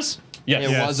Aurelius?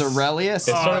 Yes. It was Aurelius.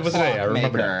 It started with an A, I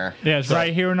remember Clockmaker. Yeah, it's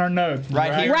right here in our notes.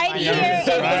 Right here. Right here in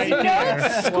his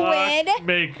notes, Squid.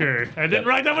 Clockmaker. I didn't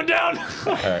write that one down. All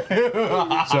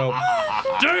right. So,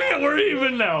 Dang it, we're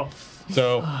even now.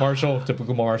 Marshall,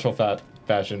 typical Marshall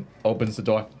fashion, opens the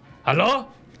door. Hello?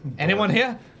 Anyone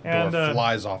here? And Door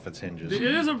flies off its hinges. it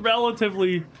is a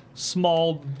relatively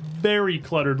small, very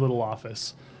cluttered little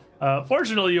office.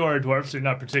 Fortunately, you are a dwarf, so you're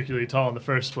not particularly tall in the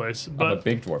first place. I'm a But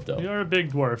big dwarf, though. you're a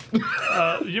big dwarf.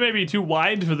 You may be too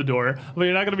wide for the door, but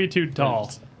you're not going to be too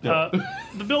tall. The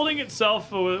building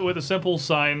itself, with a simple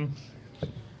sign,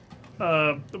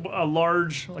 a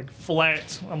large, like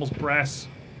flat, almost brass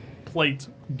plate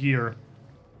gear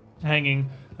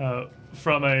hanging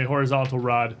from a horizontal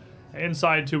rod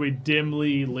inside to a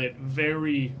dimly lit,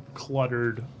 very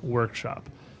cluttered workshop.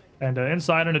 And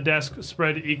inside on a desk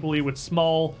spread equally with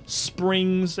small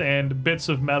springs and bits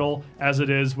of metal, as it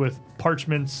is with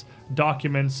parchments,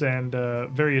 documents, and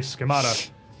various schemata,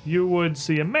 you would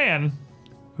see a man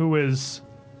who is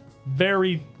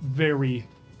very, very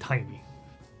tiny.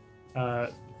 A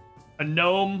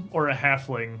gnome or a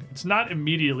halfling. It's not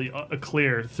immediately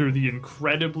clear through the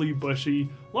incredibly bushy,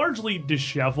 largely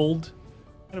disheveled,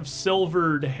 kind of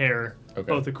silvered hair,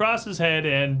 both across his head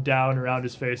and down around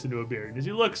his face into a beard. And as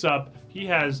he looks up, he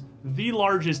has the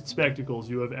largest spectacles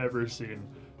you have ever seen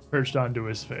perched onto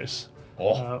his face,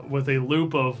 with a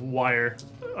loop of wire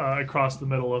across the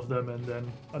middle of them, and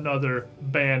then another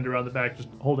band around the back just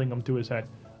holding them to his head.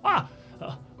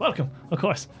 Welcome, of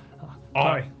course.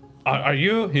 Sorry. Are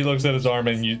you? He looks at his arm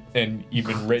and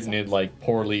even written in like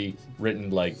poorly written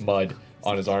like mud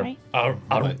on his arm.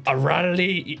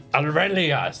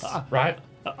 Aurelius, right?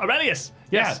 Aurelius,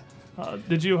 yes.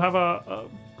 Did you have a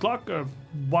clock or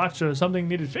watch or something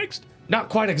needed fixed? Not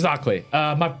quite exactly.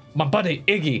 My buddy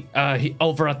Iggy, he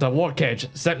over at the war cage,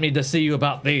 sent me to see you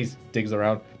about these. Digs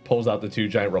around, pulls out the two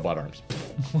giant robot arms.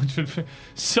 Which would be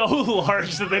so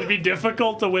large that they'd be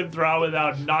difficult to withdraw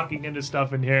without knocking into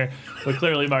stuff in here. But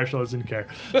clearly Marshall doesn't care.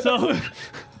 So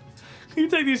you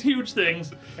take these huge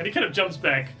things, and he kind of jumps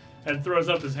back and throws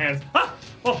up his hands. Ah!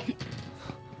 Oh!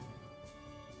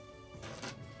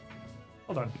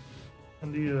 Hold on.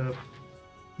 And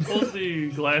he pulls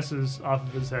the glasses off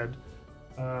of his head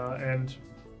and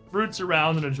roots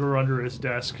around in a drawer under his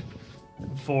desk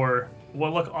for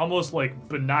what look almost like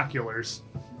binoculars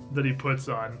that he puts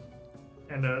on,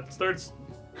 and starts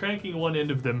cranking one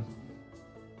end of them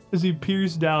as he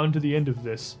peers down to the end of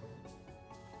this.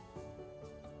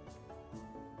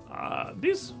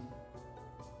 These...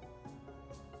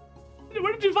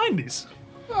 Where did you find these?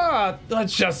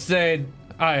 Let's just say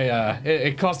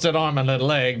it cost an arm and a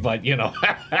leg, but you know.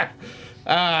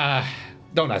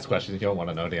 Don't ask questions you don't want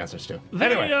to know the answers to.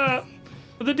 Anyway.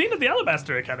 The dean of the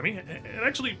Alabaster Academy it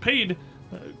actually paid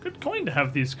good coin to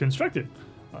have these constructed.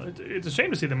 It's a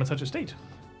shame to see them in such a state.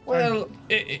 Well,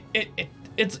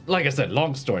 it's like I said,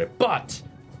 long story. But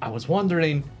I was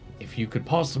wondering if you could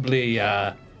possibly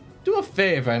do a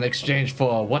favor in exchange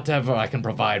for whatever I can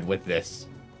provide with this.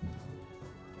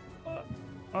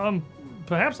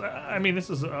 Perhaps. I mean,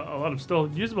 this is a lot of still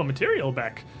usable material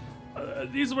back.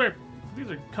 These are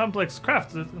complex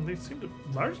crafts, and they seem to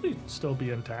largely still be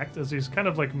intact. As he's kind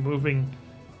of like moving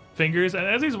fingers, and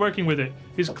as he's working with it,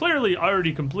 he's clearly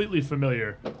already completely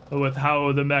familiar with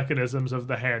how the mechanisms of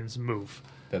the hands move.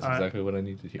 That's exactly what I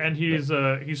need to hear. And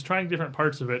he's trying different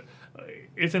parts of it.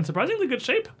 It's in surprisingly good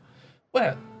shape.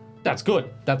 Well, that's good.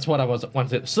 That's what I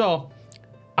wanted. So,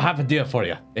 I have a deal for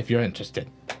you if you're interested.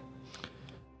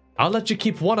 I'll let you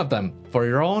keep one of them for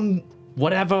your own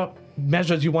whatever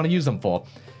measures you want to use them for.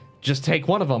 Just take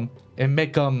one of them and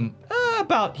make them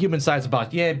about human size,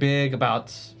 about big,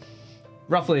 about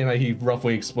roughly, and he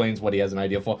roughly explains what he has an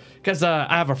idea for. Because I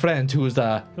have a friend who's You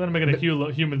want to make it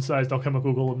a human-sized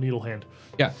alchemical golem needle hand.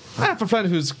 yeah, I have a friend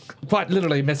who's quite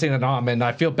literally missing an arm, and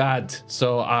I feel bad,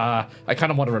 so I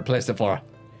kind of want to replace it for her.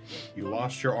 You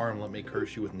lost your arm. Let me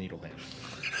curse you with needle hands.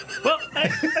 Well,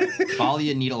 Call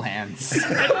you needle hands.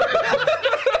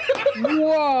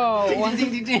 Whoa.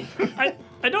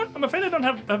 I'm afraid I don't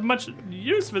have much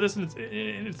use for this in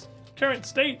its current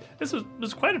state. This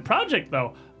was quite a project,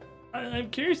 though. I'm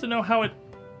curious to know how it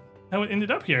ended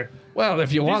up here. Well,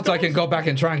 if you want, I can go back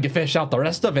and try and fish out the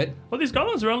rest of it. Well, these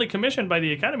golems were only commissioned by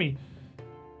the Academy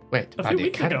Wait, a by few the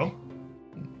weeks Academy? ago.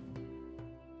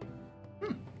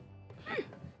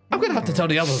 I'm gonna have to tell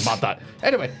the others about that.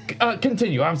 Anyway,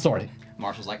 continue. I'm sorry.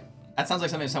 Marshall's like, that sounds like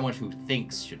something someone who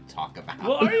thinks should talk about.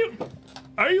 Well,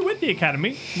 are you with the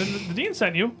Academy? The dean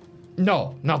sent you.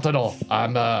 No, not at all.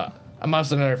 I'm a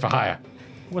mercenary for hire.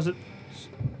 Was it?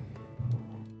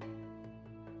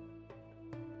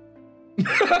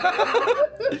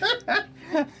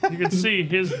 You can see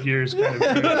his gears kind of.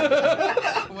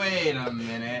 turn. Wait a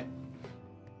minute.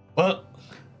 Well,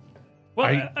 Well,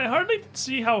 I- I hardly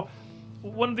see how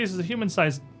one of these as a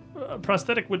human-sized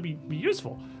prosthetic would be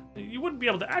useful. You wouldn't be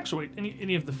able to actuate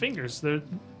any of the fingers. You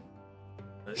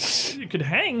could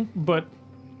hang, but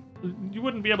you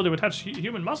wouldn't be able to attach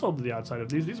human muscle to the outside of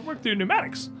these. These work through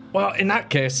pneumatics. well, in that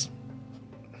case,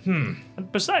 And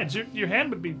besides, your hand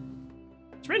would be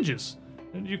syringes.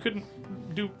 And you couldn't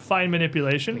do fine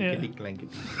manipulation.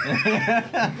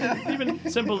 Even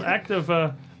simple act of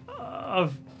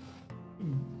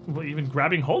well, even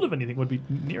grabbing hold of anything would be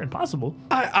near impossible.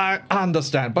 I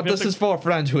understand, but You have this to- is for a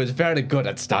friend who is very good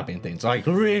at stopping things. Like,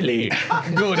 really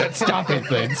good at stopping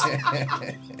things.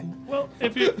 Well,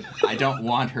 if you I don't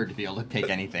want her to be able to pick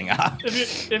anything up.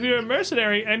 if you're a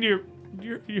mercenary and you're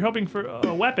hoping for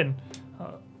a weapon,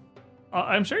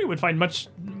 I'm sure you would find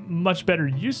much better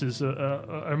uses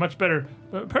or much better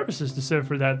purposes to serve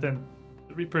for that than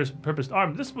the repurposed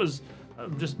arm. This was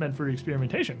just meant for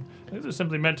experimentation. This is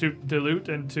simply meant to dilute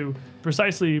and to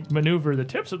precisely maneuver the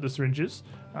tips of the syringes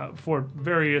for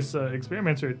various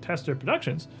experiments or test or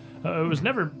productions. It was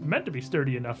never meant to be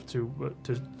sturdy enough to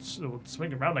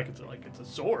swing around like it's a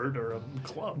sword or a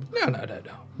club. No.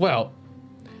 Well,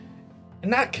 in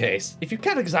that case, if you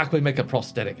can't exactly make a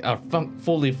prosthetic,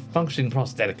 fully functioning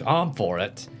prosthetic arm for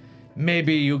it,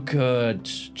 maybe you could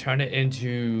turn it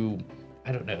into,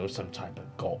 I don't know, some type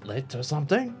of gauntlet or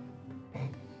something.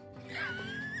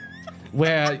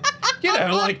 Where, you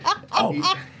know, like,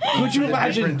 could you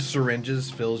imagine? Different syringes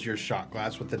fills your shot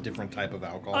glass with a different type of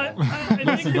alcohol. I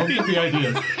think Don't get the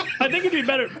ideas. I think it'd be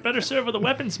better served with a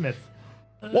weaponsmith.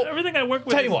 Well, Everything I work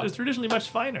with tell you what. is traditionally much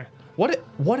finer.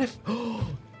 What if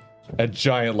A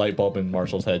giant light bulb in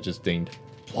Marshall's head just dinged.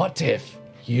 What if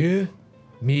you,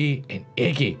 me, and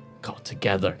Iggy got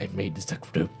together and made this a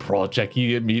group project?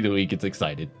 He immediately gets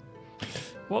excited.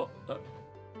 Well,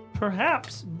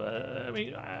 perhaps. I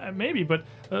mean, maybe, but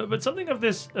something of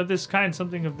this kind,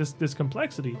 something of this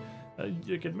complexity,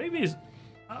 you could maybe,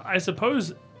 I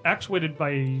suppose, actuated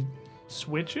by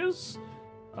switches.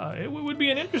 It would be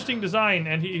an interesting design,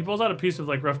 and he pulls out a piece of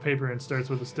like rough paper and starts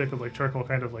with a stick of like charcoal,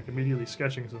 kind of like immediately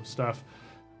sketching some stuff.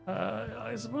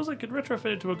 I suppose I could retrofit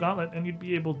it to a gauntlet, and you'd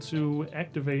be able to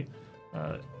activate.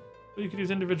 You could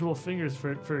use individual fingers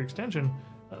for extension,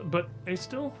 but I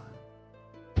still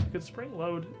could spring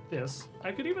load this.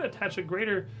 I could even attach a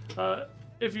greater,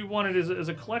 if you wanted as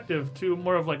a collective, to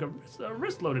more of like a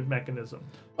wrist loaded mechanism.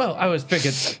 Well,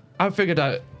 I figured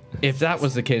out if that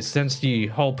was the case, since the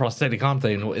whole prosthetic arm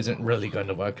thing isn't really going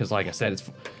to work, because like I said,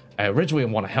 I originally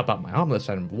want to help out my armless,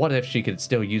 and what if she could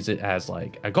still use it as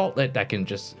like a gauntlet that can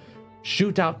just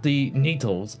shoot out the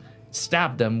needles,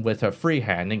 stab them with her free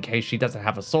hand in case she doesn't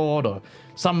have a sword or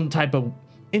some type of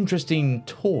interesting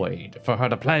toy for her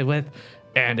to play with,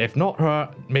 and if not her,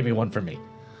 maybe one for me.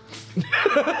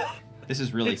 This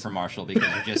is really for Marshall because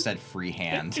you just said free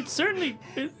hand. It's certainly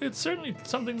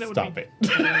something that would Stop be it.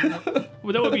 that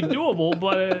would be doable,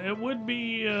 but it would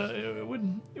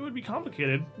be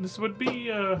complicated. This would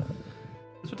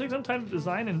take some time to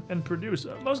design and produce.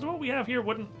 Most of what we have here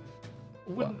wouldn't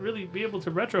really be able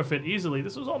to retrofit easily.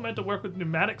 This was all meant to work with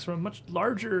pneumatics from a much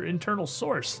larger internal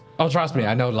source. Oh, trust me,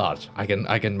 I know large. I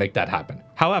can make that happen.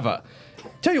 However,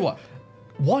 tell you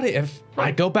what if I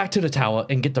go back to the tower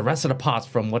and get the rest of the parts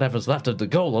from whatever's left of the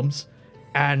golems,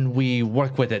 and we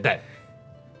work with it then?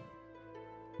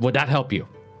 Would that help you?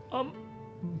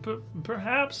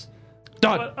 Perhaps.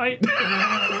 Done.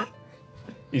 But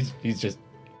He's just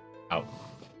out.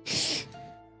 This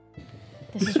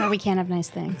is why we can't have nice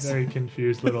things. very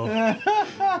confused little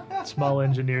small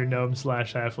engineer gnome /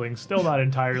 halfling. Still not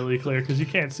entirely clear because you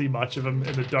can't see much of him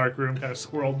in the dark room, kind of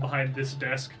squirreled behind this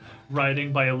desk,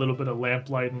 writing by a little bit of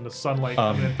lamplight and the sunlight.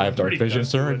 coming in I have dark pretty vision,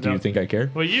 dusty sir. window. Do you think I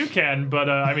care? Well, you can, but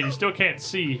I mean, you still can't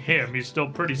see him. He's still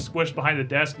pretty squished behind the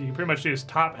desk. You can pretty much see his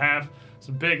top half,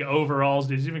 some big overalls.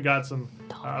 He's even got some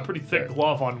pretty thick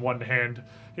glove on one hand.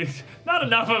 It's not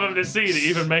enough of him to see to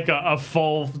even make a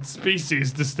full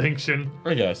species distinction.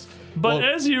 I guess. But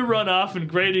Well, as you run off in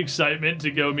great excitement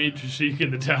to go meet Trishik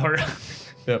in the tower,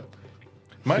 yep.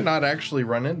 Might not actually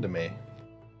run into me.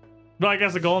 but I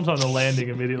guess the golem's on the landing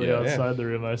immediately Yeah. outside the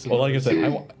room. I suppose. Well, like I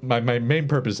said, my main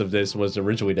purpose of this was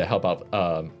originally to help out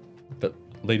the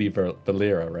Lady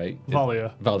Valera, right?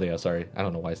 Valia. Valia, sorry. I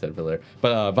don't know why I said Valera.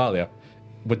 But Valia,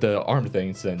 with the arm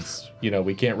thing, since,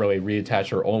 we can't really reattach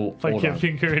her old Like arm.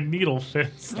 giving her a needle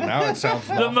fist. Now it sounds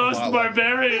The most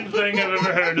barbarian thing I've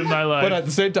ever heard in my life. But at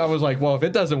the same time, I was like, well, if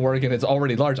it doesn't work and it's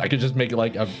already large, I could just make it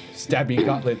like a stabby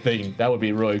gauntlet thing. That would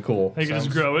be really cool. I can just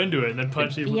grow into it and then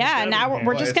punch you. with a Yeah, stabbing now hand.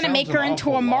 we're just gonna make her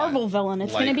into a Marvel villain.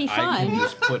 It's gonna be I fun. can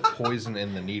just put poison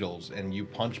in the needles, and you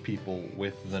punch people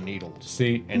with the needles.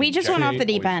 See? And We just inject went off the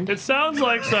deep poison. end. It sounds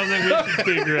like something we should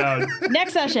figure out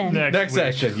Next session. next Next week.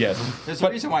 section, yes. There's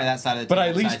a reason why that side of the But I table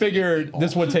at least decided to figured eat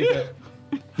this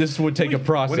all. would take a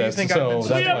process. What do you think I've been so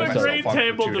saying? We that's have why I a myself great on for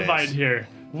table 2 divide days. here.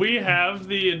 We have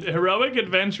the heroic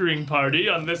adventuring party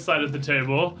on this side of the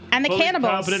table. And the fully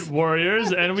cannibals. competent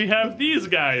warriors, and we have these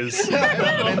guys.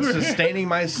 I've been sustaining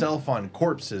myself on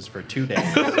corpses for 2 days.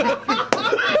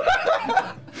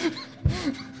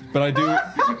 But I do. And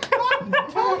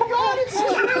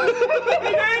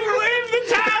leave the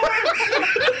tower!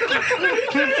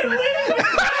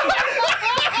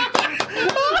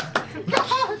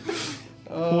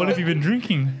 What have you been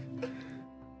drinking?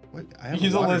 What? I have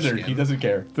He's a water lizard. skin. He doesn't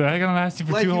care. Is that gonna last you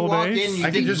for Like 2 you whole walk days? in, you I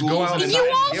can think just go ghouls out in and the You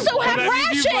night. also have That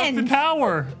means you've left the rations.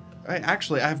 tower.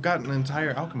 I've got an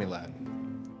entire alchemy lab.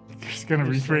 Just gonna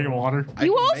recreate water. I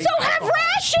You can also make have alcohol.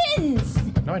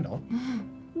 rations. No, I don't.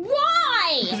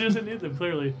 Why? He doesn't need them,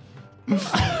 clearly.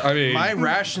 I mean, My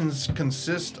rations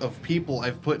consist of people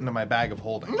I've put into my bag of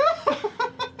holding.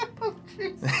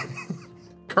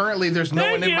 Currently, there's no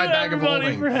Thank one in you, my bag of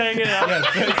everybody, holding. for hanging out.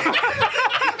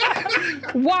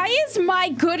 Why is my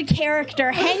good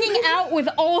character hanging out with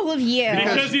all of you?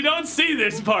 Because you don't see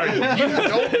this part.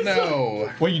 Don't know.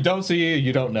 when you don't see it,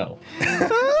 you don't know.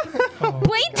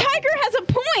 Blade Tiger has a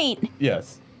point.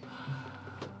 Yes.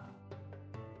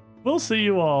 We'll see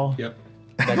you all Yep.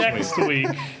 next week.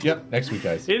 Yep. Next week,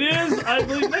 guys. It is, I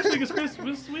believe, next week is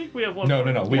Christmas week. We have one. No, more.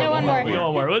 no, no. We No, have one more. We have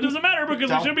one more. Well, it doesn't matter because we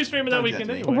Don't- should be streaming that don't weekend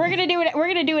judge me. anyway. We're gonna do it. We're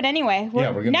gonna do it anyway.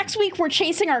 Yeah, we're gonna- Next week we're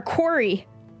chasing our quarry.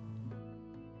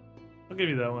 I'll give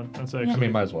you that one. That's I actually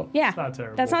mean, might as well. Yeah, it's not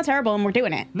terrible. that's not terrible, and we're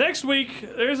doing it. Next week,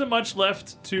 there isn't much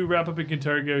left to wrap up in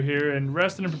Kintargo here, and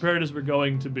rested and prepared as we're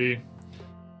going to be.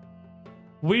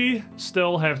 We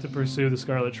still have to pursue the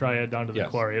Scarlet Triad down to the Yes.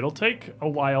 quarry. It'll take a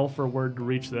while for word to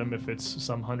reach them if it's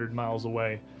some 100 miles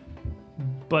away.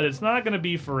 But it's not going to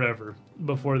be forever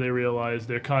before they realize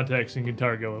their contacts in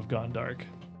Kintargo have gone dark.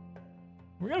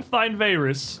 We're going to find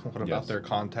Varus. What about Yes. their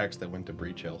contacts that went to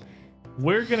Breach Hill?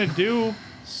 We're going to do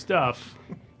stuff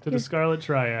to the Scarlet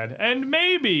Triad. And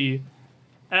maybe,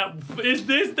 is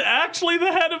this actually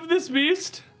the head of this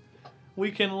beast? We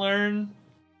can learn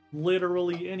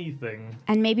literally anything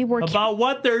And maybe we're about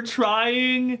what they're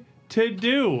trying to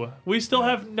do. We still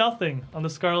have nothing on the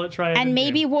Scarlet Triad. and in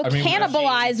maybe here. we'll I mean,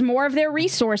 cannibalize more of their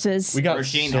resources. We got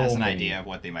Rasheen so has an many. idea of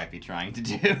what they might be trying to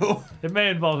do. It may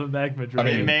involve a magma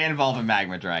dragon. It mean- may involve a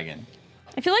magma dragon.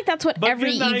 I feel like that's what But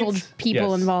every good night. evil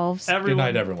people Yes. involves. Good Everyone,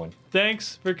 night, everyone.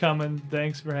 thanks for coming.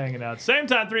 Thanks for hanging out. Same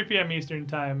time, 3 p.m. Eastern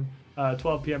time,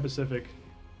 12 p.m. Pacific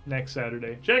next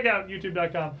Saturday. Check out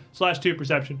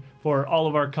youtube.com/2perception for all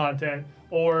of our content,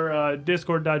 or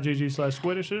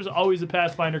discord.gg/squiddish. There's always a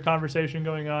Pathfinder conversation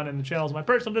going on in the channels. My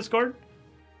personal Discord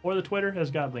or the Twitter has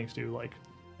got links to, like,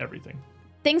 everything.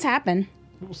 Things happen.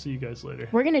 We'll see you guys later.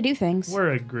 We're gonna do things.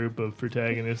 We're a group of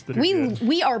protagonists that are We good.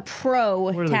 we are We're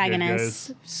the good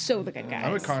protagonists. So the good guys.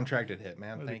 I'm a contracted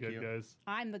hitman. We're the Thank good you. guys.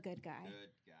 I'm the good guy.